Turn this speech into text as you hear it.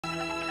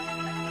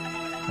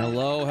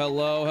Hello,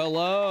 hello,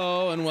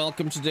 hello, and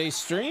welcome to today's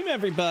stream,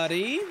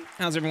 everybody.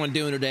 How's everyone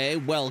doing today?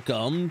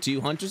 Welcome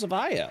to Hunters of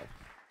Io.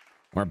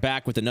 We're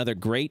back with another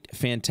great,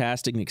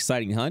 fantastic, and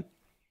exciting hunt.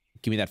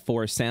 Give me that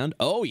forest sound.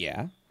 Oh,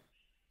 yeah.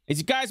 As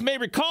you guys may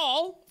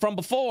recall from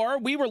before,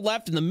 we were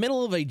left in the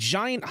middle of a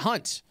giant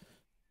hunt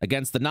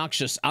against the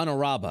noxious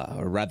Anaraba,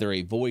 or rather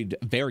a void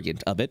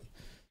variant of it,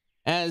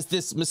 as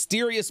this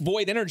mysterious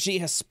void energy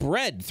has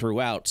spread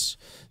throughout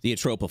the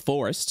Atropa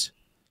Forest.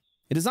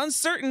 It is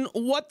uncertain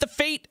what the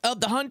fate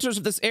of the hunters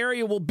of this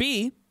area will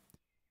be,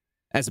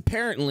 as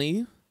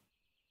apparently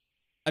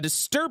a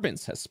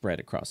disturbance has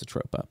spread across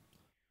Atropa.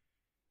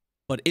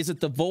 But is it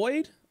the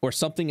void or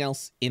something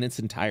else in its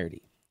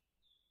entirety?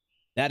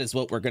 That is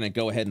what we're going to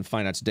go ahead and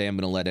find out today. I'm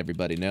going to let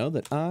everybody know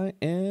that I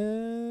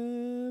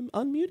am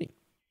unmuting.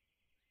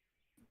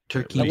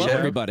 Turkey. Hello,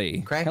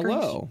 everybody. Crackers.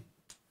 Hello.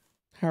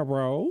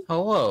 Hello.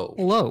 Hello.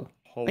 Hello.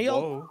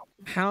 Hello.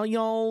 How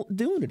y'all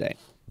doing today?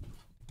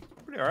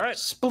 Pretty all right.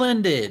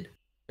 Splendid.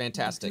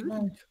 Fantastic.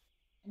 I'm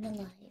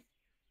alive.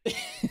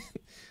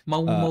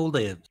 Momo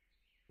lives.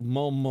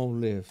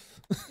 Momo live.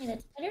 Hey,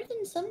 that's better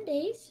than some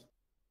days.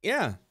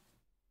 Yeah.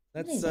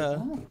 That's,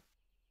 Oh.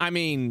 I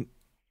mean,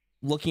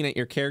 looking at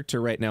your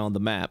character right now on the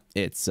map,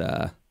 it's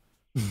a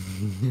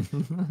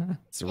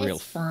real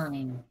It's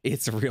fine.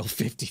 it's a real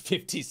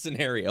 50-50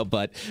 scenario,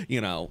 but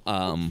you know,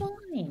 It's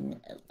fine.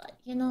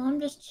 You know, I'm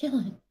just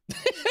chilling.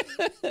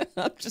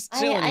 I'm just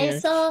chilling I here.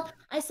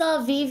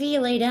 saw Vivi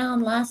lay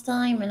down last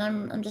time, and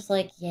I'm just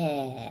like,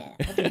 yeah,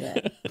 I'll do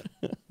that.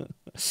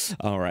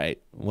 All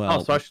right. Well,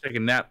 Oh, so I should take a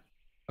nap.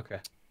 Okay.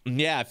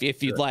 yeah,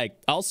 if you'd like.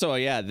 Also,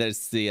 yeah,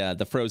 there's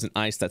the frozen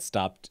ice that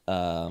stopped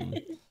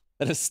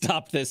that has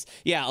stopped this.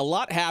 Yeah, a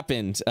lot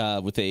happened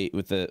with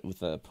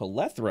a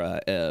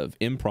plethora of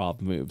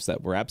improv moves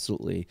that were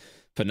absolutely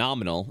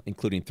phenomenal,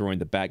 including throwing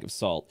the bag of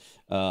salt.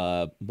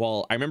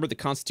 While I remember the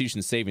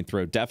Constitution saving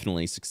throw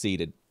definitely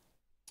succeeded,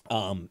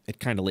 it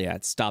kind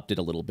of stopped it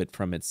a little bit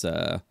from its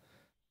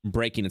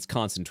breaking its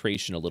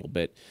concentration a little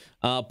bit.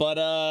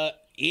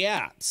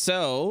 Yeah.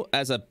 So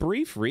as a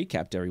brief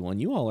recap to everyone,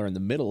 you all are in the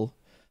middle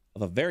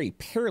of a very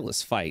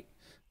perilous fight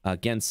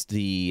against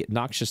the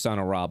Noxious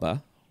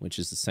Anaraba, which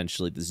is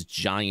essentially this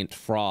giant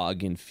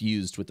frog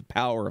infused with the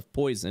power of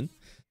poison.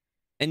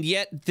 And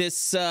yet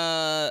this,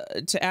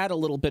 to add a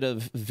little bit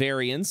of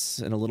variance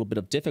and a little bit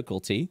of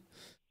difficulty,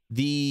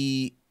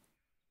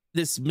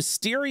 this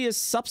mysterious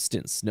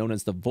substance known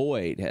as the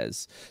Void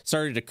has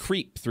started to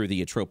creep through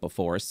the Atropa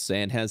forests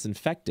and has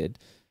infected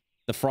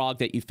the frog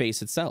that you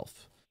face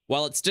itself.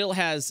 While it still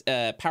has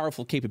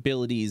powerful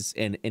capabilities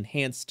and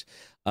enhanced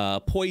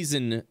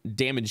poison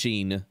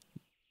damaging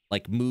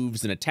like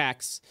moves and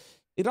attacks,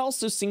 it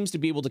also seems to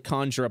be able to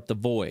conjure up the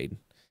void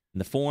in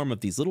the form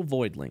of these little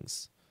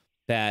voidlings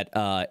that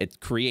it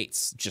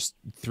creates just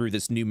through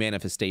this new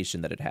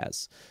manifestation that it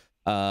has.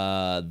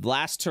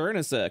 Last turn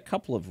is a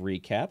couple of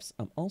recaps.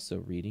 I'm also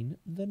reading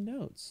the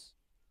notes.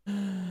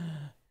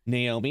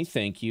 Naomi,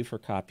 thank you for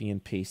copying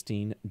and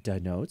pasting the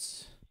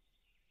notes.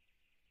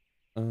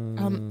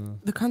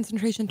 The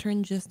concentration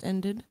turn just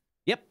ended.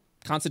 Yep.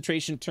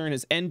 Concentration turn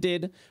has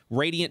ended.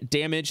 Radiant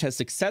damage has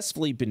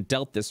successfully been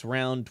dealt this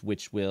round,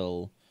 which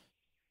will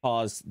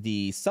cause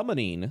the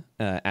summoning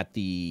at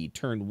the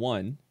turn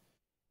 1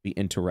 be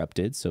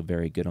interrupted. So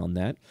very good on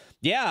that.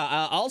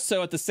 Yeah.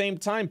 Also at the same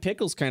time,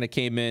 Pickles kind of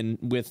came in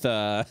with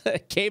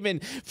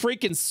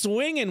freaking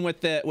swinging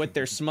with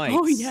their smites.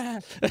 Oh yeah,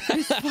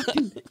 this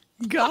fucking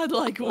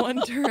godlike one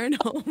turn.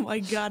 Oh my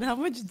god, how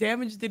much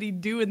damage did he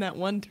do in that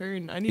one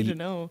turn? I need to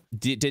know.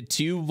 Did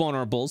 2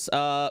 vulnerables.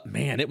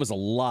 Man, it was a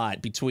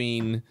lot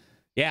between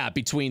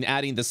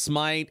adding the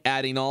smite,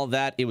 adding all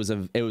that. It was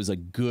a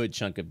good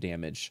chunk of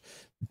damage.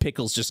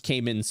 Pickles just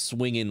came in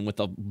swinging with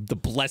the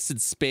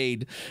blessed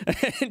spade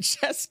and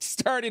just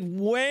started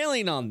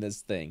wailing on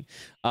this thing.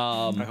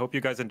 I hope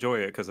you guys enjoy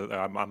it because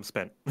I'm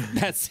spent.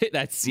 That's it.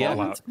 That's yeah.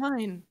 That's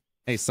fine.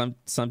 Hey,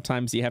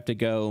 sometimes you have to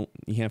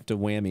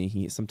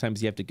whammy.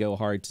 Sometimes you have to go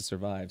hard to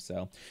survive.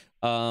 So,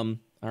 all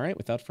right.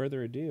 Without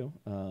further ado,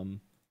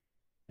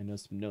 I know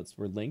some notes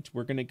were linked.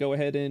 We're gonna go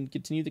ahead and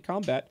continue the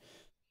combat.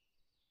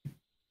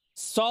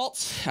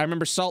 Salt. I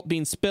remember salt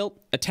being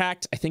spilt,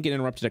 attacked. I think it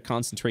interrupted a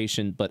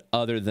concentration, but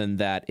other than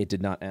that, it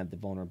did not add the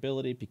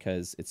vulnerability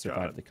because it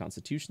survived the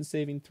Constitution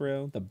saving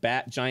throw.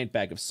 The giant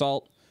bag of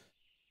salt.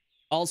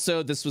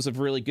 Also, this was a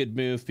really good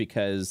move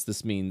because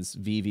this means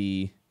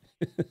Vivi's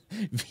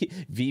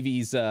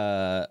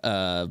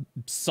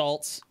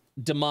salt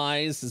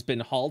demise has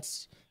been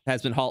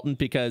halted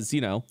because,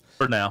 you know,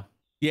 For now.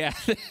 yeah,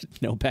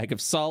 no bag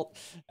of salt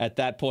at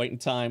that point in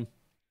time.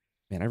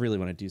 Man, I really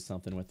want to do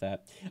something with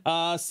that.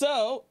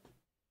 So,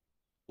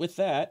 with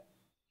that,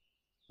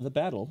 the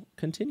battle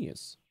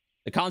continues.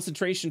 The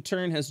concentration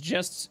turn has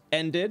just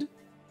ended,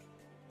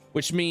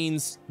 which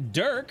means,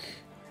 Dirk,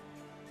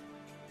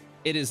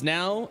 it is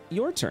now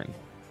your turn.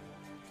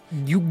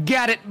 You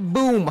got it.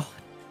 Boom.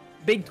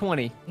 Big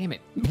 20. Damn it.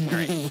 All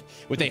right.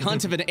 With a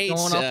hunt of an 8, Going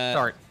off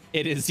start.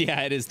 it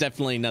is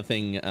definitely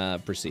nothing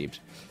perceived.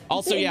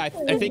 Also, yeah, I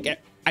think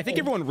I think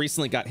everyone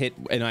recently got hit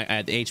and I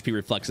had HP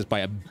reflexes by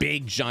a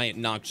big, giant,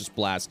 noxious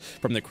blast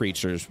from the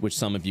creatures, which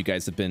some of you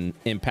guys have been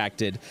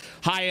impacted.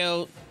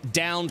 Hayo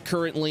downed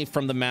currently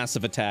from the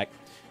massive attack.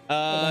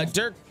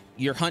 Dirk,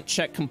 your hunt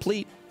check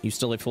complete. You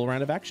still have a full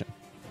round of action.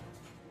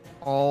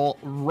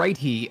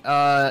 Alrighty.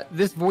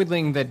 This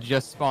voidling that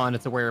just spawned,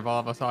 it's aware of all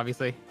of us,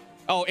 obviously.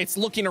 Oh, it's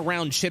looking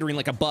around, chittering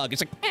like a bug.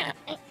 It's like,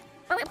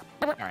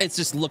 it's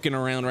just looking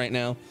around right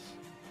now.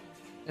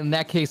 In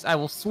that case, I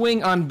will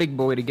swing on Big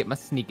Boy to get my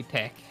sneak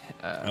attack.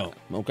 Oh,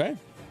 okay.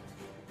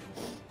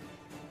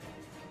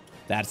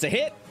 That's a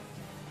hit.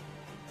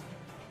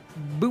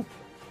 Boop.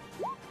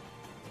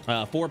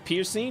 4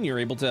 piercing, you're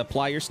able to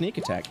apply your sneak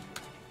attack.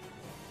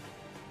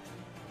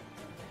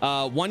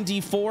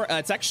 1d4,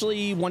 it's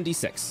actually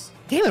 1d6.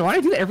 Damn it, why do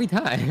I do that every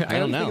time? I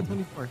don't know.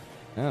 Think it's 24.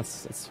 No,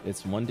 it's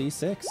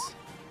 1d6.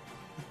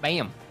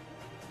 Bam.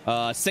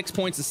 6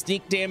 points of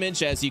sneak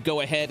damage as you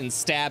go ahead and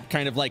stab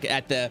kind of like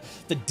at the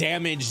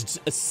damaged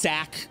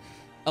sack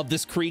of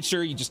this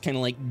creature. You just kind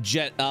of like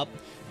jet up.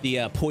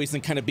 The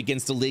poison kind of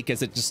begins to leak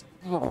as it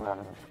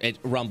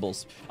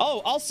rumbles.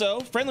 Oh, also,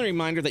 friendly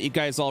reminder that you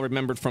guys all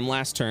remembered from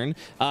last turn.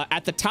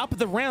 At the top of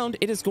the round,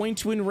 it is going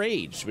to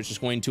enrage, which is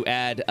going to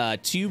add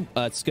it's going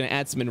to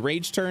add some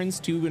enraged turns,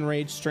 2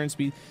 enraged turns to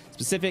be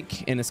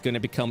specific, and it's going to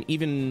become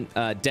even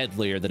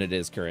deadlier than it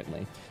is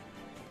currently.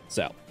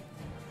 So.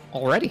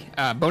 Alrighty.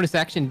 Bonus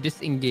action,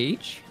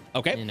 disengage.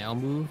 Okay. And I'll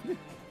move.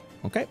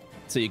 Okay.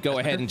 So you go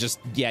ahead and just,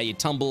 you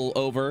tumble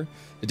over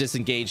to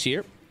disengage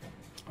here.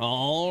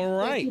 All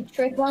right.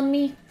 Trick on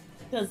me?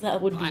 Because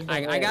that would be.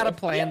 I got a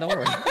plan, don't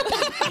worry.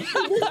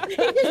 He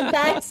just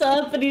backs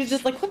up and he's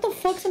just like, what the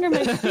fuck's under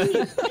my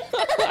feet?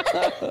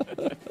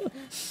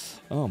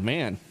 Oh,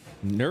 man.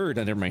 Nerd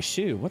under my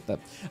shoe. What the?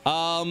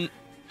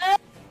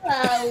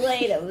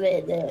 Wait a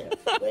minute.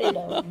 Wait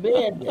a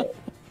minute.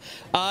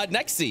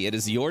 Nexie, it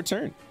is your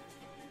turn.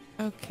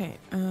 Okay.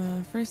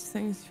 First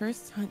things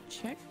first, hunt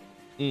check.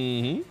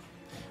 Mm-hmm.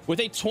 With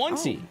a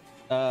 20.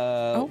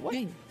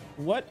 Okay.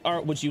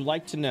 What would you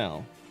like to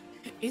know?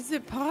 Is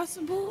it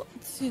possible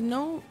to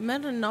know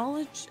meta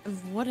knowledge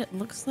of what it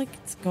looks like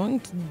it's going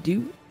to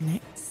do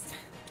next?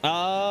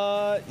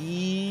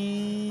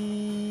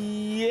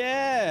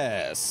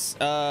 Yes.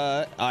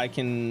 I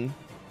can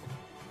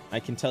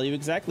tell you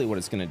exactly what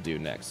it's going to do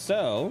next.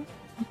 So,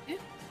 Okay.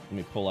 let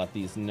me pull out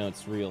these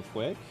notes real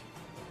quick.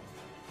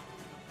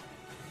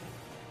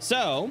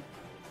 So,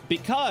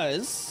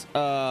 because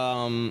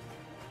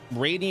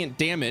radiant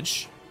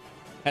damage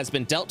has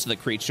been dealt to the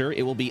creature,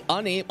 it will be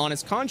unable on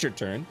its conjure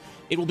turn.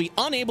 It will be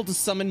unable to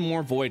summon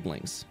more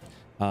voidlings.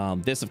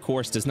 This, of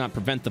course, does not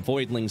prevent the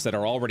voidlings that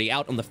are already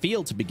out on the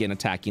field to begin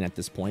attacking at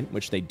this point,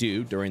 which they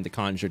do during the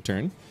conjure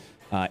turn.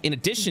 In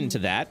addition to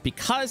that,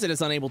 because it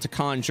is unable to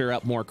conjure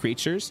up more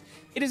creatures,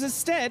 it is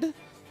instead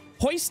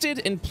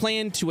hoisted and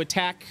planned to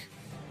attack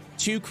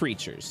 2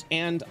 creatures.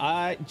 And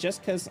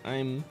just because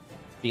I'm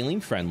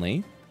feeling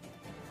friendly,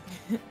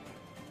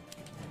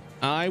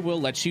 I will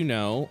let you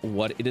know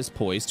what it is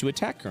poised to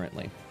attack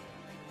currently.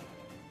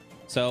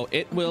 So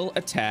it will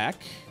attack.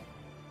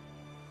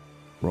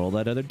 Roll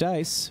that other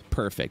dice.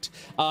 Perfect.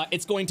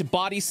 It's going to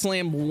body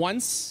slam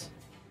once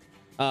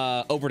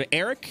over to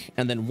Eric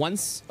and then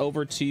once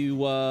over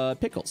to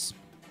Pickles.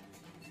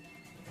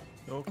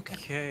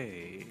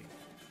 Okay.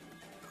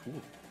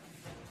 Cool.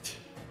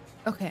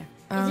 Okay.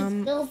 Is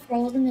it still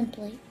frozen in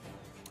place?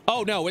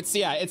 Oh no, its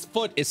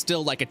foot is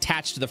still like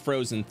attached to the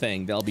frozen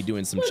thing. They'll be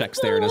doing some checks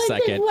there in a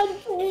second. I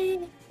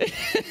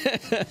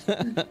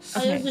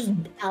was just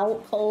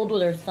out cold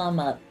with her thumb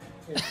up.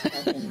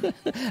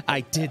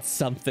 I did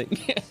something.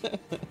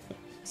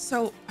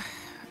 So,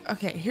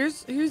 okay,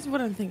 here's what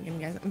I'm thinking,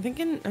 guys. I'm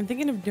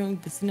thinking of doing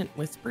dissonant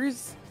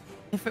whispers.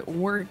 If it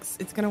works,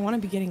 it's gonna want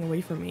to be getting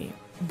away from me,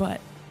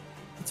 but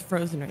it's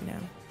frozen right now,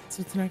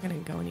 so it's not gonna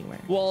go anywhere.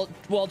 Well,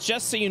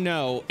 just so you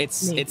know,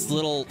 its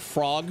little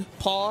frog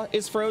paw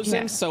is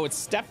frozen, so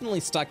it's definitely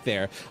stuck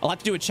there. I'll have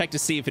to do a check to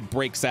see if it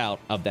breaks out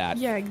of that.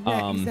 Yeah,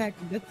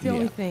 exactly. That's the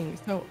only thing.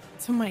 So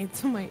my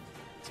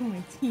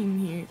team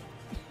here,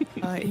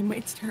 it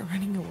might start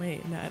running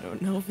away, and I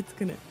don't know if it's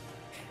gonna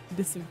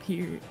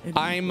disappear.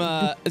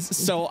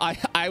 So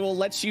I will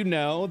let you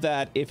know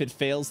that if it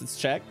fails its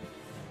check,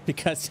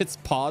 because its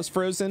paw's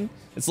frozen,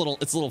 its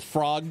little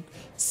frog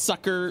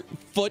sucker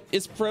foot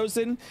is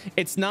frozen,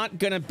 it's not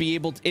gonna be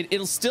able to,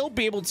 it'll still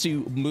be able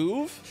to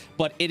move,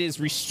 but it is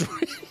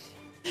restrained.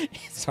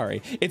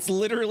 Sorry, it's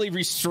literally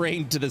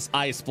restrained to this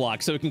ice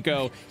block, so it can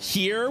go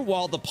here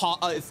while the paw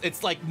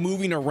it's like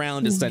moving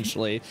around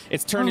essentially.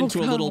 It's turned into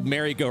a little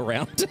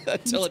merry-go-round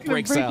until it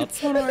breaks out.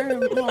 Oh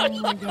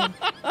my god.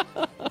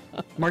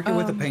 Mark it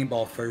with a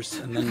paintball first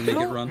and then make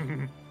it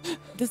run.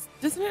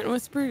 Doesn't it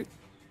whisper?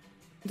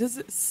 Does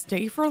it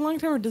stay for a long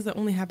time, or does it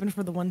only happen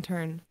for the one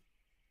turn?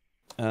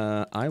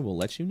 I will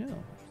let you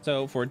know.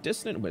 So for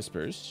Dissonant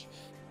Whispers,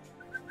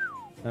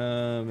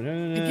 I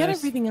get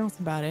everything else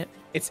about it.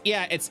 It's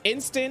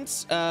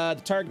instant.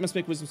 The target must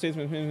make wisdom saves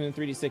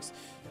 3d6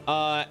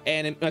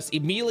 And it must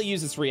immediately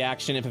use its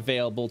reaction, if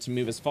available, to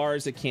move as far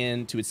as it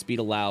can to its speed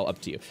allow up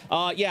to you.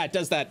 Yeah, it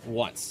does that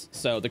once.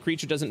 So the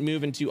creature doesn't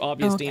move into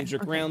obvious danger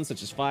grounds,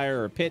 such as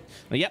fire or a pit.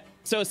 Yep.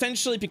 So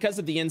essentially, because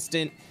of the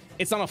instant,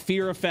 it's not a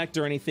fear effect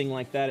or anything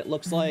like that, it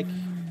looks like.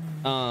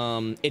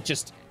 It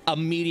just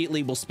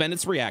immediately will spend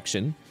its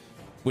reaction,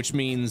 which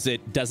means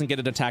it doesn't get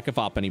an attack of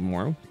op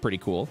anymore. Pretty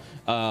cool.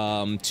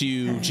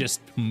 To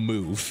just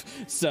move.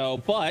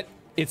 So, but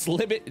its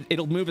limit,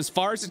 it'll move as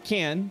far as it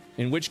can,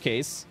 in which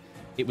case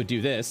it would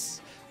do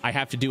this. I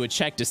have to do a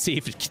check to see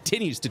if it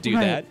continues to do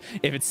that.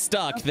 If it's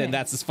stuck, then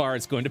that's as far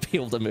as it's going to be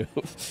able to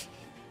move.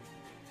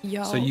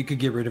 So you could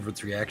get rid of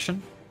its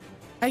reaction?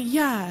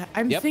 Yeah,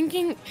 I'm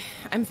thinking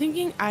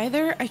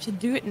either I should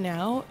do it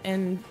now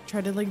and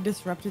try to like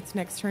disrupt its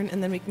next turn,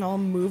 and then we can all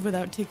move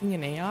without taking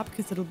an AOP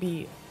because it'll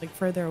be like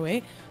further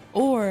away,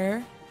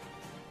 or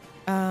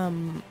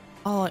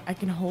I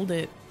can hold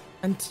it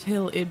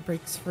until it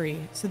breaks free,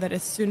 so that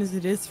as soon as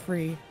it is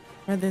free,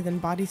 rather than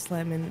body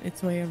slamming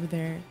its way over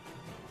there,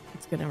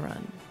 it's gonna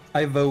run.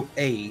 I vote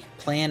A.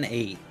 Plan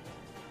A.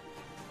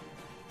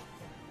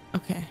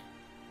 Okay.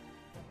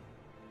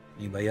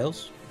 Anybody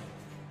else?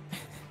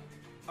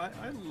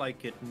 I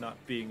like it not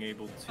being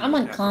able to. I'm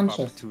attack of unconscious.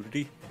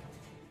 opportunity.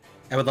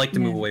 I would like to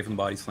move away from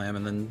body slam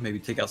and then maybe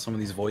take out some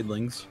of these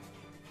voidlings.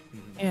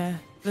 Yeah,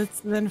 that's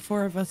then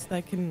 4 of us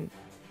that can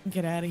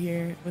get out of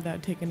here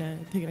without taking a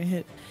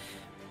hit,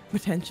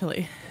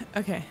 potentially.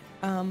 Okay,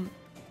 I'm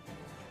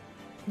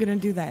gonna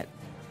do that.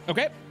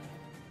 Okay.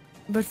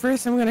 But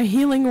first, I'm gonna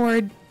healing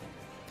word.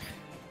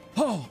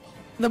 Oh,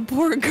 the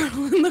poor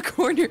girl in the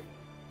corner.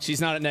 she's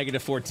not at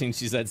 -14.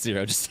 She's at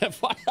 0. Just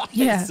FYI.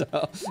 Yeah.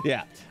 So,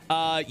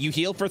 yeah. You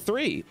heal for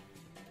 3.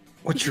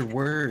 What's your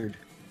word?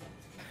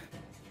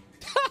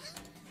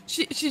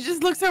 She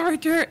just looks over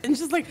at her and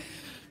she's like,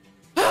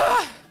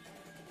 ah!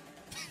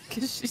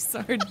 Because she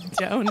saw her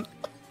down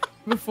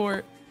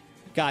before.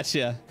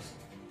 Gotcha.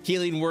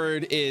 Healing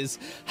word is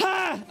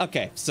ha.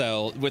 Okay,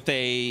 so with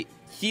a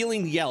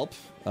healing yelp,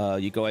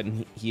 you go ahead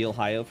and heal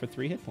Hayo for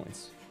 3 hit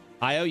points.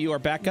 Hayo, you are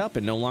back up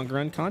and no longer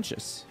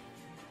unconscious.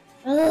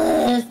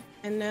 Ugh.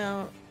 And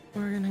now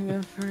we're gonna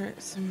go for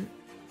some.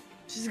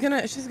 She's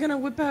gonna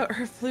whip out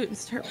her flute and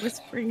start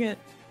whispering at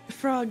the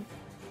frog.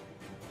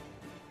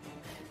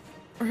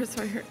 Or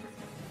sorry, her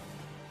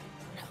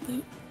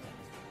flute.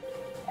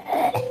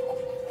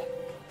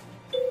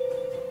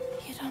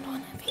 You don't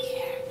want to be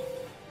here.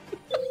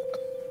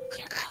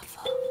 You're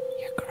awful.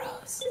 You're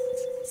gross.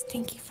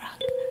 Stinky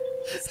frog.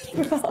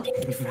 Stinky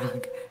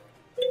frog.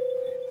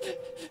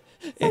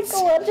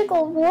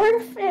 Psychological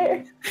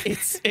warfare.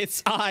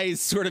 Its eyes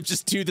sort of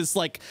just do this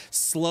like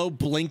slow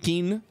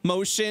blinking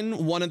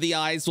motion. One of the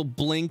eyes will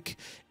blink,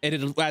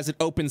 and as it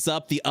opens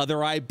up, the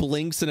other eye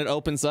blinks and it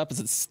opens up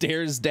as it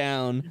stares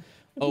down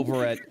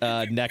over at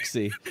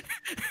Nexi,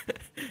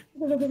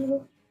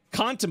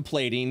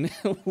 contemplating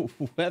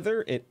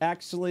whether it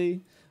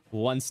actually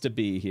wants to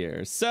be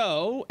here.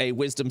 So, a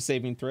wisdom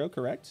saving throw,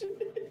 correct?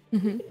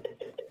 Mm-hmm.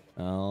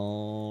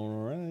 All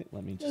right,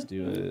 let me just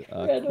do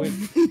a quick.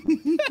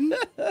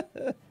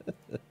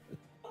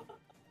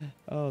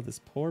 Oh, this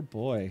poor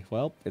boy.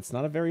 Well, it's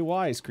not a very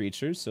wise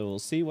creature, so we'll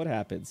see what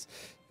happens.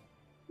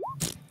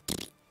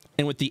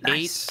 And with the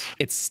 8,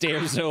 it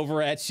stares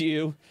over at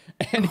you,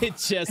 and it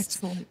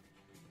just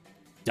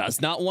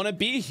does not want to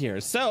be here.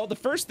 So the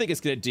first thing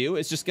it's going to do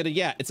is just going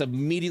to, it's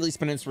immediately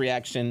spend its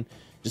reaction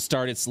to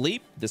start its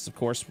leap. This, of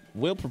course,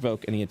 will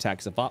provoke any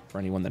attacks of op for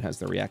anyone that has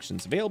their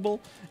reactions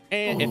available.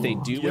 And if they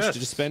do wish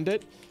to spend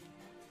it.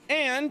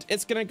 And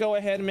it's going to go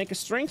ahead and make a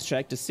strength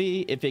check to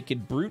see if it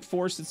could brute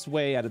force its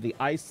way out of the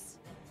ice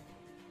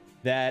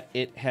that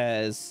it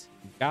has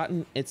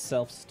gotten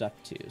itself stuck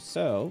to.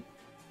 So,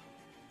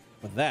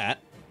 with that,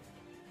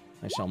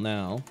 I shall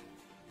now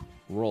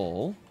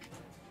roll.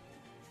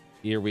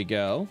 Here we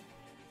go.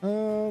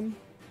 Well,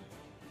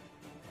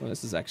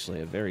 this is actually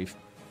a very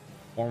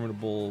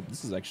formidable.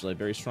 This is actually a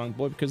very strong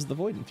boy because of the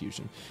void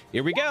infusion.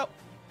 Here we go.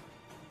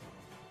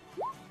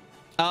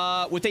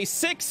 With a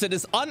 6, it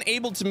is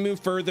unable to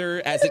move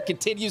further as it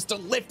continues to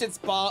lift its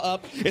paw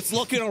up. It's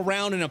looking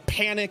around in a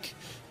panic.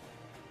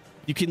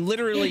 You can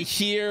literally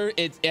hear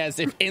it as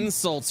if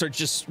insults are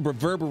just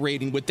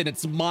reverberating within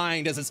its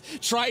mind as it's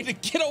trying to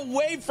get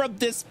away from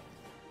this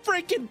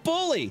freaking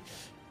bully.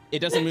 It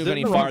doesn't move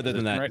any farther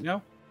than that. Right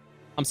now?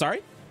 I'm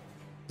sorry?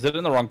 Is it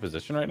in the wrong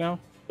position right now?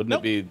 Wouldn't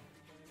it be?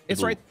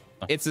 It's right.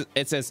 It's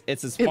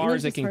as far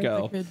as it can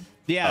go.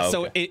 Yeah,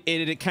 so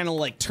it kind of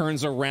like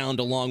turns around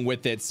along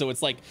with it. So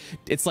it's like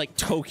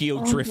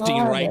Tokyo drifting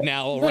right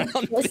now around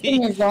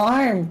twisting his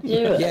arm,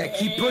 dude. Yeah,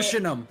 keep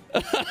pushing him.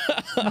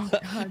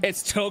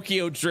 It's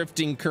Tokyo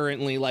drifting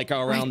currently like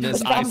around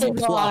this ice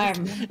block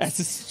as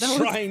it's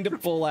trying to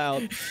pull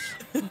out.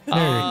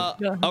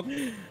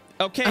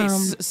 Okay,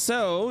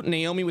 so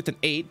Naomi with an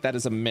 8, that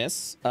is a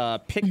miss.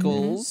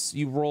 Pickles,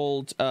 you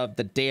rolled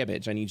the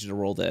damage. I need you to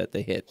roll the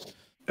hit.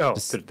 Oh,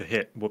 the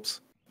hit.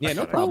 Whoops. Yeah,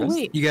 no problem. Oh,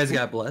 wait. You guys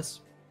got bless?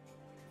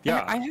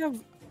 Yeah. I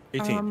have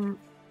 18.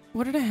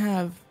 What did I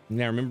have?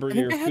 Now remember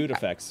your food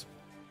effects.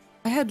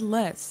 I had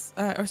less.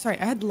 Or sorry,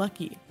 I had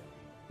lucky.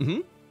 Mm-hmm.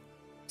 And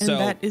So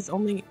that is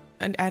only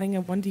adding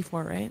a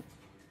 1d4, right?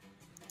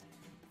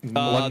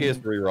 Lucky is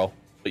reroll.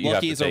 But you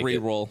lucky have is to a take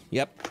it. reroll.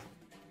 Yep.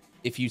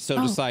 If you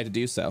so decide to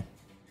do so.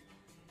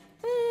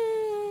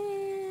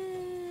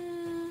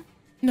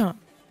 No.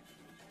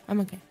 I'm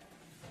okay.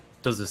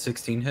 Does the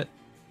 16 hit?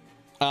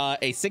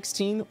 A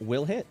 16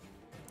 will hit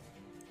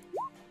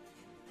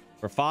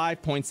for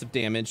 5 points of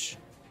damage,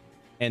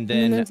 and And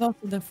then then there's also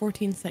the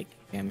 14 psychic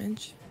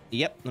damage.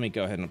 yep. Let me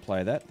go ahead and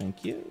apply that.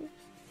 Thank you.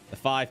 The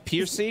 5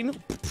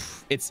 piercing.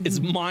 It's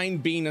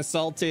mind being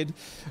assaulted.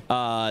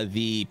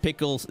 The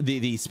pickles,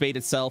 the spade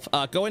itself.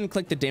 Go ahead and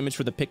click the damage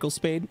for the pickle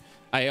spade.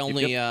 I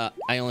only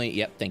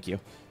yep. Thank you.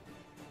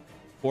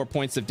 4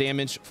 points of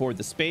damage for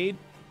the spade.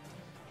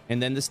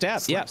 And then the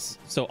stab, yes.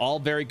 So all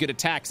very good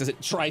attacks as it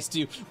tries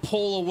to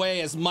pull away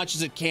as much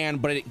as it can,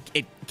 but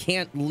it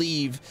can't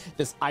leave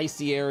this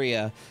icy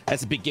area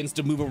as it begins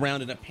to move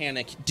around in a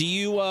panic. Do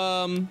you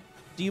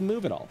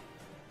move at all?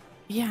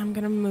 Yeah, I'm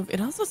gonna move. It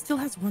also still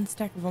has 1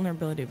 stack of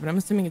vulnerability, but I'm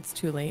assuming it's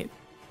too late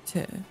to.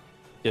 You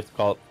have to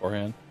call it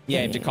beforehand. Yeah,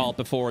 you have to call it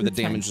before the It's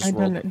fine. damage is I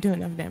rolled. don't do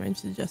enough damage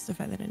to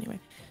justify that anyway.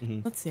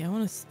 Mhm. Let's see. I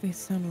want to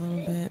space down a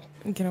little bit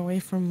and get away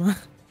from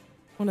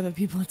one of the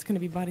people that's gonna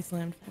be body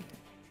slammed.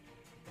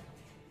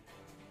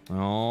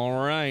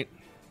 All right.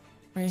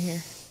 Right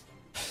here.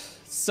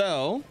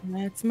 So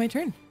That's my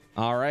turn.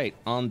 all right,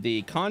 on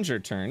the conjure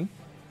turn,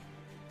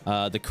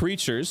 the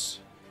creatures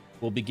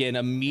will begin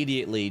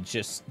immediately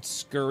just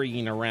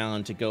scurrying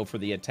around to go for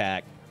the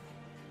attack.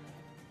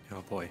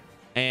 Oh boy.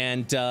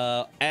 And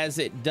as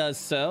it does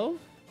so,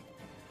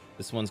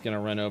 this one's going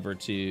to run over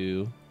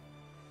to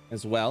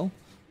as well.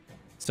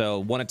 So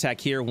 1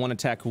 attack here, 1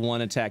 attack,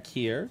 1 attack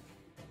here.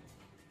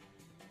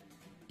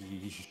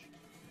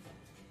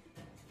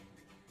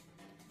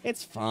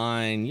 It's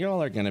fine.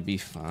 Y'all are going to be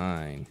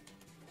fine.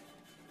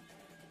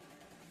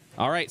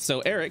 All right, so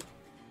Eric,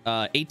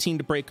 18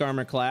 to break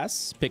armor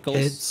class. Pickles,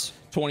 Hits.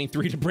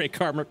 23 to break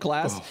armor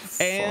class. Oh,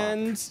 fuck.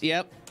 And,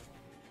 yep.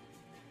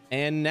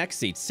 And next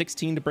seat,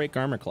 16 to break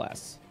armor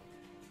class.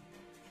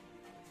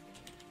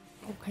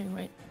 Okay,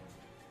 wait.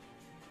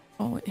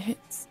 Oh, it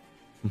hits.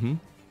 Mm-hmm.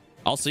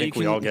 Also, I you think can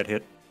we all get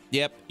hit.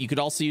 Yep, you could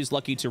also use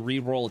lucky to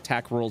re-roll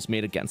attack rolls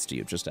made against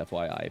you. Just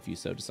FYI, if you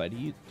so decide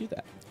to do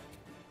that.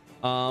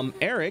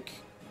 Eric,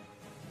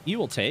 you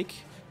will take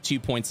 2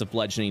 points of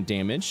bludgeoning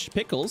damage.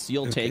 Pickles,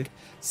 you'll take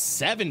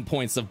 7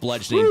 points of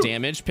bludgeoning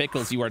damage.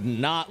 Pickles, you are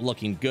not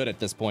looking good at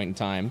this point in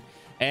time.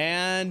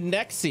 And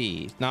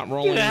Nexi, not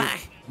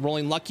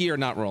rolling lucky or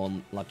not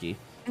rolling lucky?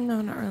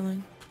 No, not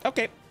really.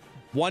 Okay,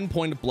 1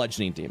 point of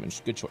bludgeoning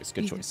damage. Good choice.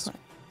 Good Easy choice. clap.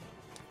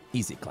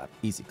 Easy clap.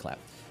 Easy clap.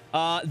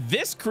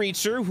 This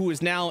creature, who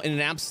is now in an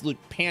absolute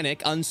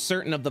panic,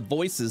 uncertain of the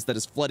voices that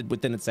is flooded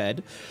within its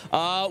head,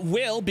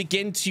 will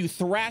begin to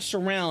thrash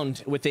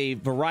around with a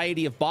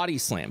variety of body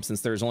slams.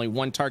 Since there's only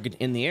 1 target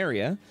in the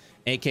area,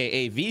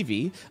 aka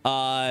Vivi,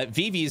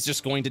 Vivi is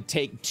just going to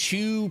take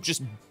 2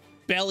 just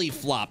belly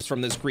flops from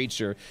this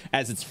creature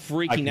as it's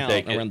freaking out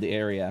around the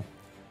area.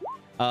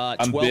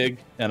 I'm big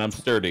and I'm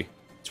sturdy.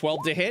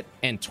 12 to hit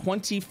and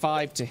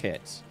 25 to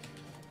hit.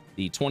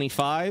 The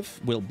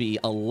 25 will be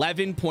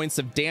 11 points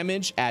of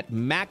damage at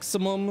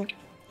maximum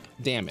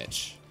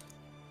damage.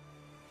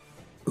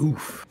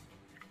 Oof.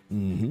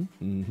 Well,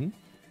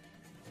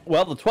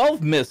 the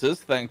 12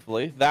 misses,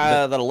 thankfully.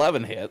 That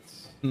 11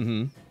 hits.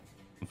 Mm-hmm.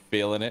 I'm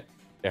feeling it.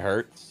 It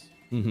hurts.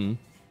 Mm-hmm.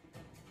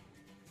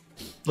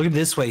 Look at it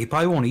this way. He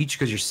probably won't eat you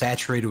because you're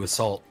saturated with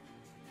salt.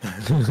 No,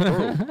 He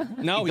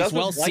he's doesn't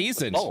well like the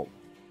seasoned. salt.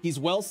 He's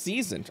well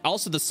seasoned.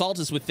 Also, the salt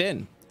is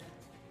within.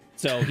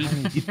 So he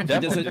Definitely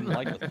doesn't didn't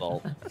like the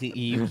salt.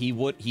 he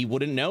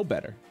wouldn't know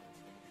better.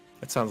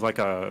 It sounds like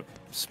a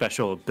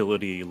special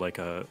ability like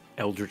a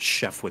eldritch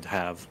chef would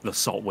have, the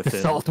salt within. The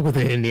salt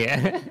within,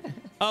 yeah.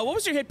 What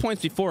was your hit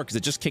points before? Because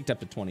it just kicked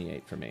up to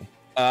 28 for me.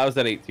 I was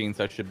at 18,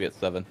 so I should be at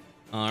 7.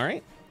 All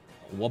right.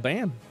 Well,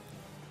 bam.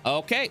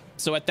 Okay.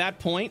 So at that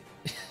point,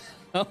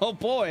 oh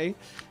boy,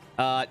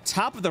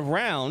 top of the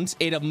round,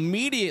 it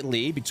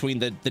immediately, between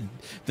the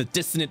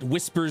dissonant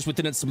whispers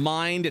within its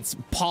mind, its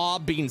paw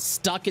being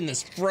stuck in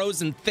this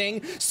frozen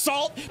thing,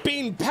 salt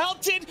being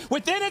pelted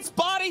within its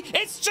body,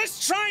 it's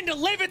just trying to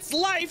live its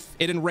life.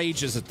 It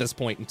enrages at this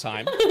point in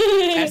time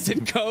as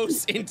it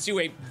goes into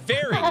a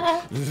very,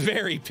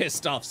 very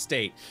pissed off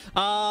state.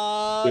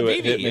 Do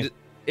it, hit Vivi, me.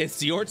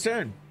 it's your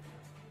turn.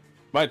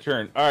 My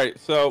turn. All right,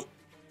 so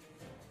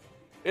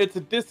it's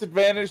a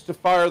disadvantage to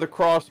fire the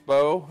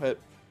crossbow at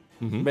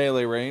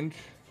melee range,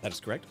 That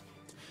is correct.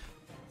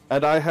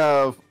 and I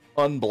have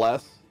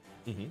unbless.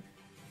 Mm-hmm.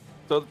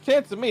 So the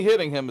chance of me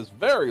hitting him is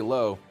very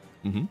low.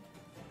 Mm-hmm.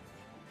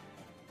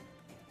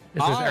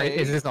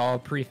 Is this all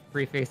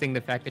prefacing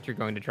the fact that you're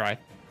going to try?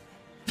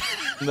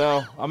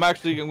 No, I'm going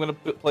to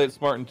play it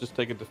smart and just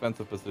take a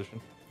defensive position.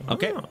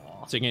 Okay.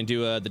 So you're going to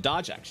do the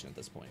dodge action at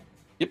this point.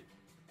 Yep,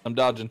 I'm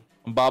dodging.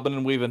 I'm bobbing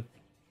and weaving.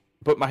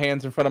 Put my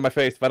hands in front of my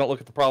face. If I don't look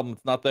at the problem,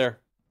 it's not there.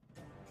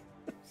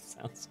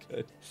 Sounds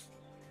good.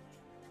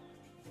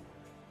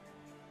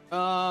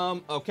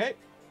 Okay.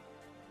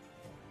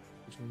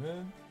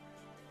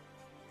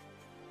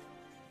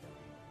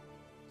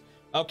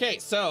 Okay,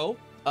 so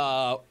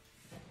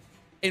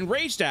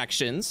enraged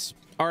actions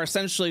are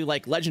essentially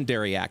like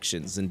legendary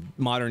actions in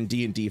modern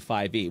D&D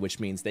 5e, which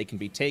means they can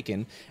be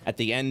taken at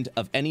the end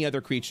of any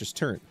other creature's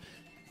turn.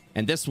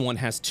 And this one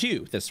has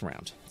 2 this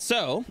round.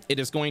 So it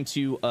is going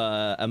to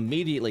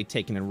immediately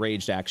take an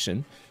enraged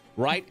action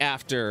right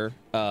after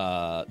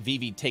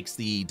Vivi takes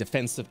the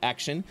defensive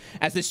action.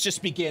 As this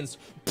just begins,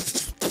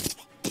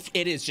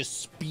 it is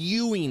just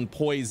spewing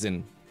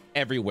poison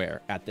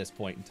everywhere at this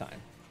point in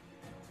time.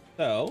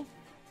 So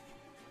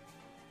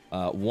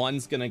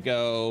one's gonna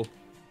go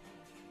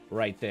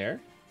right there.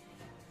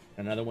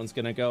 Another one's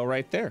gonna go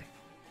right there.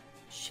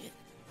 Shit.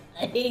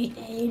 I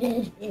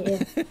hated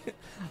it.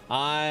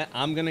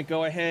 I'm gonna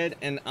go ahead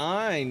and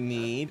I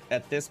need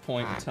at this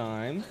point in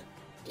time.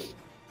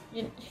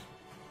 You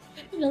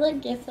know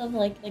that gif of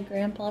like the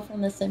grandpa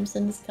from The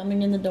Simpsons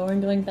coming in the door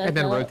and going back And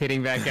then out?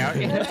 rotating back out.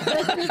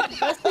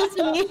 That's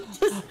me.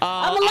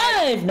 I'm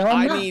alive. No,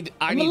 I'm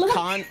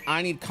not.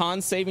 I need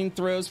con saving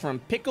throws from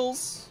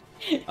Pickles,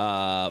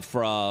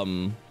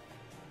 from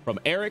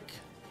Eric.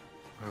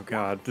 Oh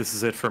God, this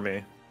is it for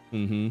me.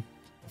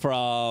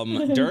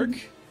 From Dirk,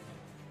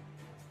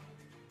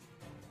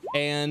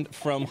 and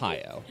from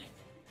Hayo.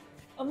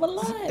 I'm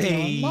alive.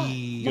 Hey. No, I'm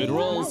not. Good I'm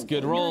rolls, alive.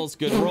 good rolls,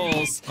 good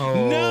rolls.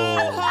 Oh.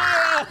 No,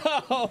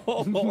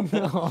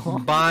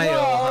 Hayo! Bye,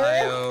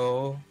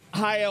 Ohio.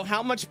 Hayo,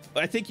 how much?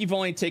 I think you've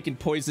only taken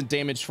poison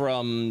damage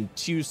from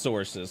 2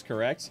 sources,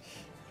 correct?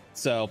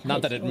 So,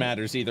 not that it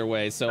matters either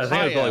way. So, I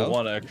think it's only Hayo,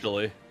 1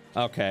 actually.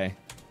 okay.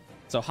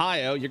 So,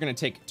 Hayo, you're going to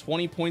take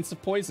 20 points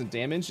of poison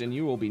damage, and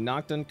you will be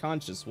knocked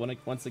unconscious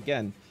once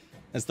again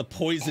as the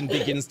poison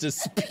begins to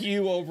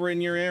spew over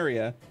in your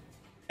area.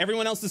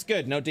 Everyone else is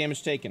good. No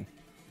damage taken.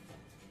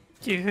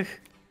 Yeah. I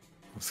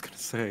was gonna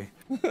say.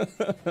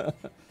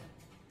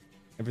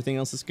 Everything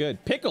else is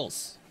good.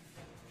 Pickles.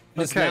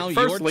 It's Okay, now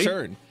firstly, your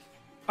turn.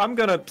 I'm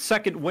gonna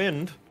second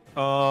wind.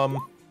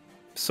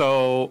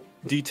 So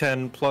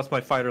D10 plus my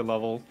fighter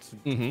level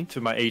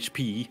to my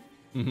HP.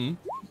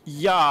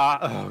 Yeah.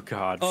 Oh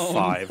God. Oh,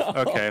 5. no.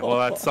 Okay. Well,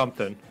 that's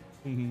something.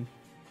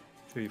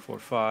 3, 4,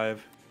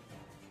 5.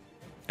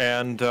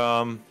 And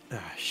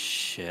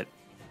shit.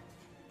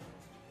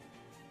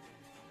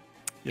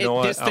 You know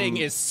what? This thing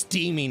is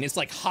steaming. It's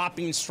like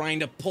hopping, it's trying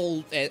to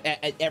pull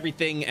at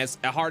everything as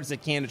hard as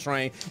it can to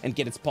try and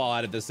get its paw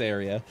out of this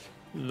area.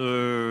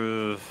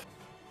 I'm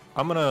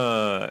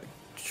gonna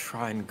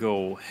try and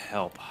go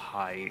help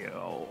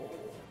Hayo.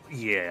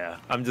 Yeah,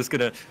 I'm just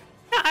gonna.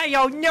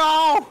 Hayo,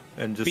 no!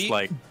 And just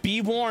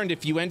be warned,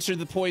 if you enter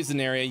the poison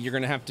area, you're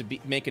gonna have to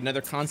make another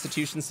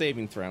Constitution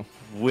saving throw.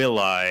 Will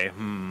I?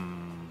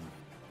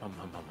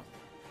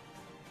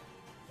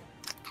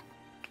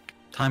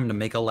 Time to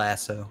make a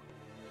lasso.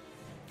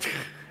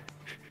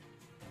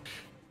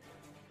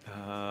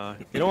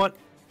 You know what?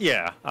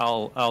 Yeah,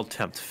 I'll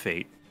tempt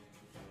fate.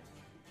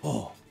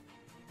 Oh.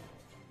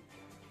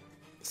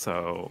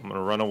 So I'm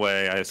gonna run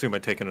away. I assume I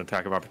take an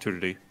attack of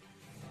opportunity.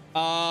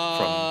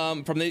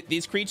 From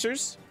these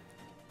creatures,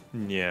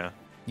 Yeah.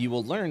 you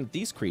will learn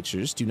these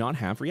creatures do not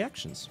have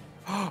reactions.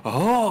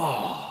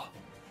 Oh.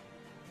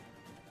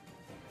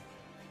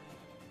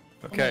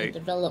 I'm Okay. gonna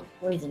develop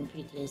poison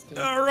PTSD.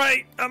 All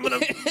right. I'm gonna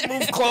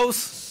move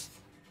close.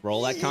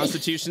 Roll that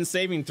Constitution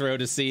saving throw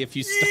to see if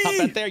you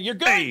stop at there. You're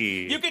good.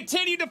 Hey. You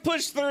continue to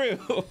push through.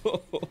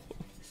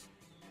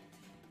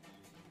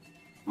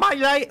 My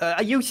life.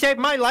 You saved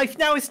my life.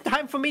 Now it's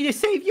time for me to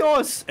save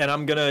yours. And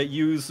I'm gonna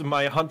use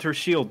my hunter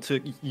shield to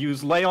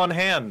use lay on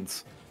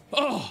hands.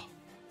 Oh.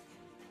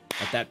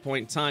 At that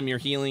point in time, you're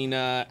healing.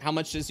 How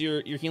much is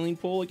your healing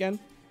pool again?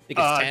 I think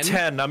it's 10.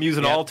 10. I'm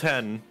using Yep. all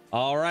 10.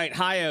 All right,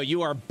 Hayo,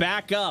 you are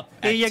back up.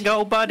 Here you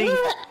go, buddy.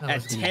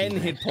 At 10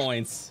 hit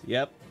points.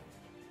 Yep.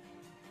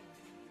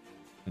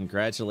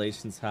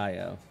 Congratulations,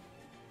 Hayo.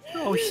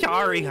 Oh,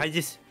 sorry. I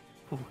just.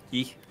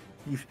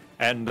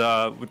 And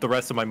with the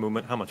rest of my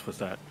movement, how much was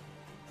that?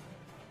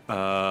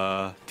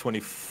 20.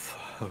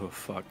 Oh,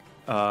 fuck.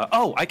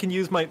 I can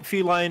use my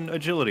feline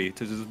agility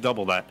to just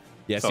double that.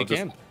 Yes, So you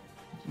just can.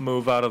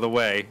 Move out of the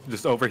way,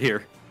 just over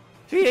here.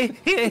 Here,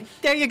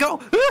 there you go.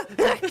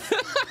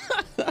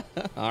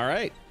 All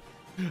right.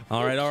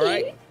 All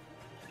right.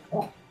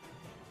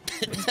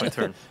 It's my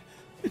turn.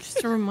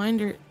 Just a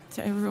reminder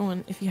to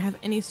everyone: if you have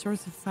any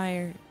source of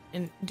fire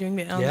and during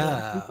the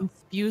Yeah.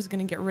 spew is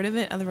gonna get rid of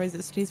it. Otherwise,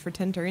 it stays for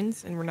 10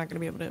 turns, and we're not gonna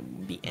be able to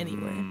be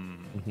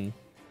anywhere.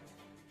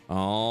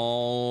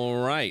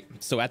 All right.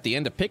 So at the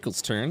end of Pickle's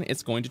turn,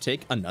 it's going to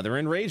take another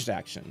enraged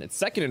action. Its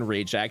second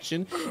enraged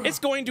action, it's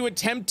going to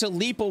attempt to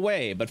leap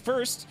away. But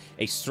first,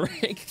 a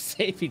strength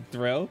saving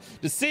throw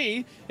to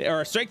see, or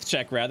a strength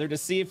check rather, to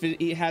see if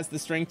it has the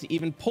strength to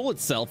even pull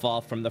itself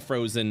off from the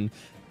frozen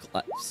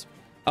clutch.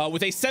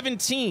 With a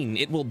 17,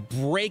 it will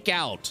break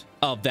out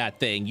of that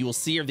thing. You will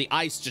see the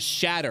ice just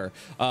shatter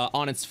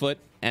on its foot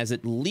as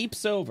it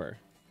leaps over.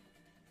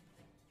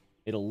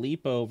 It'll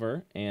leap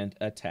over and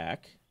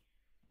attack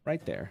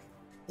right there.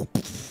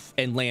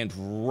 And land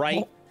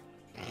right,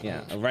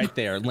 right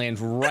there.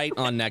 Land right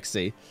on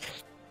Nexi.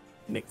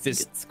 Nixie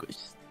This- gets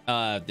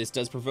squished. This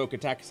does provoke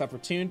attack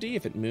opportunity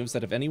if it moves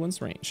out of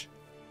anyone's range.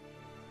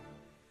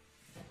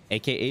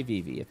 AKA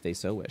Vivi, if they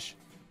so wish.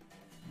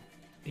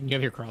 Didn't you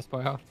have your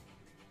crossbow out?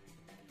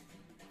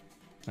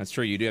 That's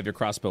true, you do have your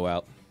crossbow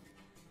out.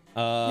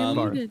 Yeah,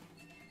 you did.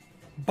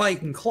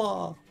 Bite and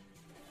claw.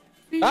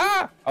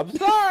 Ah! I'm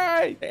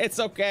sorry! It's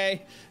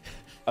okay.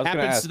 I was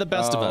gonna Happens ask, to the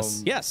best of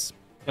us. Yes.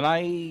 Can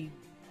I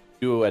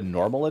do a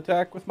normal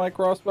attack with my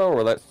crossbow, or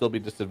will that still be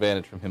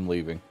disadvantage from him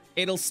leaving?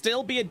 It'll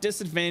still be a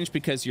disadvantage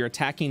because you're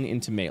attacking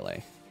into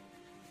melee.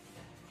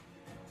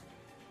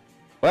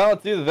 Well,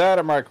 it's either that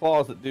or my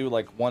claws that do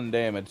like 1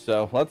 damage,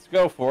 so let's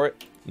go for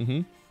it.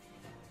 Mm-hmm.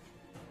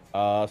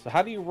 So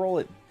how do you roll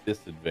at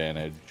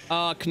disadvantage?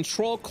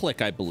 Control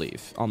click, I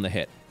believe, on the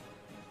hit.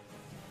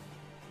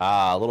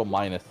 A little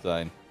minus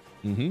sign.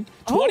 Mm-hmm.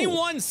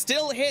 21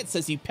 still hits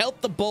as you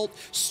pelt the bolt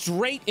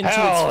straight into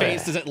Hell its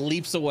face yeah. as it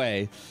leaps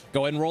away.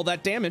 Go ahead and roll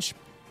that damage.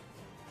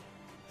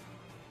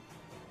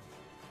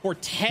 For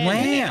 10,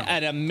 Wham.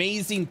 an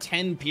amazing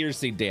 10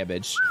 piercing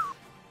damage.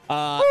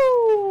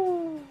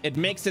 It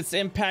makes its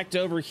impact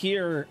over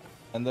here.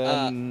 And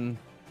then...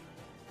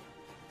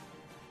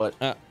 what?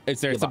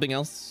 Is there Yeah, something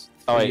else?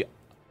 Oh, wait.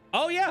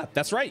 Oh, yeah,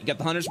 that's right. You got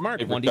the Hunter's Mark.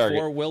 Favorite 1d4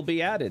 target. will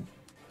be added.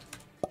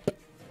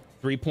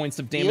 3 points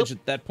of damage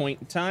at that point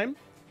in time.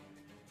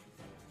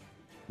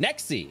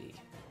 Nexie,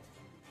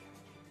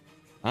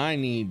 I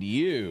need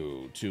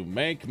you to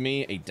make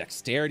me a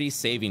dexterity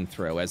saving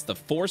throw as the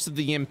force of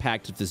the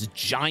impact of this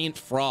giant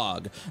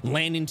frog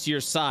landing to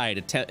your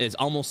side is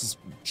almost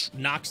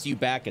knocks you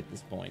back at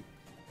this point.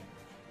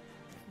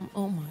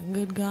 Oh my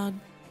good God.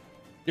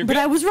 You're But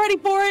good. I was ready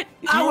for it.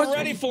 You were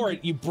ready for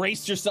it. You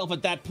braced yourself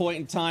at that point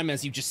in time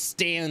as you just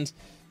stand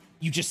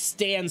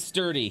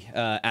sturdy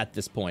at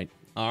this point.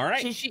 All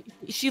right.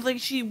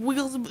 She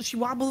wiggles, she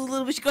wobbles a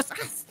little bit. She goes, ah,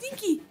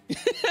 stinky.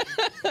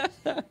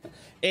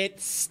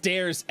 It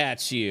stares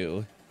at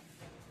you,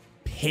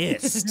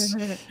 pissed.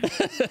 Knowing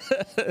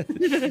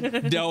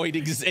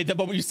the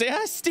moment you say,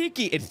 ah,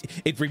 stinky,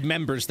 it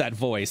remembers that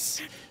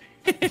voice.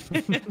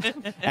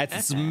 As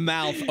its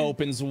mouth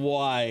opens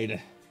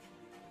wide.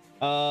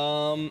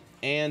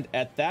 And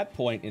at that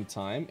point in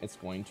time, it's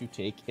going to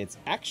take its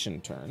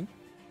action turn.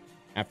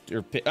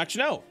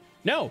 Actually,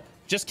 no,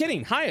 just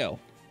kidding. Hayo,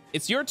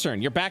 it's your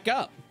turn. You're back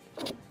up.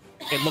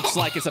 It looks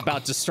like it's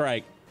about to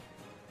strike.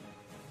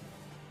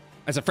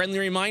 As a friendly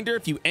reminder,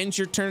 if you end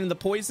your turn in the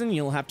poison,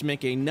 you'll have to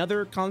make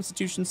another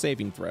Constitution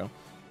saving throw.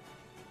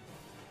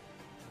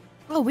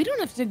 Oh, we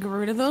don't have to get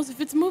rid of those. If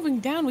it's moving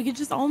down, we could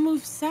just all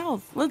move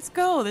south. Let's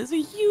go. There's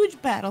a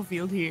huge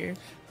battlefield here.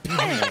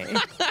 Hey.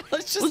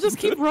 We'll just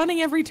keep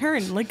running every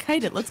turn. Like,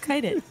 kite it. Let's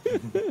kite it.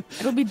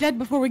 It'll be dead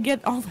before we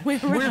get all the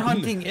way around. We're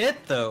hunting it,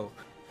 though.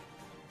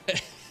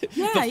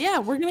 Yeah,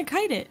 we're gonna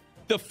kite it.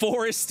 The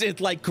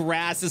forested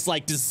grass is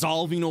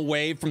dissolving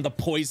away from the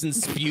poison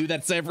spew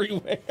that's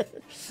everywhere.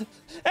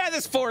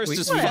 This forest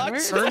is whatever.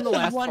 fucked. Burn the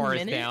last 1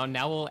 forest minute. down.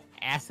 Now we'll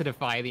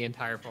acidify the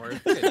entire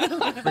forest. For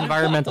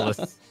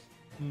environmentalists.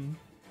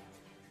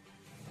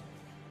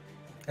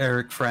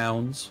 Eric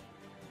frowns.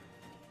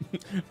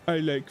 I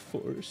like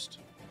forest.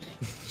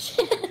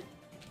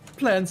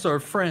 Plants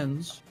are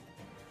friends.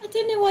 I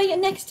don't know why you're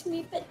next to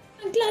me, but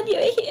I'm glad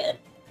you're here.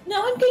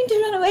 Now I'm going to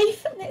run away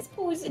from this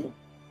poison.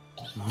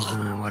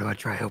 Why do I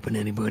try helping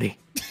anybody?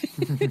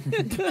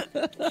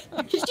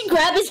 Just to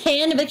grab his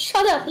hand and be like,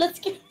 shut up, let's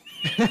get...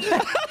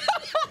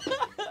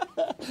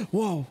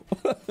 Whoa.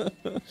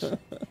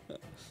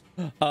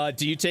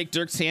 Do you take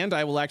Dirk's hand?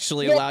 I will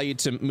actually allow you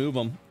to move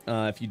him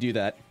if you do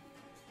that.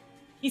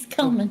 He's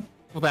coming.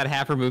 Well, that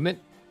half her movement?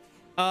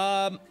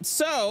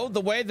 So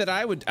the way that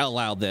I would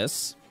allow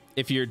this,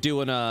 if you're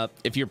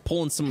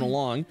pulling someone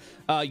along,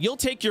 you'll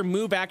take your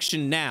move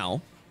action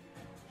now,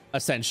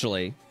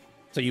 essentially.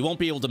 So you won't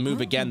be able to move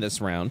again this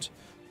round.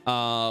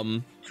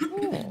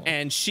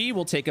 And she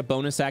will take a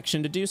bonus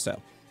action to do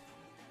so.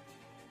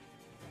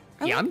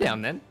 Yeah, I'm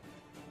down then.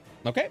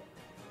 Okay.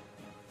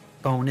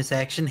 Bonus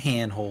action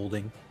hand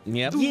holding.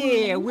 Yep.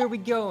 Yeah, where we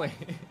going?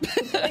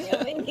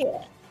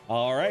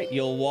 All right,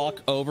 you'll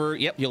walk over.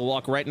 Yep, you'll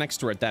walk right next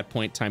to her at that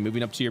point in time,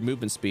 moving up to your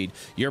movement speed.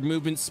 Your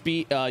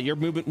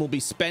movement will be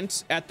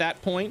spent at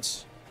that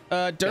point,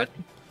 Dirk. Yep.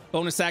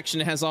 Bonus action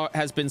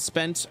has been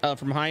spent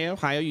from Hayo.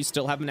 Hayo, you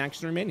still have an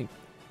action remaining.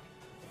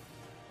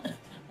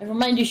 I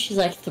remind you she's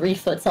like 3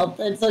 foot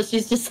something, so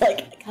she's just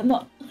like, come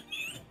on.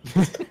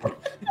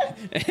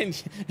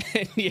 and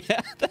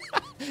yeah,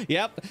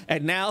 yep.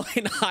 And now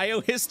in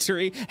Hayo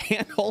history,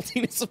 hand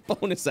holding is a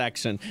bonus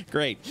action.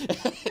 Great.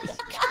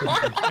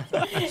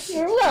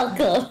 You're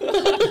welcome.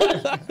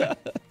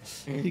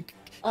 You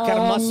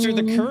gotta muster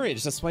the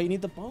courage. That's why you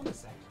need the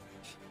bonus action.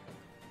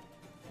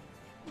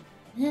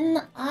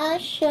 Then I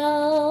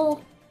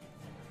shall...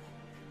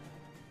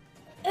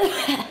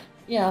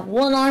 yeah,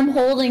 one arm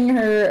holding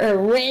her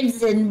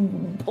ribs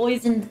and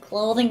poisoned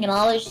clothing and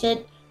all this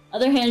shit.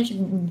 Other hand, she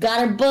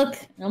got her book,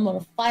 and I'm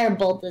gonna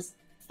firebolt this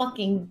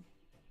fucking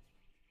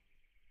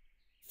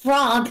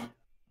frog.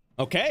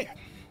 Okay.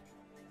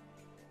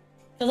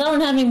 Because I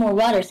don't have any more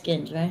water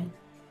skins, right?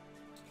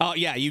 Oh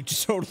yeah, you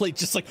just totally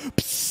just like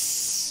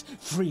psst,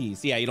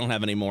 freeze. Yeah, you don't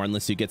have any more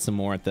unless you get some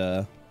more at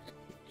the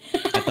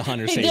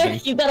hunter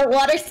saving. You got a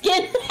water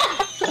skin.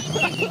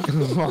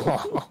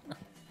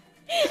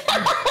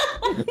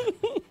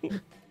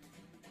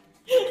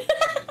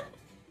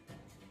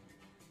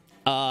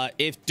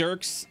 If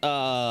Dirk's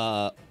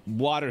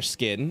water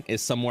skin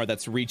is somewhere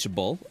that's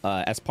reachable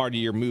as part of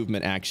your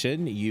movement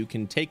action, you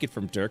can take it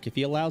from Dirk if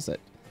he allows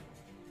it.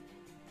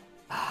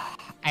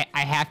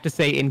 I have to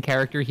say, in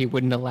character, he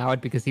wouldn't allow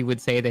it because he would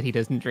say that he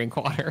doesn't drink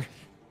water.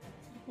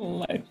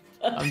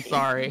 I'm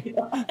sorry.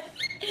 God.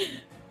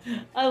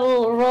 I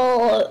will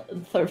roll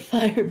for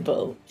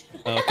firebolt.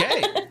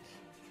 Okay.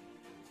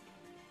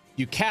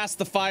 You cast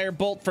the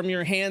firebolt from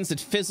your hands. It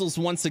fizzles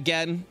once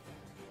again.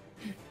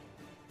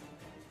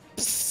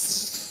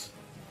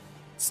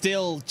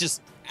 Still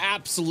just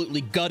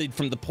absolutely gutted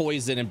from the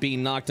poison and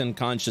being knocked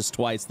unconscious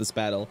twice this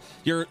battle.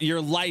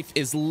 Your life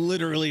is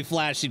literally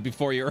flashing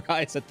before your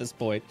eyes at this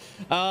point.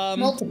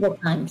 Multiple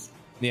times.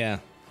 Yeah.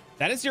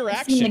 That is your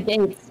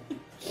action.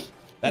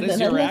 That is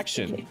your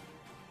action.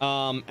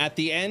 At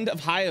the end of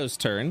Hayo's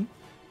turn,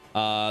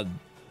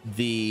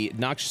 the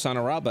Noxious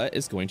Honoraba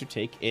is going to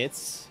take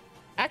its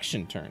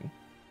action turn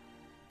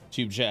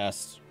to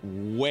just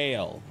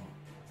wail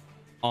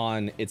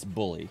on its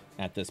bully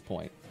at this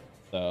point.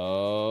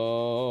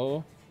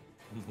 So,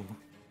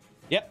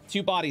 yep,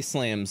 2 body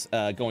slams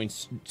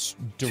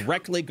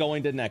directly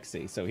going to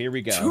Nexi. So here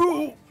we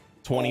go.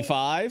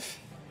 25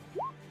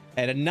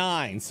 and a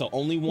 9, so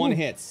only 1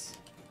 hits.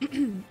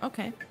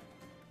 Okay.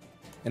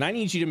 And I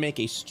need you to make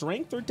a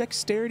strength or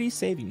dexterity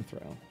saving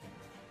throw.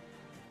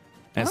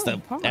 As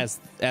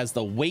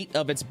the weight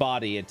of its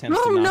body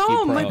attempts to knock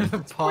you prone.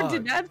 My sword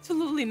did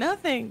absolutely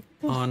nothing.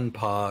 On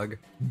Pog.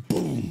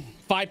 Boom.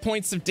 5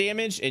 points of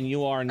damage, and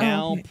you are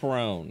now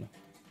prone.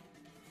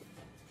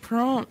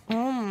 Prone.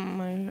 Oh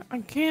my! I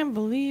can't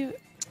believe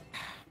it.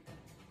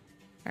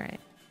 All right.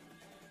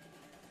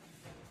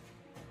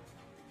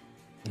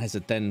 As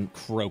it then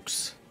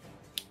croaks.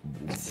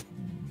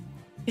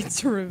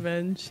 It's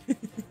revenge.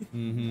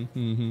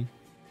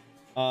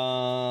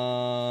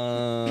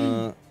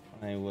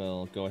 I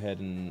will go ahead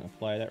and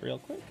apply that real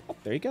quick. Oh,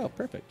 there you go.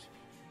 Perfect.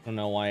 I don't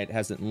know why it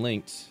hasn't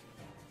linked.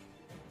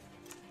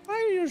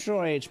 Why is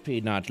your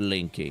HP not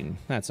linking?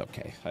 That's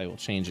okay. I will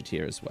change it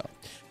here as well.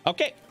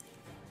 Okay.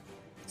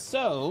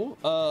 So,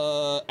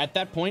 at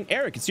that point,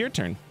 Eric, it's your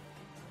turn.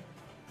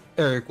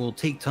 Eric will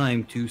take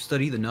time to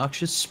study the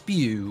noxious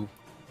spew.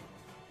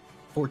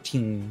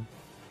 14.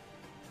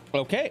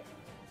 Okay.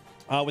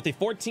 With a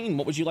 14,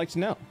 what would you like to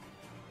know?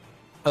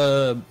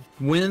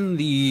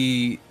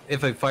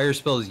 If a fire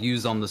spell is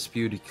used on the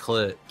spew to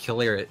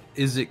clear it,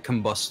 is it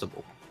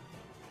combustible?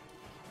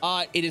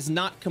 It is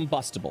not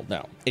combustible.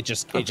 No, it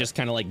just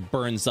kind of like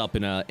burns up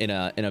in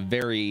a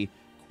very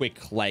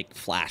quick like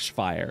flash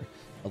fire,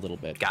 a little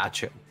bit.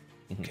 Gotcha.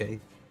 Okay.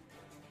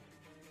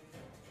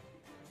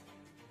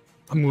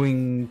 I'm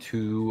going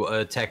to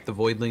attack the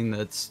voidling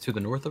that's to the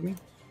north of me.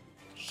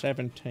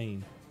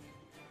 17.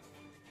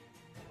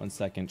 1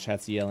 second.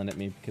 Chat's yelling at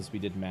me because we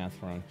did math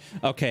wrong.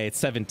 Okay, it's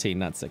 17,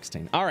 not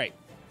 16. All right.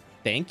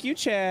 Thank you,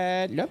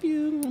 Chad. Love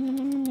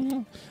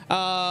you.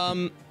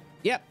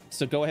 Yeah.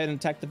 So go ahead and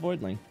attack the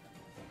voidling.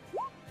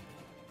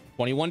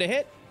 21 to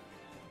hit.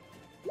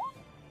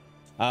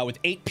 With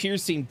 8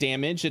 piercing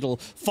damage, it'll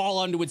fall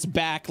onto its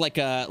back like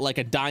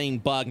a dying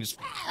bug. And just...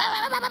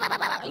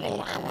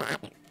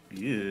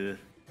 Yeah.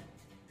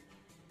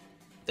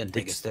 Then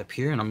take a step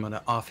here, and I'm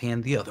gonna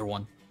offhand the other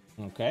one.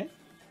 Okay.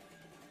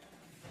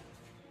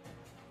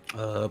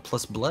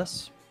 Plus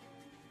bless.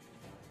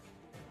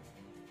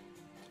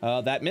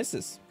 That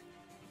misses.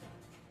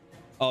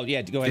 Oh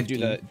yeah, go ahead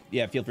 15. and do the.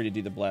 Yeah, feel free to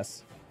do the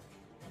bless.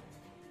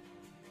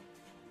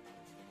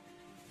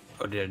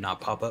 Oh, did it not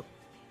pop up?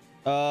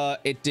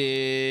 It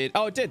did.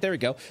 Oh, it did. There we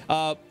go.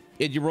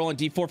 You roll on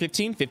D4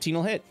 15. 15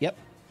 will hit. Yep.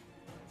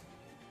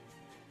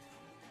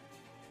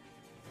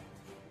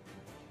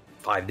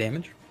 5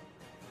 damage.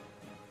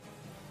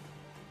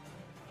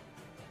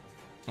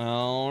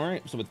 All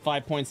right. So with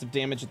 5 points of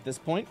damage at this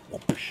point,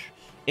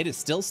 it is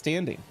still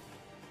standing.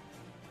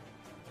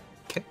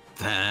 Okay.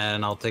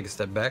 Then I'll take a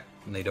step back,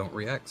 and they don't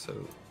react.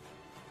 So.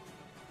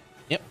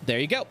 Yep. There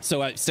you go.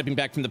 So stepping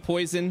back from the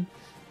poison,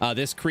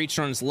 this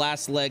creature on its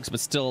last legs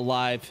but still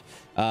alive,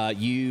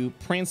 you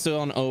prance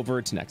on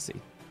over to Nexi.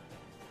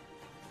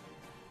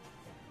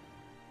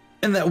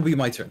 And that will be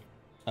my turn.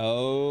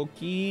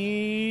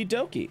 Okie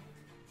dokie.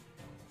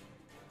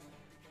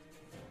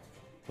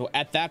 So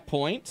at that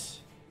point,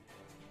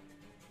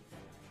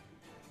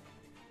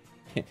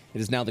 it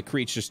is now the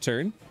creature's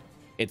turn.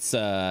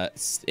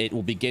 It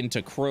will begin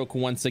to croak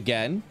once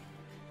again.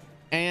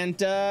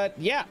 And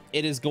yeah,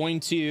 it is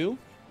going to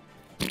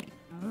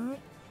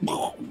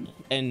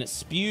and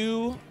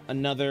spew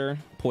another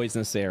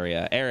poisonous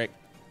area. Eric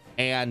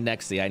and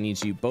Nexi, I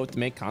need you both to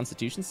make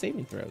Constitution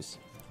saving throws.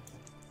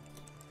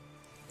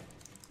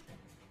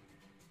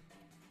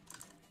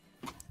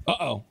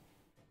 Uh-oh.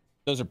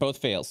 Those are both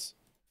fails.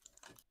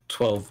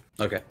 12.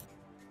 Okay.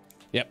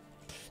 Yep.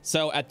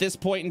 So at this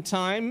point in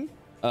time,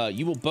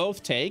 You will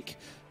both take,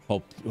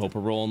 hope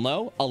we're rolling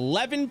low,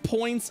 11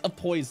 points of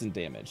poison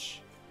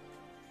damage.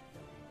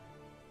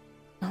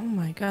 Oh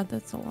my god,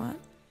 that's a lot.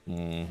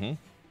 Mm-hmm.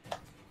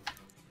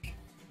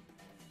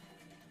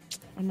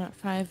 I'm at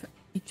 5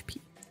 HP.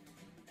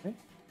 Okay.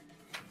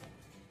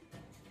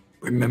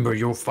 Remember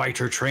your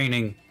fighter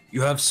training.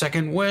 You have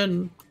second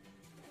wind.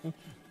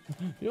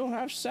 You'll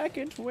have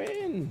second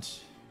wind.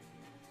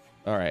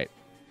 All right.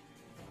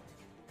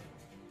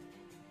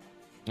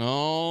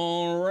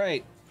 All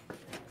right.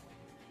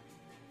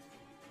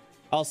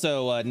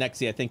 Also,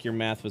 Nexie, I think your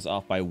math was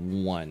off by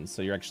 1,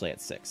 so you're actually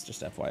at 6,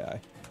 just FYI.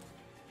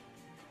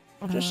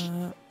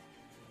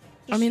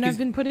 I mean, I've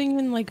been putting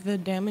in like the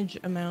damage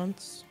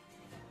amounts.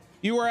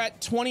 You were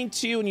at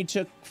 22 and you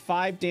took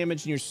 5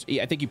 damage,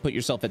 and I think you put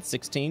yourself at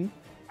 16.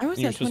 I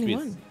was at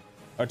 21.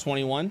 Or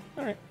 21?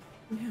 All right.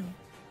 Yeah.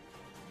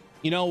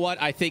 You know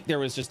what? I think there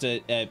was just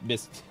a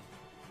miss.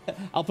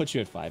 I'll put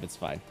you at 5. It's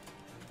fine.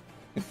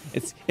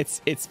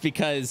 It's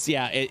because,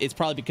 yeah, it's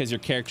probably because your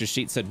character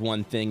sheet said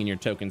one thing and your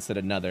token said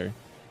another.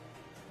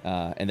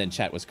 And then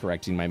chat was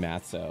correcting my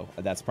math, so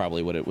that's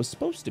probably what it was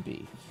supposed to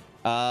be.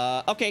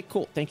 Okay,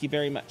 cool. Thank you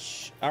very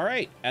much. All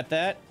right, at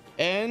that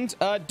end,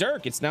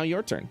 Dirk, it's now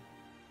your turn.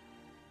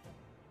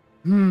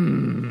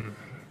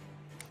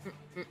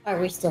 Are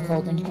we still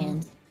holding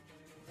hands?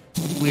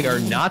 We are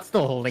not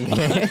still holding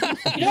hands.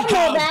 You don't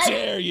know that. How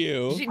dare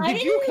you?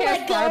 Did you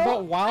cast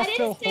Firebolt while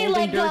still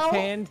holding Dirk's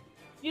hand?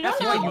 You That's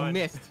don't why know. you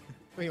missed.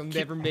 You'll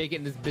never make it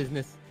in this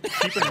business.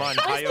 Keep in mind,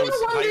 I'm still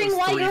wondering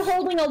why you're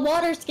holding a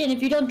water skin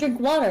if you don't drink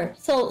water.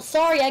 So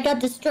sorry, I got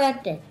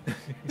distracted.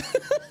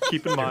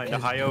 Keep in mind,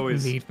 Hayo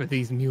is need for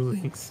these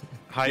mulings.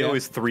 Hayo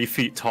is 3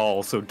 feet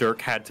tall, so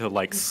Dirk had to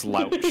like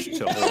slouch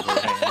to hold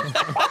her hand.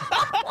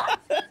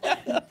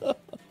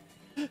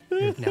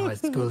 Dirk now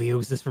has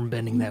scoliosis from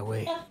bending that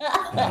way.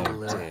 How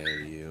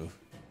dare you?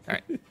 All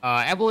right.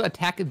 I will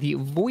attack the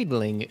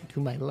Voidling to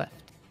my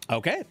left.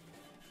 Okay.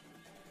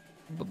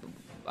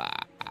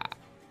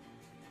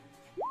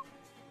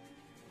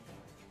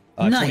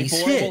 24 Nice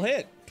hit. will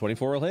hit.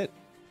 24 will hit.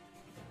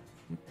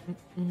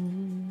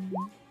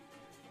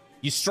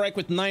 You strike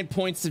with 9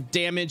 points of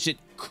damage. It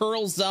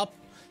curls up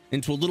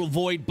into a little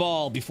void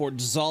ball before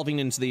dissolving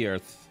into the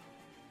earth.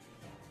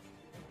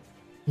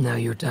 Now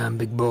your time,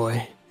 big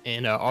boy.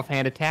 And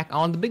offhand attack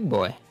on the big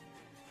boy.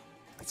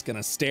 It's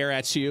gonna stare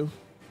at you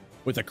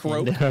with a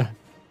croak.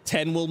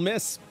 10 will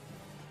miss.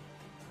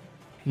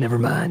 Never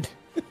mind.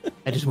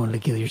 I just wanted to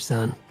kill your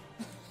son.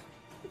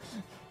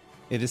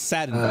 It is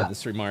saddened by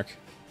this remark.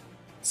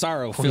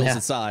 Sorrow fills yeah.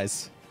 its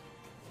eyes.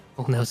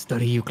 I'll now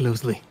study you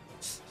closely.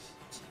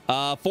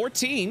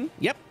 14.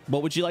 Yep.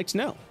 What would you like to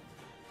know?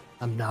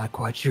 I'm not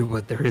quite sure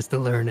what there is to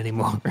learn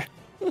anymore.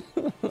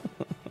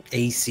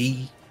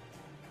 AC.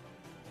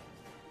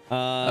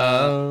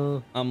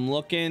 I'm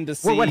looking to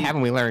see. Well, what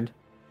haven't we learned?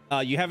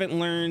 You haven't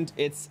learned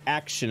its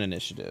action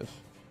initiative.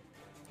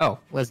 Oh,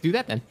 let's do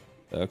that then.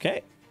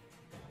 Okay.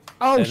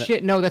 Oh, And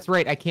shit. No, that's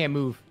right. I can't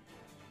move.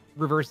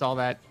 Reverse all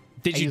that.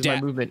 Did I you used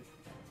my movement?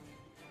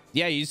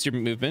 Yeah, you used your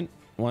movement.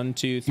 1,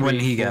 2, 3. When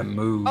he 4. got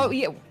moved. Oh,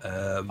 yeah.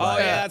 Oh,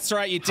 yeah, that's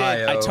right. You did.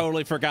 I Hayo.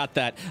 totally forgot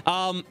that.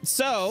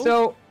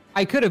 So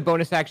I could have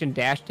bonus action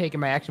dash taken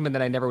my action, but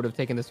then I never would have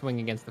taken the swing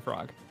against the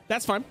frog.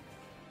 That's fine.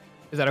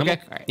 Is that okay?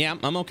 All right. Yeah,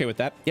 I'm okay with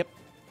that. Yep.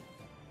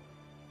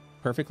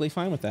 Perfectly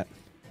fine with that.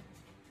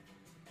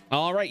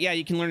 All right. Yeah,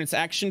 you can learn its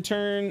action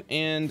turn.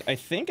 And I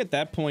think at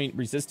that point,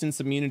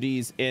 resistance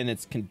immunities and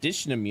its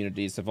condition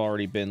immunities have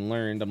already been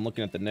learned. I'm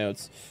looking at the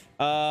notes.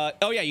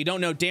 Oh, yeah, you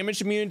don't know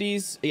damage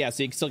immunities. Yeah,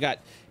 so you still got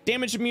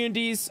damage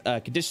immunities,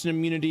 condition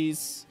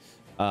immunities,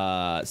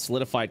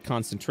 solidified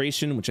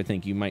concentration, which I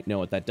think you might know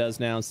what that does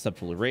now.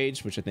 Susceptible to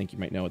rage, which I think you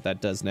might know what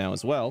that does now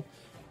as well.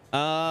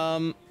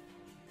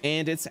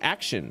 And its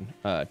action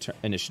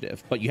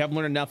initiative. But you haven't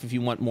learned enough if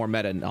you want more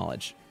meta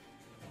knowledge.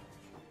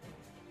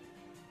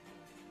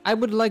 I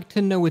would like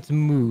to know its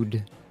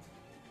mood.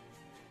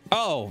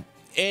 Oh,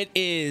 it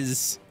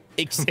is.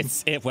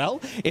 It's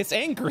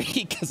angry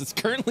because it's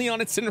currently on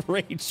its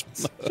enraged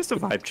mode. Just a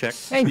vibe check.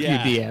 Thank you,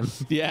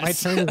 DM. Yes. My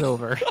turn is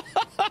over.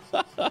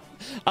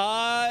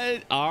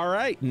 All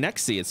right,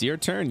 Nexie, it's your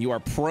turn. You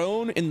are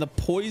prone in the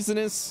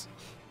poisonous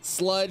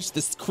sludge.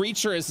 This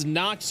creature has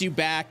knocked you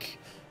back.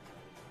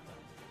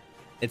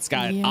 It's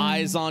got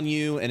eyes on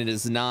you, and it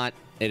is not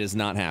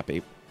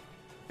happy.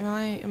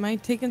 Am I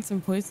taking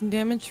some poison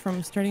damage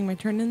from starting my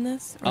turn in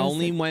this?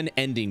 Only when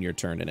ending your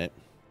turn in it.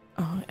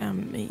 Oh,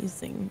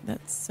 amazing.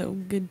 That's so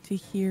good to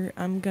hear.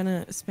 I'm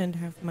gonna spend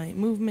half my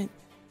movement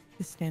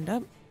to stand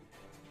up.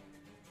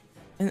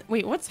 And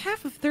wait, what's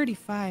half of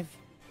 35?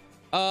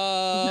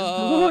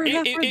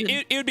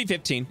 It would be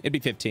 15. It'd be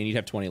 15. You'd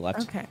have 20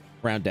 left. Okay.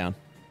 Round down.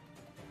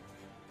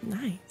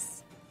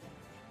 Nice.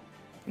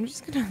 I'm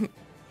just gonna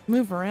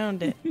move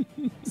around it.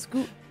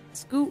 Scoot,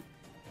 scoot.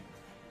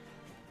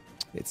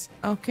 It's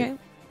okay.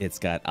 It's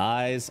got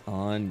eyes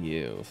on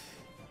you.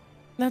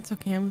 That's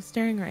okay. I'm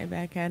staring right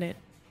back at it.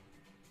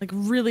 Like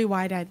really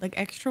wide-eyed, like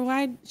extra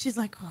wide. She's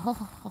like,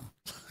 oh.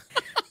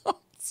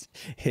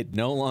 It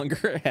no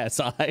longer has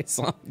eyes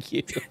on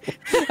you.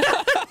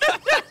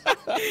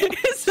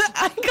 Is the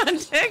eye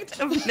contact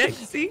of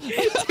Nexie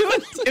too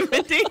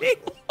intimidating?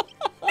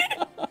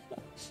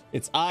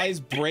 Its eyes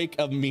break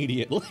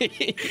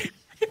immediately.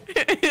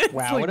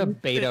 Wow, what a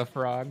beta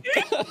frog.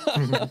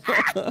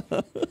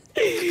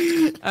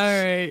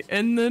 Alright,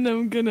 and then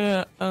I'm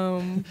gonna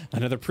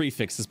Another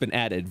prefix has been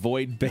added.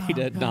 Void,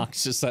 beta,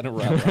 noxious, and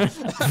what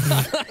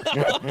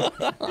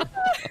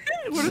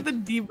are the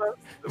debuffs?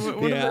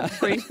 What are the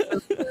traits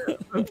of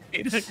a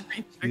beta creature?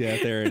 Yeah,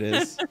 there it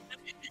is.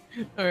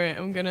 Alright,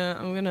 I'm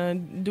gonna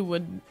do a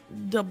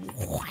double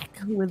whack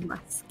with my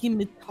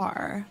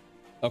scimitar.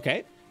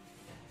 Okay.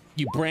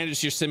 You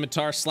brandish your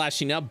scimitar,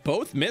 slashing up,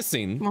 both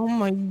missing. Oh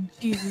my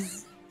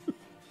Jesus.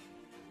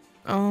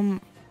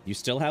 You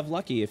still have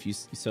lucky if you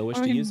so wish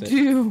to use it. I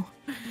do.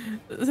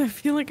 I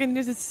feel like I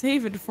need to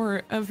save it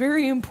for a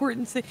very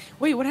important save.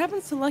 Wait, what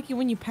happens to lucky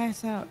when you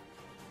pass out?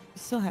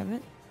 You still have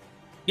it?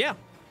 Yeah.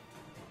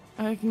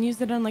 I can use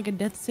it on like a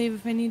death save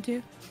if I need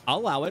to. I'll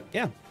allow it.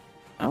 Yeah.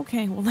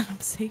 Okay, well then I'm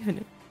saving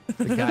it.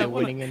 The guy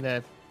winning in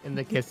the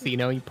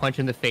casino, you punch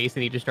in the face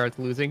and he just starts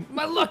losing.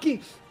 My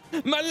lucky.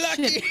 My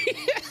lucky.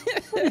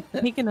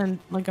 Taking a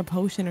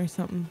potion or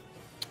something.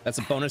 That's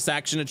a bonus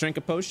action to drink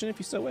a potion if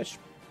you so wish.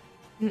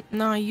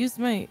 No, I used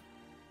my.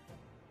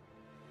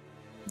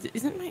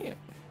 Is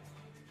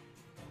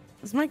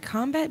my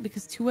combat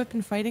because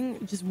 2-weapon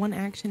fighting just one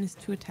action is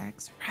 2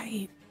 attacks?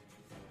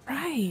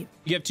 Right.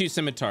 You have 2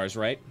 scimitars,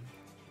 right?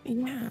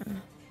 Yeah.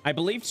 I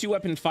believe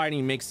 2-weapon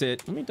fighting makes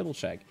it. Let me double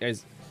check,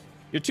 guys.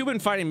 Your 2-weapon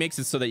fighting makes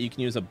it so that you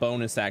can use a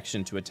bonus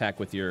action to attack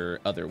with your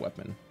other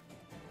weapon.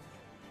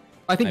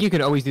 I think you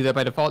can always do that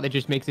by default. It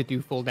just makes it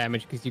do full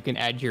damage because you can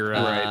add your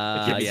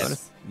agility yes.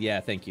 bonus. Yeah,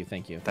 thank you.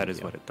 That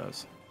is what it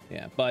does.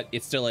 Yeah, but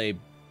it's still a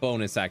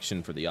bonus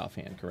action for the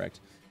offhand,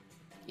 correct?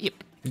 Yep.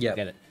 Yeah.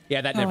 Get it?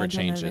 Yeah, that Oh, never I don't have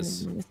any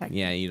changes. bonus action.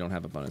 Yeah, you don't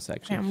have a bonus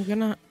action. Okay, I'm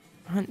gonna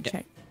hunt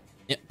check.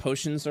 Yeah,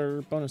 potions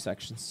are bonus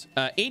actions.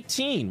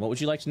 18. What would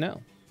you like to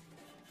know?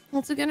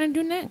 What's it gonna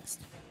do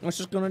next? What's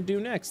it going to do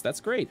next? That's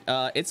great.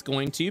 It's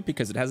going to,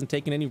 because it hasn't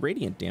taken any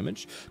radiant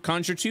damage,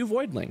 conjure 2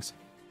 voidlings.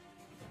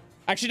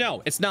 Actually,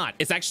 no, it's not.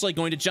 It's actually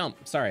going to jump.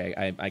 Sorry,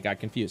 I got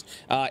confused.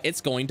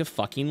 It's going to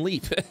fucking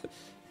leap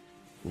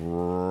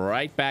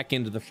right back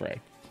into the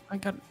fray. I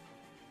got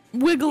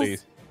wiggles.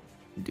 Please.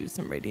 Do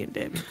some radiant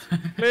damage.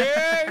 Please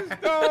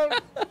don't.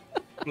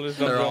 Please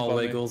don't They're jump all on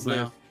me, wiggles please.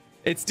 now.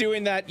 It's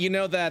doing that, you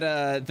know, that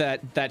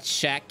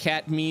Shaq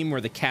Cat meme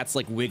where the cat's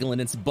like wiggling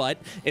its butt.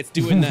 It's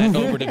doing that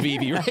over to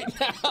Vivi right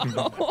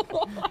now.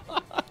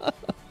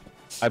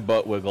 I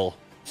butt wiggle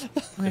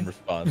in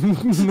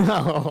response.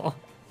 No.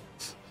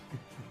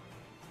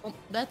 Well,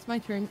 that's my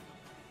turn.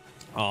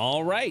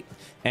 All right.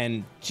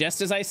 And just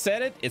as I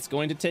said it, it's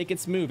going to take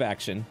its move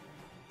action.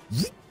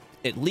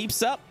 It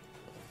leaps up.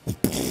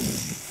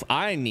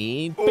 I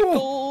need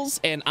pickles,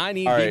 and I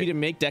need All right. Vivi to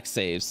make dex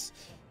saves.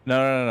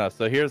 No.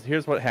 So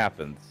here's what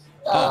happens.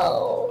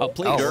 Oh,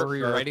 please. Oh, we're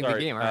rewriting the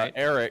game, all right.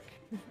 Eric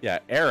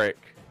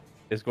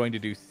is going to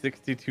do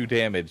 62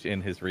 damage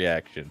in his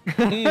reaction.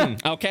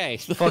 Okay.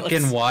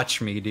 Fucking watch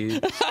me,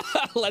 dude.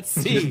 Let's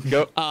see. Just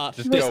go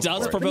This for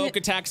does it. provoke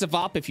attacks of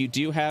op if you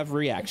do have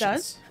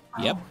reactions.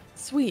 Yep. Oh,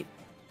 sweet.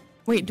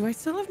 Wait, do I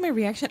still have my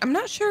reaction? I'm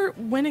not sure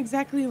when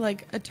exactly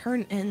like a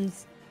turn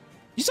ends.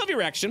 You still have your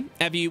reaction.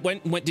 Have you? When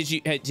did you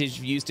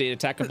use the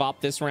attack of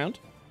op this round?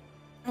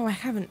 Oh, I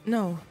haven't.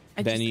 No.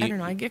 I Then don't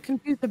know. I get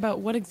confused about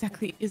what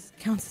exactly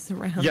counts as a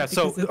round. Yeah,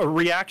 so because a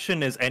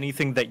reaction is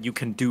anything that you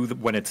can do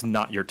when it's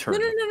not your turn.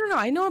 No.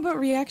 I know about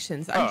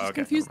reactions. I'm just okay,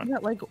 confused never mind.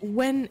 about like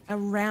when a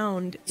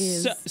round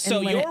is. So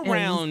and when your it ends.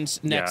 round,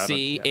 Yeah, I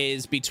Nexie, don't- yeah.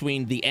 is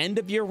between the end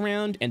of your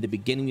round and the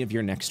beginning of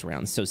your next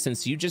round. So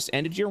since you just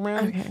ended your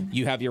round, Okay.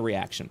 you have your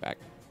reaction back.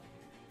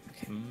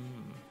 Okay.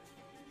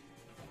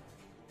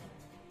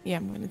 Yeah,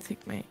 I'm gonna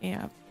take my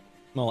app.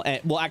 Well,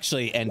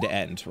 actually, end to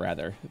end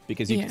rather,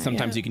 because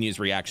sometimes you can use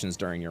reactions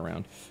during your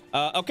round.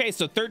 Okay,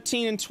 so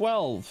 13 and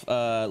 12.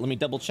 Let me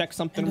double check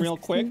something And a real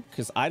quick 16?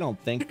 because I don't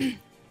think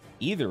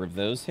either of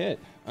those hit.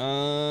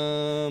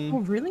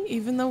 Oh, really?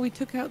 Even though we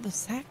took out the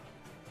sack?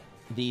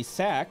 The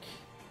sack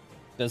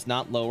does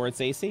not lower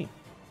its AC.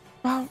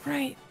 Oh,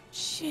 right.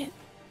 Shit.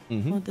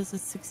 Mhm. Well, does a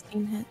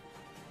 16 hit?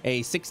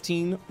 A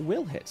 16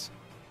 will hit.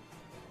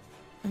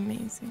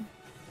 Amazing.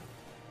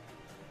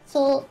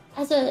 So,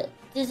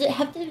 does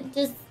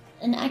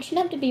an action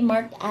have to be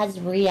marked as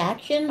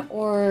reaction,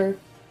 or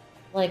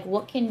like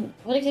what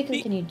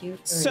exactly can you do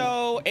for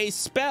So a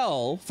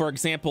spell, for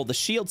example, the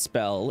shield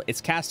spell,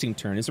 its casting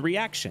turn is a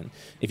reaction.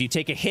 If you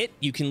take a hit,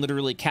 you can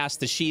literally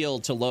cast the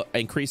shield to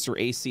increase your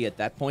AC at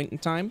that point in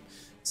time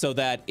so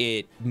that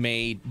it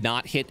may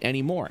not hit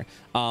anymore.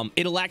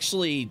 It'll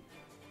actually,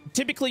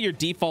 typically your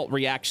default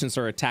reactions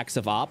are attacks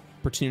of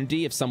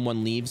opportunity if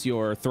someone leaves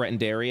your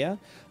threatened area.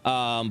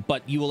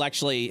 But you will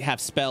actually have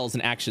spells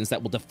and actions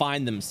that will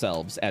define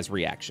themselves as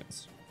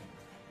reactions.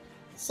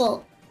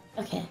 So,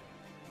 okay.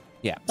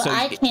 Yeah. But so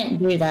I can't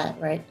do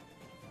that, right?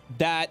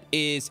 that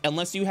is,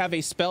 unless you have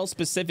a spell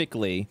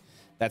specifically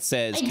that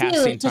says I do,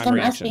 casting it's just time I'm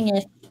reaction. asking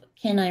if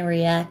can I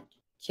react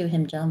to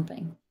him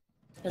jumping?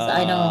 Because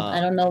I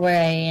don't know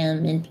where I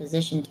am in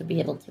position to be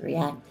able to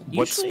react.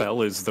 What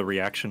spell is the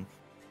reaction?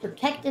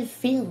 Protective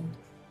field.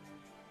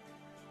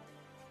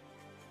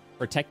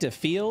 Protective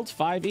Field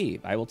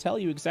 5e. I will tell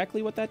you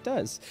exactly what that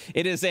does.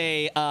 It is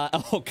a,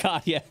 oh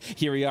god, yeah,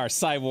 here we are,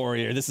 Psy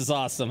Warrior. This is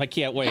awesome. I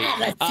can't wait.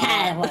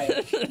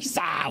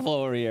 Psy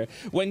Warrior.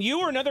 When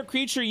you or another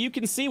creature you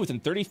can see within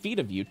 30 feet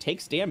of you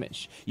takes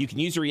damage, you can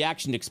use your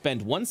reaction to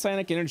expend 1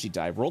 psionic energy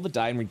die, roll the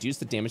die, and reduce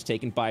the damage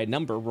taken by a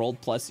number rolled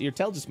plus your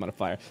intelligence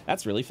modifier.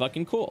 That's really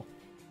fucking cool.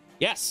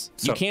 Yes,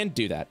 you can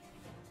do that.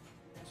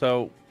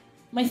 So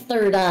my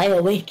third eye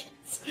awakens.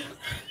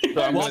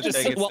 So I'm going to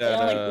take it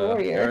that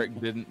warrior. Eric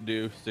didn't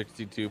do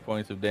 62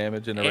 points of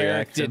damage in the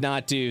Eric reaction. did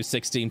not do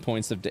 62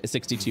 points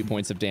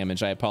of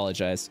damage. I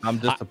apologize. I'm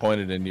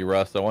disappointed in you,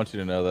 Russ. I want you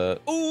to know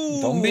that.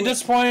 Ooh. Don't be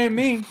disappointed in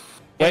me.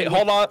 Wait,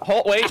 hold on.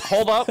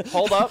 Hold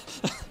up.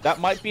 That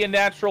might be a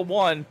natural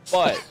 1,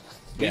 but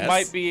we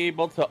might be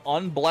able to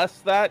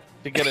unbless that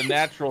to get a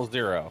natural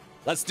 0.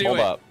 Let's do Hold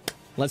it. up.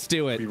 Let's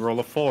do it. We roll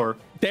a 4.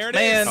 There it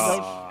Man, is.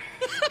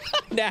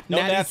 no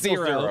natural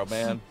 0,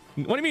 man.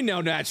 What do you mean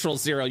no natural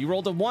 0? You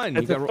rolled a 1.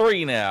 It's a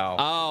 3 now.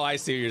 Oh, I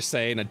see what you're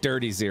saying. A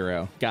dirty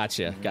 0.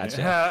 Gotcha.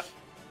 Yeah.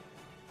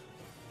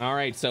 All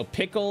right, so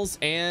Pickles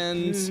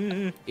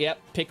and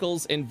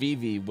Pickles and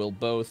Vivi will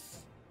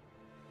both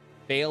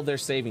fail their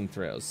saving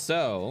throws.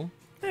 So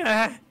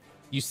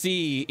you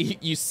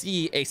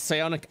see a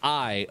psionic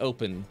eye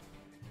open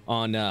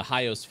on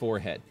Hayo's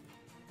forehead.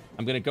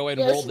 I'm gonna go ahead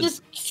and roll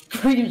this. Just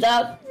screams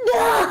out.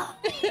 No!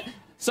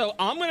 So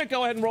I'm gonna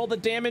go ahead and roll the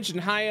damage, and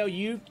Hayo,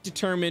 you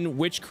determine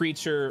which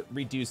creature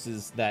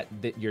reduces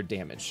your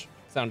damage.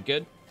 Sound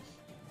good?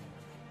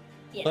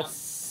 Yeah. Let's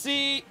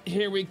see.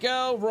 Here we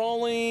go.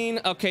 Rolling.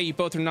 Okay, you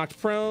both are knocked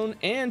prone,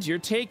 and you're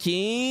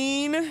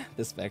taking.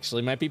 This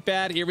actually might be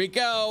bad. Here we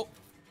go.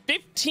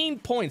 15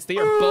 points. They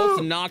are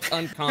both knocked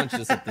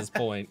unconscious at this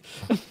point.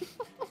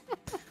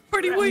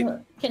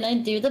 Can I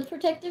do the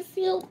protective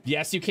field?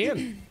 Yes, you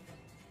can.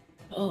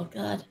 Oh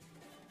god.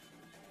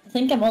 I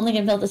think I'm only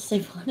gonna be able to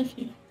save one of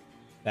you.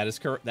 That is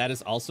correct. That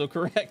is also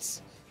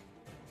correct.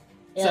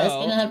 Yeah, So... it's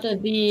gonna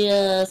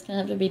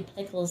have to be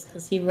Pickles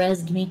because he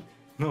rezzed me.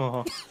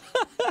 No.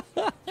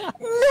 No!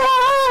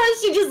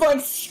 She just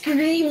like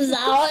screams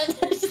out.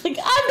 She's like,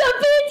 I'm the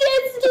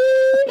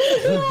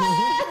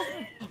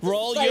PTSD!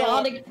 Roll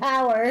psionic your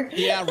power.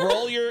 Yeah,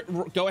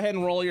 go ahead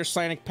and roll your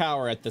psionic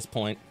power at this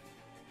point,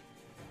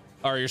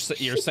 or your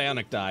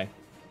psionic die,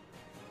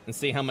 and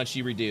see how much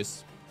you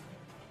reduce.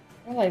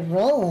 How do I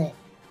roll it?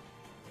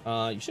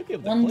 You should be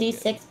able to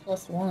 1d6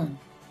 plus 1.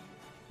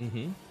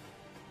 Mm-hmm.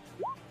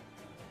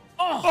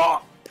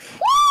 Oh!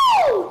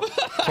 Woo!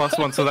 Plus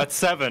 1, so that's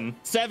 7.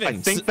 7. I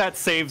think that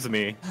saves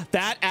me.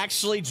 That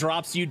actually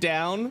drops you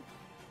down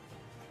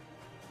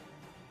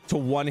to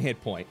 1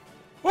 hit point.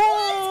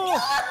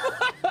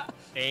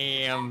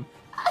 Damn.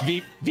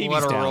 Vivi's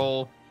What a down.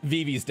 roll.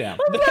 Vivi's down.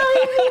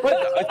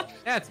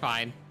 That's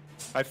fine.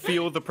 I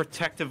feel the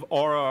protective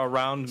aura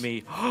around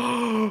me.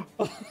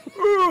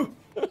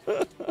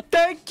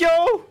 Thank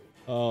you!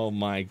 Oh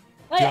my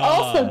god. I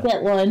also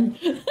get one.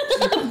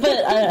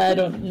 But I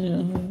don't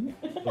know.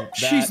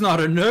 She's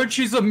not a nerd,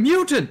 she's a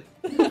mutant!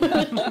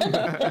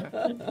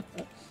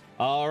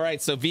 All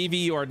right, so Vivi,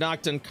 you are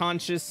knocked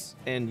unconscious,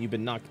 and you've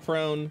been knocked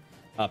prone.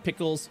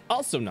 Pickles,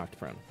 also knocked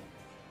prone.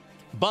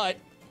 But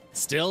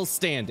still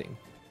standing.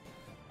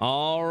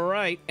 All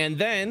right, and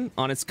then,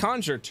 on its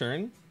conjure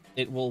turn,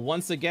 it will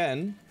once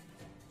again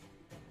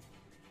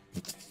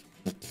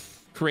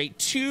create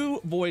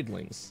 2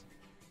 voidlings.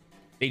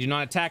 They do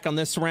not attack on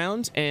this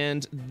round,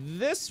 and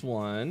this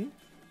one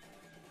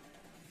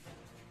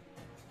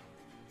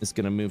is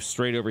going to move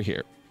straight over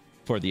here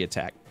for the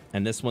attack.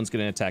 And this one's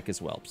going to attack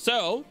as well.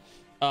 So,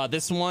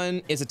 this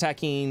one is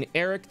attacking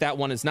Eric. That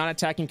one is not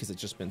attacking because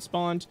it's just been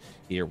spawned.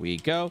 Here we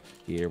go.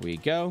 Here we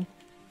go.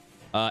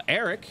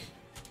 Eric.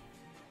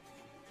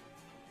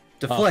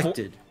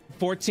 Deflected.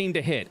 14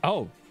 to hit.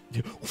 Oh.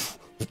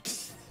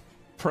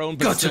 Prone,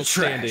 but still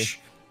standing.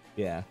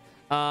 Yeah.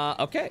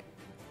 Okay.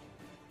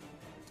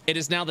 It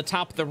is now the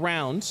top of the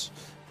round.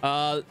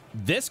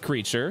 This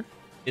creature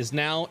is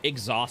now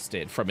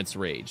exhausted from its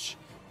rage.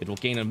 It will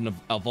gain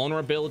a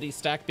vulnerability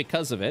stack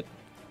because of it.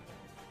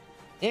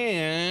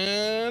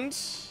 And...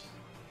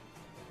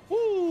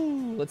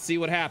 woo, let's see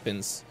what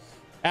happens.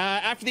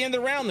 After the end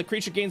of the round, the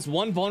creature gains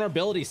 1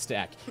 vulnerability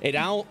stack. It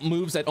now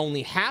moves at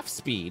only half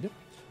speed.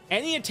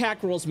 Any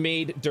attack rolls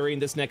made during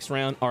this next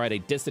round are at a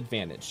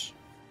disadvantage.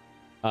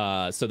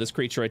 So this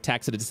creature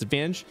attacks at a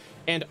disadvantage.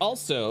 And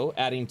also,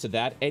 adding to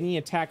that, any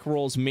attack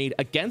rolls made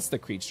against the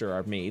creature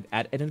are made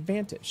at an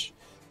advantage.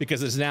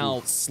 Because it's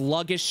now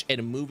sluggish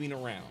and moving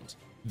around.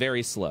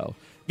 Very slow.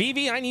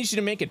 Vivi, I need you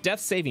to make a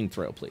death saving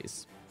throw,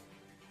 please.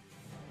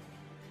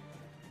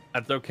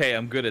 That's okay.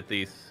 I'm good at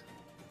these.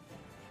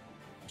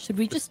 Should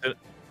we just As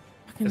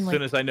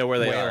soon as I know where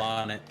they Wail are.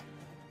 on it.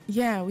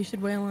 Yeah, we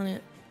should wail on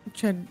it.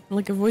 Try to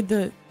like ignore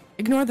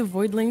the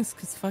voidlings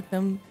because fuck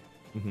them.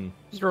 Mm-hmm.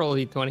 Just roll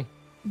a d20.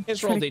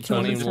 Just Try roll to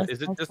kill them as D20. fast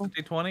Is as it just a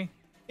possible. D20?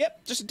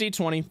 Yep, just a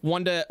D20.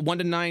 1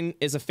 to 9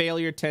 is a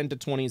failure. 10 to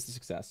 20 is a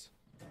success.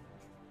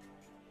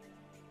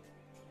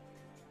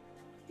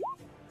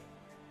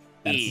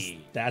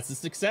 That's a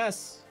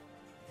success.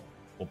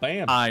 Well,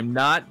 bam. I'm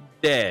not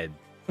dead.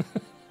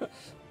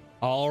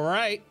 All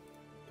right.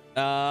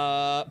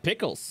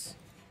 Pickles.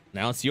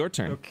 Now it's your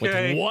turn.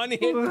 Okay. With 1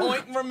 hit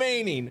point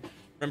remaining.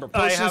 Remember,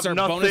 potions are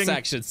nothing. bonus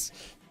actions.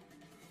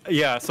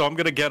 Yeah, so I'm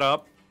gonna get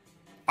up.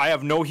 I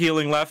have no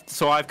healing left,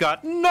 so I've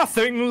got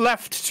nothing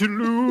left to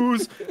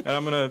lose, and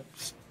I'm gonna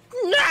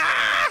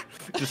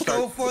just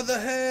Go start. for the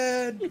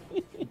head.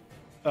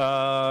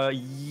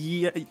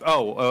 Yeah.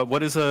 Oh,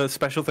 what is a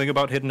special thing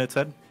about hitting its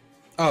head?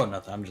 Oh,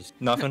 nothing. I'm just.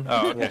 Nothing.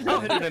 Oh, okay. I'll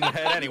hit it in the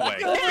head anyway.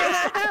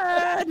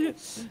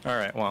 All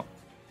right. Well.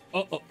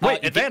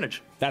 Wait,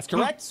 advantage. That's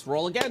correct.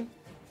 Roll again.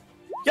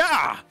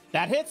 Yeah.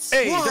 That hits.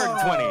 Hey,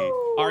 dirty 20.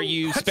 Are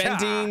you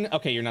spending?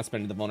 Okay, you're not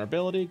spending the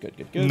vulnerability. Good,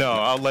 good, good. No,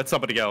 I'll let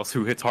somebody else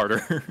who hits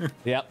harder.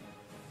 Yep.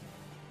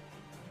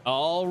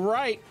 All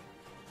right.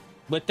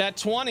 With that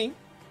 20,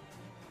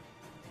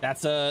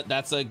 that's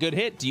a good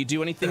hit. Do you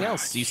do anything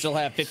else? Do you still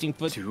have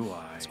 15-foot Do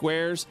I?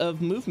 squares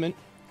of movement?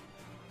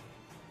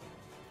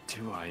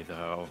 Do I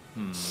though?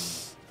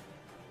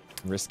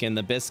 Risking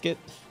the biscuit.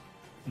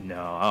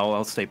 No,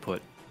 I'll stay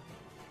put.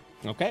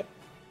 Okay.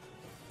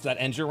 So that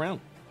ends your round.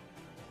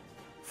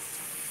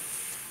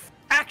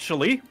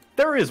 Actually,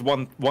 there is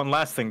one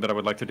last thing that I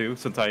would like to do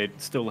since I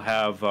still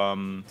have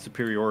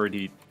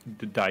superiority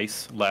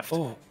dice left.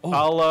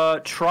 I'll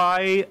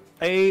try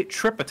a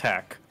trip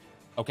attack.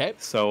 Okay.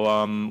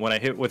 So when I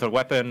hit with a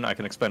weapon, I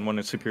can expend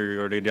 1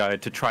 superiority die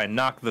to try and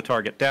knock the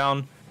target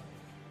down.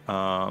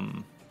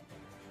 Add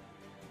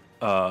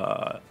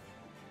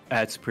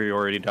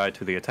superiority die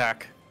to the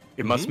attack.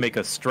 It must make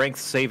a strength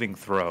saving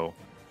throw.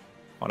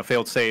 On a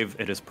failed save,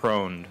 it is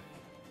proned.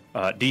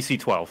 DC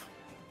 12.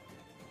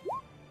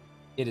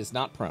 It is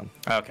not prone.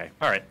 Okay,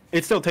 all right.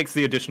 It still takes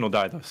the additional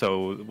die though.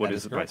 So what That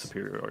is is my correct.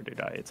 superiority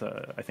die? It's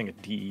I think a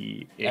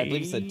D8. I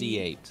believe it's a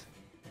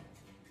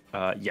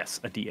D8. Yes,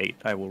 a D8.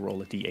 I will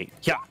roll a D8.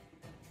 Yeah.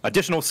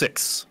 Additional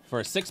 6.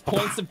 For 6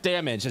 points of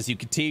damage as you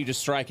continue to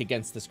strike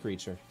against this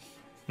creature.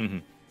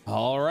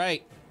 All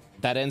right.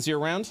 That ends your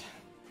round.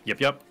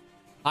 Yep.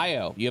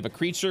 Io, you have a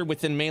creature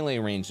within melee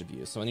range of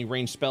you, so any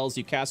ranged spells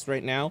you cast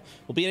right now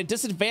will be at a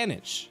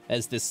disadvantage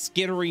as this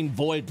skittering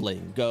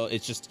voidling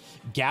it's just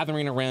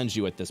gathering around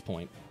you at this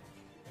point.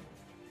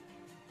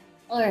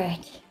 All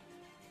right.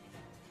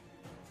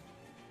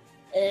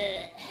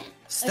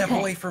 Step Okay.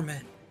 away from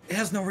it. It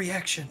has no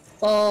reaction.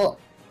 So,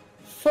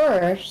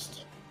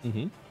 first,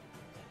 Mm-hmm.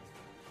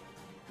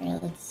 yeah,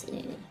 let's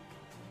see.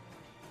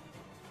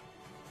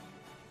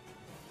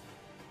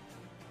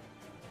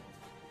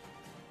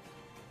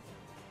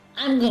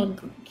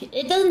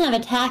 It doesn't have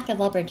attack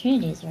of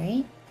opportunities,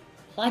 right?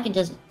 So I can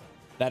just.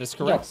 That is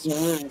correct.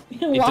 It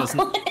Walk doesn't.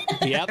 away.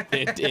 Yep.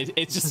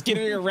 It's just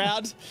skittering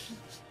around.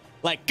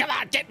 Like, come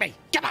on, get me,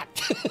 come on.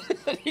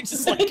 He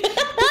just like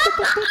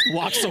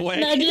walks away.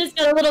 And I just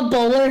got a little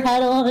bowler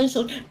hat on his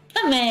shoulder.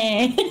 Come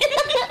on.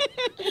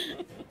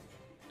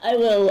 I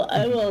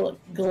will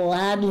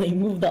gladly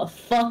move the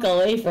fuck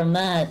away from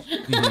that.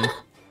 Mm-hmm.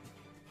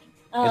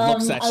 It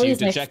looks at I'll you use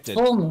my dejected.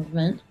 full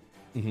movement.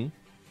 Mm-hmm.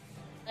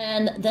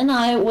 And then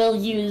I will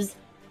use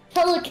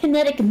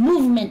telekinetic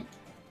movement.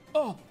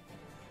 Oh.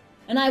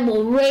 And I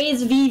will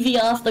raise Vivi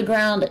off the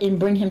ground and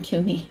bring him to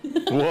me.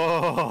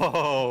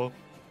 Whoa.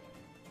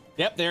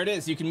 Yep, there it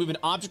is. You can move an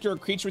object or a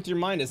creature with your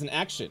mind as an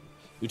action.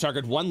 You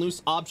target one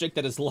loose object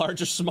that is large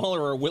or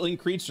smaller or a willing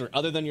creature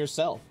other than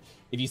yourself.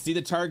 If you see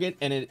the target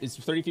and it is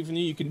 30 feet from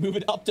you, you can move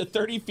it up to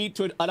 30 feet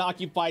to an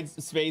unoccupied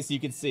space you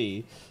can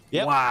see.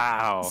 Yep.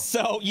 Wow.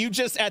 So you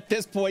just, at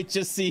this point,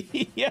 just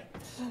see,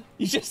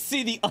 you just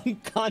see the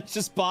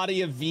unconscious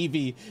body of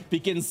Vivi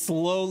begin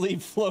slowly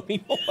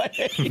floating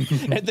away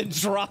and then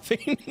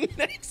dropping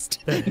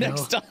next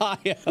to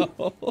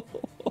Hayo.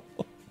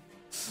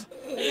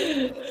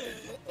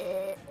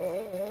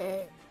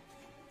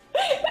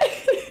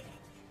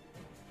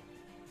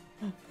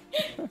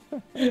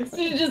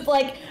 She's just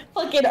like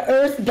fucking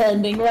earth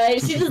bending,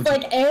 right? She's just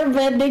like air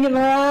bending him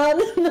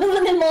around,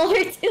 moving him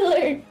over to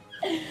her.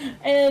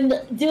 And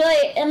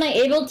am I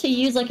able to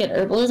use like an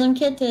herbalism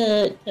kit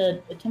to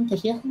attempt to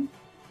heal him?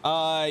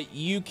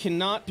 You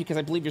cannot, because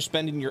I believe you're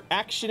spending your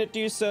action to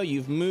do so.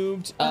 You've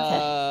moved.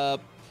 Okay.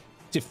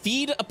 To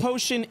feed a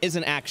potion is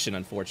an action,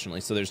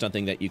 unfortunately, so there's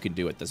nothing that you can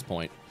do at this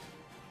point.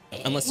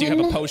 Unless you have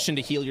a potion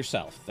to heal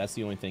yourself. That's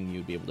the only thing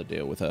you'd be able to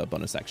do with a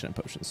bonus action and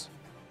potions.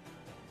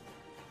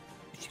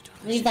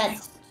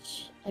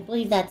 I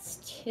believe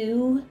that's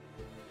 2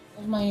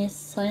 of my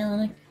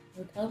psionic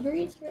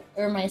recoveries,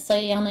 or my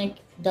psionic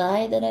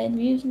die that I've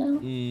used now.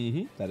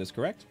 Mm-hmm. That is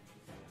correct.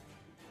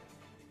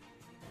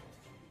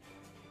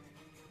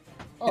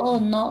 Oh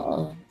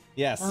no.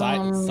 Yeah,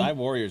 Psy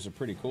warriors are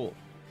pretty cool.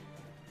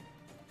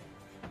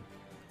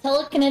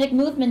 Telekinetic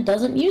movement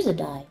doesn't use a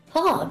die.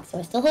 Pog, so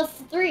I still have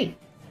 3.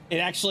 It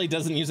actually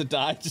doesn't use a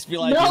die. Just be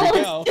like, No, here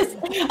we go. it's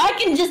just, I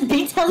can just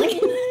be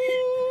telekinetic.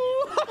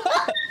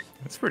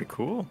 That's pretty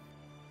cool.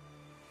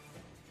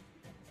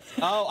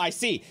 Oh, I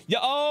see. Yeah.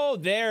 Oh,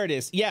 there it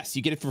is. Yes,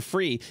 you get it for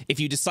free. If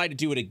you decide to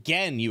do it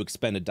again, you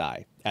expend a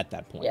die at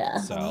that point. Yeah.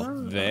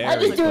 So very I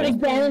just do it cool.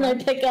 again and I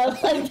pick up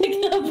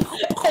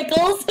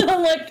pickles and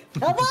I'm like,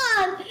 come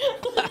on.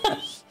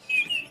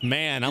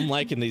 Man, I'm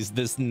liking these I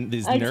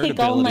nerd take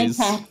all my abilities.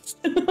 pets.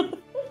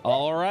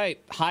 All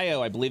right,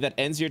 Hayo, I believe that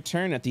ends your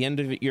turn. At the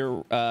end of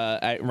your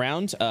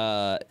round,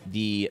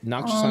 the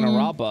Noxious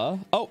Anaraba.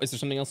 Oh, is there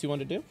something else you want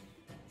to do?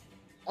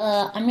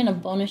 I'm gonna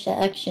bonus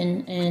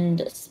action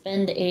and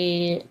spend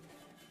a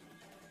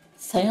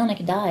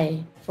psionic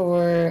die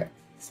for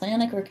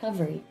psionic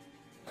recovery.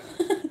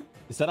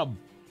 Is that a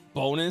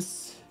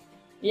bonus?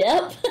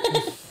 Yep.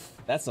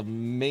 That's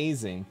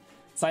amazing.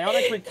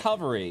 Psionic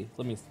recovery.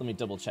 Let me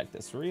double check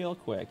this real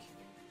quick.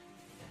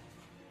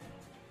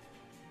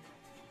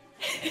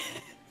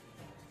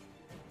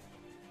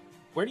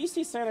 Where do you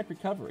see psionic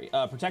recovery?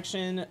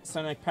 Protection,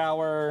 psionic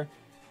power,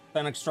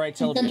 psionic strike,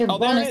 television. Oh,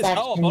 there it is.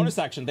 Oh, a bonus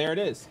action. There it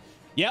is.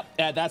 Yep,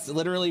 that's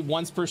literally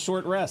once per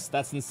short rest.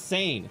 That's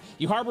insane.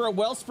 You harbor a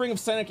wellspring of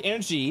psionic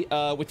energy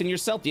within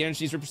yourself. The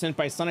energy is represented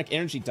by a psionic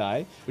energy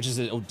die, which is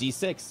a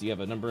D6. You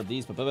have a number of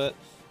these. From the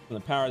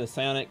power of the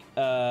psionic.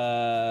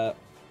 Let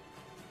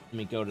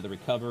me go to the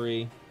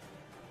recovery.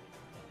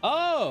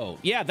 Oh,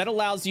 yeah, that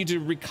allows you to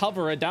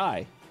recover a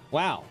die.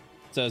 Wow.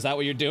 So is that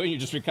what you're doing? You're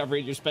just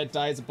recovering your spent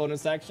die as a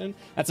bonus action?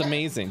 That's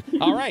amazing.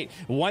 All right.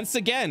 Once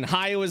again,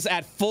 Hayo is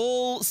at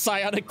full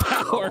psionic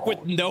power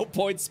with no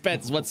points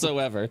spent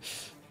whatsoever.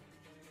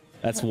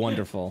 That's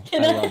wonderful. I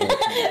love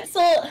it.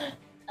 So,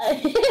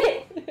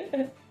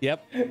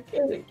 yep.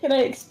 Can I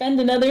expend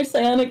another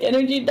psionic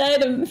energy die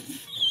to...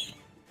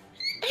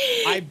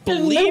 I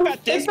believe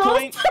at this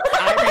point,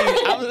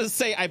 I was going to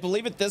say, I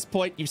believe at this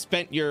point you've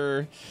spent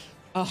your...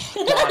 Oh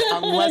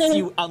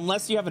God,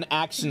 unless you have an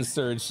action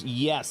surge,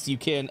 yes, you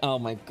can. Oh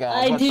my God.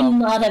 I do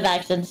not have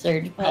action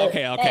surge. But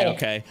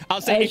Okay.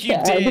 I'll say if you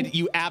did,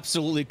 you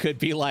absolutely could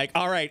be like,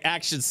 all right,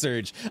 action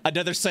surge,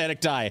 another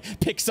psionic die,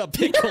 picks up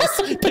pickles,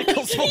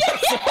 pickles. Picking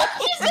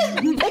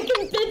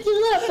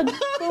bitches up and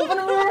moving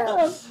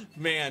around.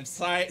 Man,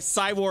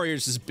 Psy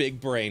Warrior's is big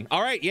brain.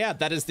 All right, yeah,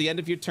 that is the end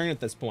of your turn at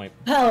this point.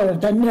 Power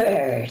of the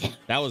nerd.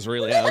 That was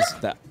really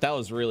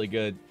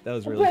good. That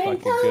was really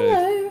fucking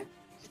good.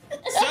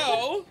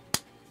 So,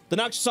 the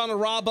Noxious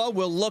Anaraba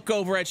will look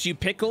over at you,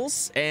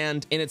 Pickles,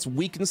 and in its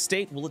weakened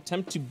state will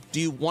attempt to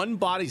do one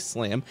body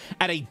slam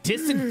at a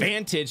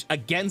disadvantage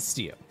against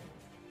you.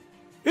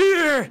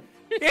 Here!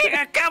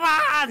 Come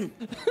on!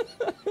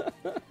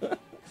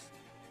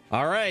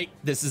 All right,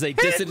 this is a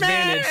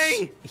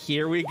disadvantage.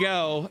 Here we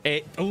go.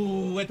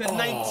 Ooh, with a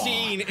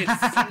 19, it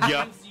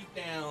slams you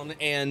down,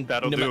 and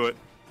that'll do it.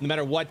 No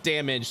matter what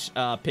damage,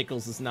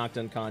 Pickles is knocked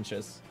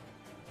unconscious.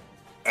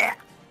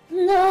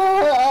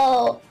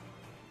 No.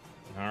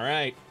 All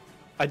right.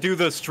 I do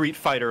the Street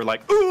Fighter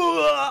like.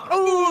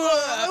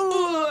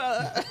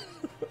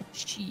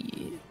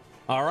 Shit.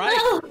 All right,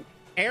 No.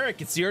 Eric,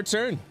 it's your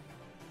turn.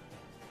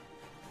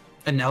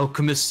 An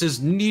alchemist is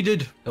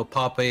needed. He'll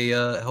pop a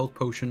health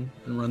potion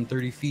and run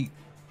 30 feet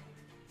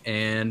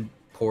and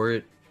pour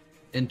it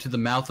into the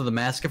mouth of the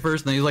mask at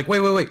first. And then he's like,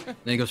 wait. Then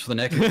he goes for the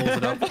neck and pulls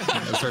it up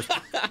and starts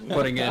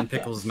putting it in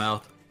Pickles'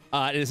 mouth.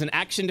 It is an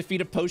action to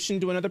feed a potion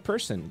to another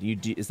person.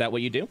 Is that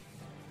what you do?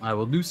 I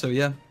will do so,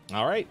 yeah.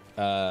 All right.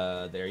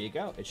 There you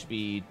go. It should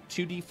be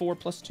 2d4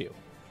 plus 2.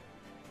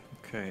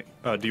 Okay.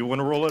 Do you want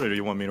to roll it, or do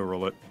you want me to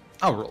roll it?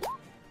 I'll roll.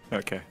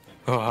 Okay.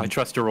 Oh, I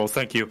trust your rolls.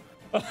 Thank you.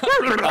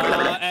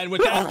 And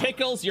with that,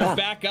 Pickles, you're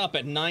back up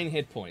at 9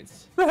 hit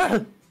points.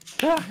 Let's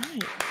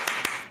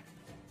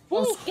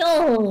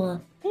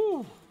go.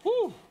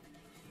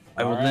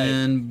 I will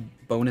then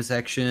bonus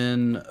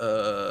action.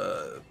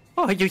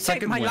 Oh, you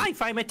saved my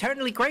life. I'm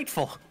eternally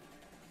grateful.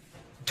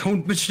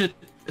 Don't mention it.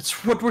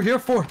 It's what we're here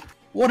for.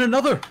 One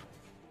another.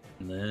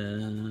 And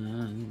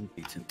then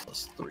D10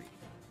 plus 3.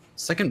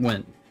 Second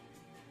win.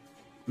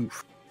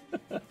 Oof.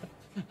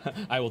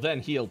 I will then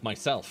heal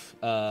myself.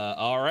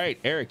 All right,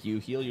 Eric, you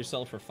heal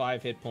yourself for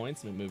 5 hit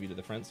points. Let me move you to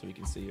the front so we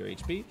can see your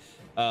HP.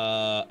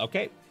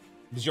 Okay.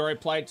 Did you already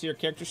apply it to your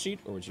character sheet,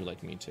 or would you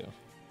like me to?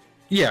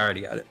 Yeah, I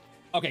already got it.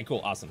 Okay,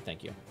 cool. Awesome.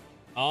 Thank you.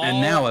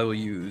 And now I will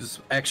use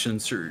Action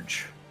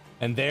Surge.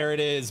 And there it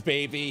is,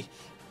 baby.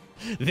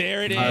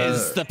 There it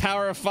is. The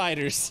power of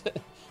fighters.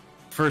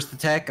 First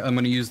attack, I'm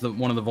going to use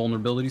one of the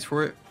vulnerabilities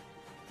for it.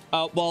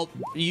 Well,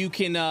 you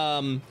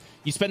can...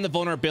 you spend the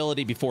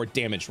vulnerability before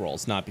damage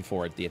rolls, not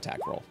before the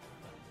attack roll.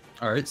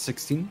 All right,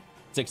 16.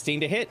 16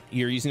 to hit.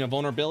 You're using a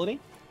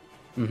vulnerability?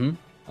 Mm-hmm.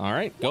 All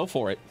right, go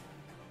for it.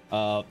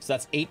 So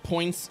that's 8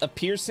 points of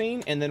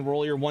piercing, and then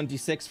roll your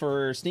 1d6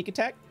 for sneak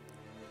attack.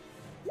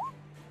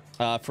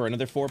 For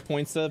another 4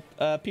 points of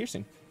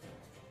piercing.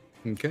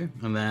 Okay,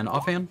 and then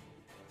offhand.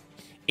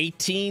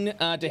 18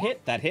 to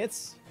hit. That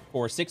hits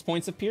for 6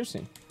 points of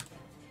piercing.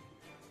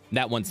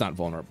 That one's not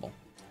vulnerable.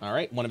 All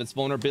right, one of its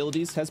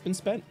vulnerabilities has been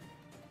spent.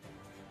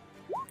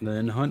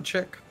 Then hunt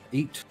check.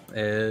 8.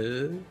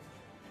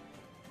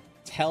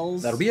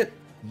 Tells that'll be it.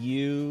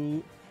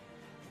 You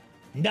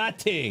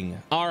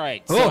nothing. All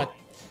right. So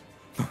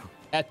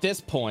at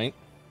this point,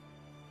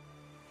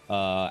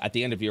 At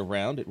the end of your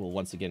round, it will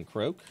once again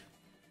croak,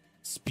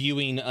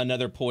 spewing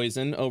another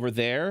poison over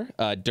there.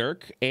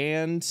 Dirk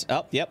and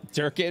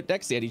Dirk and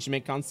Dexy. I need you to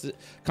make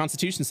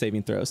Constitution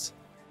saving throws.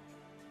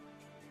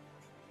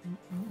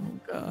 Oh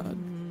God.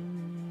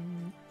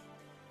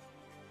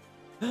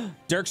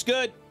 Dirk's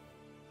good.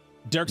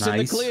 Dirk's in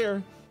the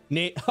clear.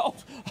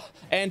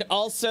 And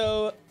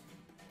also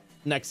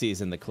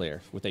Nexy's in the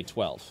clear with a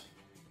 12.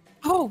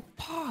 Oh,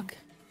 Pog.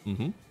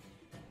 Mm-hmm.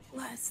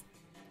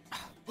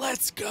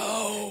 Let's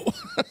go.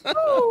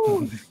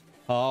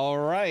 All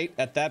right.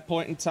 At that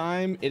point in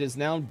time, it is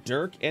now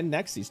Dirk and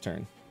Nexy's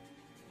turn.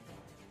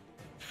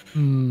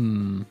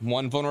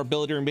 One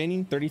vulnerability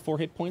remaining, 34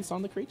 hit points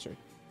on the creature.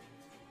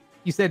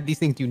 You said these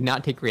things do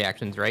not take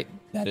reactions, right?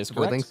 That is The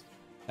correct. things?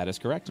 That is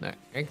correct. No,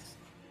 thanks.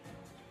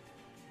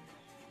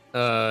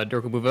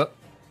 Dirk will move up.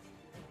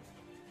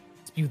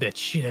 Spew that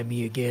shit at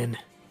me again.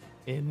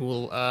 And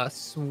we'll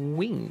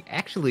swing.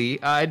 Actually,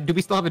 do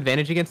we still have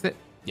advantage against it?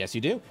 Yes,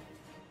 you do.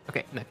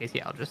 Okay, in that case,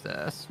 yeah, I'll just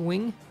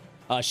swing.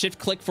 Shift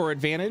click for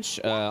advantage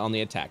on the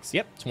attacks.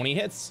 Yep, 20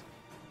 hits.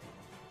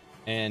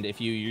 And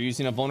if you're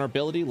using a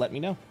vulnerability, let me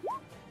know.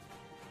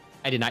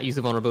 I did not use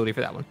the vulnerability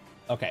for that one.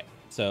 Okay,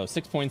 so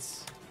 6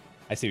 points.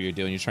 I see what you're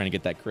doing. You're trying to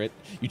get that crit.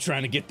 You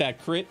trying to get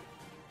that crit?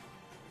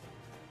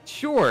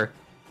 Sure.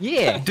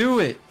 Yeah. Do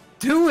it.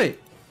 Do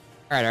it.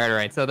 All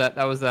right. So that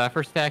was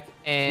first attack.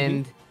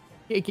 And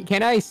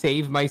can I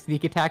save my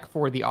sneak attack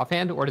for the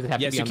offhand, or does it have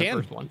to be on the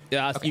first one?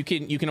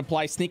 Okay. You can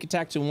apply sneak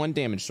attack to one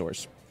damage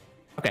source.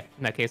 Okay.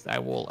 In that case, I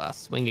will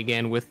swing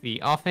again with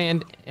the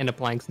offhand and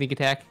applying sneak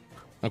attack.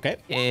 Okay.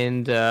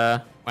 And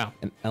wow,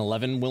 an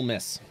 11 will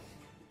miss.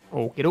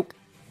 Okie doke.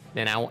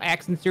 Then I will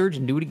accent surge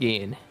and do it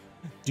again.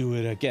 Do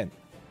it again.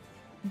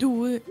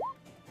 Do it.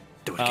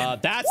 Do it again.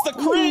 That's the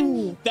crit.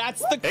 Ooh. That's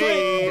the crit.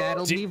 Hey,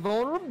 that'll be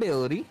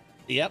vulnerability.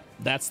 Yep,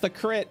 that's the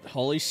crit.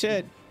 Holy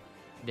shit.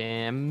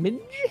 Damage.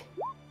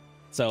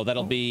 So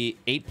that'll be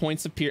 8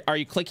 points of pierce. Are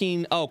you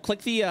clicking? Oh,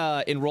 click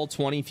the in roll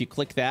 20. If you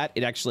click that,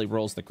 it actually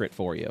rolls the crit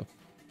for you.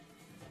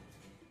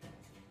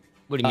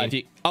 What do you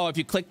mean? If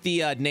you click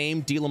the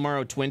name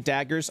DeLamaro Twin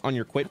Daggers on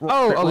your crit roll.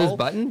 Oh, roll, this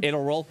button?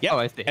 It'll roll. Yeah. Oh,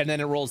 I see. And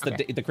then it rolls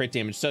Okay. the crit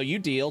damage. So you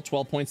deal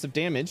 12 points of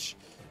damage.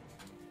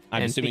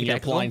 I'm And assuming sneak you're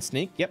attack applying one?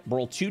 sneak. Yep.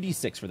 Roll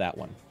 2d6 for that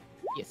one.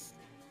 Yes.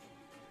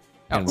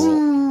 And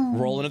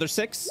roll another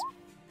 6.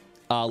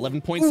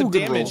 11 points of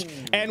damage.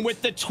 And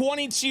with the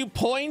 22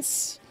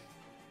 points,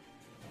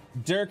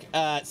 Dirk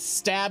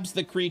stabs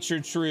the creature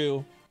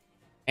true,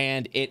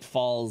 and it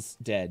falls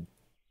dead.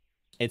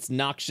 Its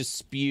noxious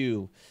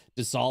spew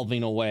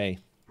dissolving away.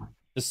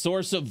 The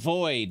source of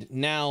void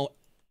now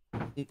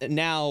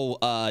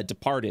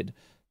departed.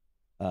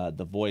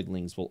 The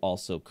voidlings will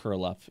also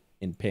curl up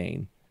in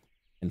pain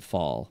and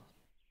fall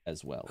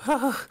as well.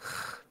 Yeah,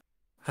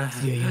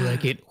 you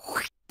like it.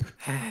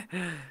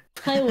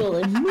 I will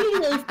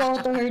immediately fall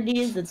to her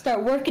knees and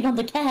start working on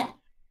the cat.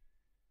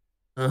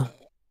 No,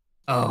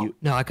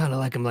 I kind of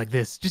like him like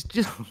this. Just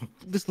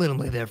let him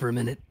lay there for a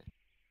minute.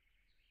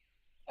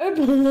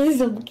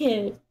 Herbalism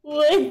kid,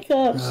 wake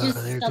up!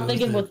 She's there stuffing goes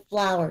him the- with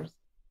flowers.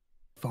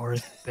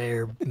 Forest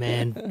bear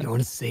man, going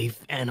to save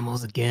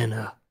animals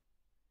again.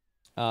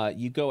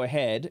 You go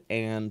ahead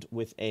and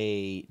with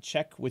a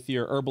check with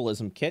your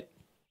herbalism kit,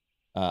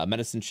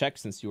 medicine check,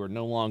 since you are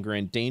no longer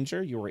in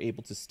danger, you are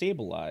able to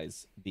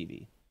stabilize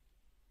Vivi.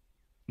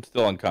 I'm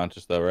still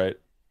unconscious though, right?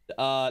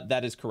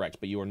 That is correct,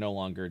 but you are no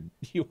longer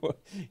you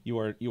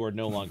are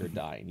no longer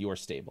dying. You are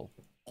stable.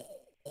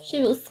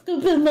 She will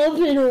scoop him up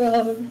in her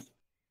arms.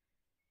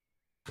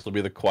 This will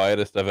be the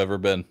quietest I've ever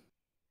been.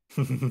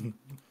 You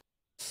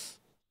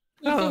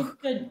did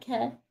good,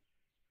 cat.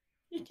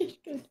 You did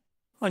good.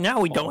 Oh, now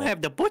we don't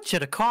have the butcher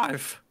to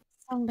carve.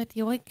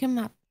 Somebody wake him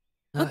up.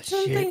 Oh, Put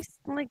something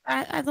like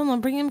I don't know.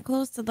 Bring him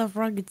close to the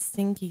frog. It's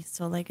stinky,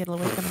 so like it'll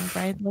wake him up,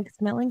 right? Like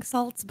smelling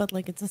salts, but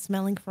like it's a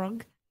smelling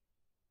frog.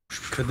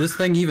 Could this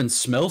thing even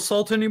smell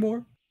salt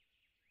anymore?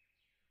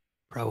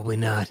 Probably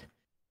not.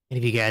 Any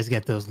of you guys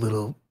got those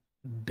little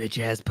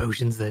bitch-ass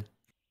potions that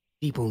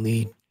people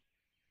need?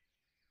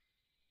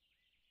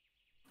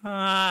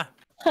 I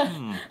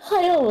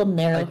will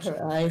narrow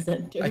her eyes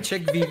at her. I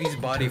checked Vivi's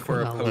body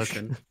for a I'll look.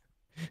 potion.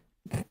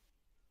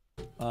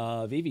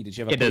 Vivi, did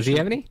you have a Does he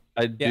have any?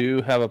 I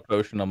do have a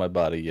potion on my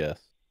body,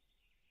 yes.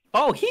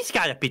 Oh, he's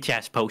got a bitch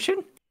ass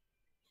potion.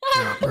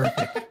 Oh,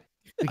 perfect.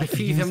 I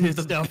feed him the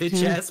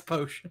bitch ass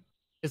potion.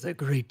 It's a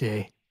great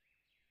day.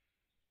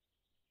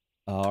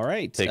 All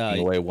right. Taking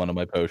away one of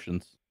my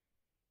potions.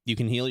 You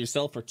can heal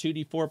yourself for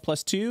 2d4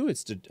 plus 2.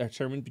 It's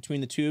determined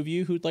between the two of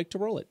you who'd like to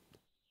roll it.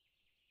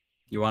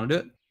 You want to do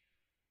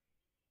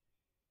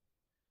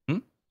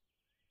it?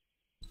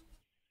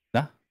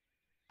 Nah.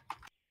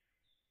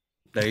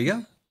 There you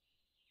go.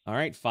 All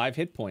right, 5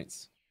 hit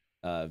points.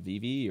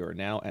 Vivi, you're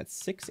now at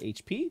 6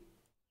 HP.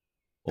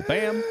 Well,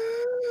 bam.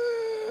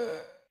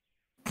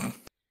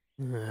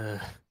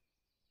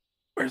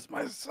 Where's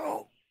my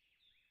salt?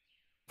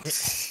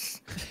 Is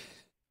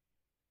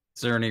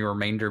there any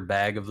remainder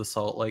bag of the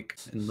salt, like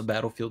in the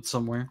battlefield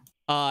somewhere?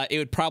 it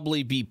would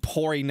probably be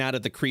pouring out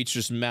of the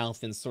creature's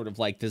mouth in sort of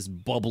like this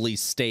bubbly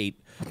state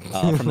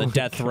from the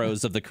death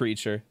throes of the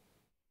creature.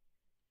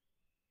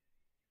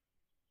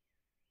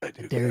 I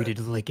dare you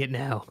to lick it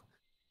now.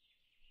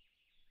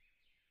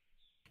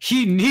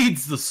 He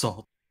needs the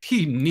salt.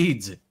 He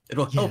needs it.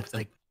 It'll Yeah, help. it's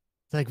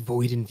like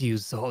void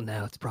infused salt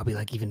now. It's probably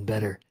like even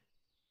better.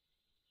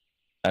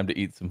 Time to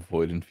eat some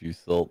void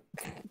infused salt.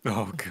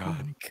 Oh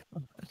god.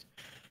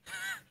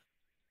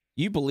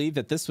 You believe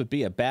that this would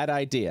be a bad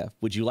idea.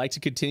 Would you like to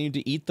continue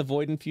to eat the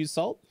void infused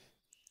salt?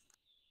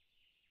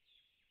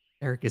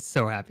 Eric is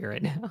so happy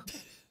right now.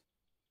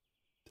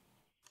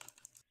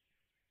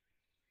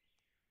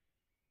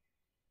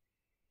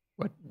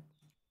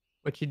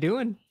 What you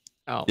doing?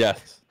 Oh.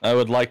 Yes, I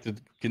would like to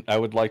eat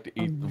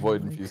the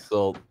void infused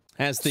salt.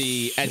 As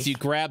you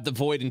grab the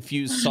void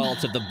infused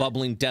salt of the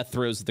bubbling death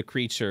throes of the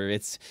creature,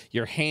 it's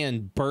your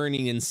hand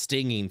burning and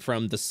stinging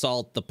from the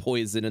salt, the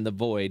poison, and the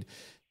void.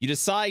 You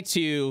decide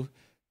to,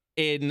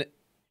 in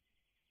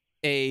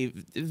a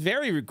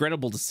very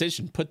regrettable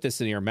decision, put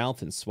this in your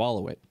mouth and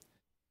swallow it.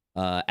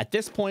 At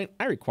this point,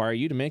 I require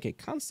you to make a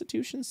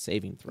Constitution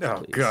saving throw. Oh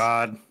please.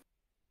 god.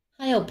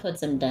 Hayo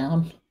puts him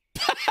down.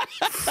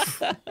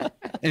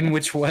 In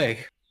which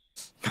way?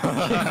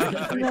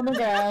 On the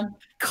ground.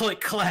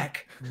 Click,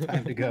 clack.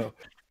 Time to go.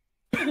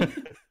 It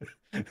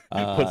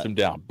puts him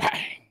down.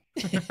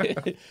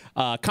 Bang.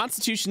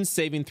 Constitution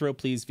saving throw,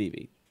 please,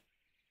 Vivi.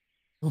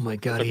 Oh my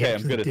god, he Okay, I'm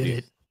actually good at did these.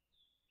 it.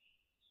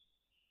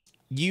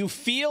 You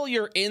feel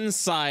your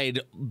inside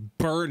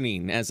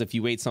burning as if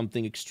you ate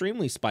something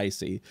extremely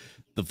spicy.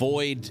 The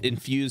void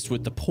infused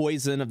with the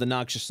poison of the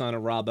noxious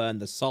Anaraba and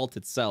the salt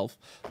itself.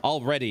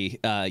 Already,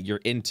 your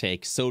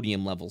intake,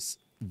 sodium levels,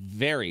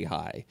 very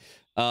high.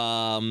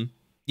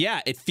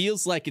 Yeah, it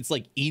feels like it's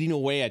like eating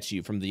away at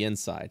you from the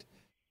inside.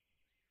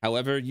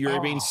 However, you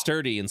remain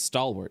sturdy and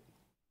stalwart.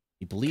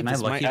 You believe Can I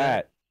this look might...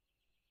 at That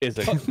is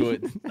a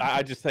good.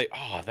 I just say,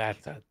 oh,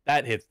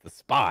 that hits the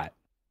spot.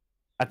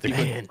 That's a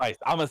good spice.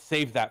 I'm gonna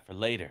save that for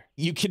later.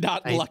 You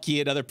cannot lucky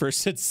another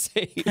person's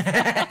save.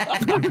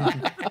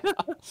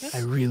 I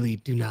really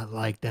do not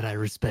like that I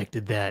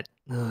respected that.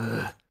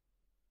 Ugh.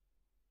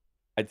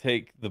 I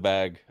take the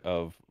bag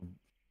of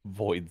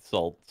void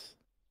salts.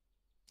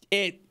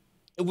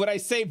 When I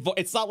say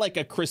it's not like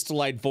a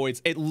crystalline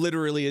void. It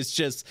literally is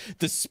just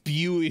the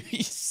spew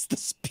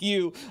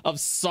of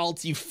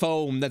salty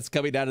foam that's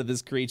coming out of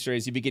this creature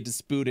as you begin to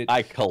spoon it.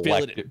 I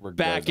collect it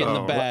back in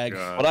the bag.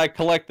 Would I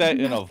collect that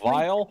in a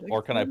vial,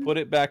 or can I put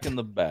it back in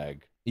the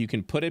bag? You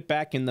can put it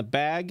back in the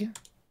bag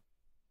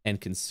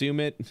and consume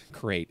it.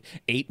 Great,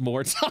 8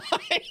 more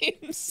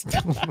times.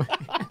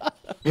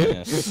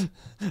 Yes.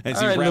 All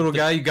right, little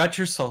guy, you got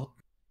your salt.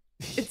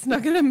 It's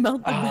not gonna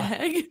melt the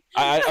bag.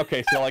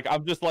 Okay, so like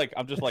I'm just like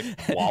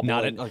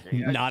wobbling.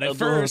 Not at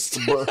first.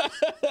 All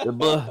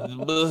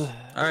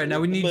right, now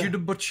we need you to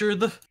butcher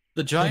the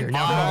giant.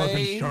 Now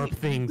carving sharp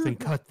things and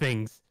cut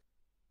things.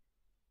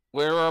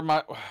 Where are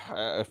my?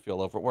 I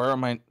feel over. Where are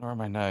my knives? Where are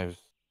my knives?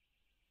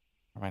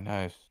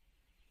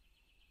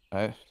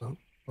 Knives?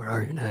 Where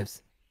are your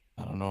knives?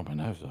 I don't know where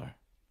my knives are.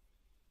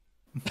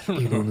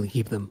 You normally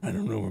keep them. I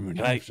don't know where my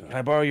knives are. Can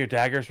I borrow your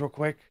daggers real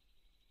quick?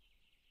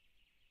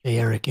 Hey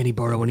Eric, can you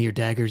borrow one of your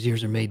daggers?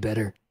 Yours are made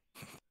better.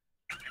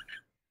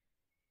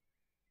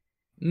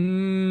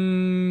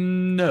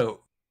 No.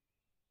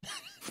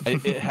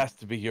 It has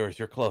to be yours.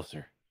 You're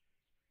closer.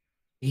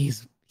 He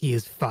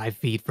is 5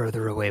 feet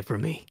further away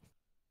from me.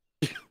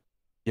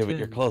 Yeah, but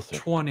you're closer.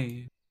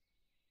 20.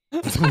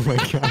 Oh my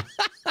god.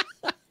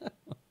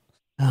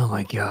 Oh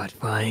my god,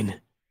 fine.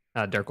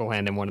 Dirk will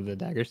hand him one of the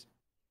daggers.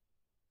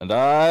 And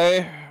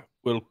I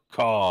will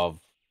carve.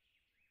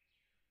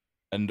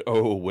 And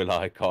oh, will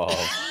I carve.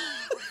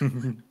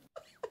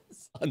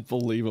 It's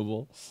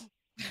unbelievable.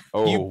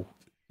 Oh,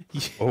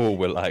 oh,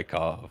 will I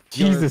carve.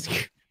 Jesus.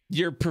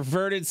 Your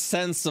perverted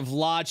sense of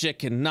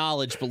logic and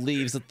knowledge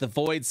believes that the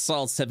void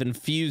salts have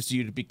infused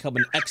you to become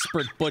an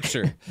expert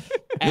butcher,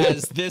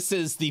 as this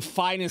is the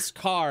finest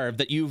carve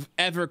that you've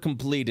ever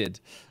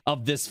completed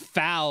of this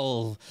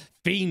foul,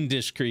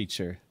 fiendish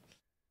creature.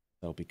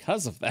 So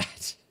because of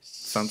that...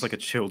 Sounds like a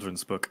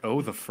children's book.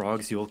 Oh, the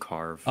frogs you'll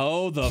carve.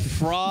 Oh, the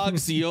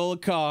frogs you'll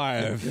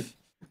carve.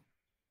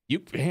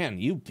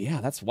 Yeah,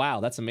 that's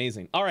wow. That's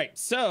amazing. All right,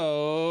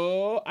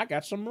 so I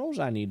got some rolls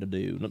I need to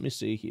do. Let me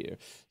see here.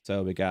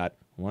 So we got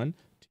 1,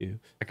 2.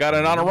 I got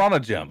an Honorana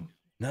gem.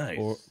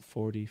 Nice.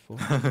 44.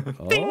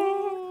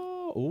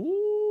 Oh,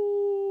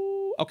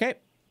 ooh. Okay.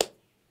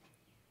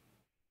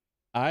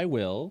 I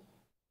will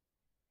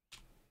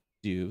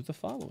do the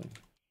following.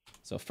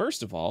 So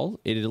first of all,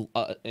 it'll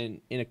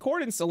in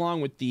accordance along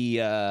with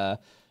the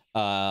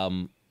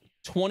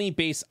 20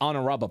 base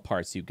Honoraba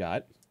parts you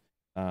got.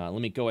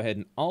 Let me go ahead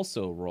and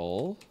also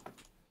roll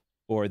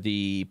for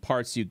the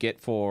parts you get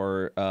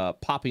for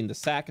popping the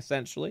sack,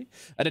 essentially.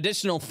 An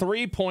additional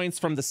 3 points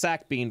from the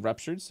sack being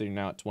ruptured, so you're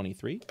now at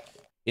 23.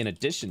 In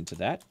addition to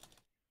that,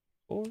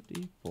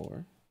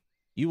 44,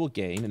 you will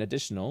gain an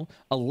additional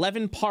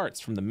 11 parts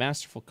from the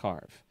masterful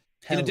carve.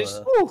 In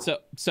addition,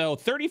 so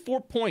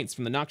 34 points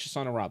from the Noxious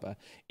Honoraba.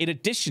 In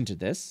addition to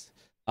this,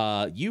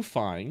 you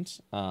find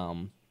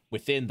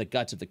within the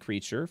gut of the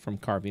creature from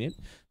carving it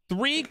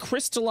 3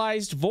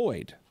 crystallized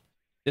void.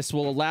 This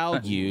will allow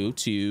you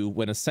to,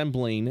 when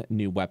assembling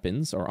new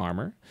weapons or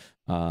armor,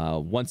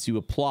 once you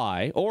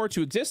apply, or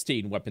to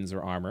existing weapons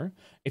or armor,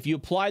 if you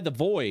apply the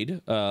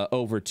void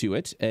over to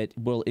it, it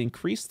will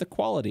increase the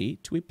quality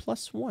to a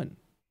 +1.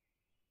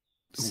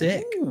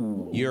 Sick.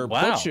 Your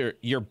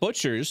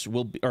butchers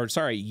will be, or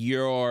sorry,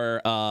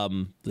 your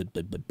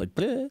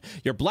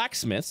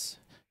blacksmiths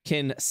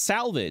can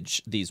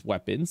salvage these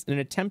weapons in an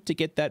attempt to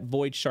get that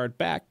void shard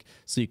back,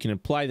 so you can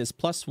apply this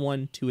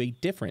 +1 to a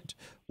different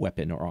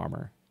weapon or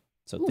armor.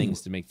 So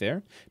things to make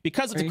there.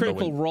 Because it's a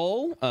critical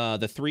roll,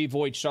 the 3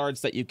 void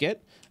shards that you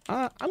get,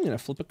 I'm gonna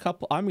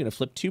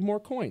flip 2 more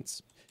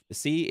coins to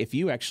see if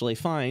you actually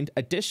find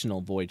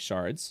additional void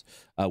shards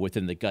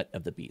within the gut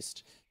of the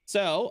beast.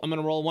 So I'm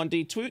gonna roll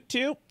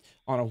 1d2.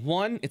 On a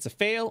 1, it's a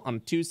fail. On a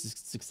 2, it's a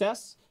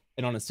success.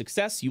 And on a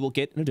success, you will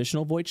get an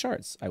additional void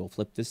shards. I will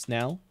flip this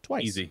now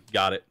twice. Easy,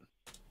 got it.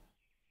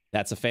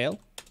 That's a fail.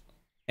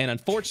 And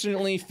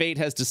unfortunately, fate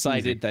has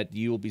decided that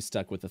you will be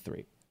stuck with a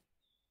 3.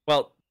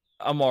 Well,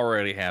 I'm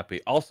already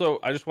happy. Also,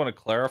 I just want to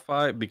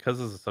clarify, because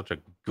this is such a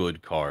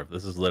good carve,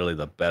 this is literally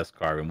the best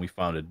carve, and we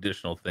found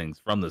additional things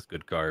from this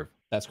good carve.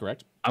 That's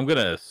correct. I'm going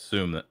to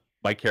assume that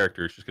my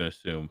character is just going to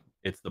assume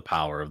it's the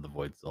power of the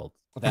void salts.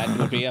 That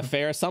would be a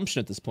fair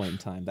assumption at this point in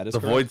time. That is the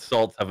correct. void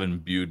salts have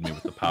imbued me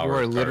with the power. You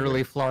are of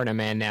literally Florida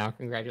man now.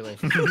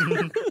 Congratulations.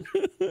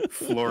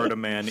 Florida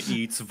man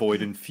eats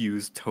void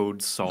infused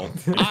toad salt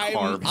and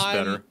carves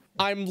better.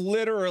 I'm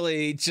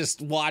literally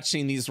just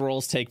watching these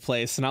rolls take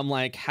place, and I'm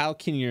like, how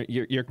can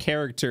your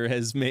character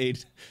has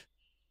made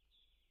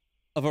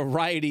a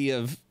variety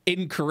of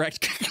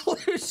incorrect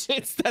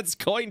conclusions that's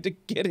going to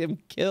get him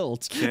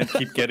killed? Can't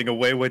keep getting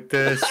away with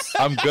this.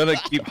 I'm gonna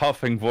keep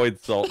huffing void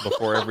salt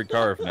before every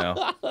carve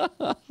now.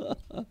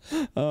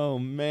 Oh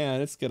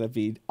man, it's gonna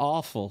be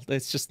awful.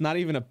 It's just not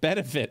even a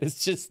benefit.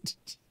 It's just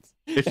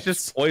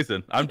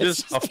poison. I'm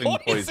just huffing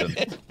poison.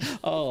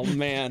 Oh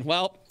man.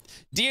 Well,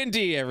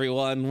 D&D,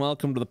 everyone.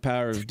 Welcome to the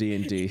power of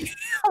D&D.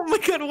 Oh my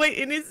god, wait,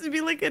 it needs to be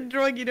like a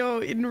drug, you know,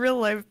 in real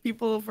life,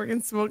 people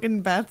fucking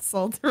smoking bath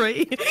salt,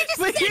 right?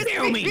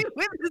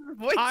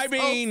 I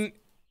mean,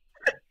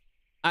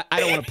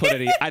 I don't want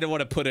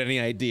to put any,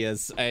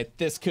 ideas.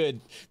 This could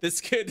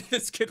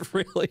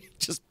really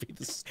just be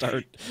the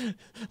start.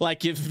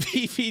 Like if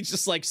VV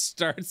just like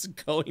starts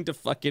going to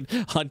fucking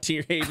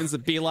Hunter Havens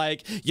and be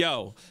like,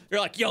 yo,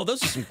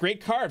 those are some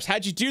great carbs.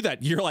 How'd you do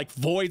that? You're like,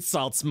 void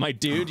salts, my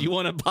dude. You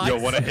want to buy? Yo,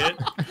 want to hit?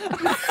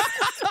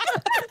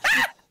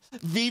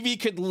 VV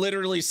could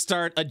literally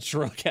start a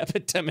drug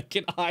epidemic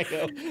in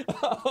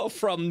IO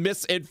from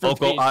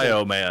misinformation. Local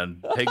IO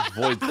man takes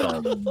void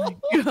salt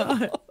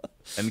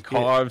and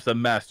carves a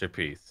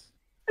masterpiece.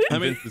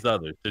 Convinces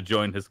others to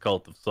join his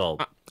cult of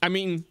salt. I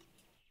mean,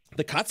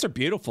 the cuts are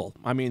beautiful.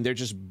 I mean, they're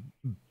just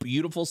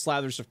beautiful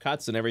slathers of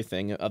cuts and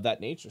everything of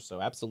that nature.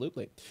 So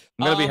absolutely.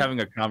 I'm gonna be having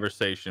a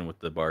conversation with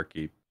the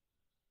barkeep.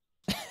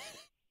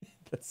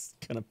 That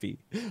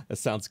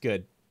sounds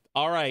good.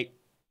 All right.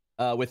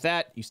 With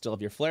that, you still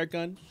have your flare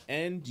gun,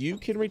 and you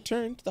can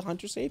return to the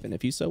Hunter's Haven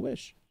if you so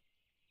wish.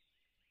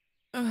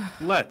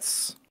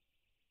 Let's.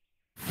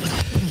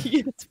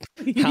 Yes,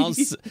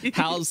 please.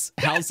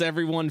 How's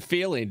everyone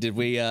feeling? Did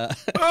we I'm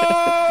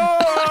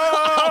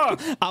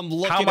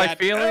looking How am I at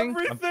feeling?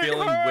 I'm everything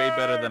feeling way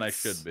better than I hurts.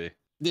 should be.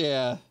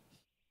 Yeah.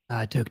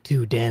 I took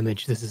 2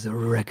 damage. This is a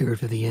record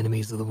for the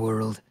enemies of the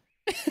world.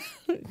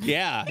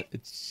 Yeah.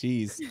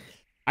 Jeez.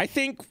 I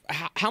think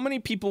how many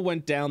people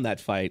went down that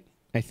fight?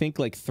 I think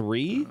like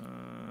 3.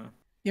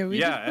 Yeah, we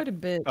did quite a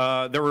bit.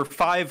 There were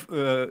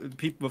 5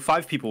 people.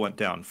 5 people went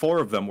down. 4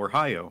 of them were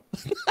Hio.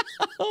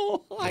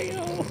 Oh,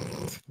 Hio.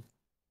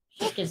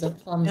 She gives a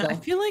thumbs I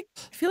up. feel like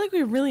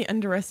we really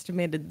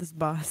underestimated this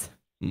boss.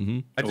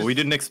 Mm-hmm. We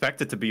didn't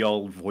expect it to be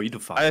all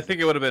voidified. I think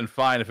it would have been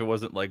fine if it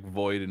wasn't like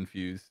void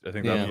infused. I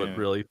think that's what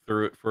really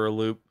threw it for a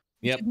loop.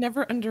 Yep. Should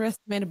never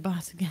underestimate a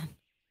boss again.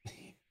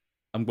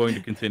 I'm going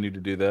to continue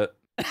to do that.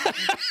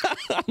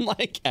 I'm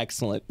like,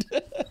 excellent.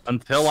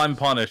 Until I'm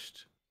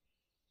punished,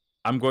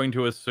 I'm going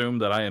to assume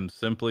that I am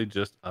simply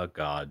just a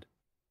god.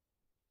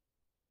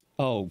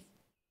 Oh,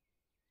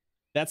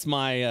 that's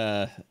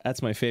my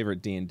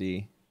favorite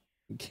D&D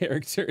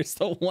character. Is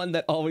the one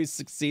that always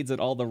succeeds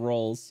at all the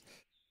roles.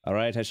 All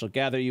right, I shall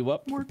gather you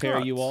up, prepare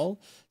you all.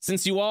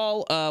 Since you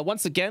all,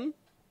 once again,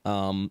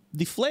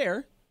 the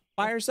flare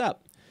fires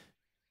up,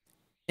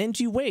 and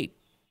you wait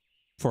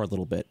for a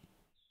little bit,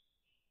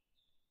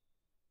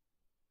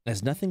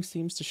 as nothing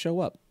seems to show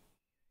up.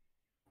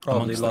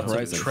 Probably amongst the lots of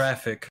horizon.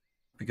 traffic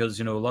because,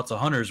 you know, lots of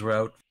hunters were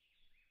out.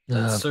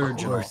 That Of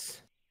surge and all.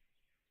 course.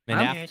 And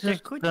I'm after,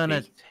 just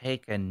gonna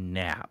take a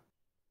nap.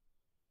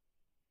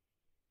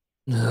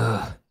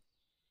 Ugh.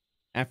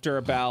 after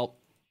about,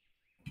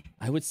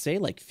 I would say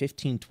like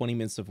 15, 20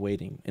 minutes of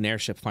waiting, an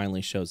airship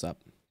finally shows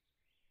up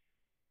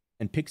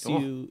and picks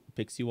you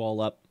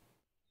all up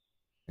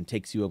and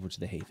takes you over to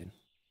the haven.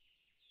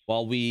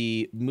 while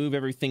we move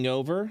everything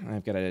over,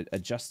 I've got to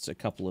adjust a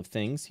couple of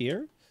things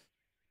here.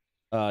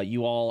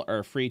 You all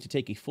are free to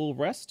take a full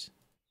rest.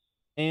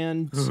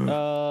 And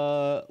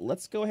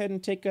let's go ahead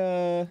and take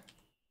a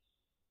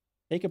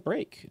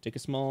break. Take a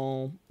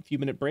small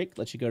few-minute break.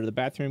 Let you go to the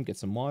bathroom, get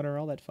some water,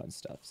 all that fun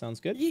stuff. Sounds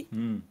good?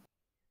 Mm.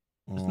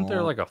 Isn't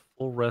there like a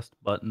full rest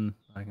button?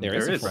 There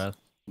is. Long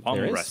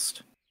There is.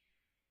 rest.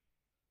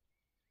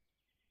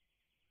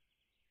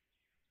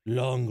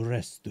 Long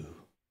rest.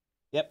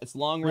 Yep, it's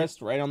long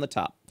rest right on the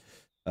top.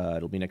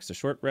 It'll be next to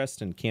short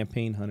rest and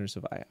campaign Hunters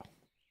of Io.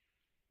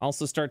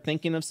 Also start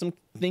thinking of some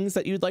things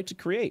that you'd like to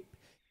create,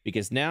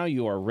 because now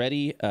you are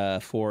ready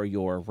for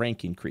your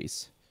rank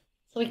increase.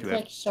 So we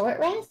click short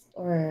rest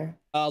or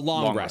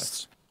long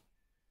rest.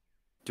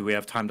 Do we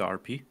have time to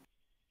RP?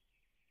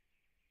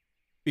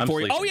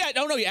 Before yeah,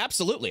 no, yeah,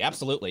 absolutely.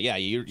 Yeah,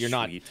 you're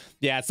not.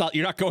 Yeah, it's not.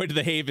 You're not going to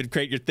the Haven and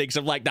create your things.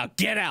 I'm like, now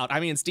get out.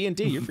 I mean, it's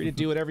D&D. You're free to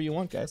do whatever you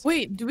want, guys.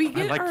 Wait, do we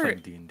get like our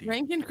D&D.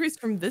 rank increase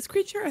from this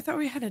creature? I thought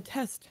we had a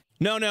test.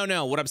 No.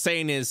 What I'm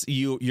saying is,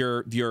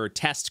 your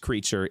test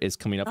creature is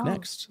coming up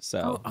next.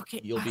 So okay.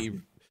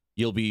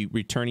 you'll be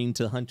returning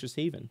to Hunter's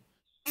Haven.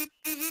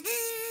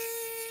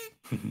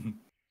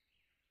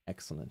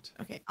 Excellent.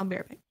 Okay, I'll be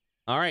right back.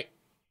 All right,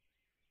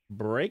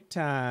 break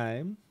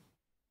time.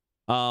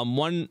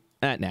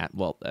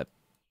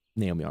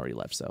 Naomi already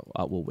left, so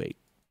we'll wait.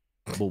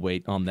 We'll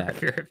wait on that.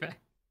 Be right back.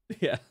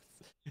 Yeah.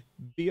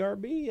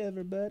 BRB,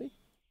 everybody.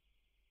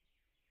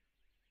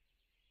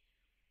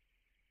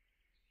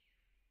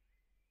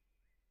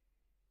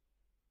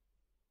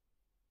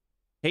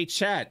 Hey,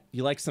 chat,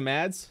 you like some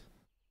ads?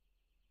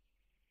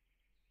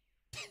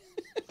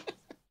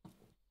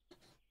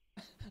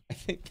 I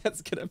think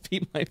that's gonna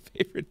be my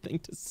favorite thing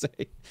to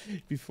say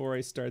before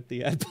I start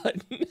the ad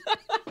button.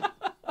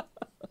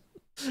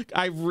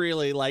 I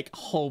really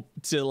hope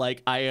the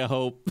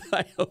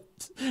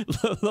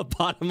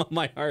bottom of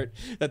my heart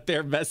that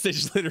their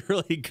message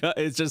literally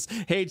is just,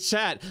 hey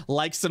chat,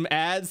 like some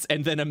ads,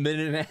 and then a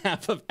minute and a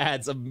half of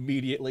ads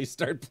immediately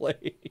start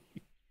playing.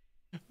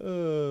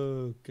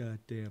 Oh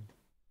goddamn.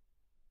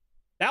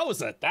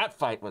 That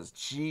fight was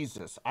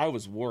Jesus. I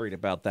was worried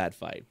about that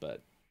fight,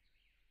 but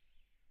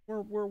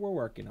we're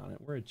working on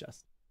it. We're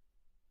adjusting.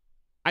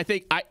 I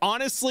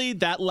honestly,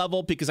 that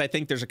level, because I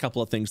think there's a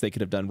couple of things they could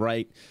have done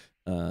right.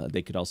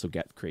 They could also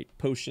create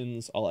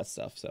potions, all that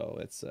stuff. So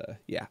it's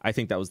yeah, I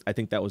think that was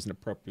an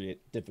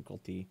appropriate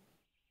difficulty.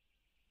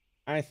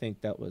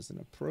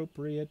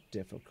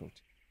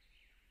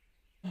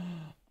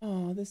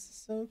 Oh, this is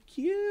so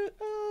cute.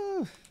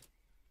 Oh.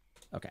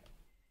 Okay.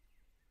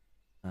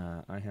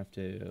 I have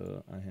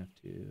to.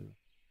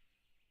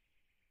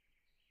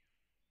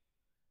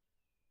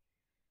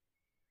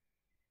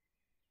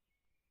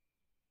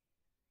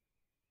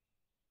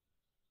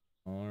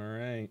 All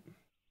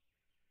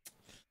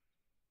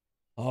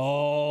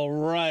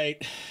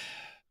right.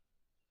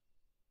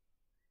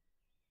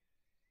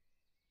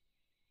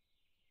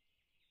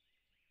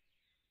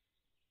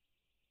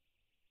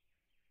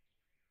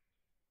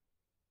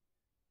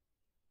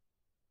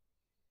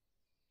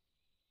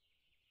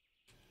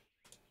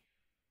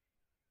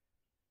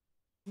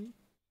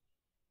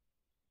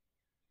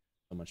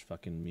 So much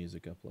fucking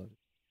music uploaded.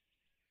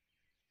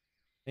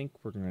 I think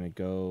we're gonna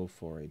go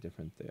for a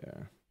different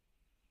there.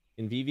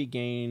 Can Vivi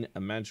gain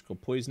a magical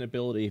poison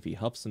ability if he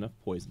huffs enough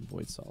poison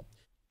void salt?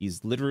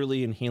 He's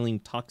literally inhaling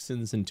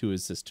toxins into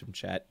his system,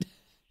 chat.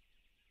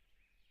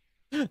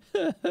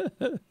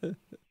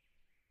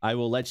 I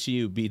will let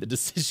you be the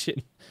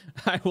decision.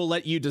 I will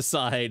let you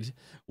decide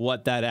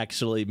what that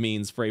actually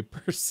means for a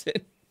person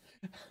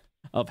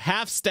of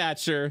half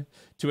stature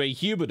to a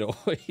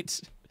humanoid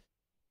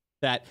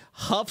that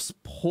huffs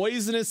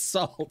poisonous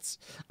salt.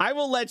 I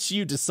will let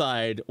you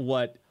decide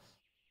what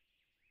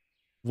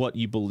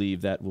you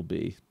believe that will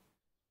be.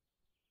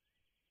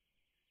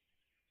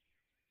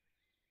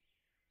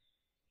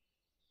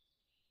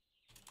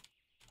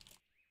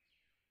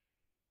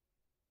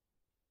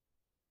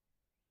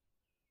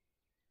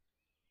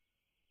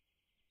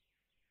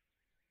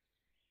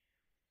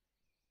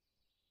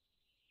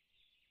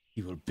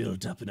 He will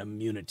build up an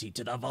immunity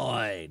to the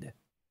void.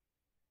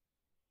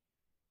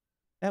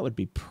 That would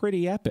be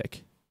pretty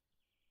epic.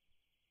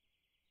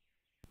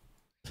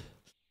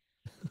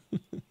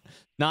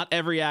 Not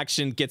every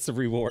action gets a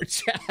reward,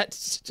 chat.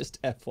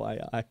 Just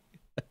FYI. All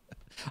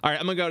right,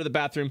 I'm going to go to the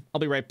bathroom. I'll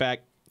be right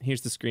back.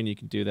 Here's the screen. You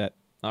can do that.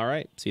 All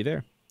right, see you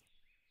there.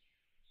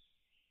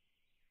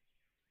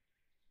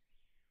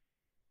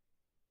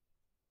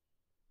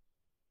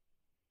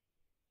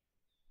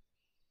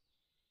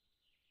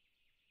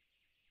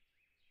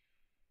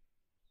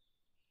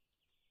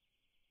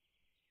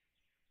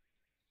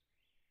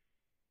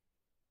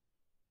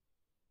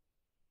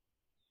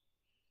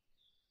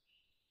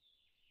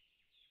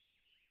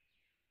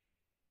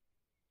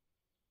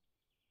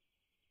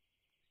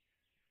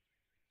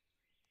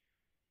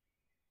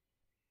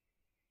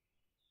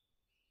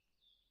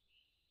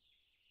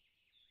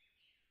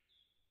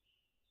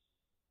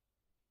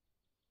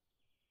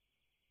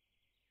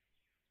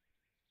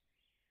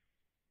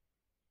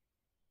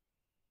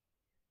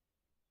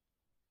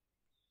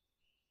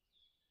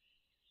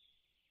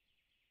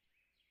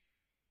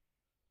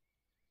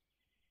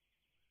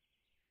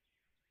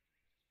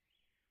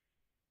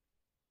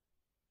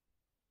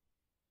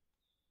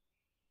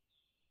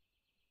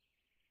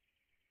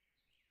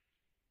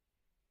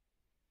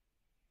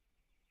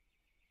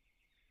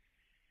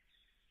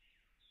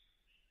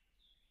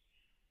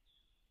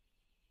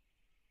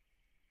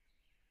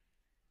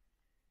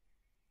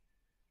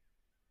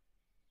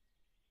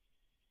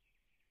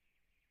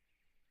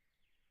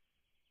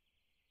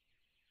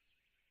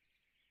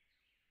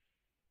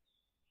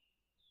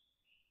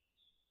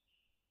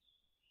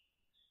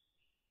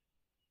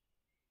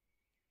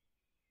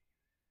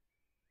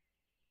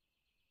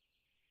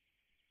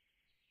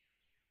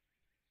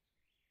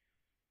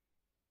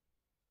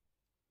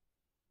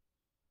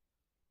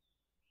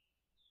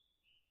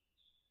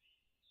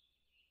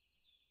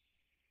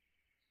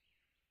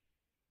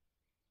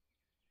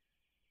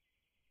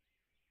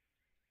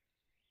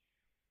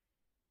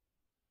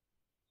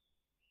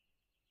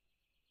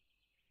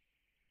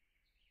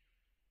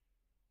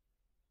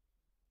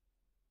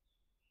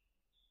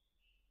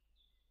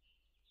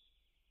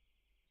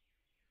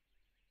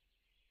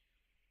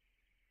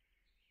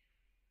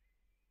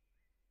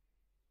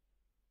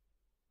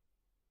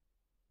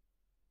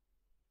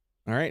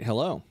 All right,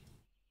 hello.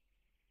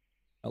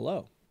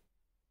 Hello.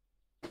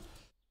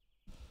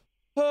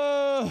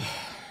 Oh!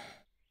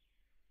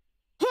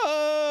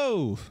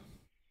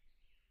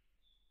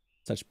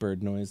 Such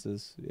bird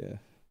noises, yeah.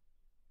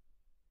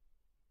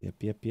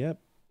 Yep.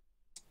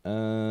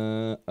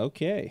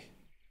 Okay.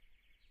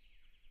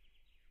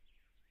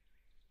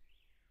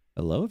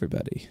 Hello,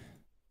 everybody.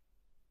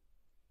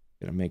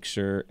 Gonna make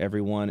sure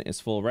everyone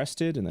is full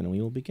rested, and then we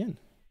will begin.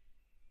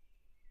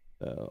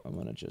 So I'm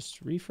gonna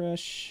just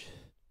refresh.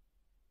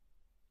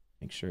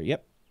 Make sure,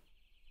 yep.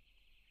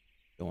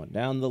 Going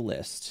down the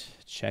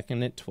list,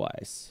 checking it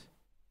twice.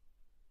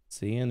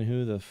 Seeing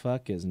who the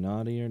fuck is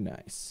naughty or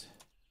nice.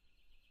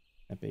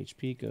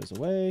 FHP goes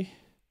away.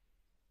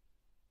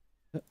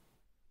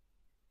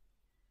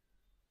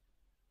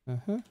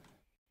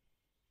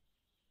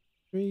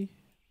 3,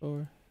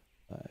 4,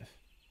 5.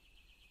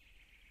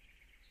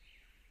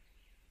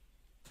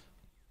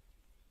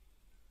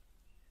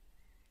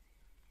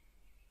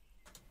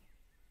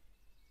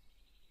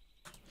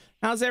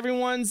 How's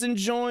everyone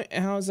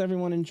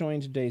enjoying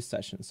today's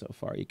session so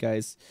far? You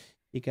guys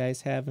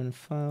having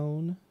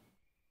fun?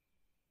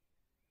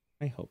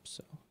 I hope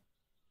so.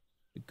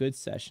 A good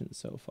session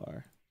so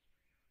far.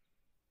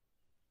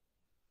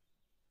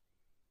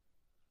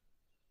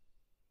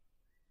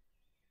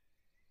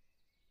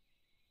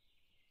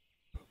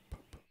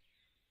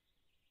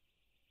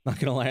 Not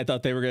gonna lie, I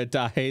thought they were gonna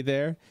die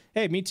there.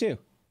 Hey, me too.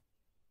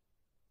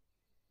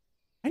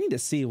 I need to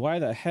see why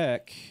the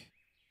heck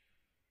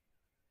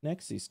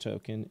Nexy's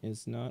token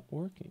is not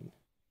working.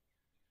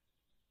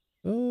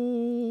 Let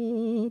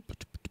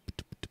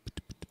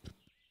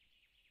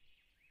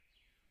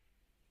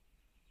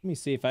me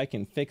see if I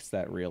can fix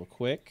that real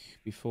quick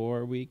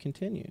before we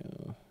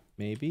continue.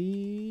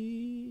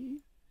 Maybe.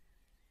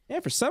 Yeah,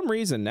 for some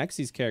reason,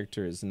 Nexy's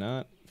character is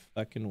not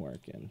fucking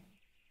working.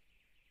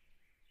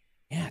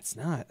 Yeah, it's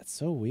not. That's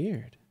so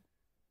weird.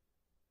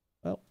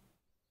 Well.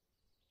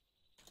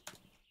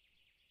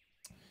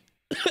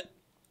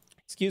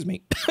 Excuse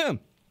me.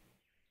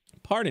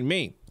 Pardon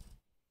me.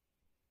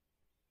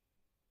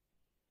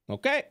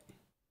 Okay.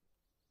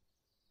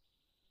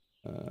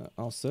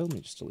 Also, let me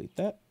just delete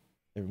that.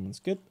 Everyone's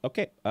good.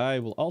 Okay, I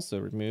will also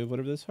remove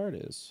whatever this heart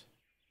is.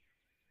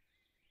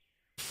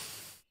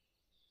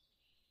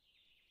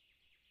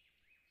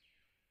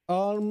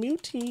 All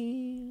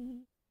muting.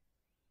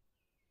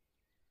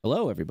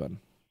 Hello, everyone.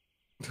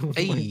 Oh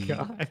my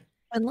god.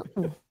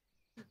 Hello.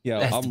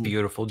 Yeah, That's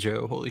beautiful,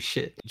 Joe. Holy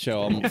shit.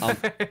 Joe,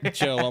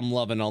 I'm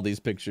loving all these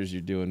pictures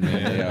you're doing,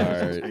 man. They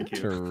are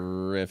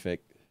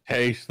terrific.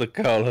 Taste the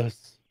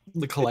colors.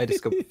 The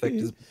kaleidoscope effect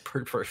is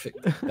perfect.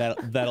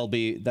 That'll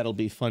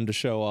be fun to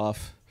show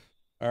off.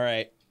 All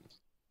right.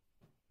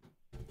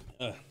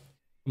 I'm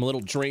a little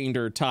drained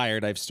or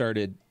tired. I've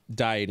started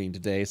dieting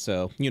today,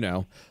 so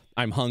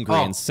I'm hungry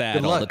and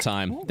sad all the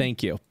time.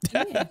 Thank you.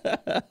 Yeah.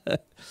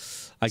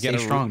 Stay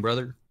strong,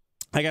 brother.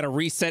 I gotta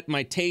reset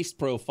my taste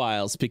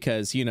profiles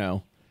because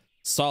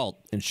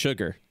salt and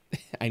sugar.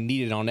 I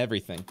need it on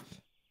everything.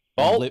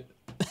 Salt?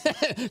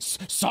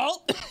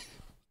 Salt?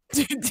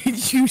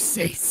 Did you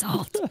say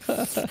salt?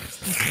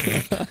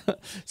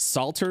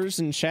 Salters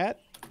in chat?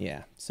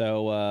 Yeah.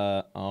 So,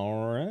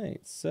 all right.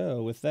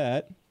 So with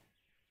that,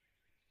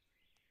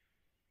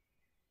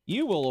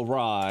 you will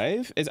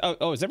arrive. Is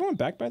everyone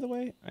back, by the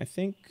way? Yeah, I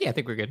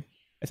think we're good.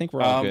 I think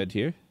we're all good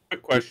here.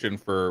 Quick question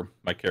for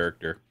my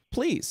character.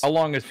 Please. How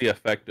long is the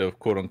effect of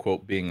quote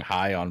unquote being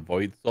high on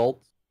void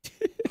salts?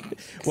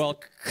 Well,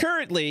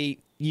 currently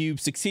you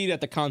succeed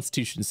at the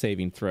Constitution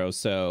saving throw,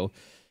 so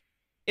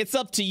it's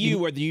up to you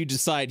whether you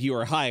decide you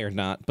are high or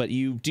not, but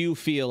you do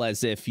feel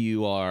as if you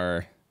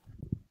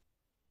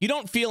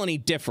don't feel any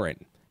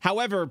different.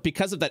 However,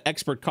 because of that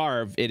expert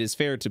carve, it is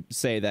fair to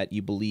say that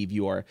you believe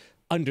you are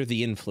under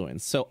the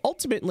influence. So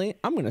ultimately,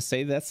 I'm going to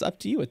say that's up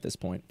to you at this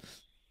point.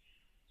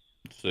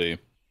 Let's see.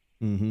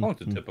 How long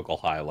does a typical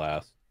high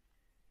last?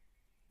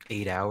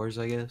 8 hours,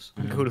 I guess.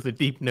 Go to the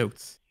deep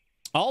notes.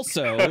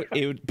 Also,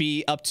 it would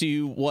be up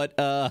to what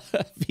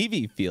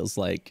Vivi feels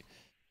like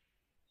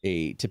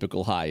a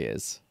typical high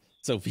is.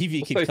 So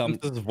Vivi can come.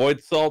 Since this is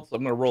void salts,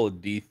 I'm gonna roll a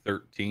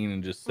D13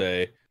 and just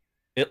say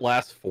it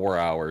lasts 4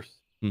 hours.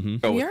 Go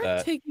We with are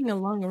that. taking a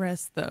long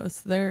rest though,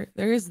 so there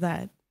is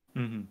that.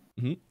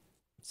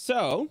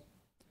 So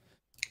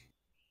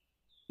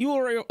you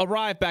will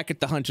arrive back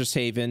at the Hunter's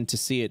Haven to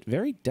see it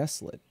very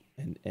desolate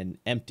and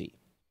empty.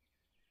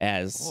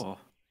 As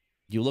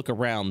you look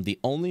around, the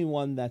only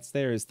one that's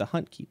there is the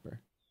Hunt Keeper.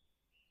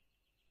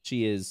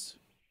 She is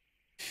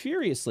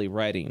furiously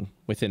writing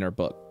within her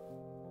book.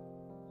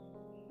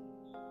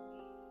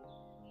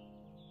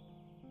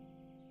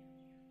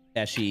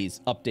 As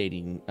she's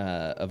updating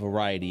a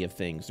variety of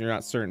things. You're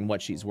not certain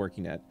what she's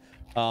working at.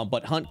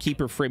 But Hunt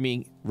Keeper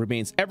Frimmy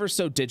remains ever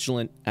so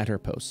vigilant at her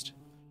post.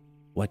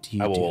 What do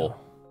you do?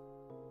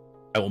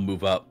 I will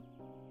move up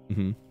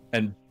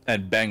and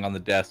bang on the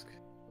desk,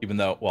 even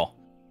though, well,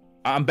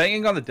 I'm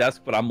banging on the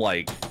desk, but I'm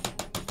like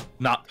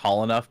not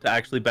tall enough to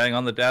actually bang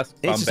on the desk,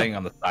 so I'm banging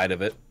on the side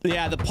of it.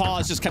 Yeah, the paw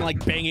is just kind of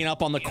like banging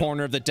up on the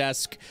corner of the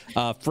desk.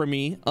 For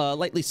me,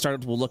 lightly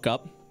startled will look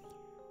up.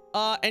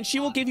 And she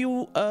will give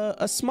you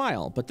a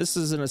smile, but this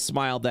isn't a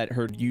smile that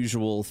her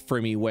usual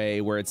Frimmy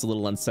way where it's a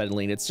little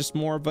unsettling. It's just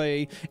more of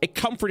a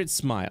comforted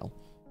smile.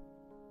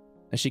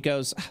 And she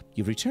goes,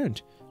 "You've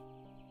returned."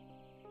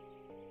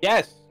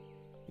 Yes.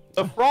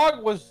 The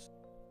frog was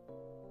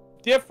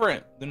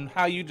different than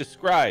how you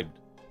described.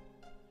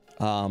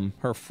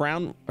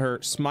 Her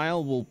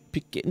smile will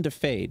begin to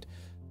fade.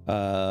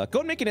 Go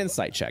and make an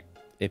insight check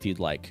if you'd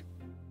like.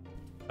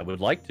 I would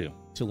like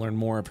to learn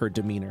more of her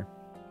demeanor.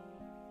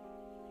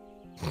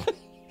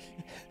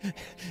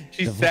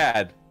 She's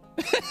sad.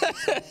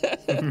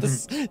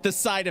 the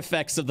side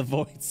effects of the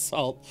void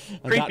salt.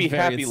 Creepy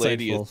happy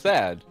lady is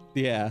sad.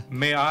 Yeah.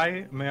 May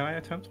I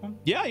attempt one?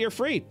 Yeah, you're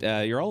free.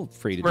 You're all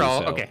free to do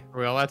so. Okay,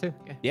 we're all allowed to?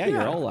 Okay. Yeah,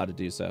 you're all allowed to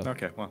do so.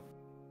 Okay, well.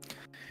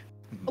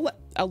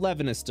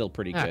 11 is still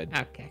pretty good.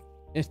 Okay.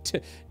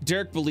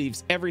 Dirk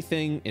believes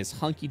everything is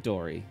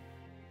hunky-dory.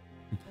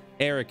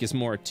 Eric is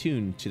more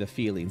attuned to the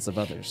feelings of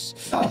others.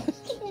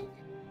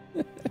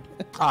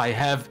 I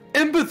have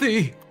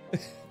empathy.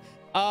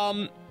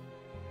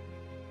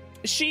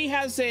 She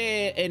has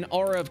an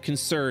aura of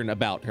concern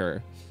about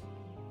her.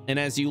 And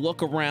as you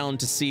look around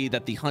to see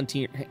that the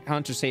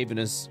Hunter's Haven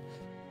is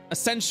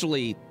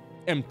essentially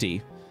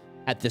empty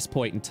at this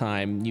point in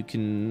time, you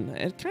can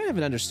kind of have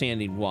an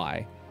understanding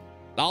why.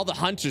 All the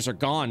hunters are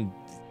gone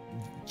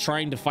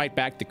trying to fight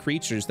back the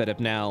creatures that have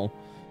now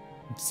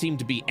seemed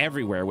to be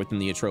everywhere within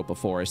the Atropa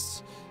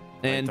forests.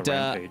 And the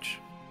rampage.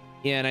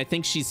 Yeah, and I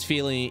think she's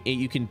feeling,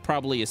 you can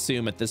probably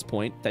assume at this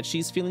point that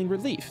she's feeling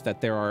relief that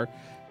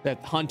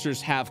that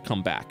hunters have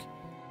come back.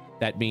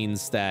 That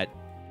means that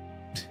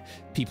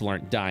people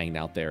aren't dying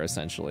out there,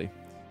 essentially.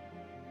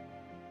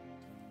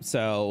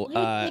 So,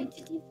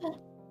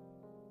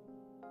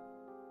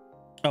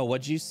 oh,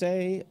 what'd you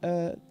say?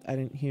 I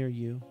didn't hear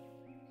you.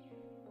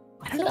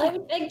 I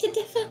would beg to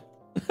differ.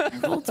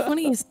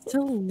 Roll20 is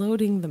still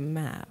loading the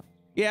map.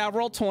 Yeah,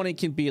 Roll20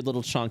 can be a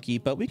little chunky,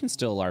 but we can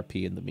still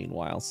RP in the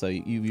meanwhile. So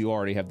you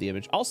already have the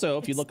image. Also,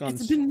 if you look on,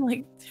 it's been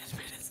like 10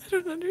 minutes. I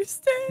don't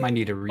understand. Might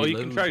need to reload. Oh, you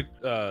can try.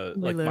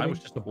 Like mine was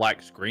just a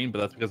black screen, but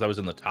that's because I was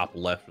in the top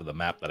left of the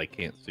map that I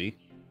can't see.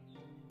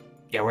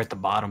 Yeah, we're at the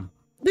bottom.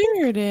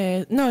 There it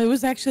is. No, it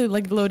was actually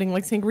like loading,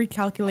 like saying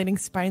recalculating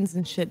spines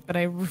and shit, but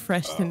I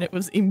refreshed and it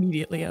was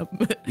immediately up.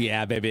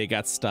 Yeah, maybe it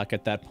got stuck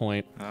at that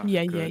point.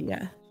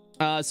 Yeah.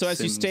 So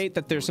as you state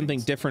that there's something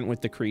different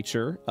with the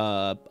creature,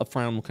 a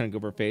frown will kind of go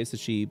over her face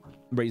as she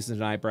raises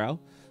an eyebrow.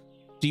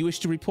 Do you wish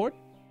to report?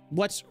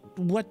 What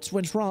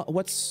went wrong?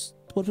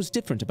 What was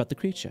different about the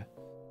creature?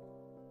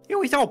 It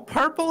was all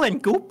purple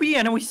and goopy,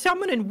 and it was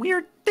summoning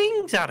weird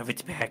things out of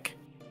its back.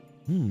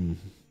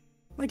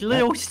 Like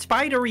little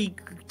spidery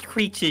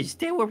creatures.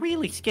 They were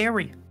really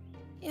scary.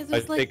 Yeah,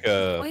 there's like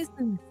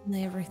poison and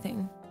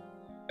everything.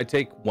 I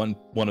take one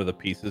of the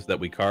pieces that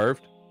we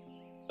carved,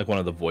 like one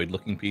of the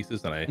void-looking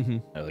pieces, and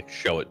I like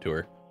show it to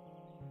her.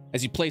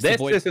 As you place this the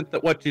void,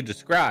 isn't what you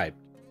described.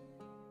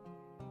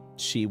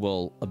 She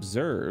will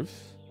observe.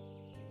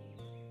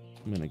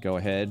 I'm gonna go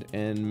ahead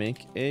and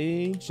make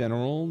a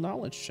general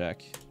knowledge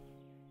check.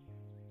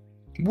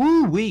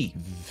 Woo-wee.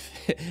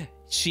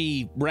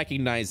 She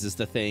recognizes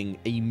the thing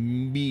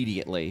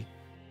immediately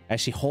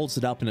as she holds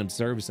it up and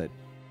observes it.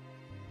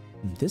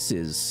 This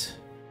is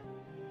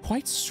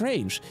quite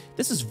strange.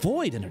 This is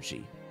void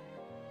energy.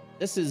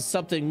 This is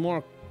something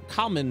more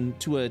common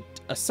to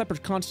a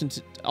separate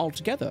continent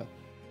altogether.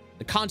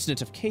 The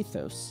continent of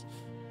Kathos.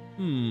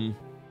 Well, you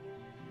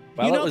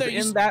know, it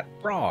was in that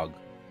frog.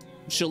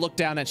 She'll look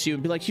down at you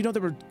and be like, you know,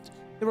 there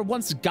were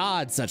once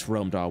gods that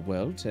roamed our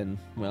world, and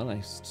well, I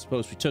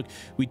suppose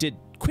we did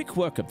quick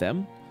work of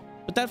them,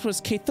 but that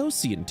was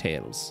Kathosian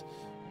tales.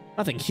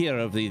 Nothing here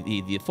of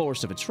the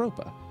forest of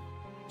Atropa.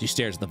 She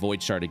stares at the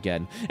void shard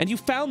again, and you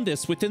found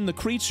this within the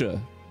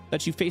creature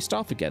that you faced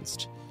off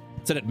against.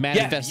 Said it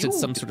manifested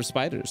some sort of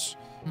spiders.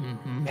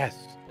 Yes,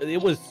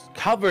 it was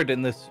covered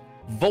in this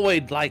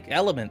void-like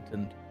element,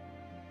 and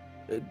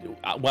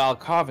while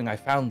carving, I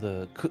found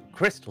the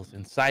crystals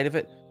inside of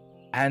it,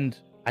 and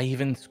I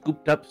even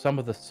scooped up some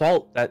of the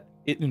salt that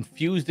it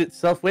infused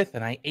itself with,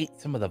 and I ate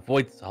some of the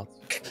void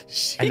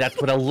salts, and that's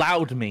what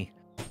allowed me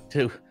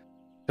to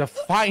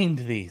find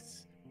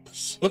these.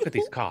 Look at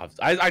these carves.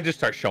 I just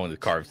start showing the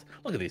carves.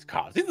 Look at these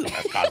carves. These are the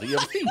best carves that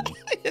you've ever seen.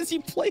 As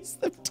you place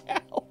them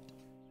down,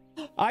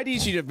 I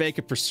need you to make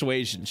a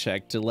persuasion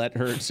check to let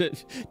her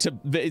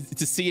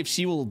to see if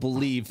she will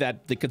believe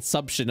that the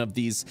consumption of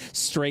these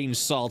strange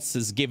salts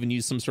has given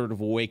you some sort of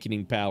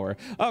awakening power.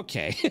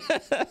 Okay,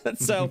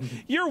 so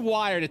you're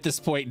wired at this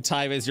point in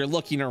time as you're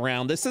looking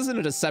around. This isn't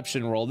a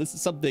deception roll. This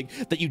is something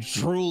that you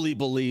truly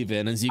believe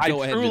in. As you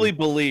go ahead, I truly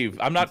believe.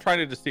 I'm not trying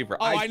to deceive her.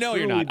 Oh, I know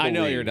you're not. I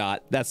know you're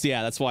not. That's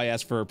why I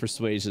asked for her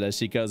persuasion as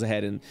she goes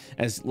ahead and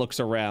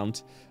looks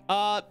around.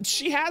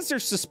 She has her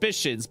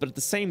suspicions, but at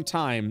the same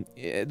time,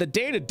 the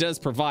data does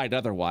provide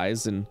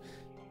otherwise, and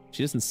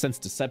she doesn't sense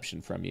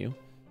deception from you.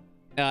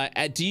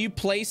 Do you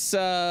place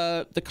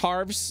the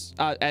carves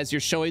as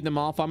you're showing them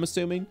off, I'm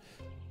assuming?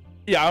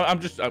 Yeah,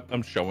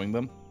 I'm showing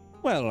them.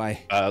 Well,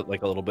 like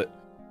a little bit.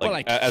 Well,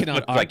 Like, I as cannot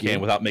much as I argue.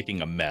 can without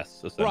making a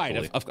mess, essentially.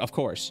 Right, of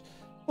course.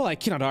 Well, I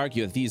cannot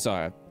argue that these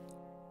are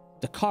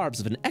the carves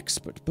of an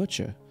expert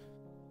butcher.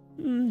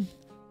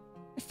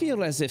 I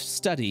feel as if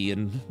study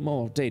and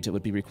more data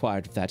would be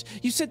required of that.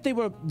 You said they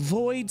were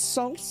void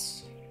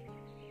salts?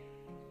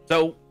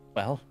 So,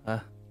 well,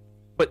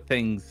 put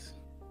things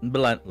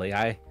bluntly,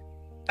 I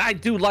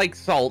do like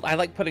salt. I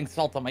like putting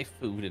salt on my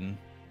food and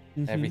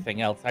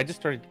everything else. I just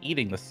started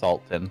eating the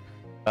salt, and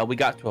well, we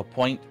got to a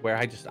point where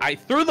I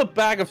threw the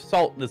bag of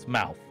salt in his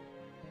mouth.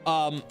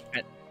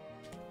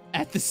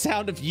 At the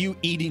sound of you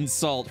eating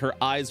salt, her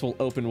eyes will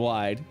open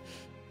wide.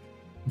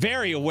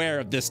 Very aware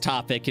of this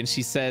topic, and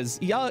she says,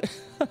 young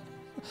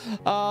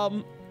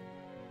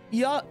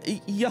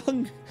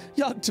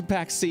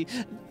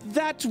Tabaxi,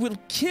 that will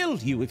kill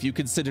you if you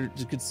consider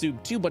to consume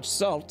too much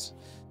salt.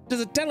 It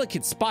is a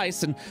delicate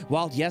spice, and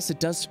while yes,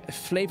 it does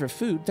flavor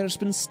food, there's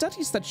been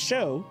studies that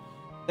show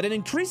that an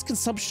increased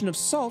consumption of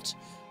salt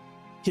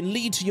can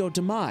lead to your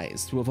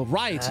demise through a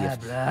variety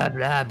of blah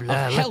blah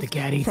blah. Let the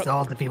cat eat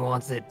salt if he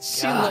wants it.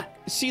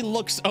 She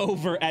looks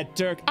over at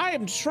Dirk. I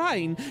am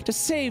trying to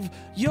save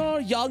your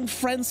young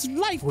friend's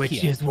life Which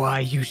here. is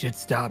why you should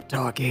stop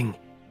talking.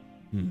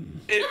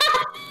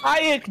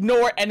 I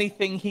ignore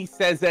anything he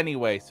says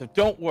anyway, so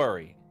don't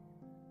worry.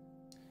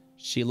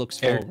 She looks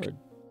forward.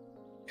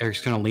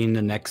 Eric's gonna lean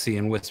to Nexie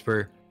and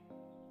whisper,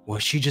 "Well,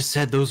 she just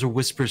said those are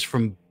whispers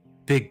from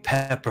Big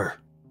Pepper."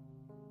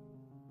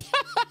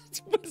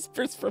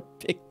 Whispers for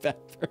Big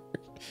Pepper.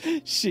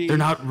 They're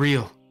not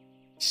real.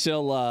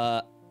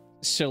 She'll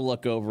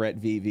look over at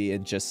Vivi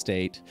and just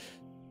state,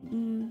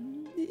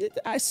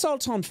 I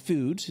salt on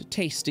food,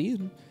 tasty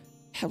and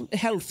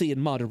healthy in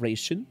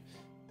moderation.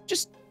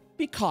 Just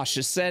be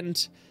cautious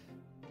and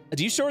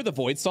do you show her the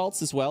void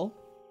salts as well?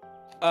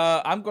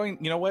 I'm going,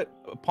 you know what?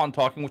 Upon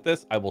talking with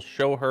this, I will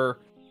show her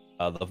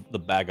the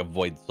bag of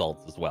void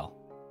salts as well.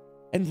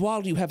 And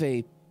while you have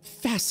a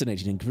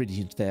fascinating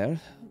ingredient there,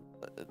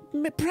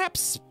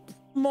 perhaps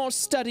more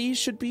study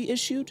should be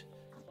issued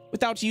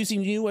without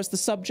using you as the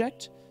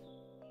subject.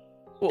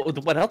 Well,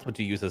 what else would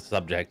you use as a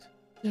subject?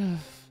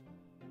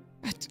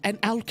 An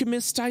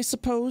alchemist, I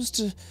suppose,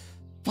 to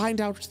find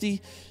out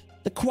the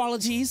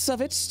qualities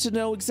of it, to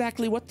know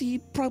exactly what the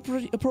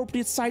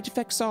appropriate side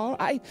effects are.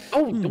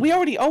 We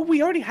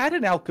already had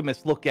an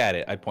alchemist look at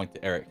it. I point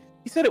to Eric.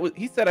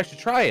 He said I should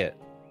try it.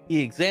 He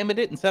examined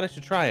it and said I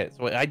should try it.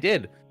 So I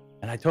did,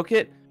 and I took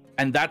it,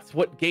 and that's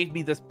what gave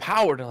me this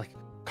power to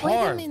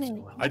carve. Wait a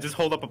minute. I just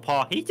hold up a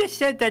paw. He just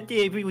said that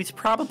it was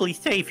probably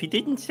safe. He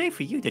didn't say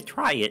for you to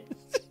try it.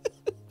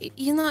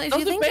 You know, if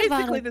Those you are think about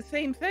basically it, the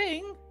same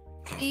thing.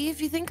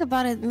 if you think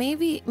about it,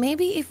 maybe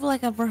if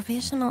like a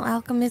professional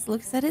alchemist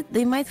looks at it,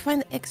 they might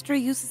find extra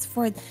uses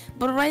for it.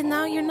 But right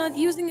now, you're not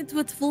using it to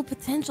its full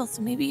potential,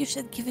 so maybe you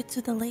should give it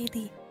to the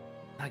lady.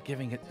 Not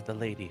giving it to the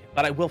lady,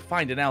 but I will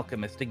find an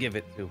alchemist to give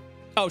it to.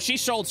 Oh, she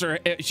holds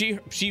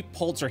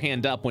her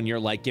hand up when you're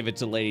like, give it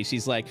to the lady.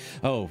 She's like,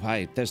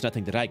 there's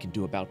nothing that I can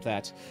do about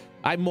that.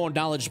 I'm more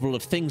knowledgeable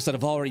of things that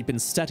have already been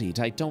studied.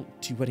 I don't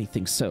do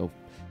anything so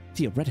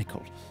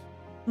theoretical.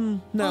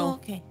 No. Oh,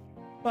 okay.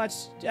 But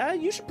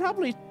you should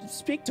probably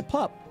speak to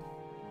Pup,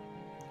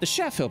 the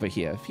chef over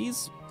here.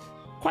 He's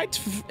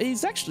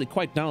actually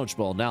quite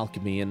knowledgeable in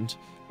alchemy and,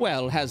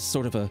 well, has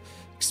sort of a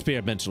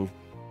experimental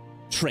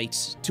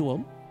trait to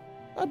him.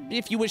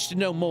 If you wish to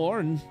know more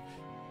and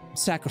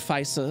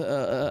sacrifice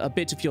a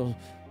bit of your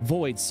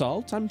void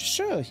salt, I'm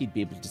sure he'd be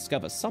able to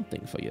discover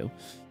something for you.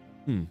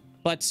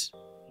 But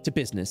to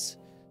business.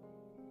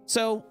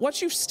 So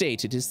what you've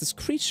stated is this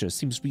creature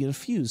seems to be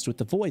infused with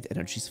the void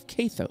energies of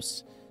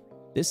Kathos.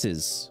 This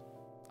is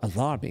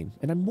alarming,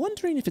 and I'm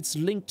wondering if it's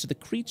linked to the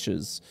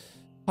creature's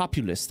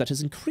populace that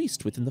has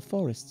increased within the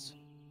forests.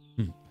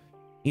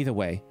 Either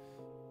way,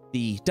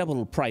 the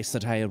double price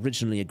that I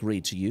originally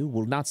agreed to you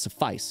will not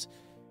suffice,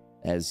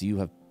 as you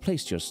have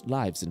placed your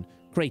lives in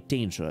great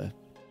danger,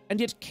 and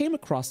yet came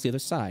across the other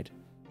side.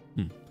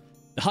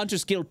 The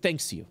Hunters Guild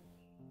thanks you,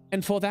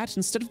 and for that,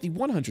 instead of the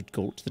 100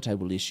 gold that I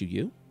will issue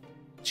you,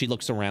 she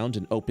looks around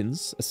and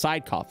opens a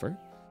side coffer,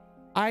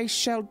 I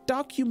shall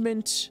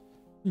document...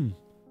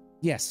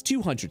 Yes,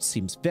 200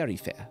 seems very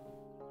fair,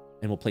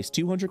 and we'll place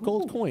 200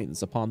 gold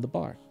coins upon the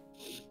bar.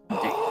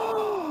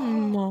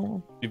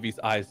 No. Vivi's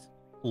eyes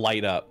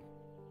light up.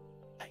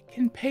 I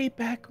can pay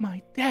back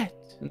my debt.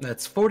 And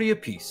that's 40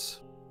 apiece.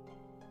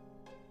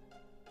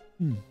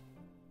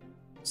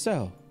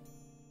 So,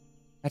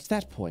 at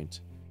that point,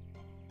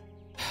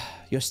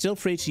 you're still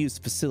free to use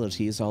the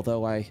facilities,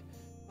 although I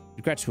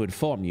regret to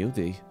inform you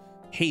the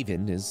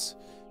haven is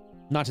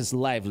not as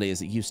lively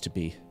as it used to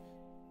be.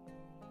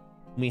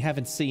 We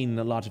haven't seen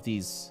a lot of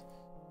these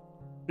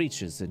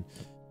creatures, and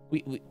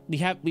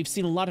we've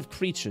seen a lot of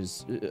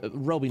creatures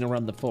roaming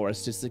around the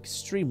forest. It's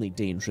extremely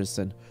dangerous,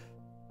 and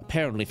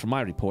apparently, from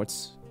my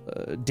reports,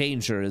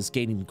 danger is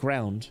gaining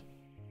ground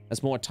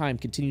as more time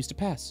continues to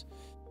pass.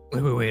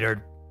 Wait.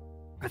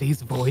 Are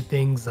these void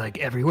things like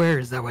everywhere?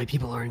 Is that why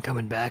people aren't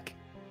coming back?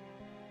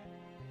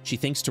 She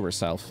thinks to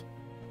herself,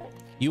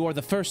 you are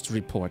the first to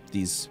report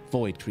these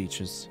void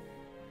creatures.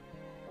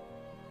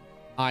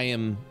 I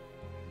am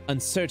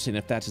uncertain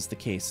if that is the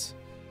case.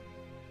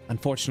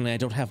 Unfortunately, I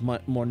don't have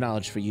more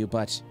knowledge for you,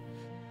 but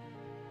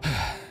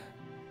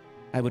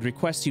I would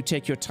request you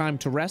take your time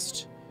to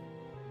rest,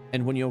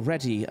 and when you're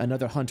ready,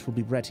 another hunt will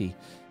be ready.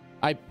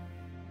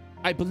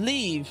 I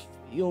believe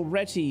you're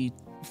ready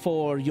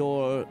for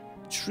your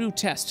true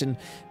test, and,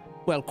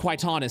 well,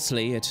 quite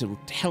honestly, it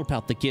would help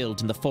out the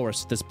guild in the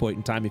forest at this point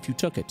in time if you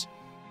took it.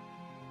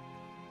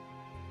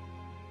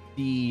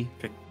 The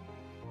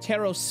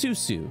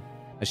Terosusu,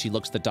 as she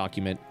looks at the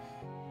document,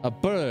 a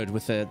bird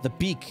with the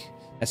beak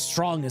as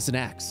strong as an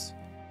axe.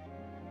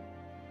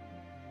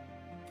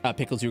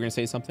 Pickles, you were going to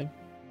say something?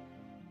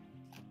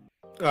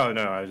 Oh,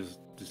 no, I was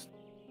just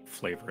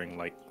flavoring,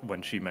 like,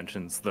 when she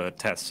mentions the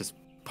test, just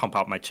pump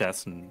out my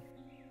chest and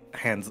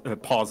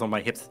paws on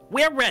my hips.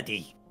 We're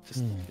ready!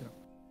 Just,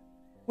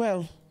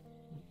 Well,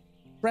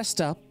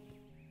 rest up.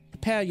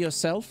 Prepare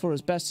yourself for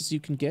as best as you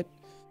can get.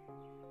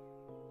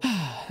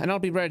 And I'll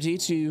be ready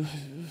to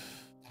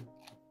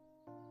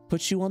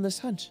put you on this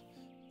hunt.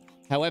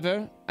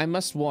 However, I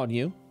must warn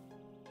you,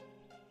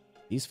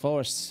 these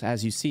forests,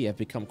 as you see, have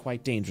become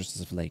quite dangerous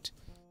as of late.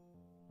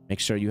 Make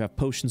sure you have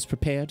potions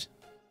prepared.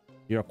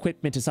 Your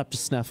equipment is up to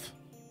snuff.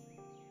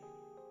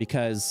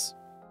 Because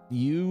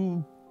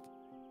you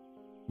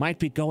might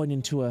be going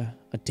into a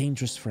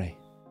dangerous fray.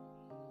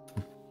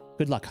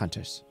 Good luck,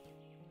 hunters.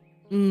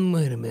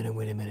 Wait a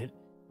minute.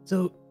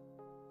 So,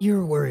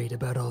 you're worried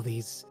about all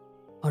these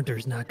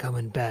hunters not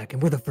coming back,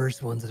 and we're the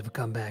first ones that have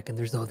come back, and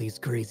there's all these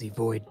crazy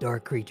void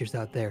dark creatures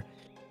out there.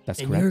 That's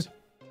and correct.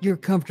 You're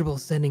comfortable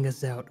sending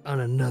us out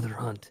on another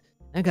hunt.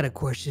 I got a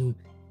question.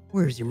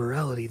 Where's your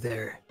morality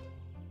there?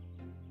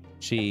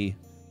 She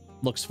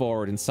looks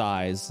forward and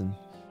sighs, and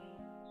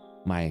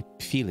my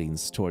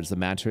feelings towards the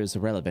matter is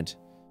irrelevant.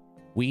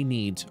 We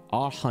need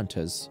our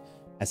hunters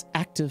as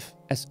active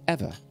as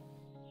ever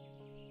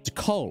to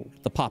cull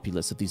the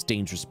populace of these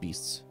dangerous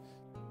beasts.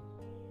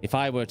 If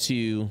I were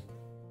to,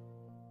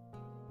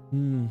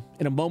 in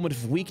a moment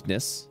of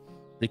weakness,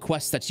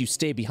 request that you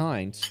stay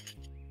behind,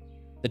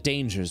 the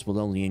dangers will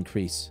only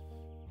increase,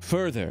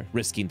 further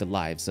risking the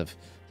lives of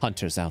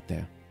hunters out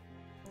there.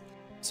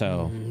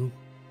 So,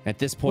 at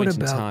this point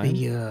in time...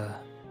 What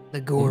about the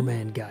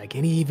Gorman guy?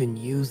 Can he even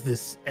use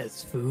this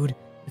as food?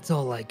 It's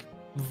all like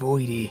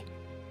voidy.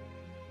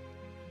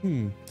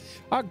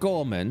 Our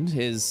Gorman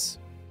is,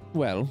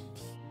 well,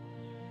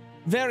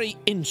 very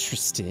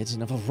interested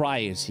in a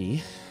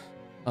variety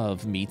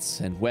of meats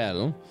and,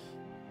 well,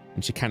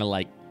 and she kind of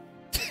like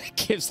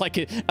gives like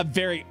a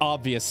very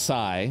obvious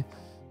sigh.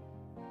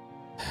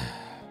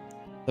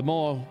 The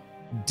more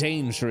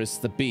dangerous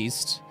the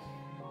beast,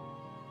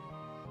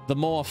 the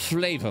more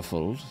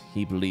flavorful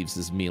he believes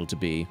his meal to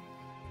be.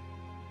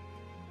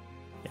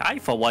 I,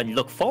 for one,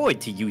 look forward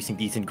to using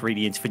these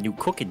ingredients for new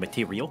cooking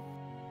material.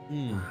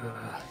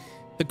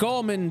 The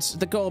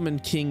Gorman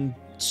King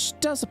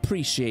does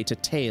appreciate a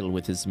tale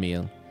with his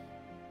meal.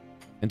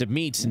 And a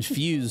meat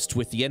infused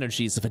with the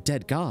energies of a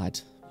dead god.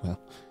 Well,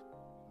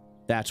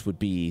 that would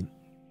be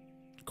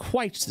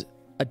quite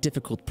a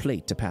difficult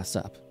plate to pass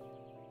up.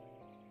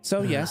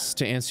 So yes,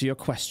 to answer your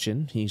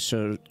question, he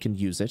sure can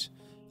use it.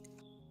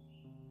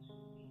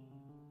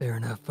 Fair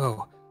enough.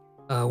 Oh,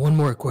 one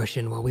more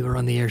question. While we were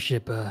on the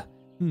airship,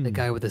 the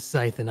guy with the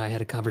scythe and I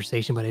had a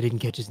conversation, but I didn't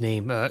catch his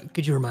name.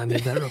 Could you remind me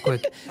of that real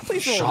quick?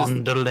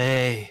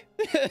 Chandelier.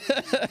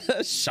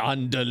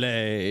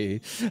 Chandelier.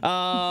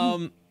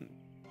 As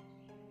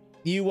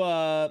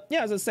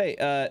I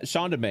say,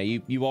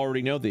 Chandelier, you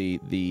already know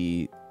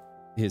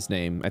his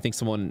name. I think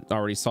someone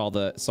already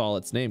saw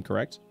its name,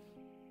 correct?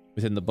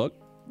 Within the book?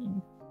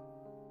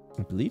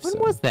 I believe so.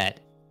 When was that?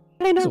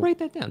 Did I not write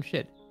that down?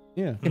 Shit.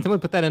 Yeah. Can someone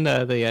put that in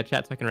the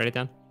chat so I can write it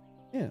down?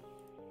 Yeah.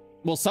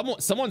 Well,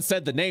 someone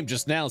said the name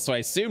just now, so I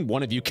assumed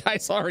one of you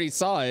guys already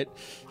saw it.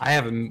 I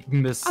haven't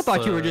I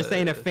thought you were just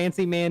saying a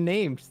fancy man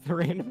name, just a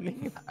random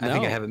name. I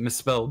think I have it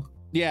misspelled.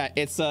 Yeah,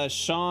 it's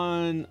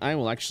Sean. I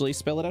will actually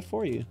spell it out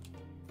for you.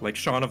 Like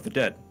Shaun of the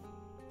Dead.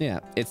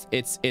 Yeah,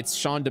 it's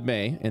Sean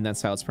DeMay, and that's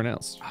how it's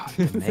pronounced.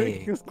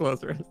 It was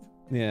closer.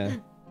 Yeah.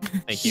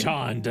 Thank you.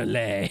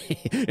 Chandelier.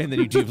 And then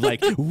you do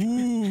like,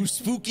 ooh,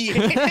 spooky.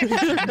 Never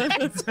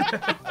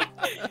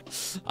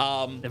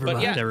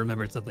mind, I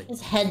remembered something.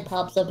 His head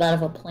pops up out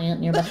of a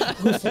plant nearby.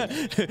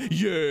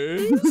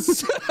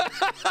 Yes.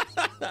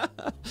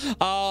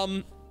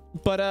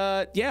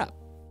 Yeah.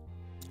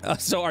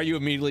 So are you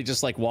immediately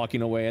just like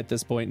walking away at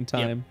this point in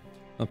time?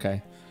 Yep.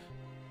 Okay.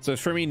 So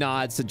Fermi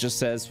nods and just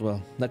says,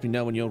 well, let me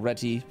know when you're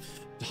ready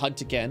to hunt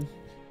again.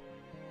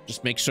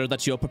 Just make sure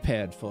that you're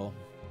prepared for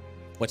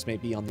what may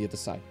be on the other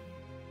side.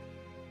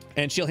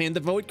 And she'll hand the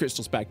void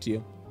crystals back to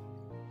you.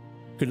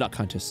 Good luck,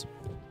 hunters.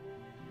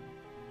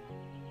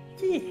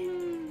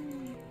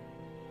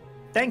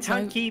 Thanks,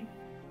 Huntkeep.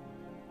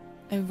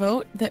 I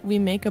vote that we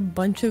make a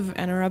bunch of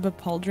Anaeraba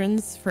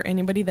pauldrons for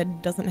anybody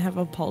that doesn't have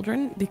a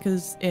pauldron,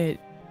 because it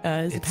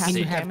is It's- passive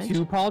Can you have damage.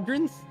 2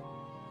 pauldrons?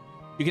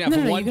 You can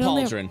have No, one you can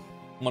only have- pauldron.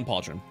 One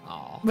pauldron.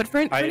 Oh. But for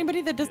I-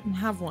 anybody that doesn't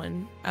have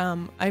one,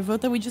 I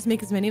vote that we just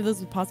make as many of those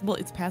as possible.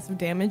 It's passive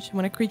damage.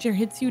 When a creature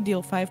hits you,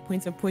 deal 5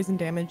 points of poison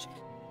damage.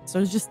 So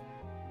it's just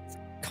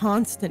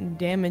constant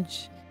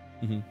damage.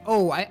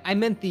 Oh, I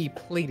meant the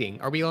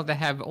plating. Are we allowed to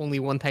have only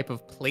one type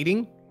of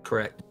plating?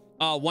 Correct.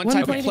 One One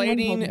type of plating, one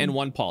plating pauldron. and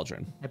one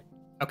pauldron.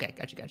 Okay,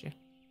 gotcha. In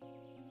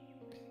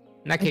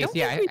that I case, don't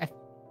yeah, think I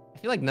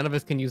feel like none of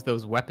us can use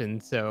those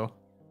weapons, so...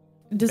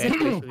 Does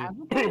Basically- anyone have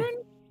a pattern?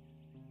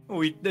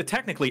 We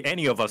technically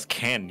any of us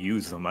can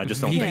use them. I just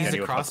don't He think is a any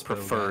of us crossbow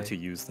prefer guy. to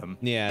use them.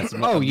 Yeah. It's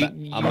Oh, you a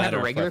have matter a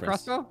of regular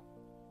preference. crossbow?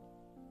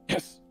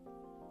 Yes.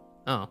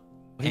 Oh. What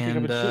do you think I've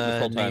And been shooting this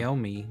whole time?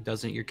 Naomi,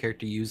 doesn't your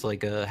character use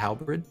like a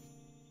halberd?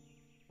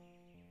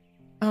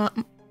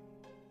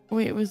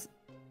 Wait, it was.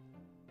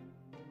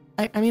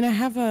 I mean, I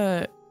have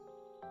a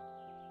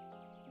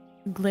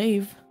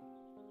glaive.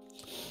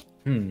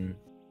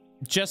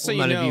 Just so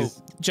Well, you none of know,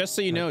 these- just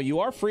so you know, you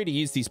are free to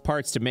use these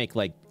parts to make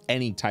like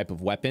any type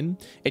of weapon.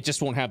 It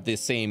just won't have the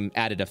same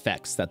added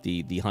effects that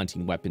the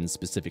hunting weapons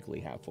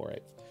specifically have for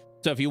it.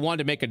 So if you wanted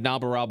to make a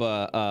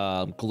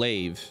Nabaraba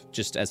glaive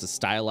just as a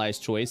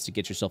stylized choice to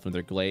get yourself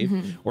another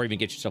glaive, or even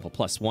get yourself a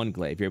 +1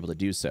 glaive, you're able to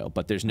do so.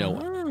 But there's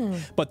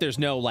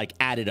no, like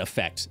added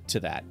effect to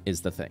that.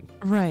 Is the thing.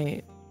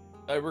 Right.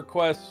 I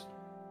request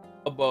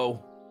a bow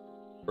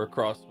or a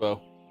crossbow.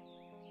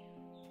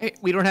 Hey,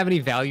 we don't have any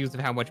values of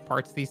how much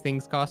parts these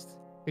things cost.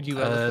 Could you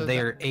let us know They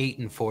that? are 8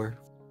 and 4.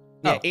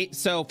 Yeah, Oh. 8.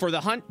 So for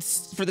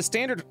the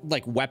standard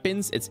like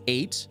weapons, it's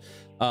 8.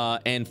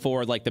 And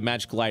for like the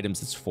magical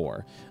items, it's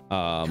 4,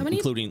 many-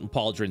 including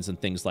pauldrons and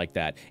things like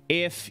that.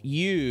 If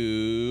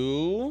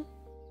you,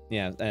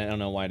 yeah, I don't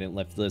know why I didn't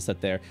left this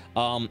up there.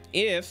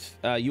 If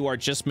you are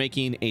just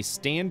making a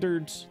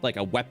standard, like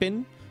a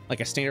weapon, like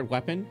a standard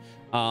weapon,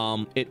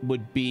 it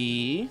would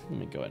be, let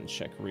me go ahead and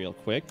check real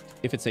quick.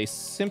 If it's a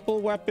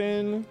simple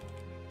weapon,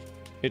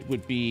 it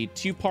would be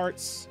 2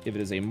 parts. If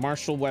it is a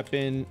martial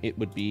weapon, it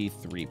would be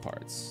 3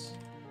 parts.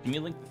 Can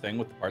you link the thing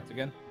with the parts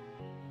again?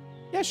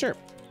 Yeah, sure.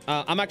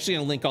 I'm actually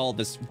going to link all of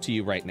this to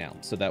you right now,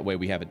 so that way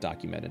we have it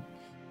documented.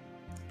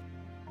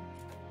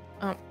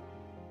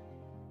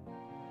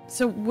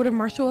 So would a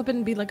martial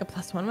weapon be like a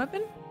 +1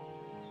 weapon?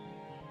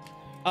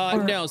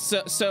 Or- No,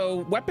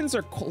 so weapons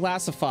are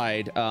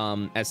classified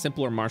as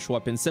simple or martial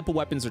weapons. Simple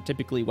weapons are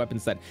typically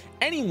weapons that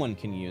anyone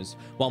can use,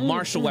 while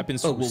martial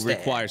weapons Oh, will stab.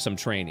 require some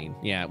training.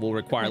 Yeah, will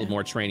require a little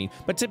more training.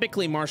 But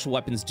typically, martial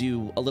weapons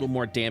do a little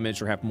more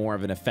damage or have more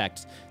of an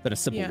effect than a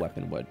simple Yeah.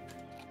 weapon would.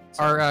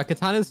 Are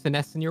katanas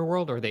finesse in your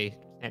world, or are they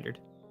standard?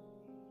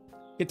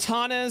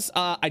 Katanas,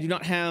 I do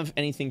not have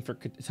anything for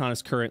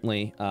katanas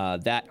currently.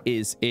 That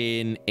is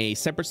in a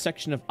separate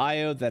section of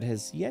IO that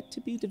has yet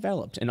to be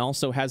developed, and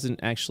also hasn't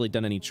actually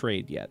done any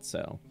trade yet.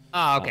 So,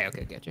 Oh, okay,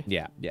 gotcha.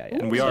 yeah.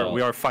 And we So,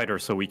 are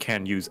fighters, so we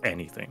can use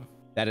anything.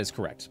 That is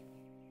correct.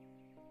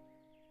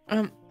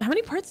 How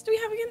many parts do we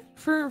have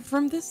again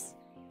from this?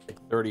 Like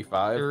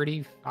 35.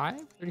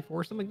 35,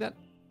 34, something like that.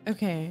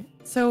 Okay,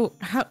 so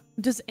how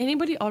does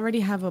anybody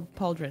already have a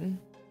pauldron?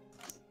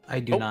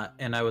 I do not,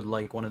 and I would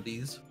like one of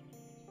these.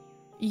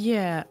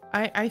 Yeah,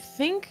 I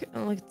think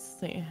let's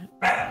see.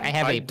 I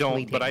have I a don't,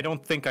 plating. but I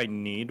don't think I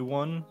need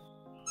one.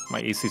 My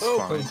AC's Oh,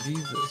 fine.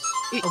 Jesus.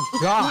 Oh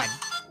God!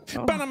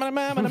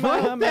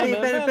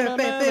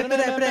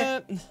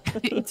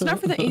 It's not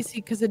for the AC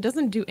because it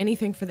doesn't do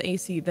anything for the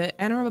AC. The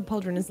Anaerobic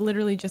Pauldron is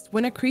literally just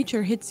when a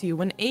creature hits you,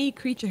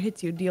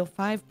 deal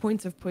 5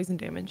 points of poison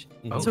damage.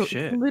 Oh, so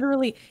shit.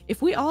 literally,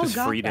 if we all Just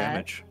got free that,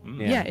 damage.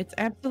 yeah, it's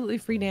absolutely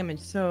free damage.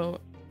 So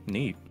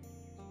Neat.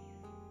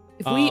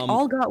 if we Um,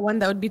 all got one,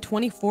 that would be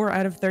 24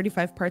 out of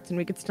 35 parts, and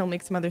we could still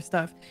make some other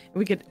stuff. And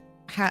we could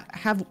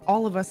have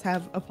all of us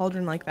have a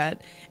pauldron like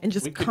that, and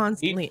just We could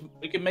constantly.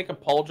 we could make a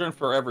pauldron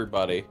for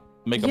everybody,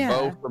 make a Yeah.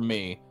 bow for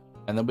me,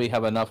 and then we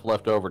have enough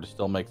left over to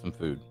still make some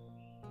food.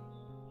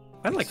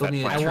 I like Still that.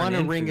 need to plan. I turn want a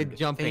in ring of food.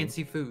 jumping.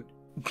 Fancy food.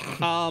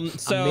 So I'm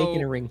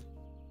making a ring.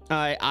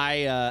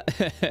 I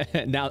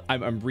now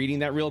I'm reading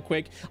that real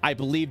quick. I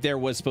believe there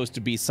was supposed to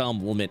be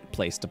some limit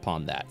placed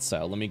upon that.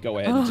 So let me go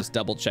ahead and just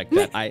double check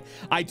that.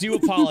 I do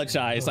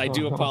apologize. I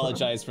do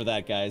apologize for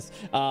that, guys.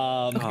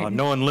 Oh,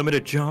 no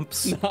unlimited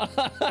jumps.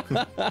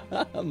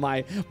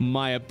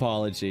 my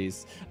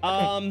apologies.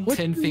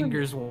 10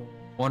 fingers,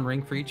 1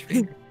 ring for each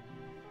finger.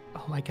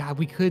 Oh my God,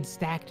 we could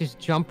stack just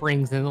jump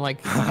rings and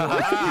like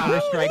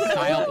Counter-Strike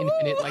style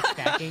infinite like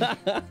stacking.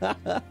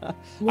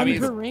 One mean,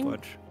 per ring.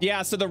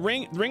 Yeah, so the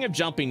ring of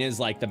jumping is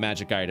like the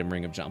magic item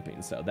ring of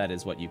jumping. So that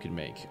is what you can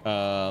make.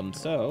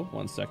 So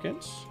 1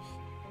 second.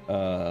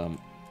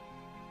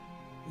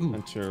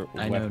 Enter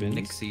I know weapons,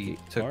 Nixie 8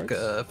 took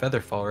parts.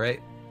 Featherfall,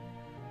 right?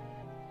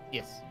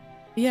 Yes.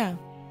 Yeah.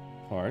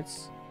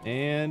 Parts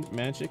and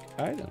magic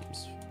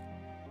items.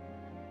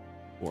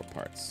 4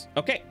 parts.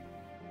 Okay.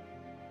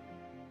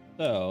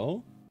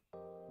 So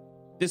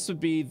this would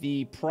be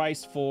the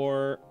price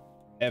for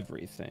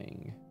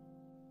everything.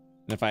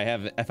 If I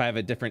have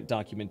a different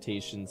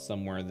documentation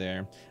somewhere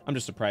there, I'm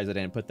just surprised I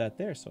didn't put that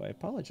there, so I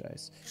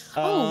apologize.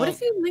 Oh, what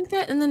if you linked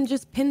that and then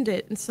just pinned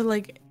it? And so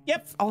like,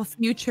 yep, all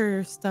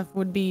future stuff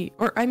would be,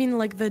 or I mean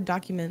like the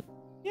document,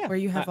 yeah, where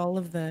you have all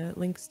of the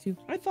links to.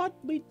 I thought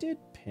we did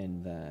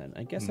pin that.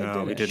 I guess No, I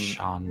did. we didn't.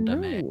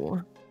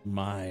 No.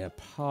 My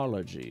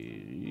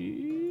apologies.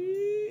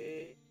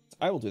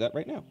 I will do that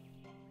right now.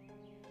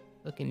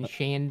 Looking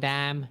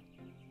Shandam.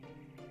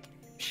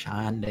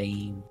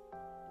 Shandam.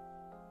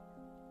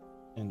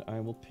 And I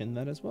will pin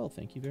that as well.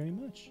 Thank you very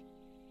much.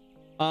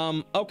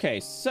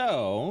 Okay,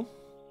 so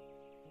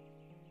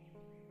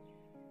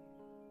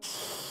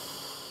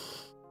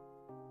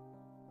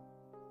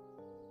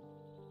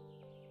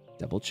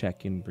double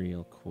checking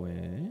real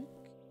quick.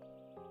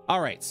 All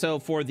right, so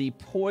for the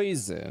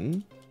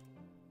poison,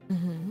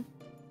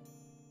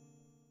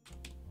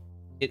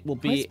 it will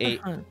be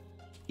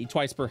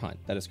twice per hunt.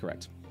 That is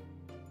correct.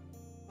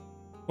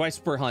 Twice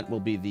per hunt will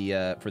be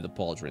the for the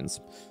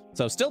pauldrons.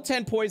 So still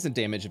 10 poison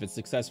damage if it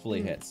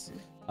successfully hits.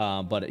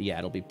 But yeah,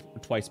 it'll be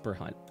twice per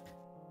hunt.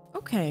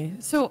 Okay,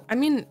 so I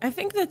mean, I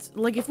think that's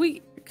like if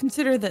we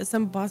consider that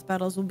some boss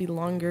battles will be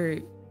longer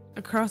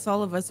across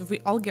all of us, if we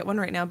all get one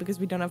right now because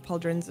we don't have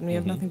pauldrons and we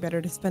have nothing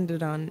better to spend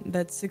it on,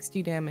 that's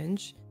 60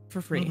 damage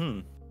for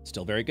free.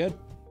 Still very good.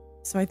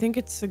 So I think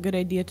it's a good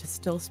idea to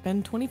still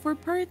spend 24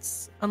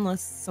 parts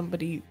unless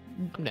somebody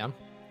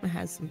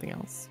has something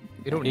else.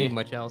 You don't need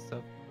much else,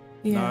 so.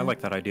 Yeah. No, I like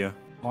that idea.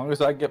 As long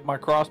as I get my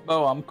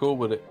crossbow, I'm cool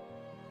with it.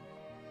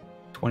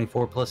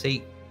 24 plus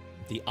 8.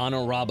 The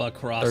Honoraba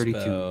crossbow.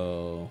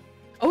 32.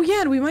 Oh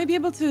yeah, and we might be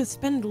able to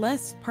spend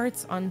less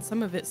parts on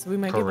some of it, so we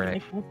might be able to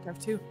make more stuff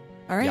too.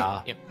 All right.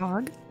 Yeah.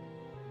 Dog.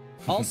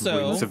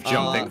 Also, Wings of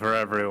jumping for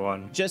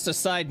everyone. Just a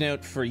side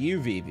note for you,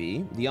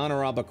 Vivi, the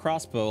Honoraba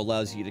crossbow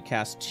allows you to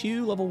cast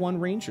 2 level 1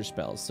 ranger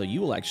spells, so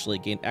you will actually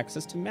gain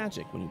access to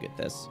magic when you get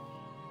this.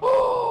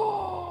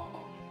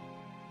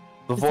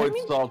 The Void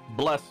Salt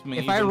bless me.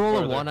 If I even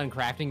roll further. a 1 on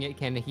crafting it,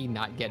 can he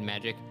not get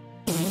magic?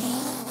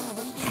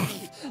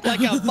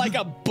 like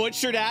a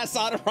butchered ass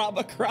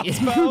Honoraba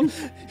crossbow.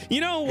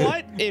 You know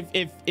what?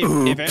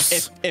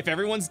 If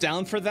everyone's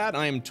down for that,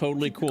 I am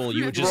totally cool.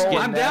 You would just Roll,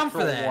 get. I'm down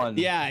for that. One.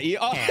 Yeah.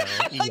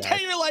 Like how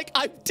you're like,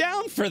 I'm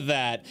down for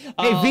that.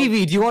 Hey,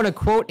 Vivi, do you want to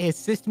quote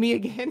assist me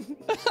again?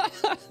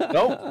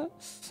 Nope.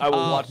 I will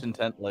watch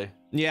intently.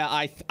 Yeah,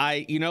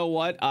 I you know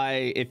what?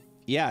 I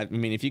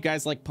mean, if you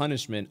guys like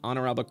punishment,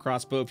 Honoraba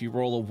crossbow, if you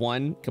roll a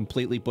 1,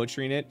 completely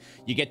butchering it,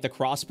 you get the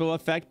crossbow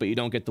effect, but you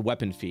don't get the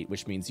weapon feat,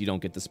 which means you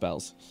don't get the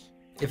spells.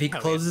 If he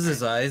closes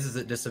his eyes, is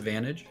it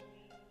disadvantage?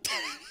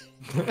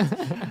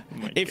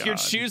 If you're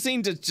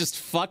choosing to just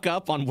fuck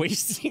up on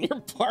wasting your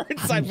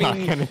parts, I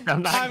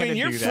mean,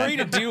 you're free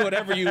to do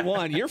whatever you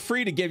want. You're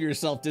free to give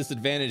yourself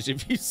disadvantage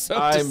if you so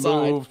decide.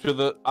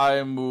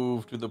 I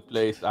move to the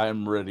place I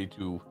am ready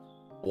to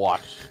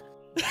watch.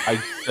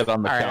 I sit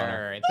on the counter.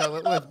 All right. So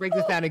let's break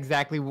this down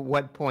exactly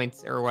what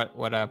points or what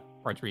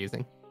parts we're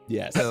using.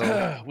 Yes.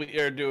 So we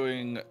are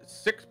doing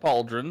 6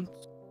 pauldrons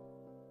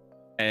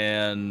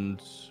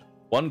and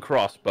 1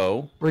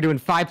 crossbow. We're doing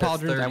 5 That's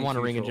pauldrons. I want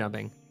a 32 ring of total.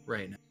 jumping.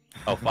 Right now.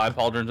 Oh, 5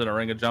 pauldrons and a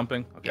ring of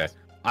jumping? Okay. Yes.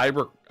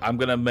 I'm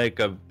gonna make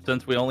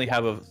since we only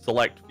have a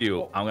select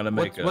few, I'm gonna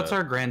make What's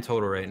our grand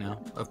total right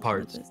now of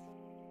parts? I'm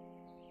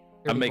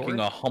 34? making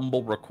a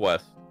humble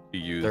request to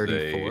use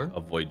 34?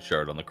 a void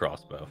shard on the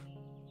crossbow.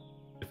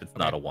 If it's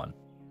not a 1.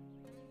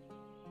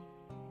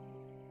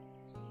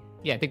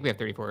 Yeah, I think we have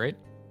 34, right?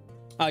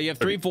 You have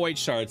 3 void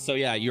shards, so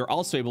yeah, you're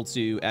also able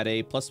to add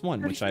a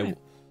 +1,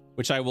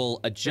 which I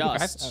will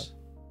adjust. 35?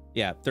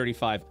 Yeah,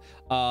 35.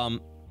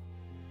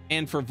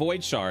 And for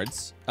void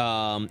shards,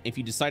 if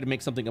you decide to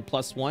make something a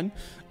 +1,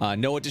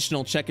 no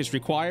additional check is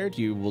required.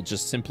 You will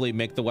just simply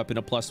make the weapon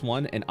a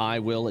 +1, and I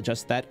will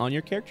adjust that on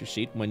your character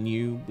sheet when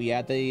we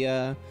add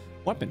the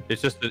weapon.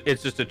 It's just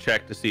a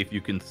check to see if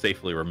you can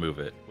safely remove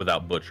it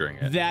without butchering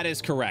it. That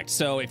is correct.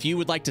 So if you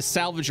would like to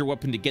salvage your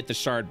weapon to get the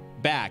shard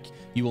back,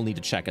 you will need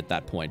to check at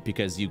that point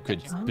because you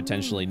could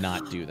potentially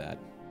not do that.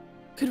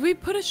 Could we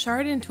put a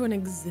shard into an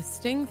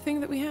existing thing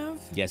that we have?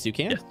 Yes, you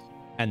can. Yes.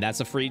 And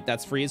that's free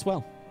as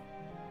well.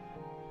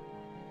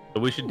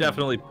 So we should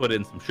definitely put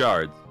in some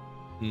shards.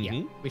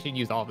 Yeah, we should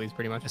use all of these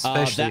pretty much.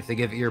 Especially if they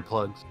give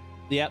earplugs.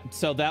 Yep.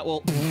 So that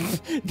will,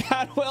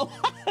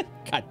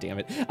 God damn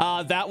it.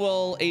 That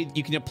will,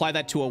 you can apply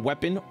that to a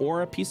weapon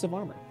or a piece of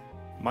armor.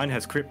 Mine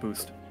has crit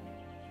boost.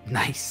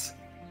 Nice.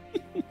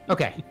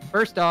 Okay,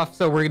 first off,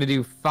 so we're gonna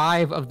do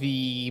 5 of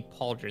the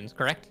pauldrons,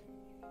 correct?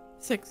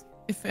 6,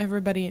 if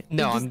everybody.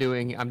 No, just- I'm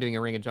doing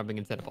a ring of jumping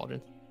instead of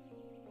pauldrons.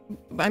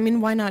 I mean,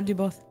 why not do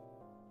both?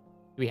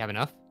 Do we have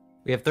enough?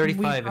 We have 35.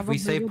 If we probably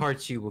save would.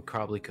 parts, you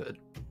probably could.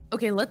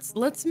 Okay,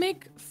 let's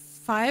make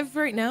 5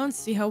 right now and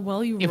see how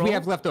well you roll. If we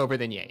have left over,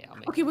 then yeah, I'll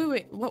make. Okay,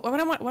 wait. Why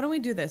don't we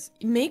do this?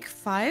 Make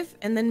 5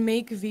 and then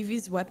make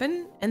Vivi's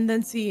weapon and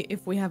then see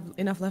if we have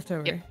enough left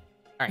over. Yep.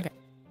 All right. Okay.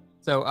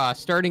 So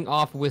starting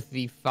off with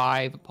the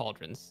 5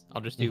 pauldrons,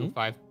 I'll just do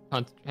 5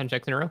 hunt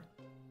checks in a row.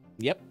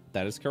 Yep,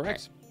 that is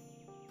correct.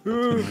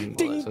 Ding,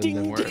 ding,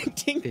 ding,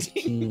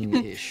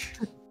 15-ish.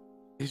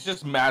 He's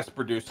just mass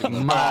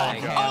producing. My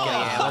God.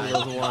 Yeah, look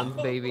at those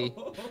ones, baby.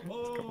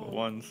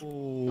 Ones.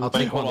 I'll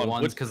take hold one of the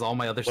on. ones because all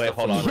my other Wait, stuff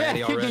hold was on. ready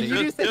Yeah, already.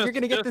 you just said you're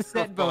gonna get the Just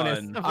set for bonus.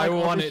 fun. Of, I like,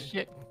 all want this it.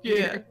 shit.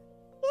 Yeah.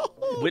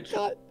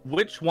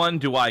 Which one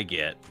do I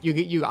get?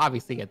 You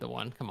obviously get the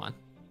one. Come on.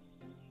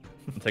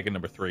 I'm taking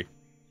number 3.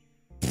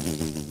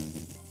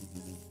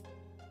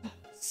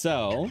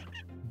 So,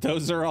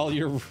 those are all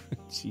your.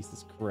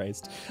 Jesus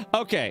Christ.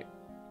 Okay.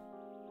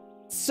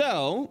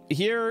 So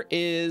here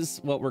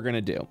is what we're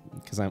gonna do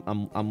because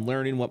I'm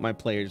learning what my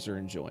players are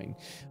enjoying.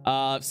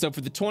 So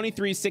for the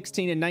 23,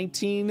 16, and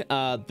 19,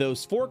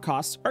 those 4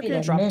 costs are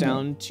gonna drop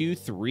down to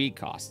 3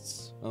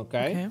 costs.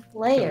 Okay. So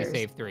Players. we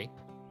save 3.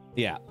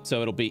 Yeah.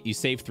 So it'll be you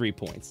save 3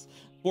 points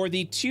for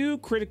the 2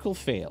 critical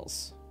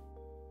fails.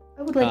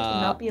 I would like to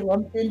not be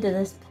lumped into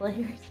this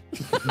players.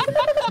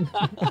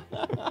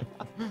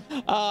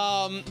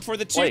 For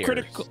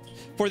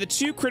the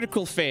two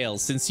critical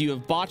fails, since you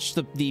have botched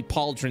the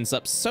pauldrons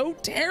up so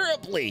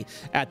terribly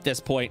at this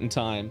point in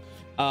time,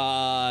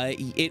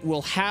 it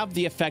will have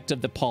the effect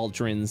of the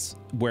pauldrons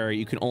where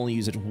you can only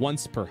use it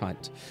once per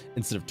hunt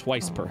instead of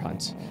twice per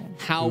hunt.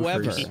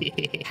 However,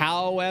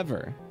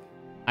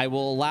 I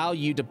will allow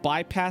you to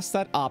bypass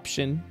that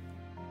option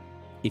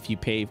if you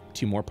pay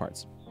 2 more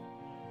parts.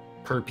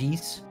 Per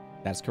piece?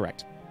 That's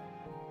correct.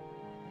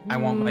 I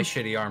want my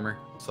shitty armor,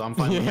 so I'm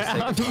fine with this.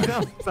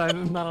 I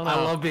don't know. I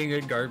love being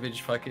a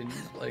garbage fucking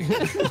like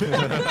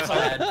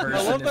sad person.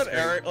 I love It's that great.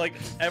 Eric, like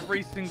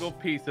every single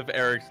piece of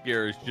Eric's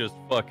gear is just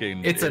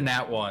fucking. It's a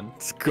nat 1.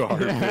 It's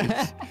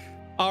garbage.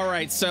 All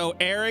right, so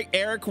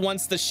Eric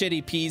wants the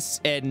shitty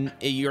piece, and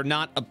you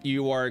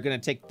are gonna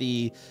take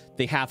the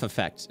half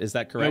effect. Is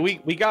that correct?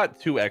 We got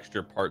 2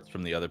 extra parts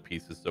from the other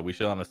pieces, so we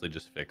should honestly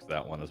just fix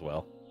that one as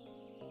well.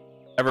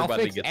 I'll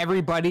fix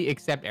everybody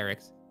except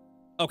Eric's.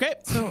 Okay.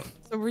 So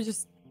we're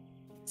just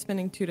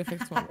spending 2 to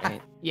fix one,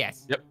 right?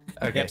 Yes. Yep.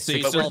 Okay. Yep, so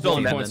you But still we're have still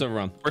 1 net points over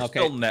him. We're Okay.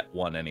 still net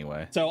 1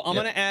 anyway. So I'm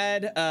gonna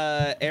add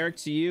Eric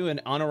to you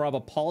an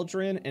honorable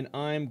pauldron, and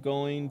I'm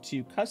going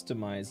to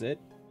customize it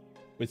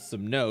with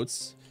some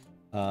notes.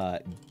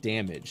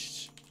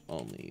 Damaged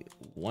only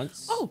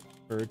once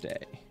per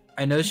day.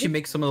 I know she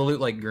makes some of the loot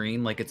like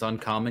green, like it's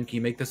uncommon. Can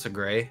you make this a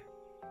gray?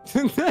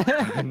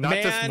 Not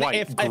just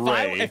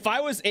white, if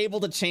I was able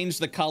to change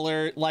the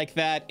color like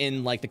that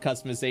in like the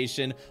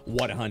customization,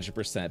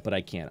 100%, but I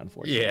can't,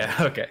 unfortunately. Yeah,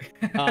 okay.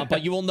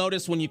 But you will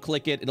notice when you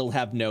click it, it'll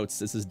have notes.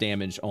 This is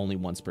damage only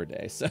once per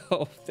day. So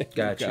there you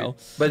Gotcha. go.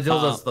 But it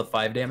still does the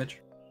 5 damage?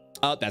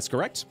 That's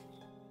correct.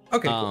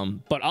 Okay,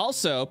 cool. But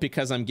also,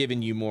 because I'm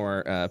giving you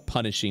more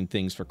punishing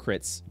things for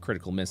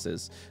critical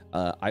misses,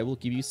 I will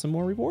give you some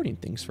more rewarding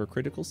things for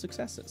critical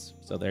successes.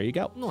 So there you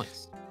go.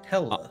 Nice.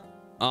 Hella.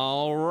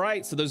 All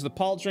right, so those are the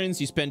pauldrons.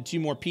 You spend 2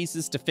 more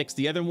pieces to fix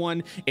the other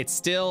one. It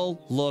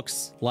still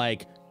looks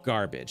like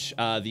garbage.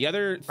 The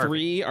other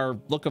 3 are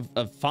look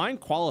of fine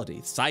quality,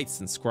 sites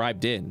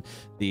inscribed in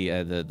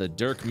the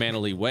Dirk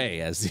Manley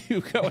way as you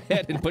go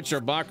ahead and put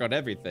your mark on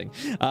everything.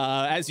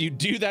 As you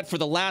do that for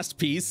the last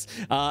piece,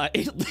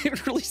 it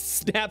literally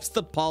snaps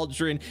the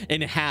pauldron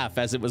in half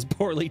as it was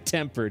poorly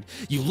tempered.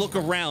 You look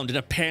around in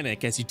a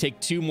panic as you take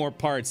 2 more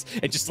parts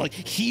and just like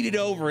heat it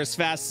over as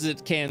fast as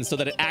it can so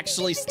that it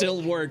actually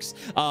still works,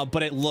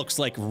 but it looks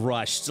like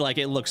rushed. Like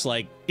it looks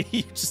like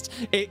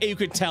you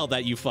could tell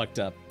that you fucked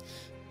up.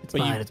 It's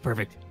fine. It's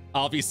perfect.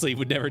 Obviously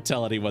would never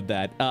tell anyone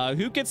that.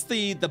 Who gets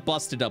the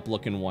busted up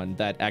looking one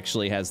that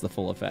actually has the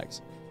full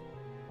effect?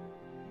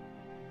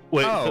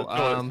 Wait,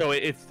 so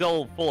it's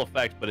still full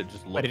effect, but it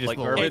just looks like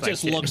garbage? It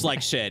just looks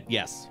like shit,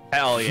 yes.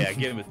 Hell yeah,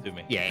 give it to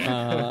me.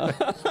 Yeah.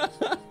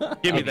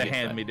 Give me the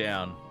hand me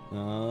down.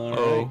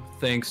 Oh,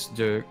 thanks,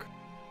 Dirk.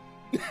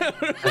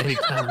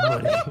 Anytime,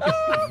 buddy.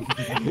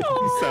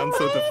 You sound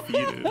so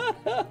defeated.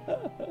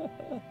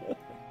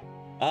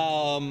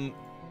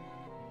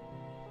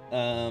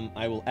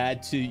 I will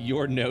add to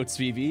your notes,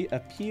 Vivi.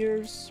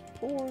 Appears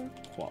poor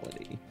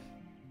quality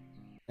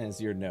as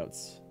your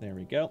notes. There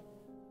we go.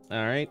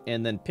 All right,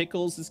 and then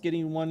Pickles is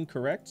getting 1,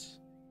 correct?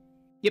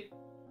 Yep.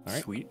 All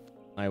right. Sweet.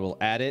 I will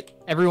add it.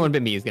 Everyone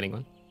but me is getting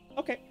 1.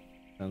 Okay.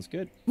 Sounds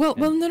good. Well,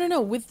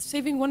 no. With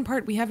saving 1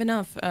 part, we have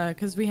enough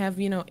because we have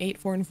 8,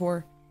 4, and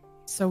 4,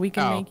 so we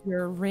can make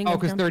your ring. Oh,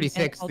 because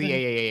 36. and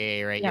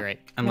Yeah, right. Yeah. You're right.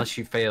 Unless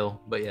you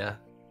fail, but yeah.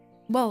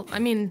 Well, I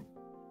mean,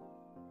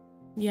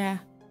 yeah.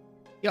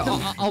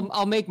 Yeah,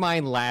 I'll make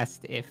mine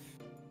last if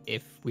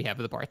we have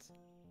the parts.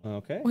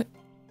 Okay. What?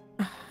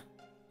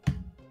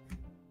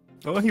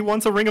 Oh, he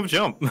wants a ring of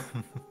jump.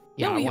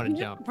 Yeah, No, I want to we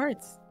have jump. the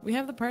parts. We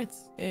have the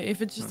parts.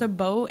 If it's just a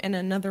bow and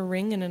another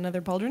ring and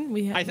another pauldron,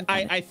 we have.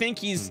 I think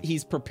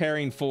he's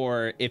preparing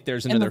for if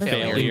there's another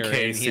failure In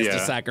case, and he has to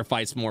yeah.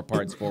 sacrifice more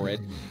parts for it.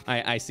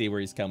 I see where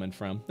he's coming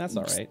from. That's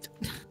all right.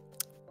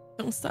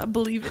 Don't stop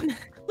believing.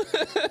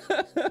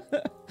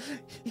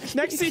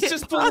 Nexie's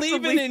just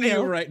believing in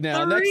you right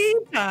now. All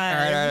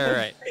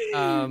right.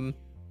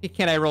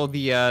 Can I roll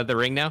the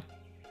ring now?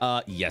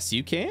 Yes,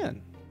 you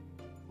can.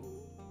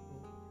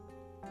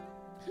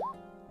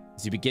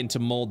 As you begin to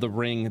mold the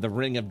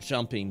ring of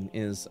jumping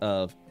is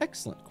of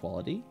excellent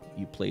quality.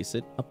 You place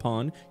it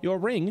upon your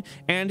ring,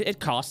 and it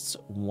costs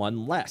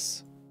 1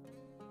 less.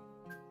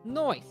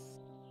 Nice.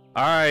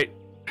 All right,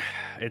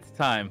 it's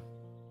time.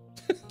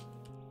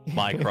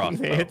 My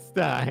crossbow. It's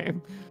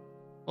time.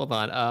 Hold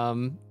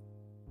on.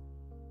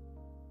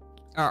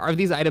 Are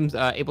these items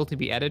able to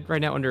be added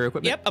right now under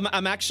equipment? Yep,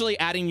 I'm actually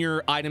adding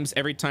your items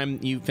every time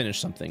you finish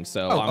something.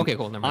 So okay,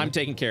 cool. Never mind. I'm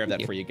taking care of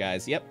that for you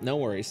guys. Yep, no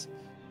worries.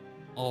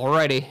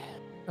 Alrighty.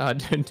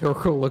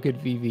 Dork will look at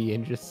Vivi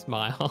and just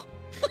smile.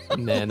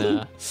 And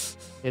then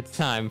it's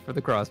time for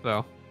the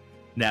crossbow.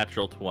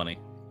 Natural 20.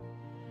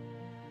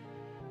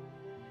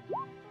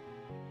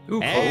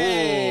 Ooh,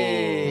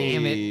 Hey!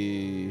 damn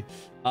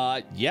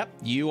it. Yep,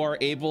 you are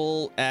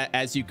able,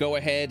 as you go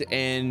ahead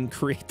and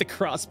create the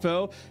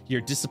crossbow,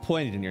 you're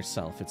disappointed in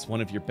yourself. It's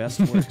one of your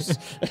best works.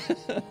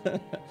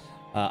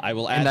 I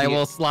will add And I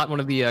will slot one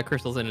of the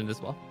crystals in it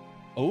as well.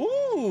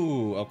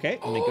 Ooh, okay.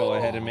 Let me go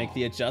ahead and make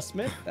the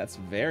adjustment. That's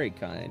very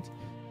kind.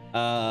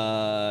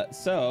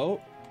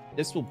 So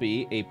this will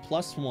be a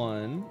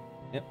 +1.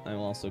 Yep, I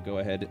will also go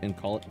ahead and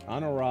call it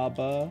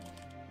Honoraba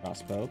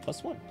Crossbow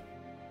 +1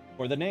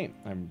 for the name.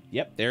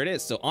 Yep, there it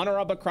is. So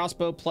Honoraba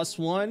Crossbow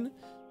 +1.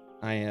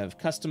 I have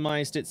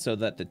customized it so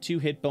that the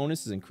 2-hit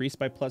bonus is increased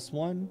by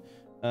 +1.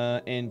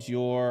 And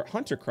your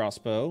Hunter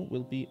Crossbow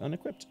will be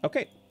unequipped.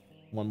 Okay,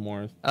 one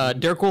more.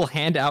 Dirk will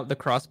hand out the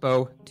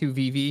crossbow to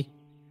Vivi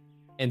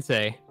and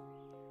say,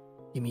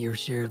 Give me your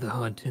share of the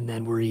hunt, and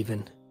then we're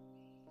even.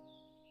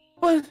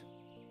 What?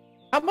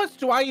 How much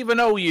do I even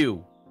owe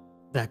you?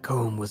 That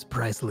comb was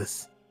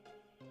priceless.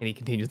 and he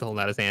continues to hold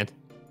out his hand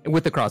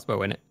with the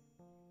crossbow in it.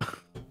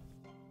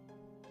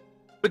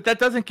 But that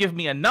doesn't give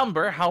me a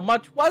number. How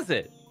much was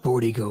it?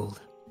 40 gold.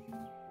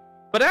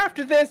 But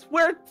after this,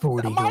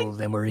 40 gold,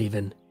 then we're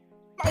even.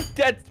 My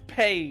debt's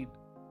paid.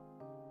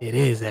 It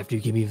is after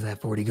you give me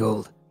that 40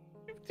 gold.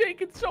 You've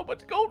taken so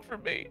much gold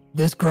from me.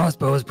 This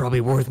crossbow is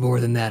probably worth more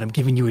than that. I'm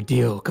giving you a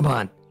deal. Come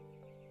on.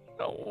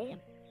 No.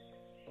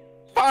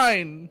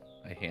 Fine.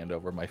 I hand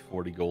over my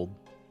 40 gold.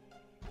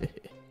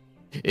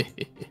 Here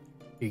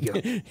you go.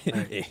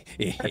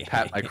 I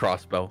pat my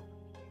crossbow.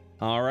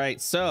 All right,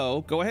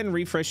 so go ahead and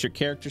refresh your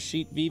character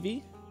sheet,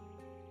 Vivi.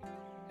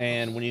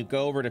 And when you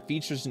go over to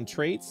features and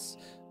traits,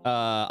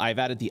 I've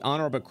added the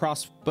Honorable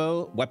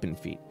Crossbow weapon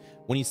feat.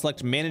 When you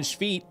select Manage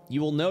Feat,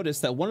 you will notice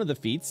that one of the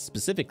feats,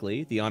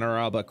 specifically the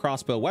Honorable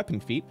Crossbow weapon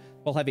feat,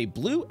 will have a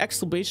blue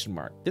exclamation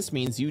mark. This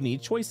means you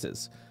need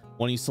choices.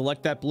 When you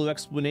select that blue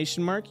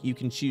exclamation mark, you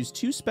can choose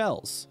 2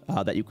 spells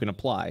that you can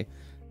apply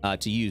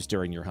to use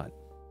during your hunt.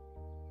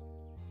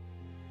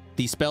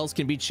 These spells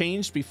can be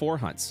changed before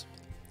hunts.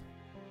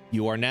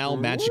 You are now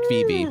Magic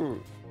Vivi.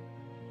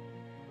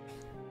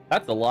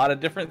 That's a lot of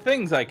different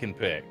things I can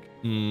pick.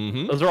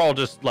 Mm-hmm. Those are all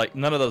just like,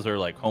 none of those are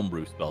like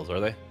homebrew spells, are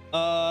they?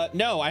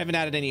 No, I haven't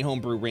added any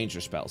homebrew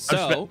ranger spells.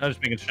 So I'm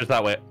just making sure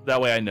that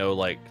way I know,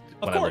 like,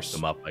 when I look course.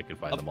 them up, I can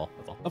find them all.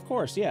 That's all. Of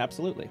course, yeah,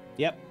 absolutely.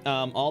 Yep.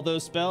 All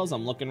those spells,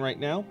 I'm looking right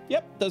now.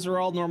 Yep, those are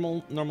all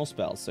normal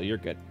spells, so you're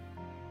good.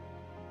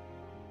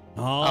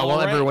 While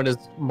everyone is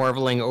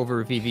marveling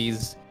over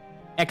Vivi's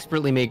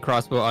expertly made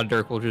crossbow,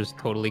 Dirk will just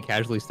totally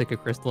casually stick a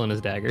crystal in his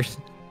daggers.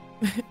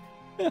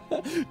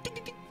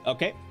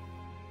 Okay.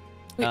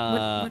 Wait,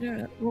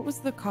 what was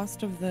the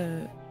cost of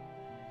the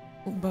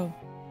bow?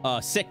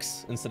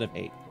 6 instead of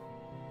 8.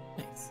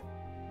 Nice.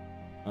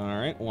 All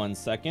right, 1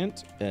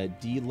 second.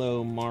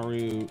 Dilo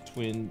Maru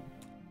twin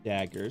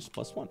daggers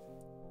 +1.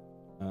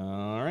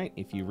 All right,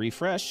 if you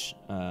refresh,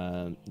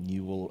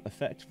 you will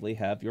effectively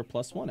have your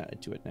 +1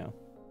 added to it now.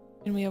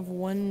 And we have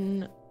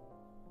 1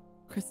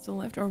 crystal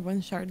left, or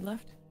 1 shard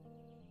left?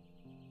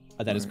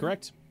 That is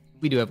correct.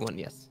 We do have 1,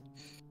 yes.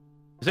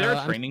 Is there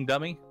a training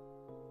dummy?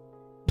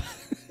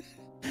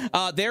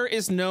 There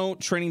is no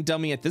training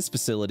dummy at this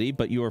facility,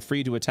 but you are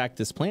free to attack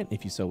this plant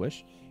if you so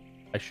wish.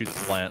 I shoot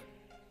the plant.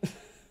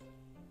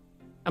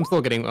 I'm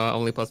still getting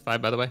only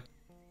 +5, by the way.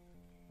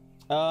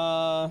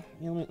 Yeah,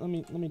 let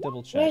me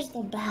double check. Where's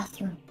the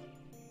bathroom?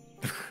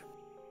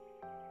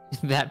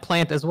 That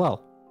plant as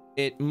well.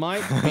 It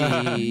might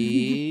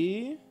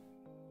be.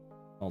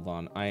 Hold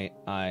on, I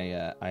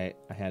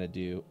had to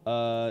do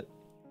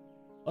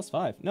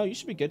 +5. No, you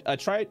should be good.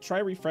 Try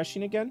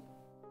refreshing again.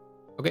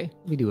 Okay,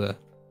 we do a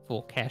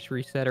full cache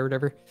reset or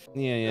whatever.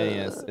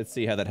 Yeah. Let's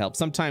see how that helps.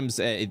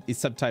 Sometimes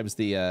sometimes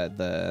the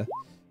it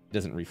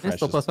doesn't refresh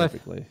still as +5.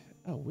 perfectly.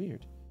 Oh,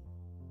 weird.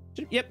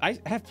 Yep, I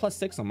have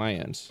 +6 on my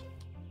end.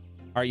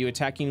 Are you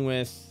attacking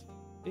with?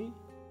 See?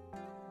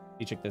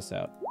 You check this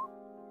out.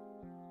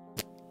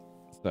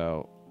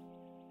 So,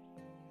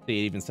 see,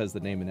 it even says the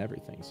name and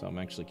everything. So I'm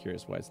actually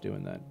curious why it's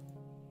doing that.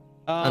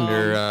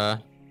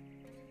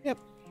 Yep.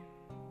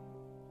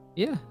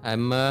 Yeah,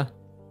 I'm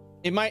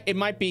It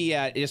might be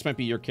it just might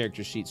be your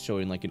character sheet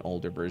showing like an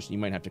older version. You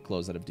might have to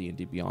close out of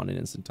D&D Beyond in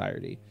its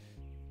entirety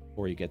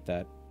before you get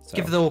that. So.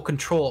 Give the old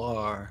Control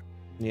R.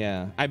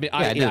 Yeah, I did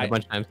it a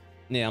bunch of times.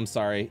 Yeah, I'm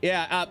sorry.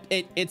 Yeah,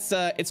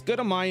 it's good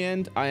on my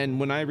end, and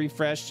when I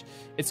refresh,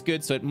 it's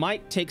good. So it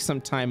might take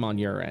some time on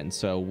your end.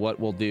 So what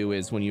we'll do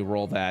is when you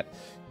roll that,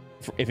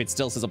 if it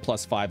still says a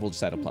 +5, we'll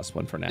just add a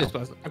 +1 for now.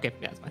 Okay,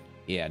 yeah, it's fine.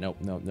 Yeah,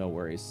 no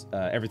worries.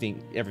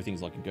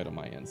 Everything's looking good on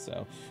my end.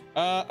 So,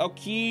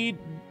 okie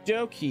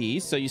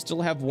dokie. So you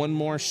still have one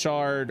more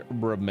shard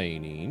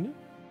remaining.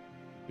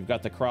 You've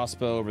got the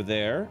crossbow over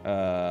there.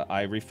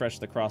 I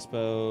refreshed the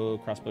crossbow.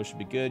 Crossbow should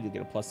be good. You'll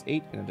get a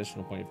 +8, an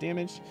additional point of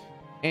damage.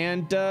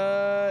 And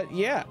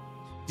yeah,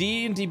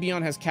 D&D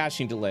Beyond has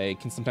caching delay.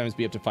 Can sometimes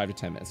be up to 5 to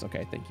 10 minutes.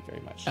 Okay, thank you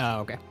very much. Oh,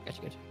 okay.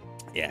 Gotcha.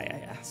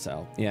 Yeah.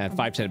 So yeah, in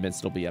 5 to 10 minutes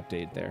it'll be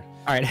updated there.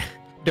 All right.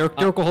 Dirk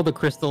will hold the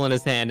crystal in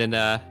his hand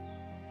and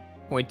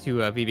point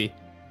to Vivi.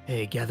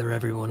 Hey, gather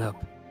everyone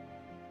up.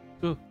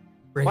 Ooh,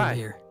 Bring why? them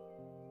here.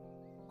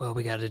 Well,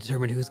 we gotta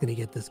determine who's gonna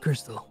get this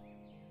crystal.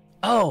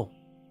 Oh!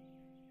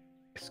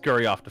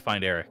 Scurry off to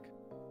find Eric.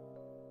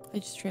 I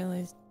just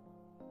realized.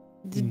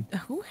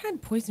 Who had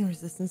poison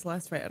resistance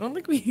last fight? I don't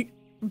think we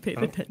paid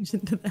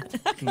attention to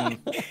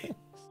that.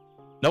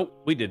 Nope,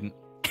 we didn't.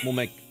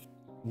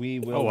 We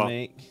will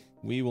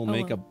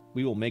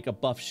make a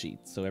buff sheet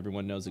so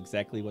everyone knows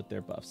exactly what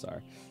their buffs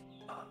are.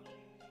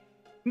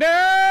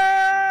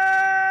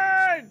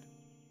 Nerd!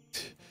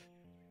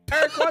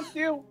 Eric wants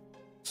you.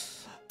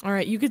 All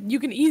right, you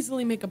can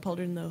easily make a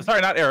pauldron though.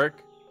 Sorry, not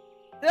Eric.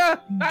 Yeah,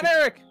 not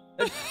Eric.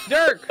 It's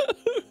Dirk.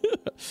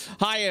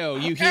 Hio,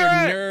 you hear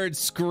nerd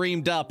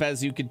screamed up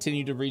as you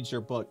continue to read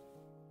your book.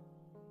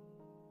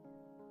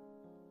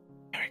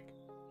 Eric.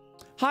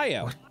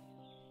 Hio,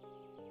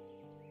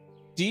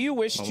 do you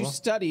wish to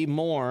study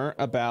more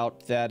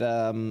about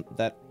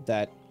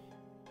that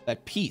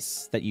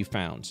piece that you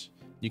found?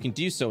 You can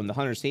do so in the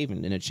Hunter's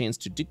Haven and a chance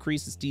to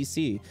decrease its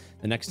DC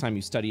the next time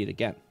you study it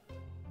again.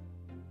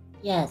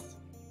 Yes.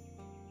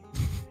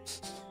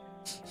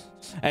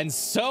 And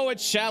so it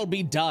shall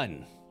be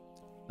done.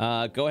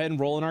 Go ahead and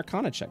roll an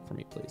Arcana check for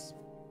me, please.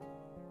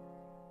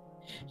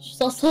 She's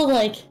also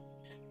like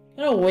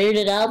kind of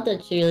weirded out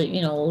that she,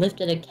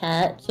 lifted a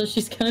cat. So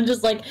she's kind of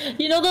just like,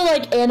 the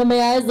like anime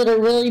eyes that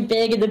are really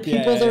big and the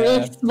pupils are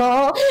really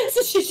small.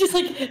 So she's just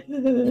like,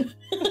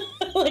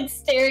 like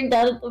staring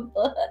down at the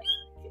book.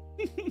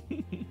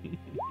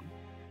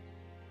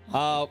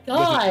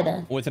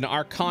 God. With an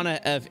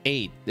Arcana of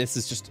 8, this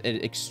is just an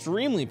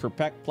extremely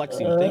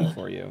perplexing thing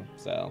for you.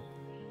 So.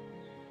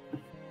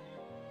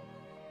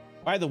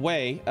 By the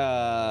way,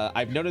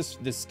 I've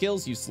noticed the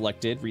skills you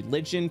selected: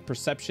 religion,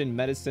 perception,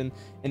 medicine,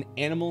 and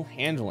animal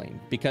handling.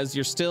 Because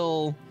it's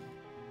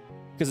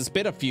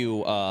been a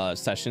few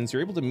sessions,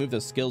 you're able to move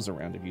those skills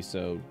around if you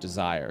so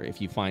desire, if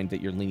you find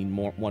that you're leaning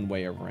more one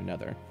way over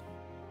another.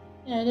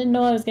 Yeah, I didn't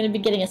know I was going to be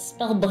getting a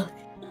spell book.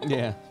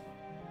 Yeah.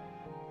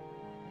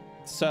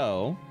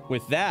 So,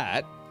 with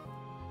that,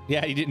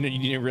 yeah, you didn't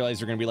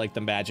realize you're going to be like the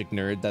magic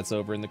nerd that's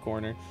over in the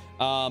corner.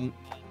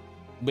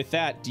 With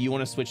that, do you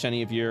want to switch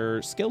any of your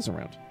skills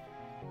around?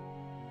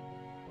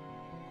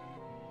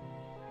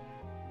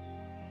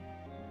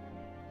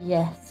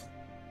 Yes.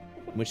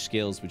 Which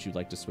skills would you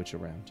like to switch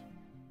around?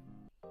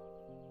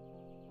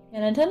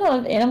 And I don't know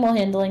if animal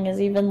handling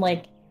is even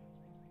like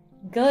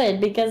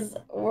good because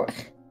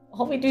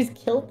all we do is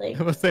kill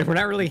things. I was saying, we're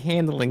not really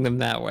handling them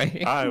that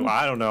way.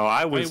 I don't know.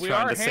 I was we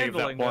trying are to save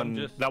that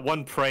handling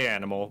one prey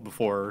animal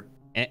before.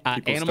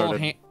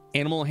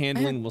 Animal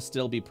handling will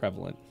still be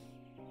prevalent.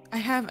 I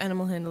have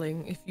animal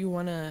handling. If you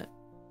wanna,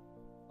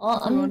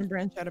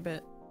 branch out a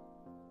bit,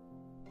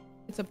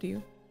 it's up to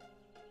you.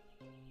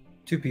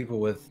 2 people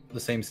with the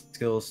same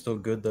skill is still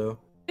good though.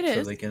 It is.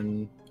 So they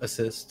can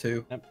assist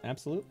too.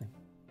 Absolutely.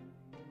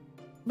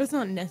 But it's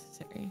not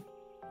necessary.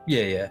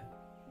 Yeah.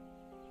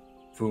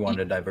 If we wanted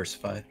to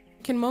diversify.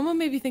 Can Momo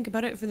maybe think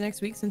about it for the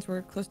next week since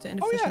we're close to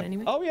end of session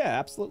anyway? Oh yeah,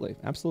 absolutely.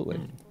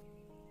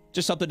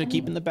 Just something to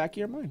keep in the back of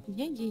your mind.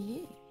 Yeah.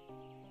 I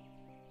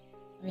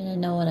mean, I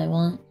know what I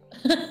want.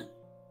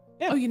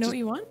 Yeah, you know what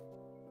you want?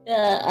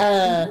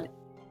 Yeah,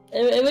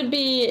 it would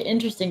be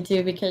interesting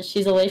too because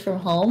she's away from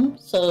home,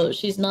 so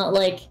she's not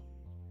like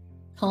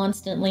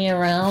constantly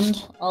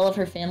around all of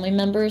her family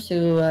members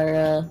who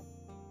are,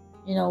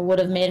 would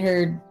have made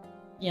her,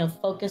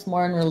 focus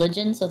more on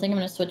religion. So I think I'm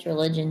gonna switch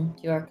religion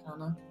to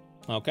Arcana.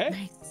 Okay.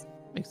 Nice.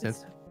 Makes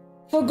sense.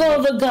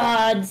 Forgo the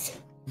gods.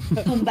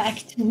 Come back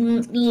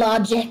to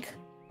logic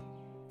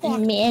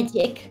and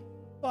magic.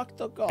 Fuck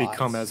the gods.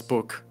 Become as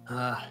book.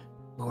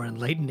 More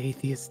enlightened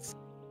atheists.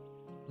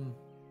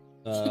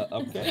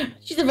 Okay.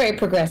 She's a very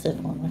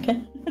progressive one,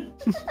 okay?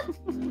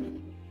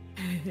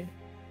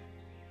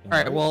 All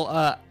right.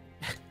 Well,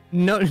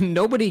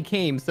 nobody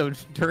came, so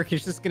Dirk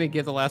is just gonna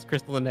give the last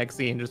crystal the next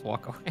scene and just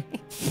walk away.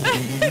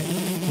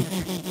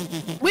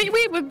 Wait,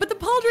 but the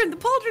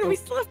pauldron, we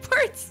still have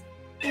parts.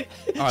 Oh,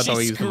 I thought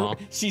we used them all.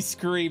 She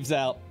screams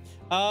out.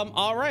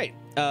 All right.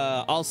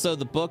 Also,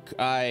 the book,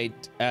 I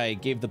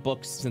gave the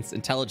book, since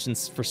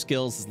intelligence for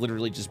skills is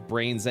literally just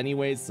brains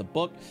anyways, it's a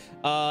book.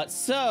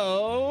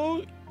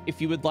 So if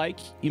you would like,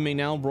 you may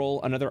now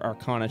roll another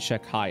Arcana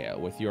check higher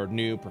with your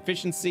new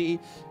proficiency,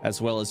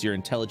 as well as your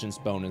intelligence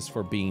bonus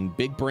for being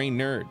big brain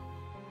nerd.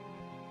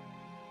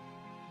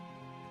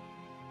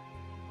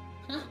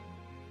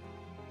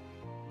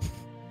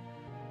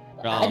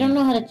 I don't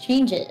know how to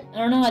change it. I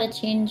don't know how to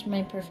change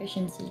my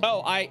proficiency.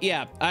 Oh,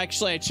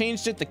 actually I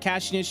changed it. The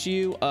caching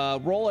issue.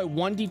 Roll a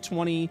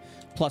 1d20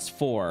 plus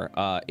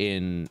 4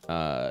 in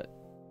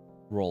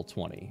roll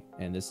 20,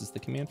 and this is the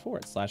command for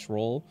it.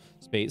 /roll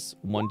space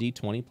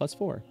 1d20 plus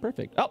 4.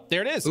 Perfect. Oh,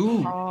 there it is.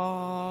 Ooh.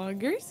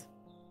 Augers?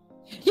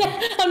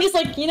 Yeah, I'm just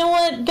like, you know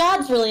what?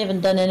 Gods really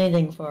haven't done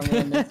anything for me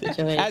in this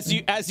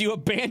situation. As you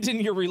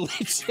abandon your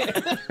religion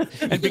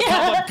and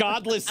become a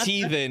godless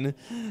heathen,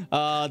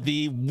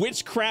 the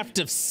witchcraft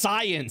of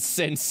science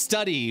and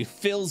study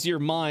fills your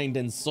mind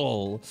and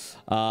soul.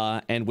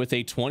 And with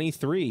a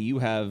 23, you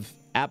have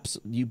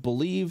you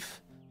believe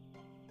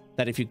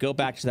that if you go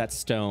back to that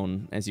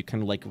stone, as you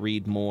kind of like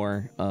read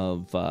more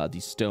of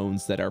these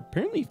stones that are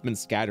apparently been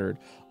scattered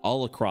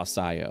all across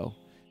Io,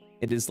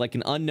 it is like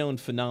an unknown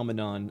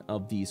phenomenon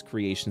of these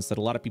creations that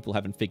a lot of people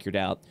haven't figured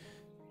out.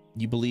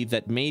 You believe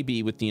that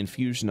maybe with the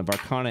infusion of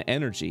Arcana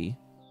energy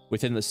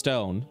within the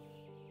stone,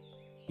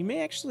 you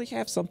may actually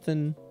have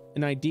something,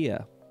 an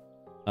idea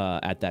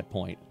at that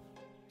point.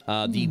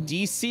 The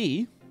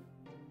DC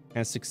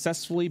has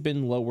successfully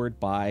been lowered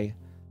by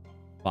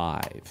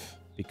 5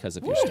 because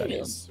of your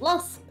studies.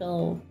 Let's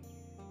go.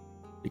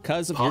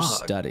 Because of your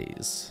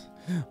studies.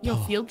 Yo,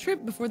 field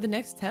trip before the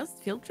next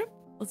test? Field trip?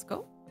 Let's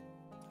go.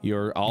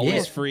 You're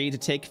always free to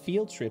take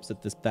field trips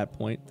at that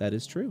point. That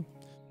is true.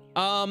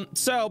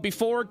 So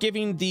before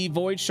giving the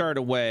void shard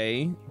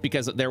away,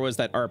 because there was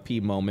that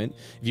RP moment,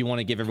 if you want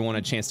to give everyone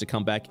a chance to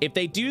come back, if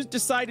they do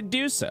decide to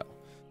do so,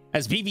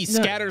 as Vivi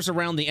scatters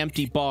around the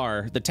empty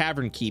bar, the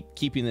tavern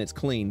keeping it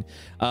clean,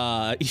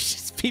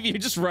 Vivi, you're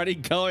just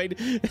running, going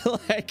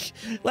like,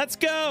 let's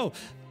go,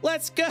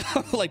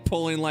 like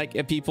pulling like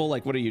at people.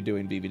 Like, what are you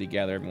doing, Vivi, to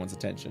gather everyone's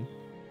attention?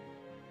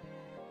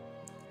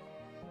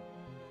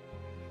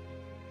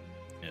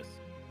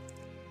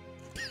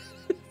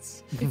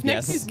 If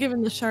Nexi's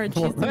given the shard,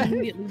 she's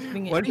immediately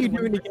putting it. What are you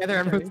doing to gather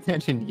everyone's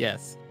attention?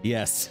 Yes.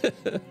 Yes.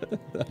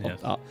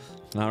 All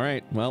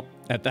right. Well,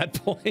 at that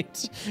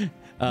point,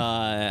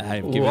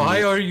 I've given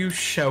Why are you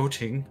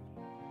shouting?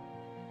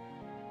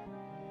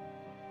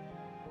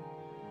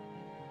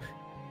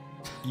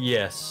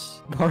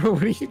 Yes. Bahroo,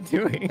 what are you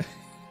doing?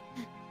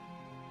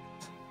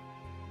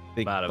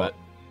 Think I'm out of it.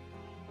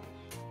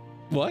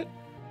 What?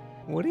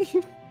 What are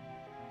you?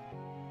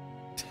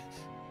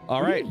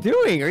 All what right. are you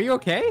doing? Are you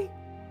okay?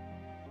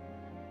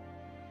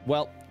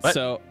 Well, What?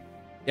 so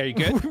are you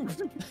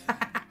good?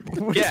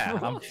 Yeah.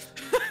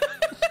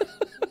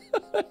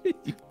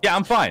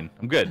 I'm fine.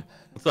 I'm good.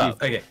 What's up?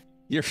 Okay.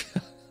 You're.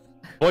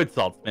 Void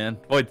salts, man.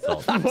 Void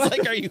salts. I was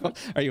like,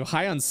 are you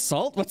high on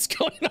salt? What's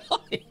going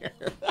on here?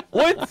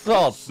 Void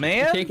salts,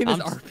 man. You're taking this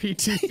RP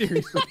too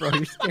seriously, bro.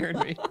 You're scaring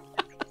me.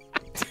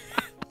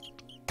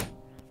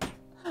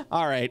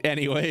 All right.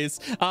 Anyways,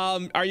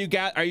 are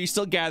you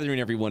still gathering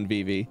everyone,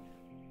 Vivi?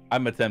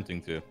 I'm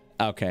attempting to.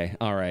 Okay.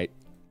 All right.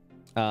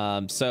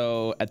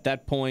 So at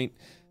that point,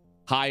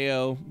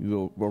 Hayo,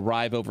 you will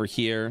arrive over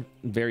here.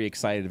 Very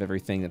excited of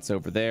everything that's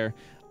over there.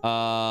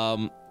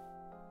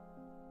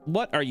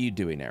 What are you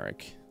doing,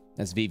 Eric,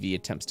 as Vivi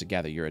attempts to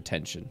gather your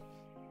attention?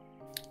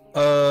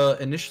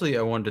 Initially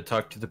I wanted to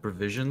talk to the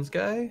provisions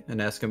guy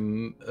and ask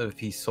him if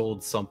he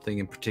sold something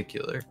in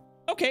particular.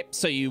 Okay,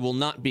 so you will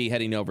not be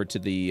heading over to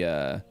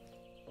the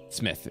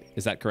smith.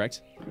 Is that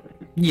correct?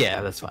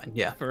 Yeah, that's fine.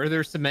 Yeah.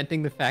 Further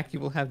cementing the fact you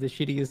will have the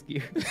shittiest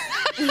gear.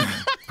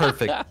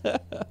 Perfect.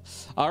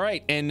 All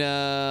right,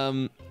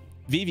 and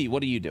Vivi,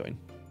 what are you doing?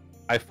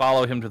 I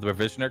follow him to the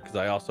provisioner because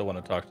I also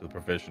want to talk to the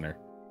provisioner.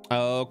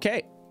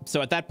 Okay,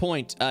 so at that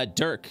point,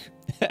 Dirk,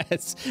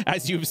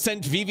 as you've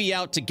sent Vivi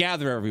out to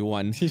gather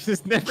everyone, She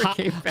just never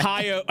came back.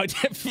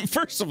 Hayo,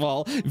 first of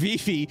all,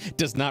 Vivi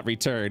does not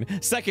return.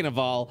 Second of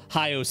all,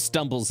 Hayo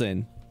stumbles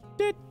in.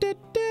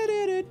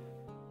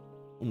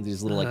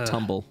 These little like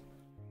tumble.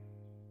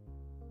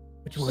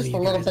 Which one of Just you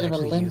a little guys bit of a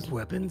actually limp. use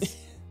weapons?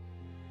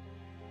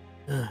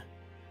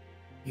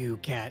 You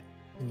cat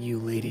and you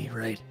lady,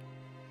 right?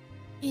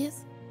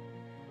 Yes.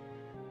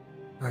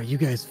 Alright, you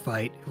guys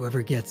fight.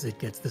 Whoever gets it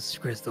gets this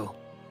crystal.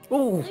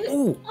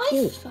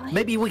 I fight.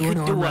 Maybe we Doing could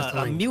arm do a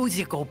wrestling.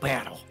 musical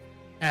battle.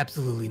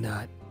 Absolutely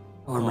not.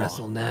 Arm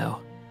wrestle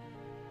now.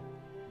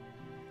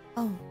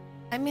 Oh,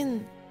 I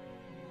mean,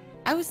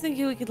 I was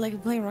thinking we could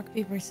like play rock,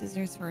 paper,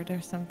 scissors, sword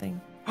or something.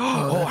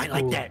 Oh, that's I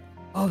like cool. that.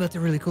 Oh, that's a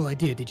really cool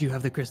idea. Did you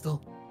have the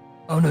crystal?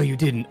 Oh no, you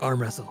didn't.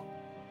 Arm wrestle.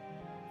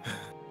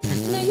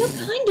 No, you're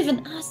kind of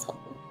an asshole.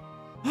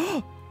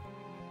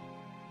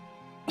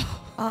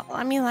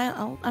 I mean,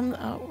 I'm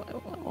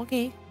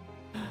okay.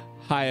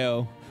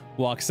 Hayo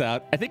walks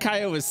out. I think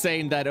Hayo was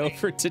saying that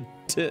over to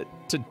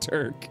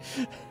Dirk,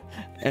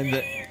 and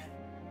the.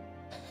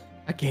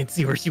 I can't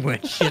see where she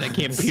went. Shit, I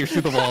can't pierce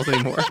through the walls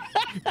anymore.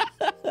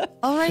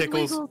 All right,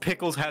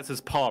 Pickles has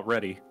his paw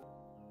ready.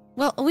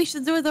 Well, we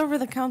should do it over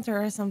the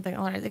counter or something.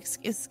 All right,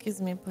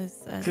 excuse me,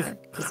 please.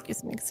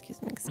 Excuse me.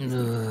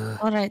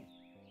 All right.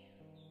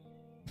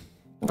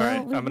 All right,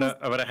 I'm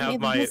gonna have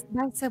my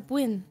bicep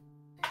win.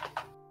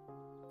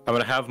 I'm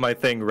gonna have my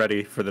thing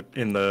ready for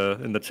in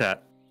the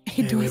chat.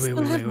 Hey, Hey, do we wait, still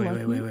wait, have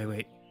wait, one?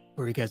 wait.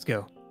 Where you guys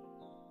go?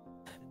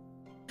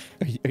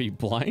 Are you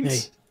blind?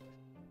 Hey,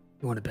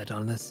 you want to bet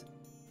on this?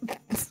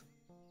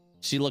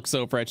 She looks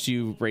over at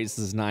you,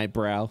 raises an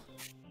eyebrow.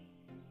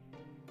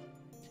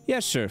 Yeah,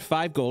 sure.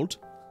 5 gold.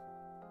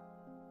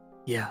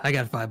 Yeah, I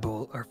got 5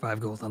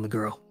 gold on the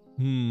girl.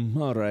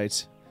 All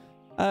right.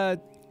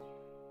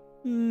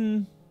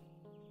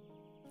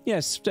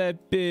 Yes,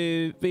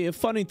 be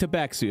funny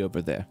tabaxi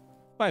over there.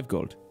 5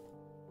 gold.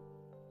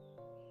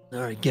 All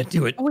right, get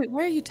to it. Oh wait,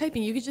 why are you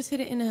typing? You could just hit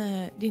it in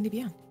a D&D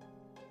Beyond.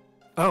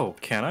 Oh,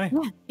 can I?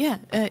 Yeah.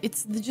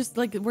 It's just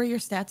like where your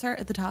stats are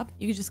at the top.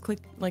 You could just click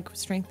like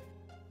strength.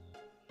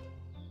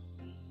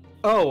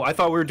 Oh, I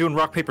thought we were doing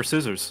rock, paper,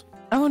 scissors.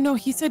 Oh no,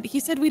 he said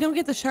we don't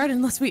get the shard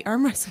unless we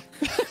arm wrestle.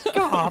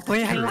 Oh,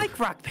 boy, I like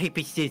rock,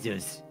 paper,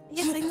 scissors.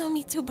 Yes, I know,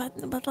 me too,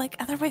 but like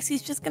otherwise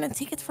he's just gonna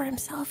take it for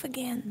himself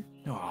again.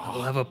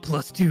 I'll have a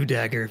 +2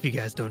 dagger if you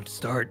guys don't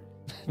start.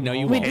 No,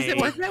 you Wait, won't. does it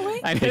work that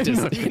way?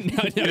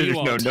 No, you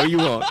won't. No, you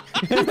won't.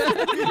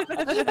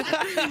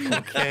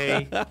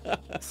 Okay.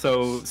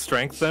 So,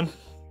 strength then?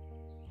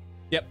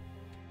 Yep.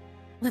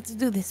 Let's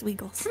do this,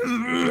 Wiggles.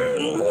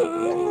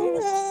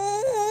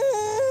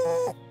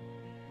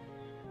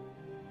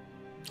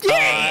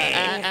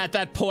 At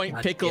that point,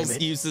 God Pickles damn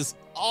it. uses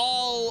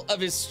all of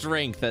his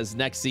strength as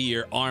Nexi,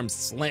 your arm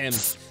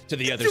slams to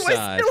the other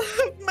side. I still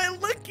have my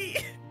lucky?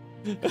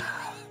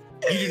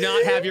 You do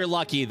not have your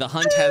lucky. The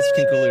hunt has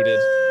concluded.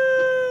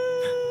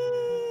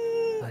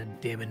 God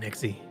damn it,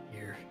 Nixie.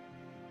 Here.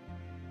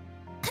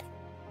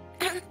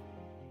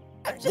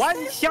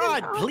 One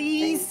shot,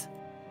 please.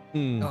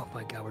 Oh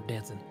my god, we're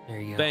dancing.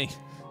 There you go.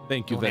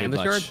 Thank you Oh, very and the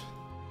much. shard?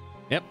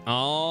 Yep.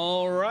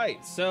 All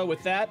right. So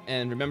with that,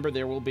 and remember,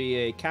 there will be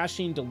a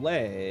caching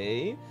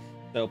delay.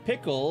 So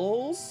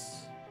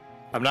Pickles,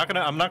 I'm not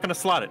gonna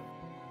slot it.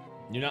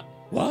 you're not.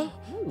 What?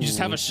 You just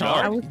have a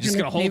shard? I was You're just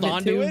gonna hold gonna save it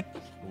on to too. it?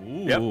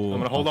 Yep, I'm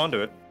gonna hold on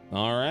to it.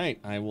 All right.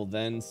 I will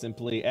then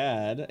simply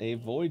add a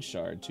void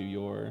shard to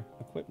your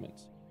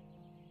equipment.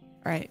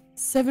 All right,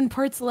 7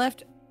 parts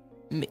left.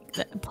 Make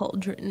that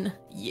pauldron.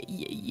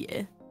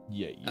 Yeah.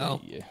 Yeah.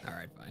 Oh, all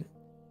right, fine.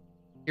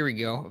 Here we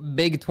go.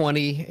 Big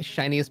 20,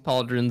 shiniest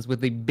pauldrons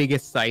with the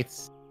biggest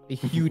sights, the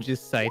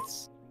hugest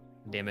sights.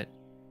 Damn it.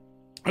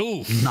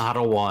 Oof. Not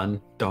a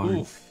 1. Darn.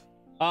 Oof.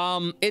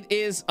 It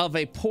is of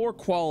a poor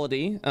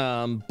quality,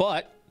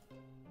 but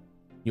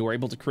you were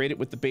able to create it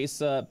with the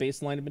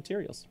baseline of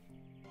materials.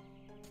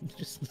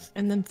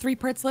 And then 3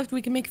 parts left.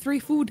 We can make 3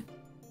 food.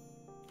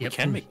 We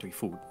can make 3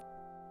 food.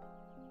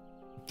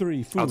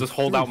 3 food. I'll just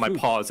hold out my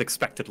paws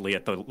expectantly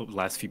at the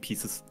last few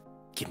pieces.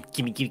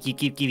 Gimme. Here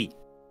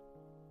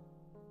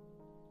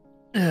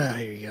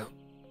you go.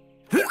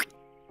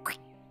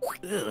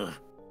 Ugh.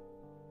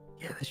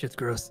 Yeah, this shit's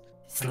gross.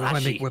 I don't know how I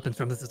make Slushy. weapons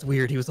from this. It's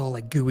weird. He was all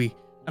like gooey.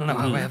 I don't know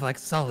how I have like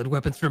solid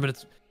weapons from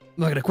it. I'm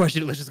not gonna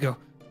question it. Let's just go.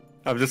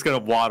 I'm just gonna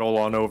waddle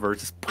on over.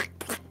 Just the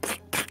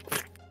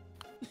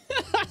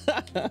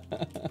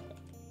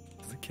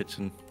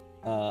kitchen.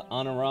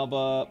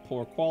 Honoraba,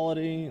 poor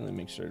quality. Let me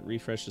make sure it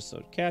refreshes so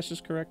it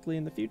caches correctly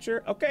in the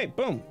future. Okay,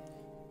 boom.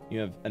 You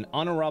have an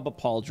Honoraba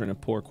pauldron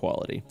of poor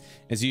quality.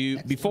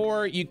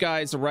 Before you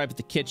guys arrive at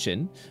the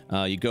kitchen,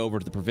 you go over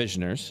to the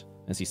provisioners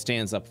as he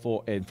stands up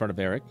in front of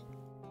Eric.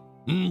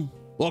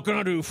 What can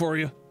I do for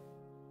you?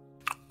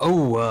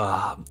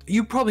 Oh,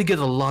 you probably get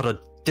a lot of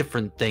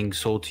different things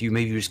sold to you.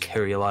 Maybe you just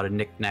carry a lot of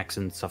knickknacks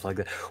and stuff like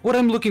that. What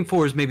I'm looking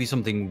for is maybe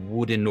something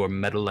wooden or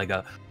metal, like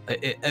a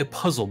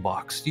puzzle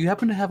box. Do you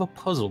happen to have a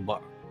puzzle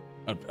box?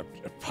 A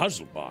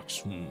puzzle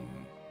box?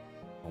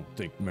 I don't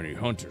think many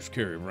hunters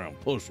carry around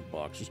puzzle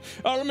boxes.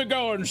 Let me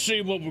go and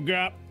see what we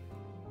got.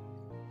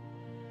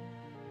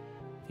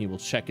 He will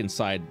check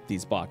inside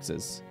these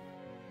boxes.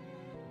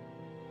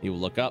 He will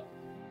look up,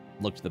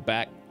 look to the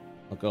back,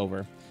 look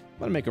over.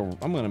 I'm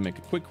gonna make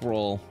a quick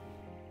roll.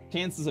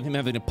 Chances of him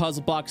having a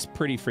puzzle box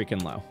pretty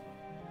freaking low.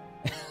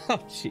 Oh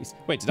jeez.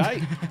 Wait, did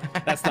I?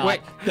 That's not.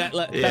 That's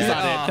not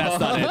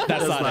it.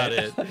 That's not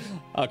it.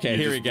 Okay,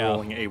 here we go.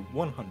 Rolling a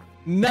 100.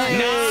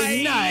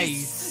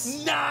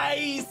 Nice.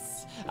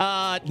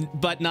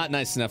 But not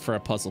nice enough for a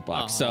puzzle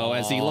box. So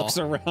as he looks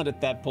around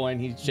at that point,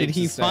 he shakes Did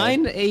he his head.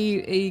 find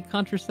a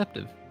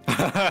contraceptive?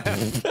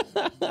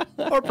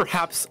 Or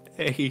perhaps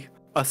a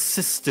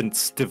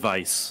assistance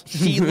device.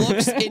 He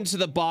looks into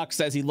the box.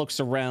 As he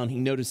looks around, he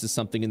notices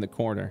something in the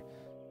corner.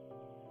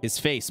 His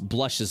face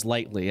blushes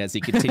lightly as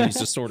he continues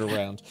to sort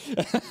around.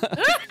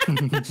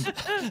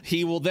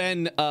 He will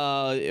then,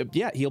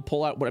 he'll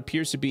pull out what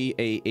appears to be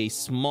a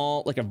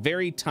small, like a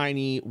very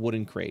tiny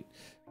wooden crate,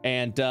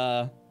 and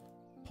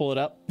pull it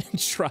up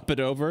and drop it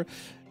over.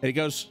 And he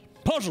goes,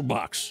 puzzle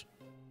box.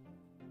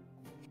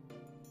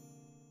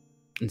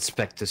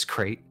 Inspect this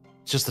crate.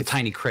 It's just a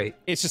tiny crate.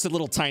 It's just a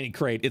little tiny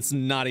crate. It's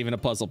not even a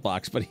puzzle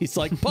box, but he's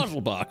like, puzzle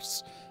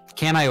box.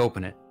 Can I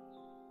open it?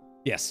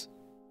 Yes.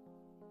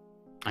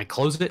 I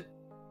close it?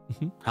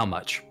 How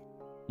much?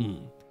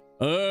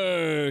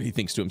 He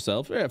thinks to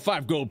himself,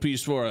 5 gold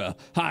piece for a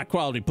high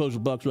quality puzzle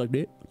box like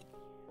that.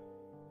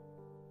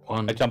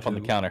 I jump on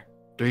the counter.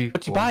 3.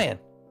 What you 4, buying?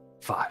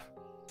 5.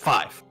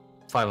 5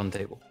 on the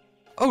table.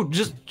 Oh,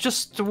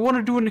 just want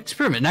to do an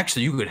experiment. And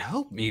actually, you could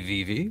help me,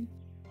 Vivi.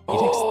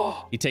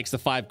 He takes the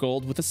 5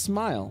 gold with a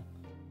smile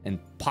and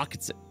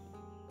pockets it.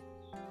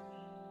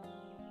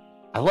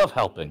 I love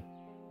helping.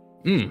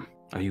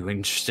 Are you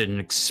interested in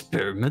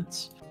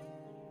experiments?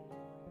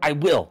 I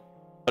will.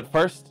 But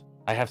first,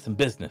 I have some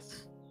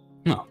business.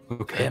 Oh,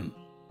 okay.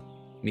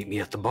 Meet me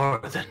at the bar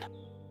then.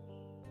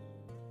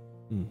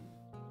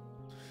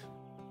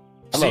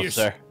 Hello,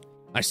 sir.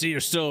 I see you're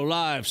still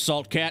alive,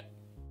 Salt Cat.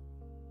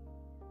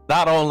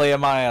 Not only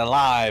am I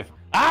alive,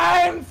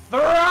 I'm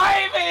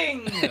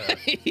thriving!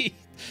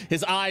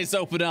 His eyes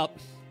open up.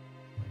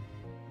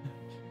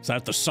 Is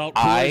that the salt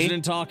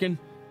poison talking?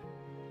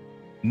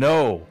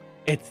 No,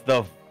 it's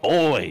the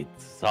void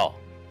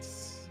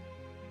salts.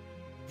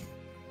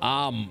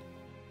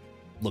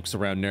 Looks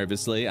around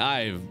nervously.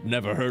 I've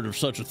never heard of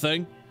such a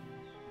thing.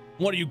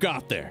 What do you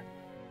got there?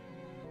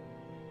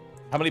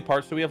 How many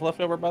parts do we have left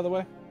over, by the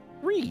way?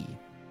 3.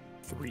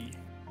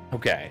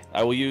 Okay,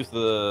 I will use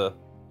the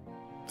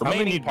Remaining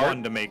remaining need one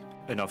part. to make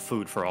enough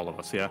food for all of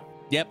us, yeah?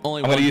 Yep,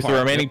 only I'm one gonna use the part.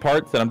 remaining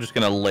parts, and I'm just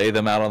gonna lay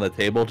them out on the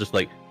table, just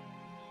like,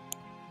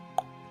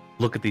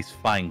 look at these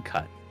fine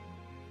cuts.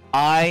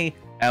 I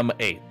am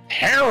a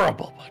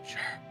terrible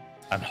butcher.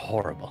 I'm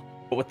horrible,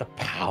 but with the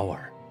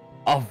power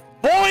of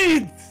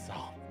void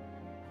salt,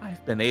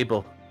 I've been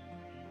able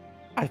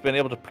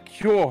to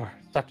procure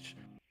such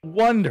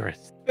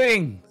wondrous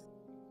things.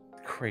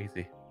 It's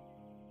crazy.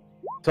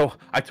 So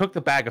I took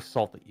the bag of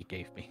salt that you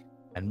gave me,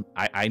 and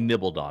I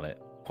nibbled on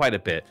it quite a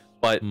bit.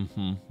 But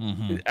we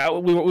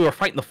were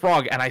fighting the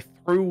frog, and I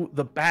threw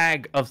the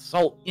bag of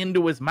salt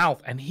into his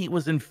mouth, and he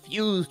was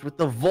infused with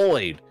the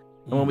void.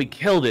 And when we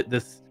killed it,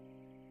 this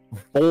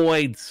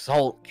void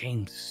salt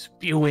came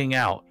spewing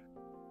out,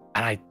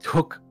 and I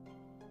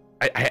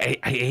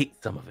ate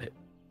some of it,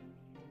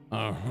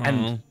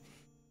 and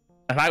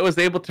I was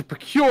able to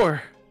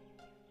procure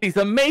these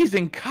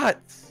amazing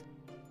cuts.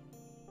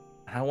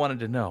 And I wanted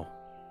to know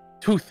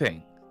 2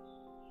 things.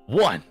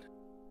 1,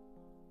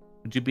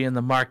 would you be in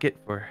the market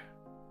for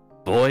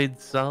void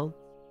salt?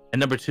 And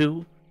number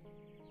 2,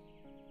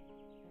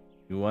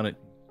 you want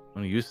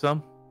to use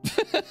some?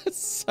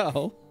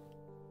 So,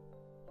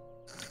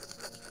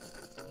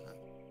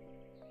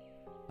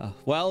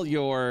 well,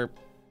 your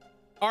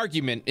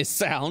argument is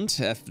sound.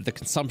 After the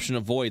consumption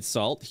of void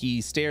salt, he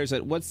stares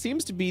at what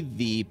seems to be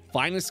the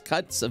finest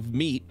cuts of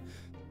meat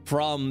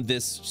from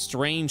this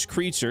strange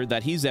creature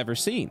that he's ever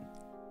seen,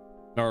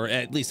 or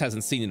at least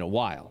hasn't seen in a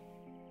while.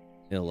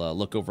 He'll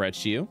look over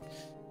at you.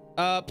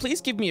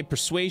 Please give me a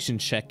persuasion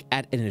check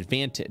at an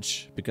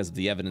advantage because of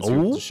the evidence we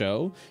have to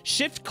show.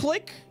 Shift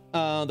click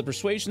the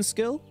persuasion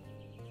skill,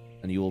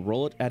 and you will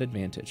roll it at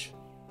advantage.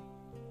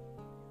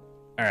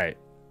 All right.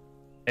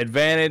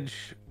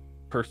 Advantage,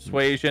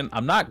 persuasion.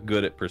 I'm not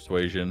good at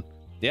persuasion.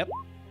 Yep.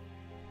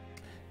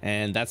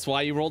 And that's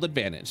why you rolled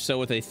advantage. So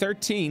with a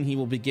 13, he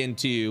will begin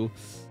to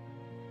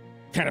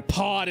kind of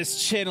paw at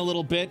his chin a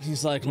little bit.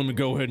 He's like, let me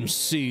go ahead and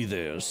see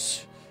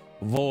this.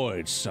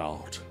 Void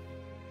salt.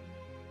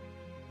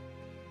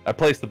 I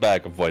placed the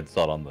bag of void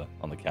salt on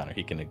the counter.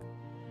 He can.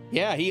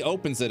 Yeah, he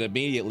opens it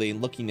immediately,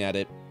 looking at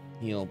it.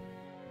 You know,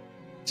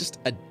 just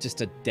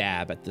a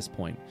dab at this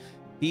point.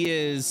 He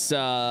is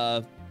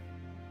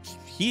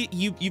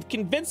you've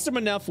convinced him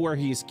enough where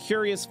he's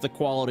curious of the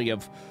quality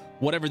of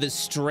whatever this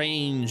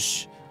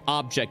strange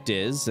object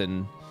is,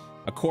 and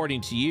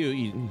according to you,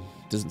 he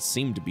doesn't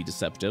seem to be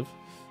deceptive,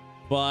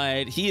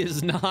 but he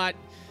is not.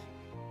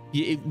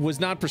 It was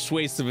not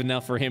persuasive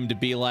enough for him to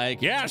be like,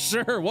 yeah,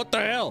 sure, what the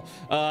hell?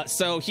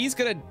 So he's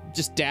gonna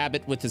just dab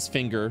it with his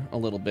finger a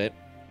little bit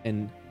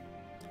and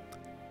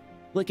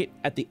lick it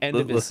at the end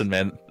of his Listen,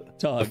 man,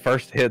 tongue. the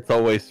first hit's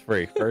always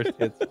free. First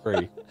hit's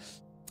free.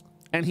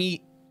 And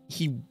he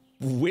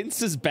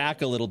winces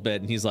back a little bit,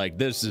 and he's like,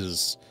 this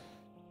is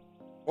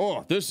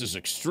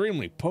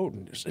extremely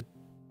potent. It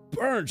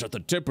burns at the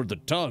tip of the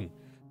tongue.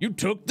 You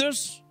took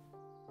this?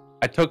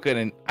 I took it,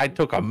 and I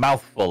took a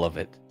mouthful of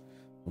it.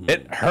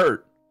 It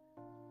hurt,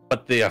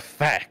 but the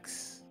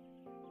effects.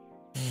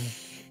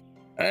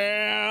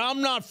 I'm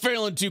not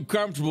feeling too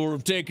comfortable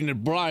with taking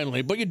it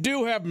blindly, but you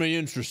do have me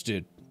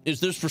interested.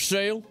 Is this for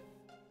sale?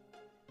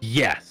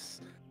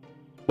 Yes.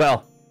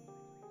 Well,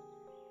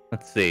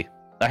 let's see.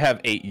 I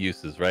have 8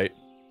 uses, right?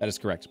 That is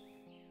correct.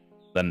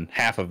 Then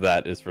half of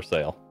that is for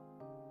sale.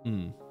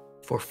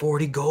 For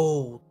 40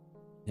 gold.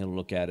 He'll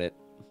look at it.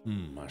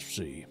 I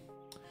see.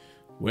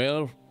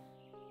 Well,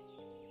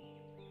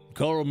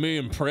 call me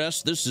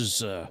impressed. This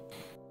is an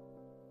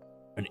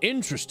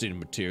interesting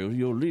material.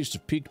 You at least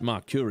have piqued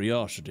my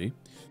curiosity.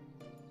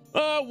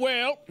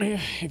 Well,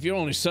 if you're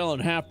only selling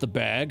half the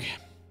bag.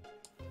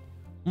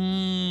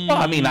 Well,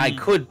 I mean, I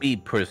could be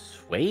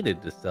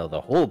persuaded to sell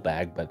the whole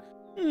bag, but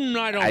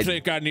I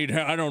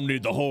don't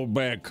need the whole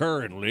bag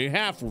currently.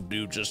 Half will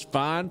do just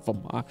fine for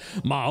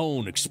my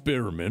own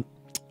experiment.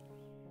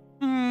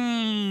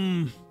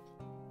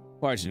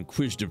 Quite an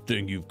inquisitive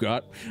thing you've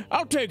got.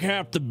 I'll take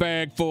half the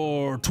bag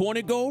for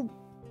 20 gold.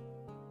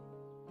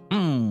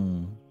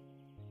 How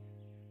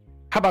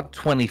about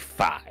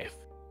 25?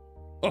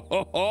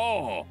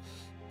 Oh,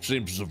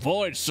 seems the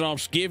void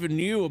salt's giving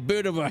you a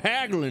bit of a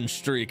haggling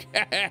streak.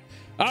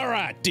 All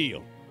right,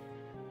 deal.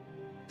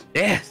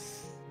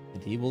 Yes.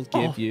 And he will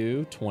give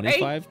you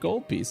 25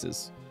 gold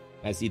pieces.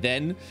 As he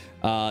then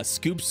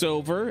scoops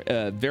over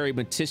very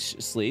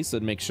meticulously, so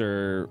to make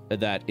sure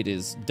that it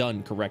is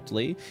done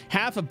correctly,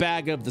 half a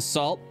bag of the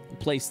salt,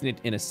 placing it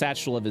in a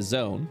satchel of his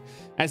own.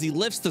 As he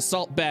lifts the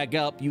salt bag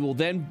up, you will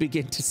then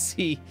begin to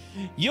see,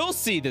 you'll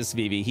see this,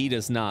 Vivi, he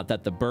does not,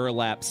 that the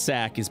burlap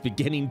sack is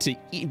beginning to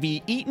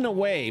be eaten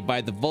away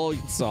by the void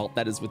salt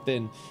that is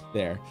within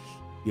there.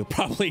 You'll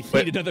probably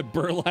need another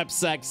burlap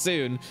sack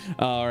soon,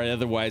 or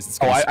otherwise it's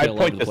going to spill I over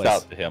point the this place.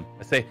 out to him.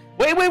 I say,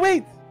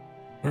 wait.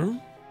 Huh?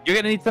 You're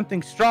gonna need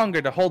something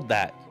stronger to hold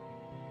that.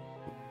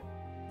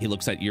 He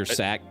looks at your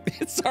sack.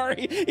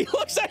 Sorry, he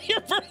looks at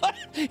your burlap.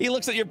 He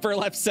looks at your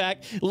burlap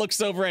sack,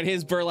 looks over at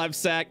his burlap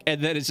sack, and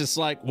then it's just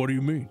like, "What do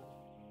you mean?"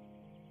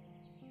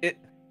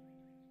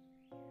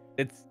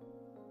 It's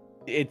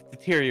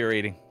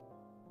deteriorating.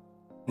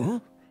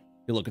 Huh?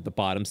 You look at the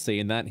bottom,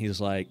 seeing that, and he's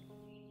like,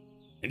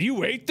 "And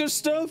you ate this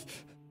stuff?"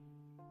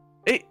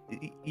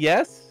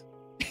 Yes.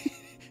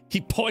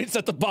 He points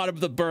at the bottom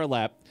of the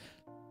burlap.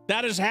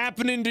 That is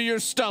happening to your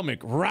stomach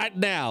right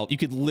now. You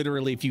could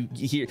literally, if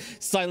you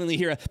silently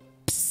hear a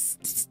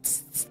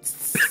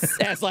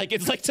as like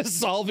it's like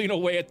dissolving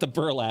away at the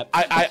burlap.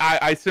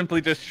 I simply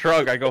just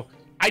shrug. I go,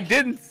 I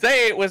didn't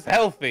say it was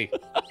healthy.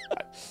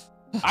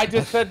 I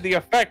just said the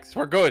effects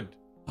were good.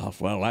 Oh,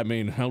 well, I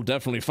mean, I'll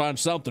definitely find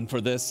something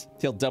for this.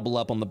 He'll double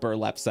up on the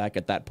burlap sack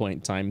at that point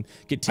in time.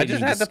 I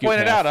just had to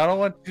point it out. I don't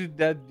want you.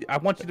 I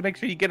want you to make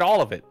sure you get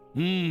all of it.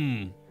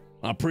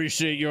 I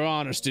appreciate your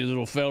honesty,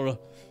 little fella.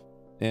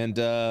 And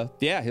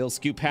yeah, he'll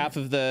scoop half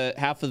of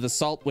the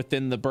salt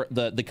within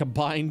the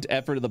combined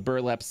effort of the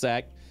burlap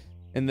sack,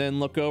 and then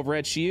look over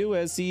at you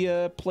as he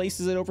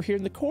places it over here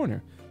in the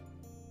corner.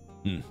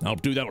 I'll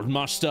do that with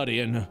my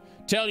study, and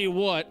tell you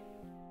what,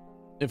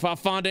 if I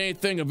find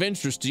anything of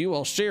interest to you,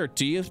 I'll share it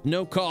to you,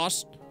 no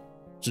cost,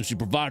 since you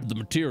provided the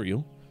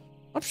material.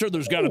 I'm sure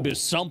there's got to be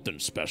something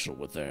special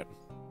with that.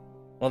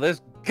 Well,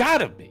 there's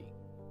gotta be.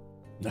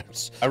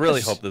 I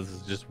really hope this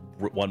is just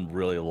one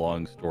really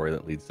long story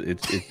that leads to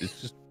it's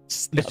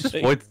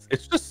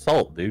just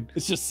salt, dude.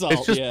 It's just salt.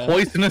 It's just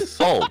poisonous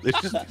salt.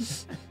 It's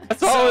just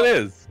that's all it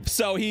is.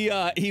 So he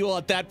will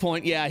at that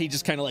point, yeah, he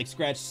just kind of like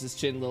scratches his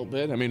chin a little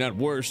bit. I mean, at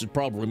worst, it'd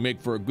probably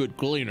make for a good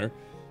cleaner.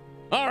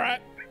 All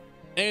right.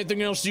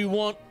 Anything else you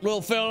want,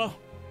 little fella?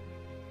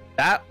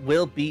 That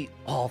will be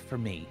all for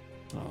me.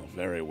 Oh,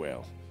 very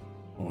well.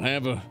 Well,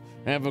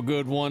 have a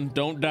good one.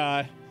 Don't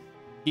die.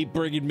 Keep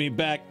bringing me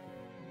back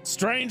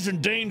strange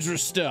and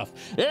dangerous stuff.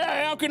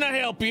 Yeah, how can I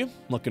help you?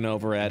 Looking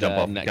over at jump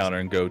off the counter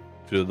and go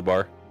to the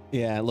bar.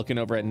 Yeah, looking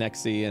over at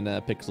Nexie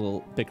and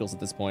Pickles at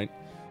this point.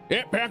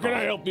 Yep, how can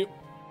I help you?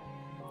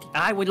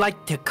 I would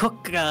like to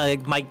cook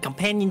my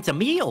companions a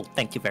meal.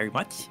 Thank you very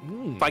much.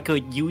 If I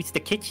could use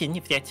the kitchen,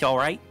 if that's all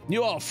right.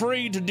 You are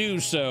free to do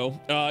so.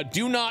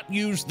 Do not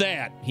use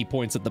that. He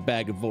points at the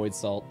bag of void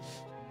salt.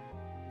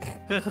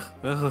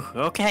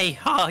 Okay,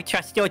 I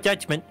trust your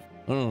judgment.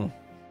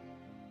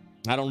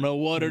 I don't know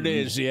what it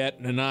is yet,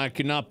 and I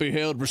cannot be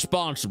held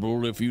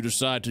responsible if you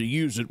decide to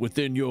use it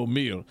within your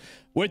meal.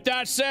 With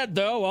that said,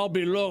 though, I'll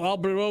be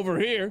over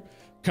here,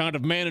 kind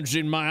of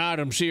managing my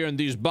items here in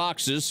these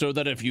boxes, so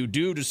that if you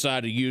do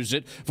decide to use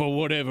it for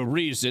whatever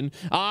reason,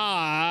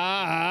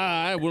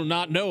 I will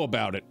not know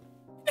about it.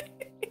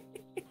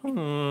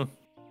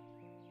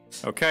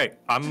 Okay,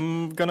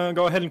 I'm gonna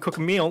go ahead and cook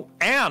a meal,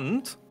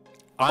 and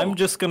I'm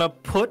just gonna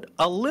put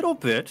a little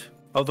bit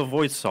of the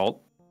void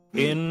salt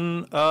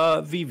in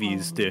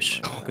Vivi's dish,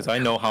 because I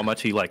know how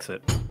much he likes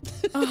it.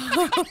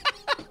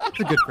 That's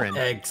a good friend.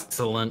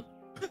 Excellent.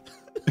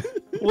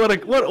 What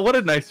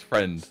a nice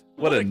friend.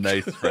 What a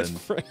nice friend.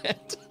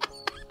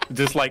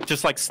 Just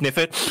like sniff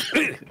it,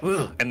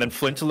 and then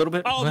flinch a little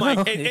bit. Oh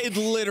my! It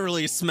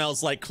literally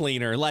smells like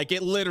cleaner. Like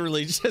it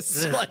literally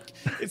just like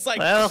it's like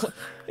Well,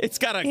 it's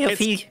got a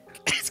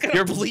it's got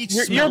a bleach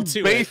You're smell to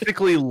it.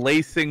 basically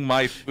lacing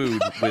my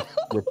food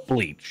with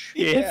bleach.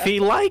 if he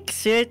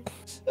likes it.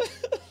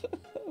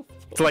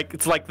 It's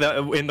like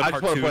the in the I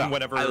just wanna cartoon point out,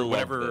 whenever I love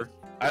whenever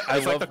this. I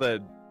it's like love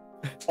that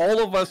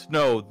all of us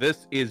know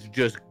this is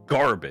just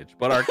garbage,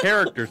 but our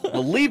characters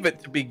believe it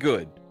to be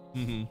good.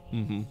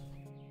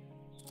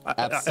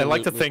 I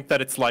like to think that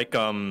it's like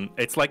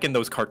in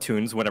those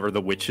cartoons whenever the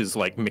witch is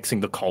like mixing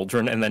the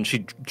cauldron and then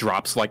she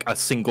drops like a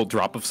single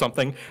drop of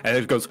something and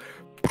it goes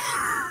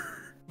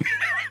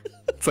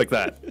it's like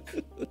that.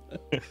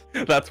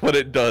 That's what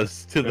it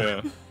does to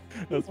the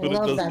that's I what it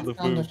love does that to the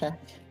sound food.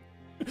 effect.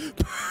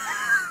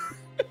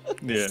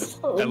 Yeah,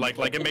 and like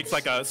it makes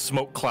like a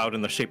smoke cloud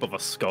in the shape of a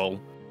skull.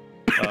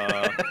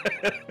 All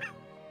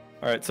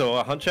right, so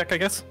a hunt check, I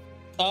guess.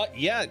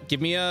 Yeah,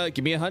 give me a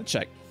hunt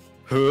check.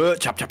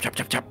 Chop, chop, chop,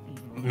 chop, chop.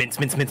 Mince,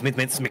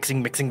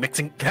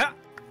 mixing. Ha!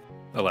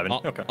 11.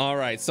 Okay. All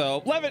right,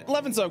 so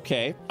 11's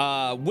okay.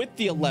 With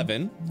the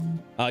 11,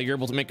 you're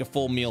able to make a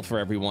full meal for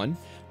everyone.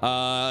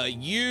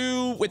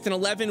 You, with an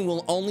 11,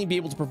 will only be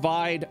able to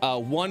provide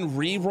one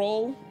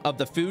re-roll of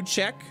the food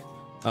check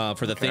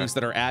for the things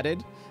that are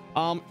added.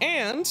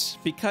 And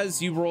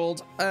because you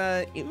rolled,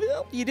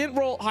 you didn't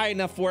roll high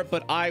enough for it,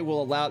 but I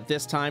will allow it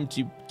this time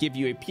to give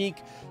you a peek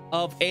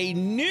of a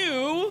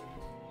new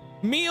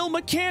meal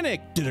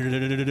mechanic.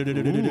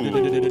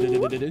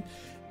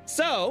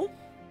 So,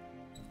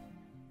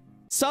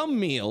 some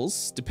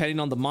meals, depending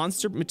on the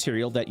monster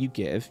material that you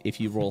give, if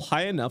you roll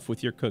high enough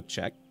with your cook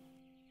check,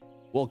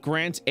 will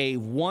grant a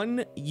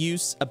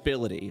one-use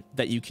ability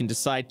that you can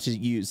decide to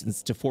use and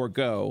to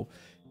forego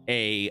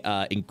a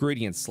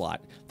ingredient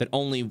slot that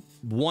only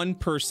one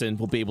person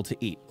will be able to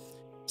eat.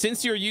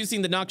 Since you're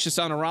using the noxious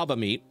Honoraba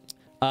meat,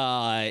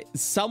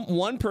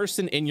 one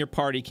person in your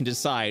party can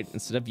decide,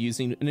 instead of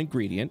using an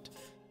ingredient,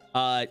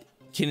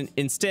 can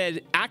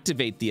instead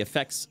activate the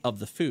effects of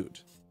the food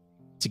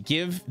to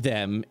give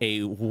them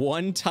a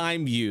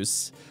one-time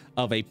use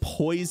of a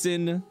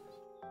poison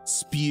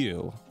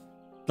spew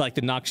like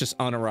the noxious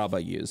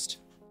Honoraba used.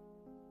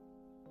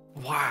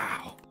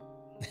 Wow.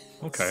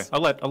 Okay, I'll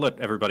let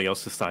everybody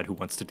else decide who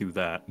wants to do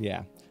that.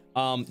 Yeah.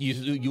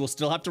 You will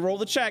still have to roll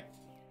the check,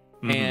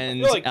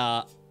 and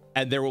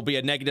there will be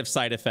a negative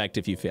side effect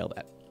if you fail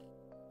that.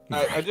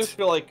 I just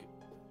feel like,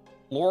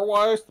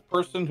 lore-wise, the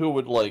person who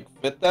would like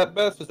fit that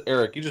best is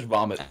Eric. You just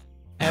vomit.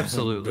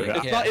 Absolutely.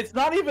 It's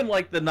not even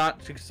like the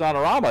noxious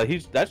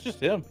Honoraba. That's just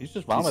him. He's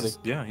just vomiting.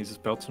 He's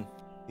just belching.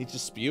 He's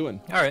just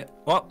spewing. All right.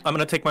 Well, I'm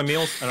gonna take my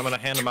meals and I'm gonna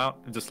hand them out,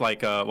 just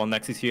like while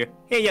Nexy's here.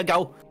 Here you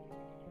go.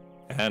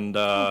 And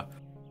I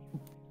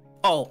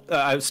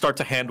start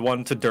to hand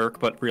one to Dirk,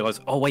 but realize,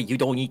 oh wait, you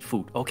don't eat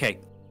food. Okay.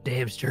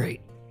 Damn straight.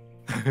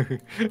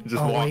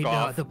 Just walk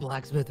off. No, the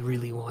blacksmith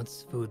really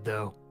wants food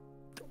though.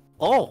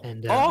 Oh.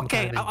 And,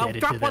 okay. I'll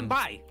drop one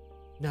by.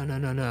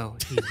 No.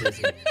 He's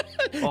busy.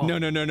 No.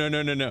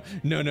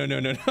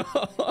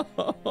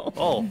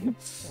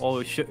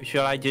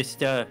 Should I just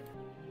hand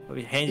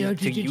it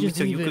to you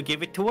so you could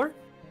give it to her?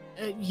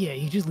 Yeah,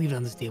 you just leave it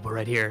on this table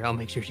right here. I'll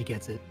make sure she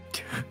gets it.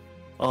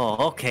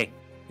 Oh, okay.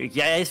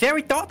 Yeah, it's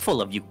very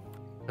thoughtful of you.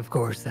 Of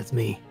course, that's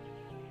me.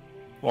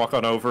 Walk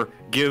on over.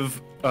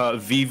 Give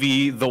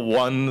Vivi the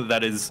one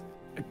that is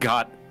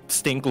got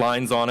stink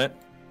lines on it.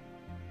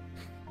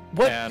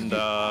 What? And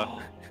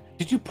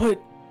did you put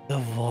the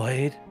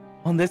void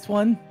on this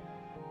one?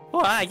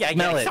 Well, I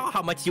saw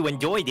how much you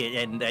enjoyed it,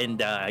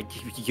 and I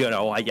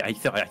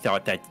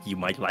thought that you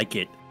might like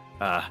it.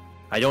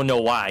 I don't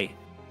know why,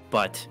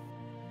 but.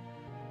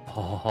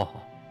 I'm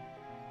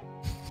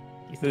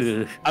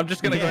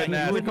just gonna go ahead and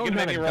ask. You can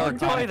make me roll a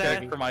con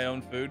check for my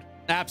own food.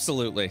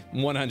 Absolutely,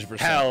 100%.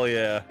 Hell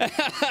yeah.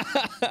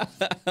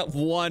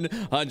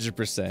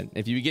 100%.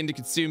 If you begin to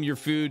consume your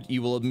food,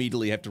 you will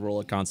immediately have to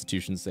roll a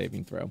Constitution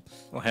saving throw.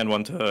 I'll hand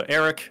one to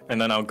Eric, and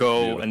then I'll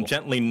go and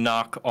gently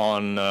knock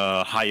on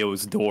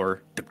Hayo's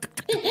door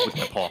with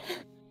my paw.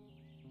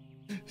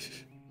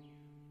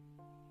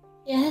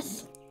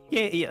 Yes.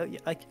 Yeah.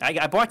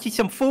 I brought you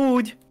some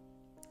food.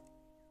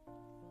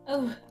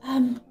 Oh,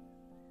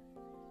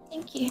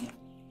 thank you.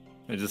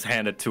 I just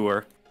hand it to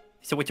her.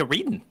 So what you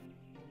reading?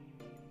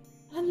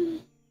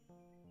 I'm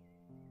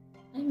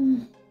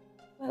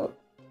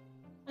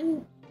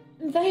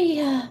very,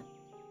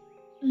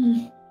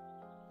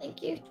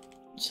 thank you.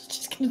 She's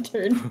just gonna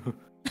turn.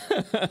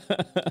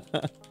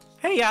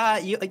 Hey,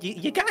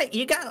 you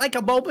got like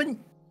a moment?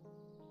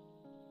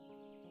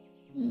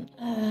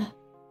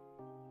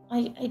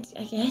 I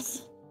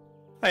guess.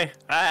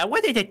 I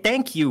wanted to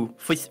thank you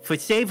for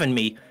saving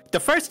me. The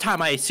first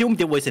time I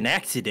assumed it was an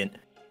accident,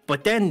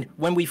 but then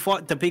when we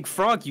fought the big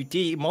frog, you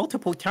did it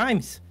multiple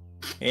times.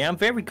 And I'm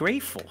very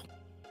grateful.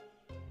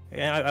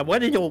 And I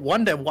wanted to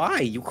wonder why.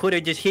 You could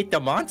have just hit the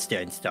monster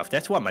and stuff.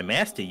 That's what my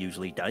master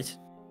usually does.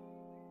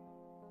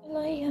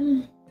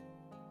 Well,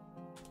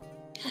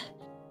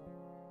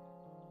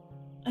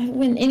 I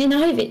went in and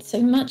out of it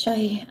so much,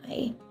 I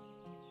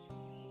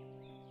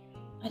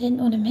didn't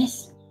want to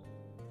miss.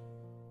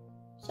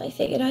 So I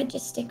figured I'd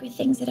just stick with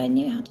things that I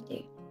knew how to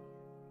do.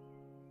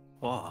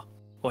 Oh,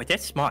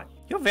 that's smart.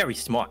 You're very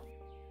smart.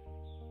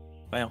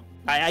 Well,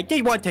 I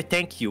did want to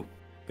thank you.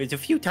 Because a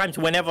few times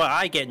whenever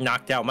I get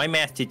knocked out, my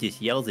master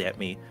just yells at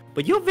me.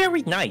 But you're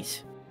very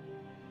nice.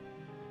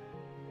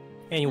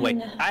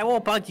 Anyway, I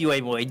won't bug you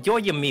anymore. Enjoy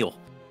your meal.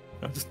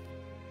 I'll just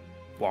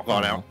walk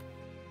on out.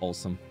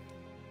 Wholesome.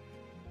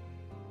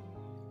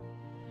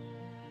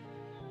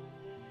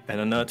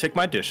 And then take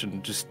my dish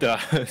and just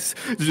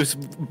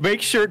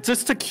make sure,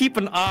 just to keep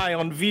an eye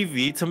on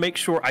Vivi to make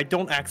sure I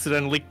don't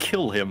accidentally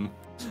kill him.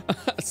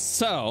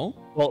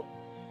 Well,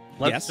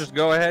 let's just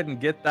go ahead and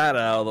get that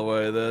out of the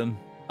way then.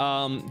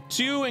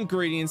 2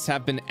 ingredients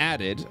have been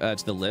added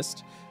to the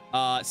list.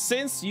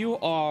 Since you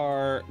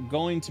are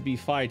going to be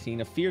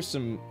fighting a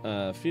fearsome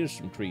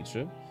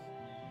creature,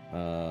 hold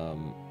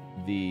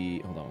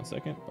on one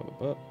second.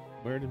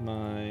 Where did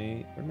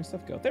my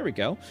stuff go? There we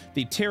go.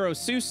 The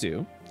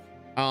Terosusu.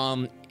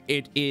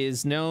 It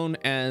is known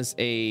as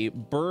a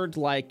bird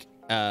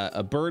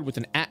with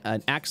an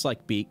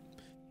axe-like beak.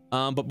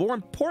 But more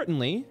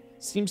importantly,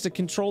 seems to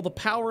control the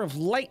power of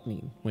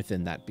lightning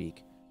within that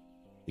beak.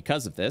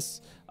 Because of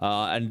this,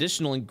 an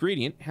additional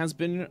ingredient has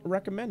been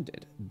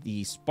recommended,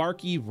 the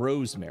sparky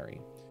rosemary,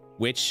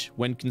 which,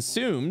 when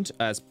consumed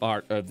as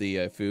part of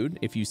the food,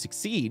 if you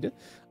succeed,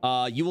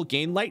 you will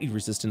gain lightning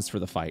resistance for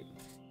the fight.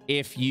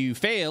 If you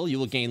fail, you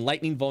will gain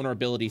lightning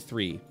vulnerability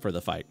 3 for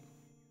the fight.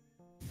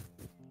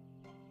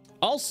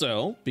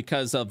 Also,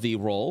 because of the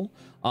roll,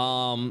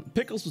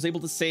 Pickles was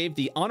able to save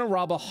the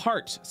Honoraba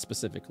heart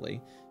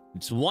specifically.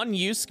 It's one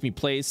use, can be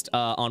placed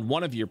on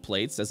one of your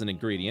plates as an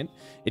ingredient.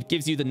 It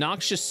gives you the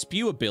noxious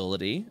spew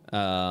ability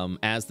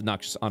as the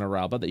noxious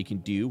Honoraba that you can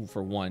do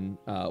for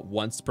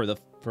once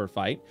per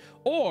fight.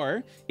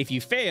 Or if you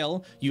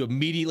fail, you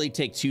immediately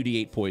take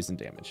 2d8 poison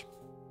damage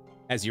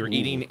as you're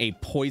eating a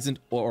poisoned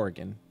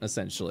organ,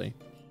 essentially.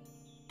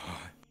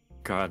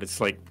 God, it's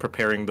like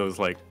preparing those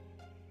like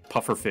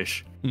puffer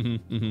fish.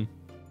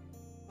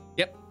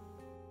 Yep.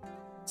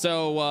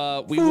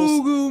 So we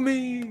Fugu will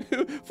me.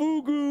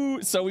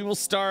 Fugu. So we will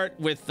start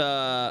with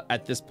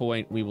at this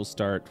point we will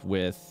start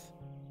with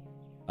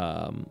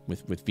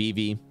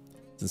Vivi,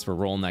 since we're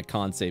rolling that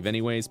con save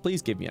anyways.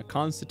 Please give me a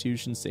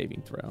Constitution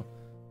saving throw.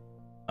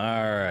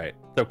 All right.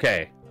 It's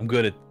okay. I'm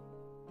good at.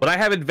 But I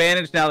have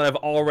advantage now that I've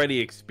already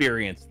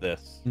experienced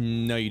this.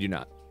 No, you do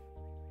not.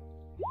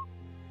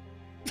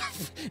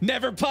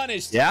 Never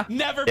punished. Yeah.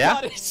 Never Yeah.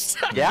 punished.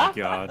 Yeah.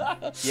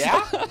 God.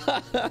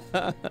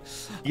 Yeah.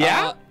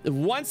 Yeah.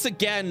 Once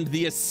again,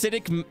 the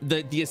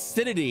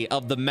acidity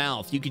of the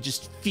mouth, you could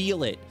just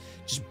feel it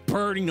just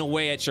burning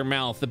away at your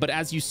mouth. But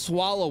as you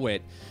swallow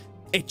it,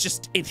 it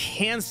just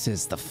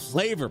enhances the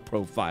flavor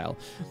profile.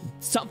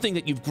 Something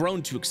that you've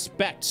grown to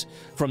expect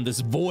from this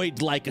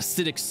void-like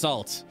acidic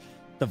salt.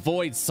 The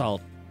void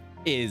salt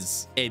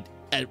is a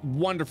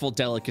wonderful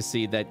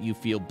delicacy that you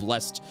feel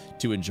blessed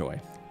to enjoy.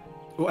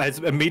 As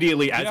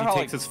immediately as know he how,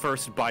 takes his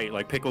first bite,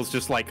 like Pickles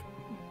just like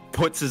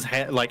puts his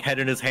head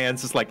in his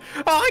hands, just like,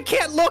 oh, I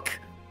can't look.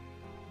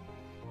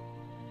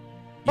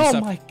 Oh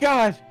my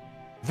God,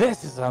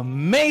 this is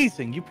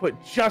amazing! You put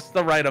just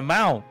the right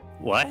amount.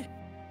 What?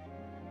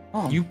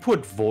 Oh, You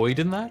put void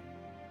in that?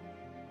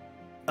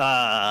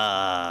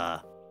 A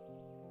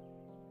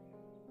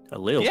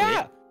little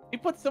yeah. bit. He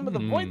put some of the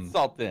void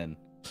salt in.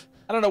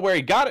 I don't know where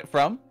he got it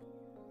from.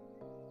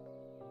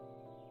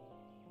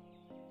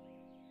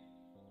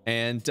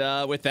 And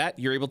with that,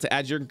 you're able to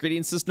add your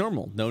ingredients as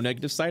normal. No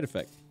negative side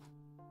effect.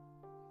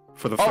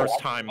 For the Oh, first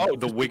time, oh,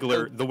 the just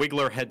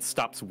wiggler head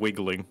stops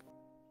wiggling.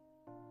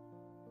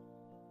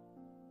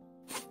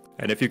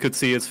 And if you could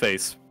see his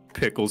face,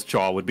 Pickles'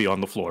 jaw would be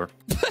on the floor.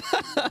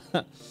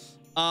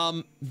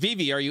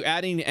 Vivi, are you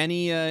adding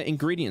any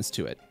ingredients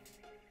to it?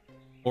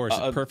 Or is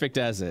it perfect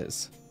as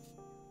is?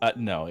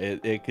 No,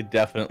 it could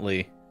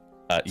definitely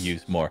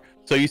use more.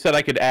 So you said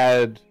I could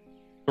add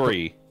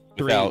 3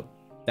 without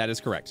That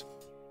is correct.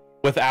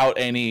 without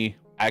any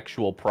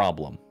actual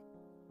problem.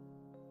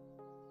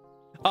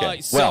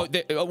 Okay,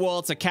 Well,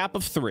 it's a cap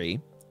of 3.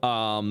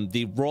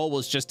 The roll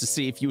was just to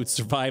see if you would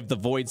survive the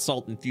void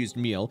salt infused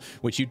meal,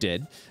 which you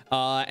did.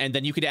 And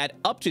then you could add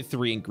up to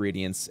 3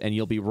 ingredients, and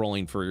you'll be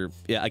rolling for,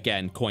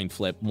 again, coin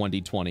flip,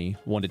 1d20,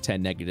 1 to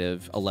 10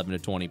 negative, 11 to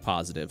 20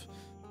 positive.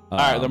 All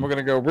right, then we're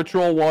gonna go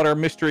ritual water,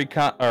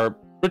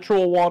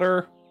 ritual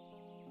water,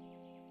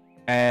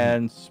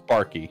 and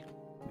Sparky.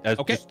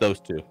 Okay. Just those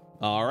 2.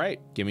 All right,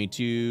 give me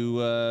two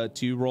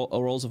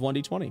rolls of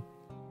 1d20.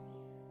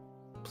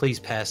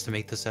 Please pass to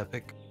make this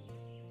epic.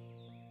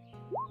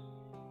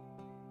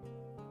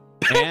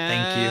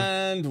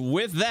 And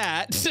with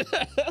that,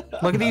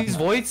 Look at these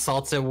void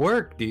salts at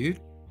work, dude.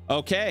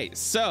 okay,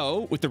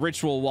 so with the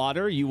ritual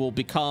water, you will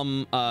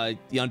become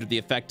under the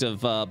effect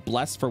of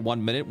bless for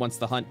 1 minute once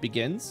the hunt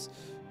begins.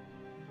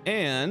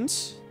 And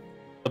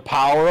The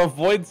power of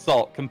void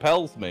salt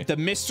compels me. the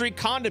mystery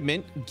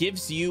condiment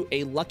gives you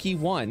a lucky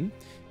 1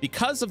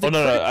 because of the. Oh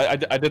no,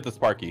 I did the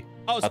Sparky.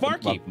 Oh, Not the-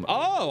 Sparky.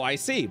 Oh, I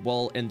see.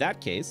 Well, in that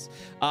case,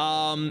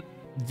 so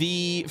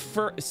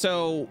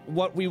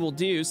what we will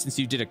do, since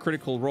you did a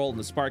critical roll in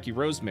the Sparky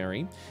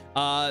Rosemary,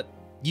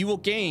 you will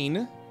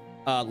gain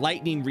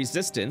lightning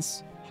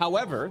resistance.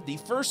 However, the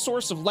first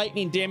source of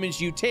lightning damage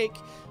you take,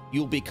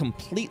 you'll be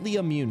completely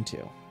immune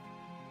to.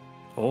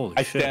 Holy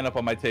I shit. stand up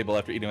on my table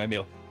after eating my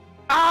meal.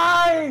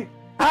 I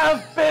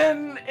have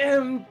been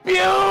imbued!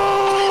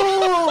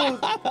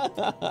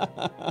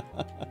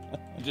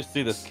 You just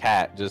see this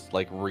cat just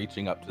like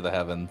reaching up to the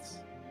heavens.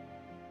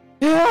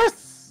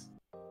 Yes!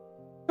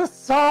 The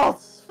salt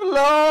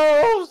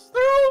flows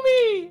through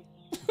me!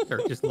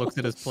 Dirk just looks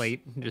at his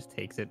plate and just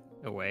takes it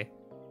away.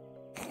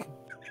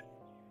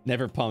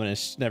 Never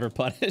punished. Never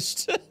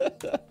punished.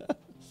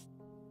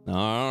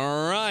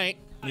 All right.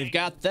 You've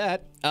got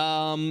that.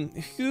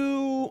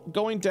 Who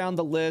going down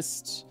the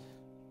list?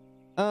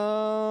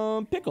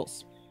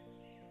 Pickles.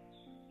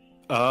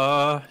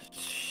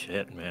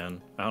 Shit,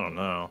 man. I don't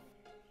know.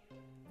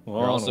 Well,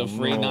 You're I also don't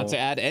free know. not to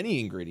add any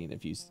ingredient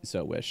if you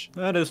so wish.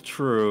 That is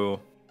true.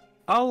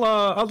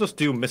 I'll just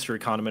do mystery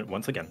condiment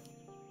once again.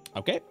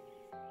 Okay.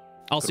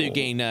 Also, you Cool.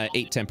 gain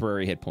 8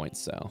 temporary hit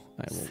points, so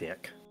I will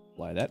Sick.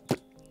 apply that.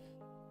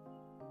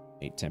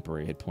 8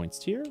 temporary hit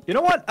points here. You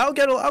know what? I'll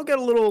get a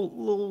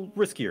little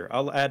riskier.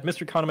 I'll add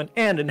mystery condiment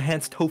and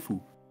enhanced tofu.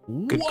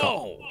 Good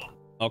call.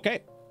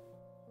 Okay.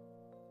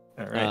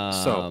 All right.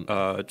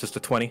 So just a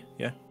 20.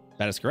 Yeah.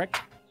 That is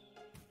correct.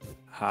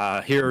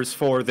 Here's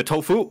for the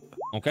tofu.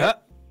 Okay.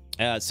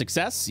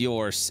 Success.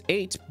 Your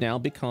 8 now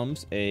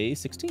becomes a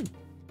 16.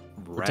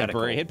 For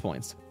temporary hit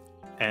points.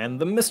 And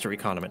the mystery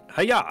condiment.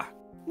 Hiya!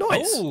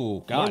 Nice. Oh,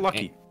 God. More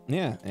lucky.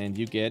 And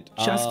you get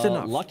Just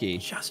enough. lucky.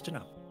 Just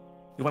enough.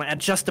 You want to add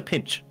just a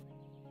pinch.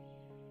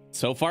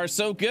 So far,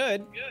 so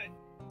good.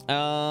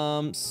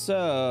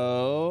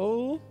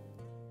 So...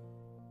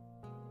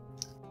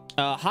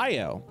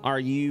 Hayo, are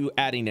you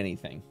adding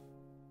anything?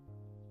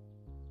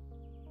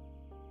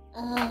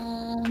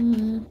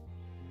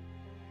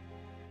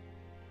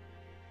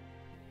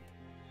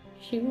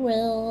 She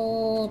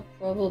will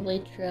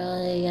probably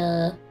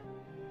try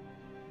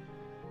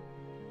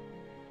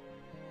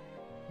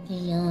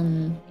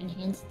the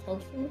enhanced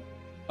tofu.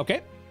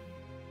 Okay.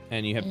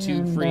 And you have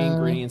 2 free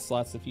ingredient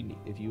slots if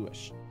you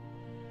wish.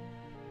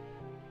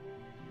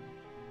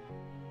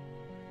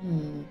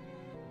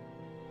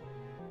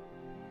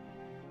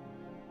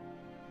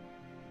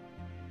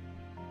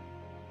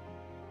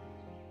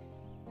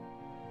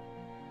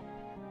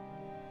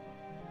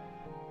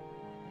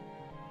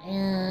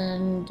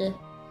 And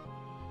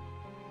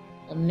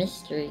a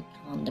mystery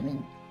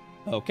condiment.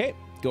 Okay.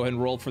 Go ahead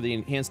and roll for the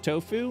enhanced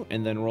tofu,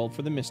 and then roll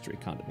for the mystery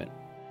condiment.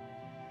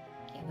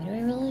 Okay, what do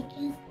I roll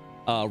again?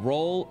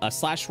 Roll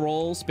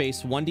 /roll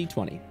space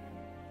 1d20.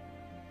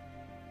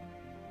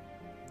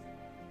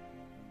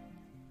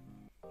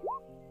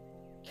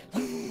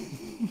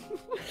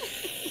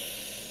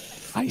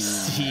 I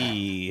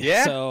see.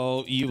 Yeah.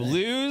 So you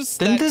lose.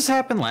 Didn't this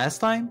happen last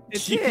time?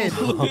 It did.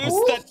 You lose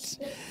that.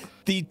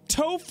 The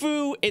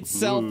tofu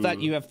itself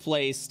that you have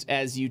placed,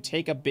 as you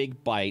take a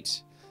big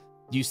bite,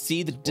 you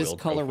see the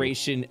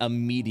discoloration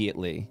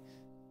immediately,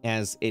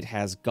 as it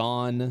has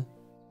gone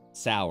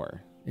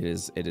sour. It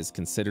is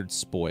considered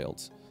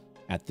spoiled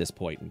at this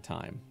point in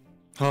time.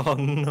 Oh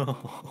no.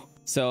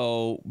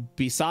 So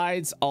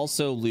besides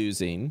also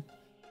losing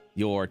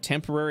your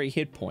temporary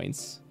hit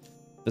points,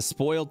 the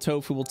spoiled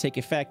tofu will take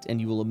effect and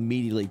you will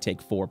immediately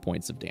take 4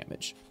 points of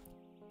damage.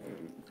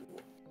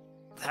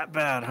 That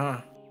bad,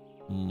 huh?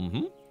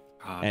 Mm-hmm.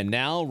 And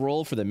now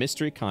roll for the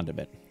mystery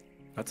condiment.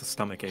 That's a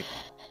stomach ache.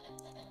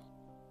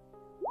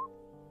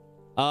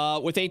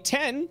 With a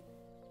 10,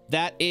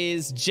 that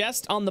is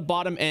just on the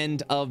bottom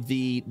end of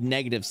the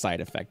negative side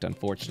effect,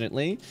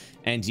 unfortunately.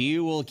 And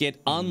you will get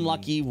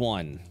unlucky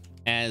 1,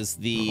 as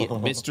the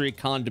mystery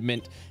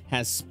condiment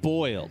has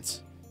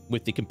spoiled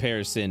with the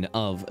comparison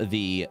of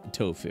the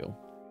tofu.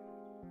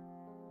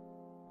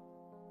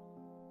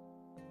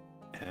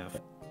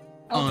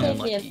 I'll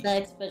take the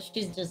effects, but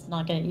she's just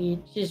not gonna eat.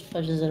 She just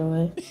pushes it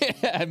away.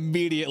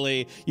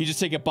 Immediately, you just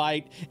take a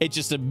bite. It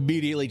just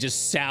immediately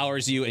just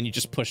sours you, and you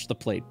just push the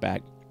plate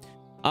back.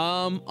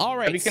 All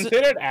right. Have you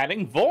considered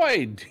adding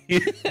void?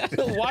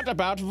 What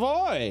about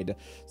void?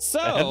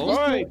 So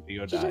void. She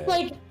just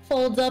like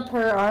folds up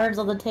her arms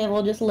on the table,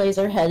 and just lays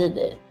her head in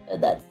it,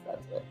 and that's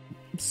it.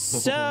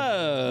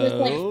 So just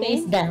like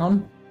face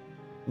down.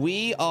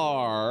 We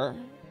are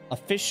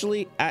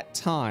officially at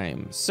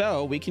time,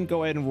 so we can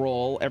go ahead and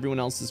roll everyone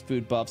else's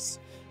food buffs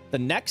the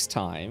next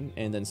time,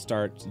 and then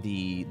start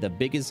the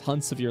biggest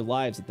hunts of your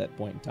lives at that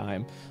point in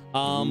time.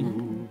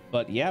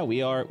 But yeah,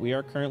 we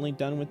are currently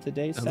done with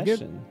today's session.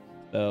 Good.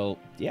 So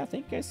yeah,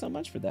 thank you guys so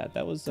much for that.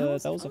 That was a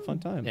fun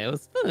time. Yeah, it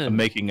was fun. I'm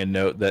making a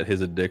note that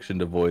his addiction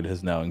to void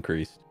has now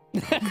increased.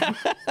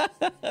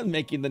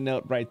 Making the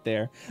note right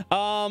there.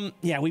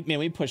 Yeah,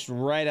 we pushed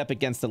right up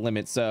against the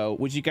limit. So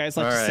would you guys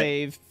like to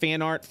save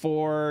fan art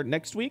for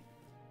next week?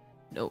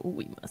 No,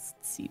 we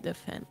must see the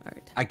fan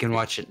art. I can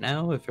watch it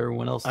now if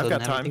everyone else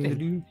doesn't have anything to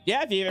do.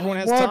 Yeah, if everyone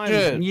has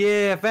time.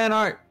 Yeah, fan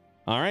art.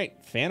 All right,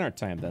 fan art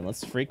time then.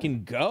 Let's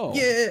freaking go.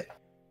 Yeah.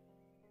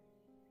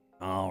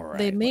 All right.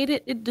 They made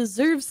it. It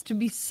deserves to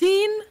be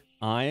seen.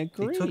 I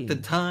agree. They took the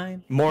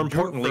time. More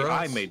importantly,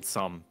 I made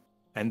some.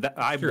 And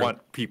I want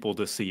people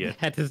to see it.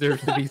 That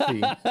deserves to be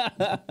seen.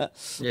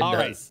 All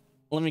right.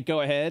 Let me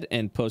go ahead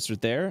and post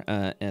it there.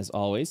 As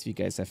always, if you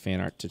guys have fan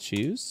art to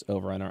choose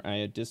over on our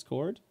IO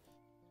Discord,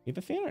 we have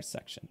a fan art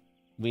section.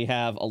 We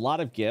have a lot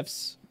of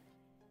gifts.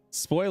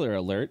 Spoiler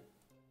alert.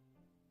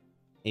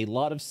 A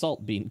lot of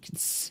salt being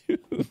consumed.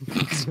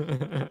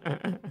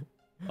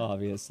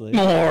 Obviously.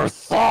 More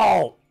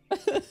salt!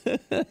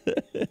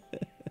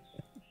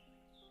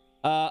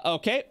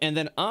 Okay, and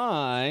then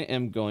I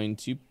am going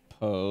to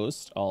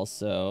post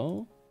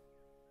also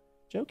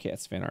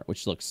JoCat's fan art,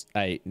 which looks,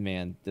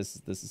 man,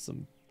 this is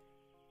some,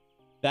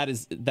 that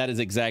is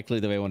exactly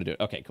the way I want to do it.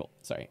 Okay, cool.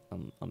 Sorry,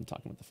 I'm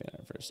talking with the fan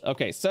art first.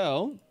 Okay,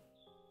 so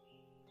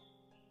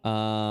you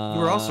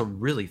were also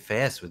really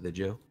fast with it,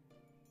 Joe.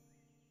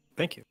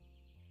 Thank you.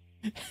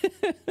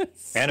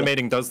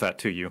 Animating does that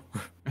to you.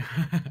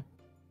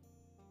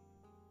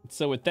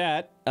 So with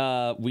that,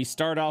 we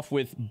start off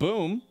with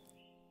boom.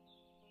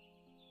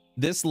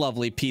 This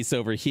lovely piece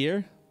over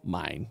here,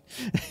 mine.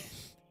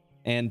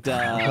 And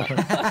I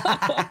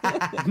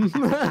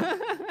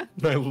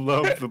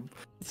love the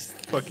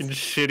fucking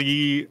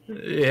shitty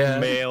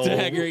mail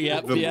dagger.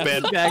 Yep, the yep.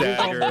 bent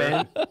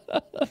dagger.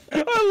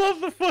 I love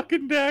the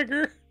fucking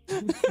dagger.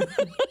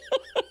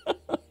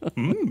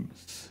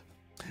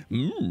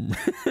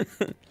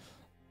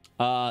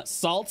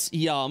 Salt,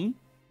 yum.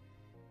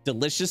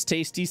 Delicious,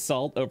 tasty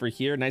salt over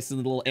here. Nice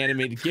little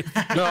animated gift.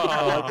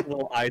 No,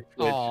 little eye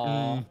twitch.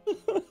 Aw.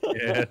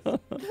 Yes.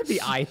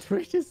 The eye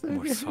twitch is so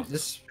More good. salt.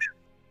 This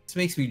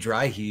makes me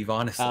dry heave,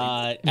 honestly.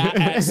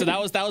 So that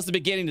was the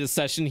beginning of the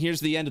session. Here's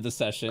the end of the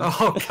session.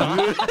 Oh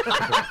god.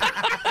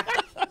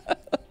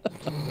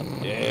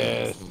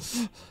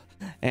 Yes.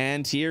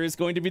 And here is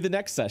going to be the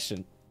next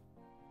session.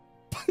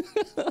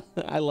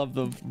 I love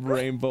the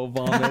rainbow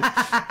vomit.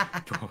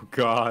 Oh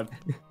god.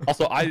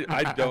 Also,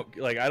 I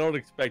don't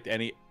expect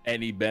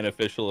any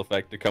beneficial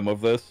effect to come of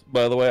this.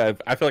 By the way,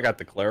 I feel like I have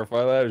to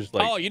clarify that. It's just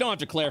like, Oh, you don't have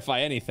to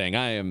clarify anything.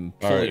 I am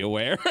fully right.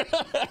 aware.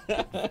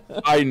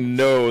 I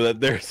know that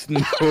there's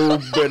no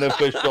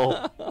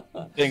beneficial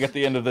thing at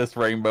the end of this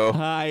rainbow.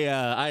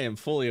 I am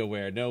fully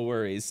aware. No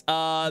worries.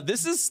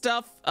 This is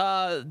stuff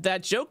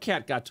that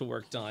JoCat got to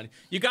work on.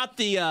 You got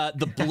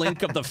the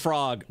blink of the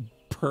frog.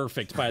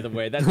 Perfect, by the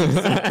way.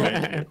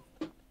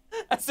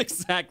 That's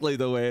exactly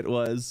the way it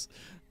was.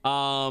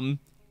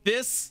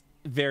 This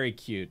very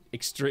cute,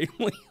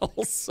 extremely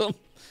wholesome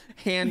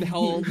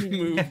handheld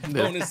move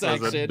bonus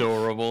That's action.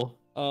 adorable.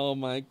 Oh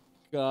my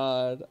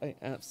god, I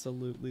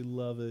absolutely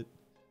love it.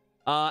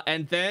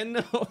 And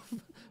then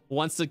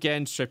once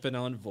again tripping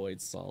on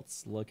void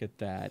salts. Look at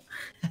that.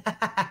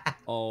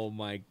 Oh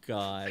my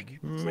god.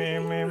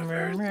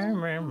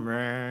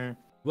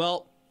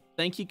 Well,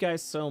 thank you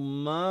guys so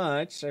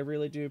much. I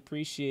really do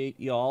appreciate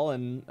y'all.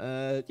 And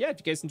yeah,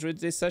 did you guys enjoy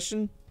today's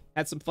session?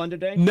 Had some fun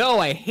today? No,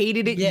 I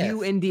hated it. Yes.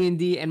 You and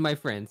D&D and my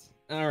friends.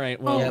 All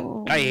right,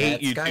 well, I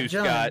hate you That's too,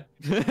 Scott.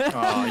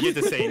 Oh, you're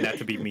just saying that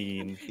to be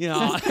mean.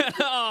 yeah.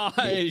 Oh,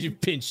 you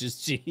pinch his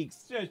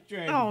cheeks. Just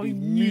trying Oh, to be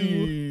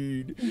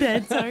mean.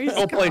 That's our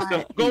Go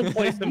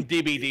play some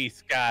DBD,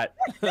 Scott.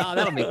 Oh,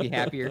 that'll make me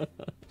happier.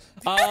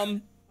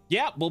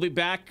 Yeah, we'll be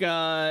back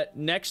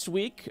next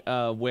week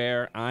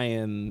where I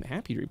am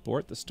happy to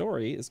report the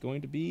story is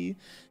going to be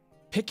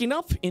picking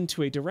up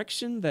into a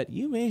direction that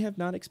you may have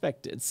not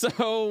expected.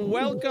 So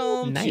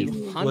welcome Nice.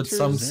 to Hunters. Would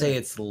some say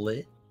it's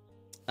lit?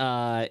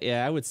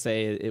 Yeah, I would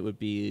say it would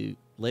be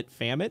lit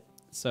famit.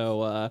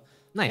 So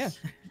Nice.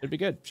 yeah, should be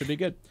good. Should be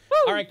good.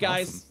 All right,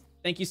 guys. Awesome.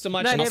 Thank you so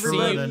much. Night, I'll see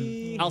everybody.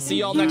 you. I'll see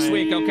you all next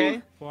week,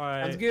 okay?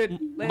 Sounds good.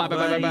 Bye bye bye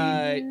bye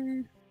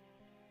bye.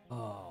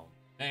 Oh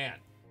man.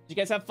 Did you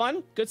guys have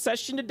fun? Good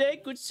session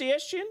today? Good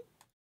session?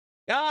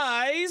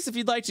 Guys, if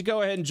you'd like to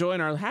go ahead and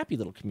join our happy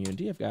little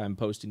community, I'm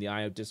posting the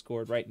IO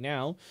Discord right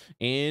now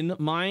in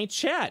my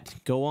chat.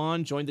 Go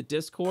on, join the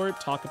Discord,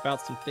 talk about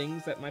some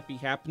things that might be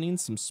happening,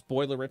 some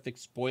spoilerific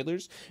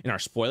spoilers in our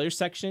spoiler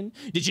section.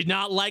 Did you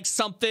not like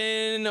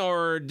something,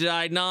 or did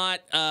I not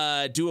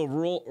do a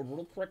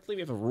rule correctly?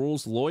 We have a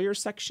rules lawyer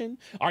section.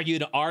 Are you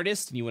an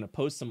artist and you want to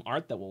post some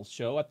art that will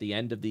show at the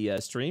end of the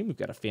stream? We've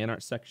got a fan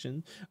art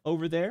section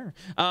over there.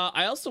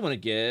 I also want to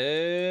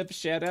give a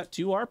shout out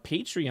to our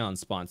Patreon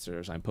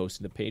sponsors. I'm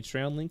posting the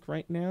Patreon link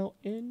right now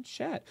in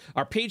chat.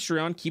 Our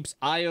Patreon keeps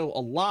IO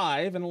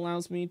alive and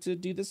allows me to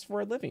do this for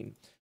a living.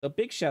 So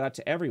big shout out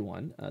to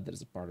everyone that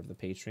is a part of the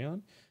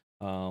Patreon.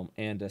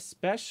 And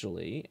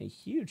especially a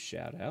huge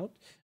shout out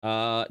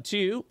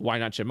to Why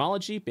Not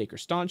Gemology, Baker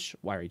Staunch,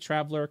 Wiry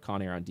Traveler,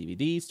 Con Air on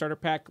DVD, Starter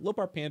Pack,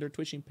 Lopar Pander,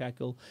 Twitching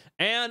Peckle,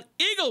 and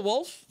Eagle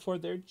Wolf for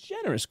their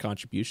generous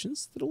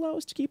contributions that allow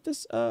us to keep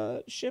this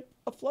ship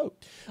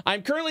afloat.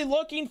 I'm currently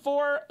looking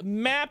for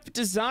map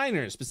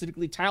designers,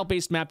 specifically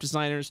tile-based map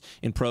designers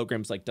in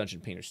programs like Dungeon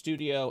Painter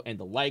Studio and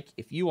the like.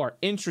 If you are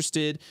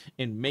interested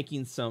in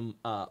making some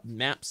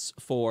maps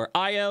for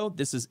IO,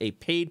 this is a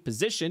paid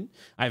position.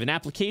 I have an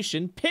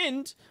application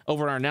pinned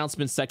over our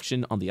announcement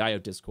section on the IO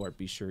Discord.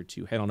 Be sure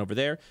to head on over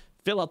there,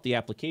 fill out the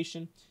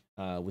application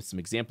with some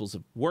examples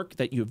of work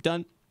that you have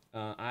done.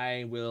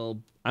 I'm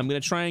going to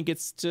try and get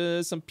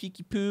to some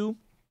peeky poo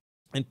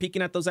and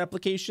peeking at those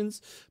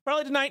applications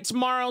probably tonight,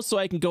 tomorrow, so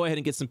I can go ahead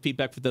and get some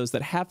feedback for those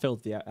that have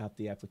filled out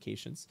the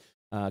applications,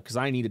 because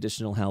I need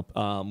additional help.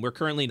 We're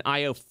currently in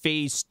IO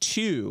Phase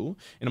 2,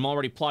 and I'm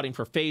already plotting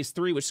for Phase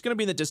 3, which is going to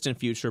be in the distant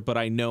future, but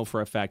I know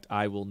for a fact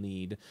I will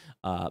need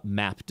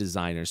map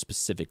designers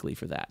specifically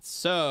for that.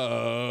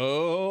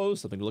 So,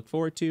 something to look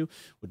forward to.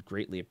 Would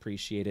greatly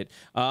appreciate it.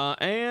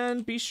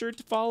 And be sure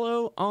to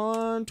follow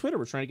on Twitter.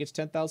 We're trying to get to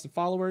 10,000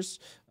 followers.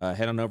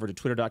 Head on over to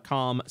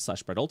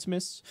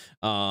twitter.com/BrettUltimus.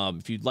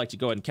 If you'd like to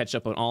go ahead and catch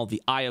up on all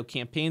the IO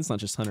campaigns, not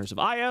just Hunters of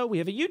IO, we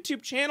have a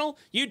YouTube channel,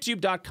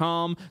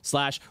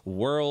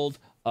 youtube.com/World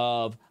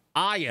of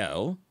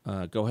IO.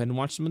 Go ahead and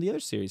watch some of the other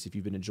series if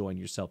you've been enjoying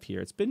yourself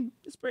here. It's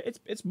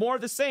more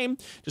of the same,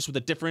 just with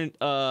a different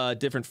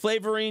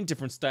flavoring,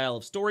 different style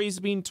of stories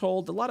being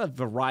told, a lot of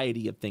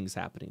variety of things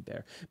happening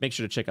there. Make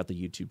sure to check out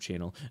the YouTube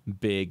channel.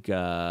 Big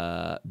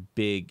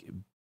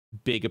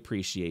big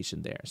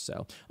appreciation there.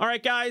 So, all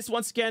right, guys,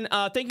 once again,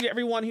 thank you to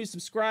everyone who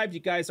subscribed. You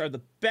guys are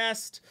the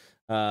best.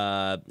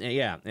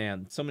 Yeah,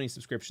 and so many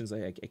subscriptions,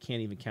 I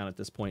can't even count at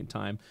this point in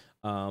time.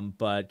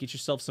 But get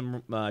yourself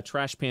some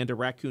Trash Panda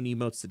Raccoon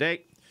emotes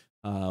today.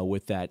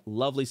 With that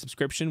lovely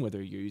subscription,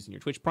 whether you're using your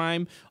Twitch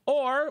Prime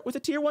or with a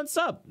tier 1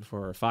 sub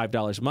for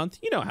 $5 a month.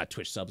 You know how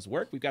Twitch subs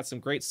work. We've got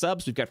some great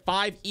subs. We've got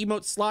 5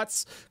 emote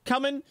slots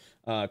coming.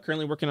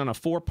 Currently working on a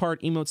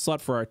 4-part emote slot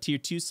for our tier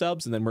 2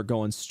 subs, and then we're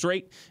going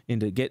straight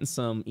into getting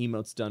some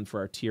emotes done for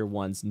our tier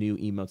 1's new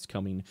emotes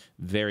coming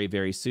very,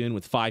 very soon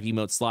with 5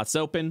 emote slots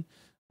open.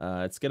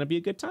 It's going to be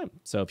a good time.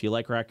 So if you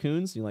like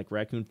raccoons, you like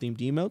raccoon-themed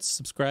emotes,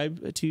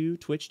 subscribe to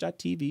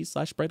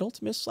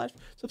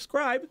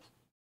twitch.tv/BrettUltimus/subscribe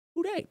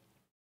today.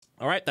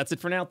 All right, that's it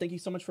for now. Thank you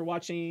so much for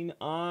watching.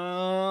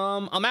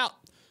 I'm out.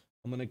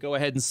 I'm going to go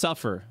ahead and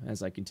suffer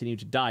as I continue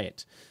to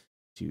diet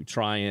to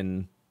try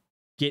and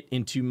get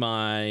into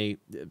my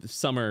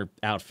summer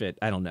outfit.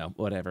 I don't know,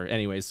 whatever.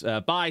 Anyways,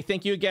 bye.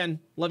 Thank you again.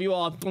 Love you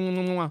all.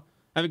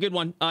 Have a good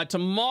one.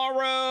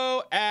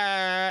 Tomorrow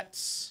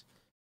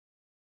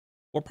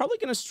we're probably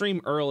going to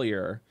stream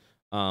earlier,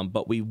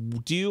 but we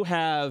do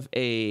have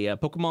a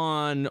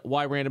Pokemon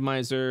Y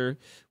randomizer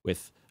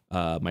with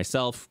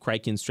myself,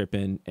 Kraken,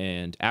 Strippin,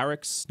 and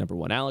Arix,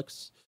 #1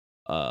 Alex.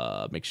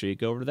 Make sure you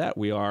go over to that.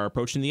 We are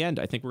approaching the end.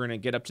 I think we're going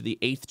to get up to the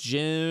 8th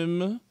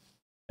gym.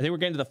 I think we're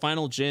getting to the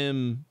final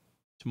gym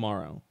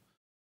tomorrow.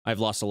 I've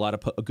lost a lot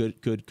of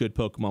good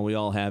Pokemon. We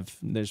all have.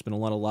 There's been a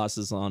lot of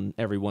losses on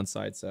everyone's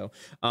side. So,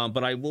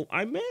 but I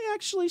may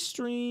actually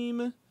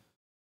stream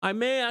a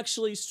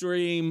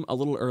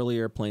little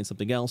earlier, playing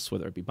something else,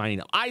 whether it be Binding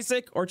of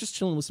Isaac or just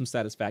chilling with some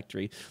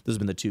Satisfactory. Those have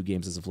been the 2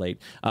 games as of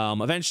late.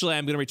 Eventually,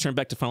 I'm going to return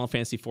back to Final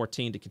Fantasy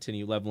XIV to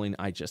continue leveling.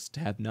 I just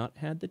have not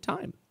had the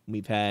time.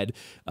 We've had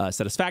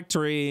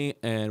Satisfactory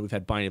and we've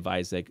had Binding of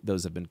Isaac.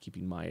 Those have been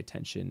keeping my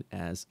attention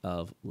as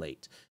of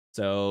late.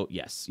 So,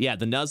 yes. Yeah,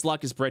 the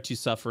Nuzlocke is Brett 2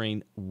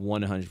 Suffering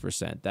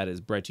 100%. That is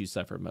Brett 2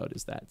 Suffer mode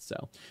is that. So,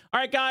 all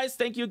right, guys.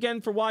 Thank you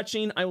again for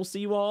watching. I will see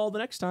you all the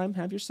next time.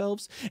 Have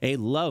yourselves a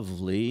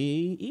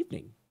lovely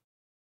evening.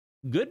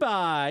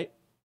 Goodbye.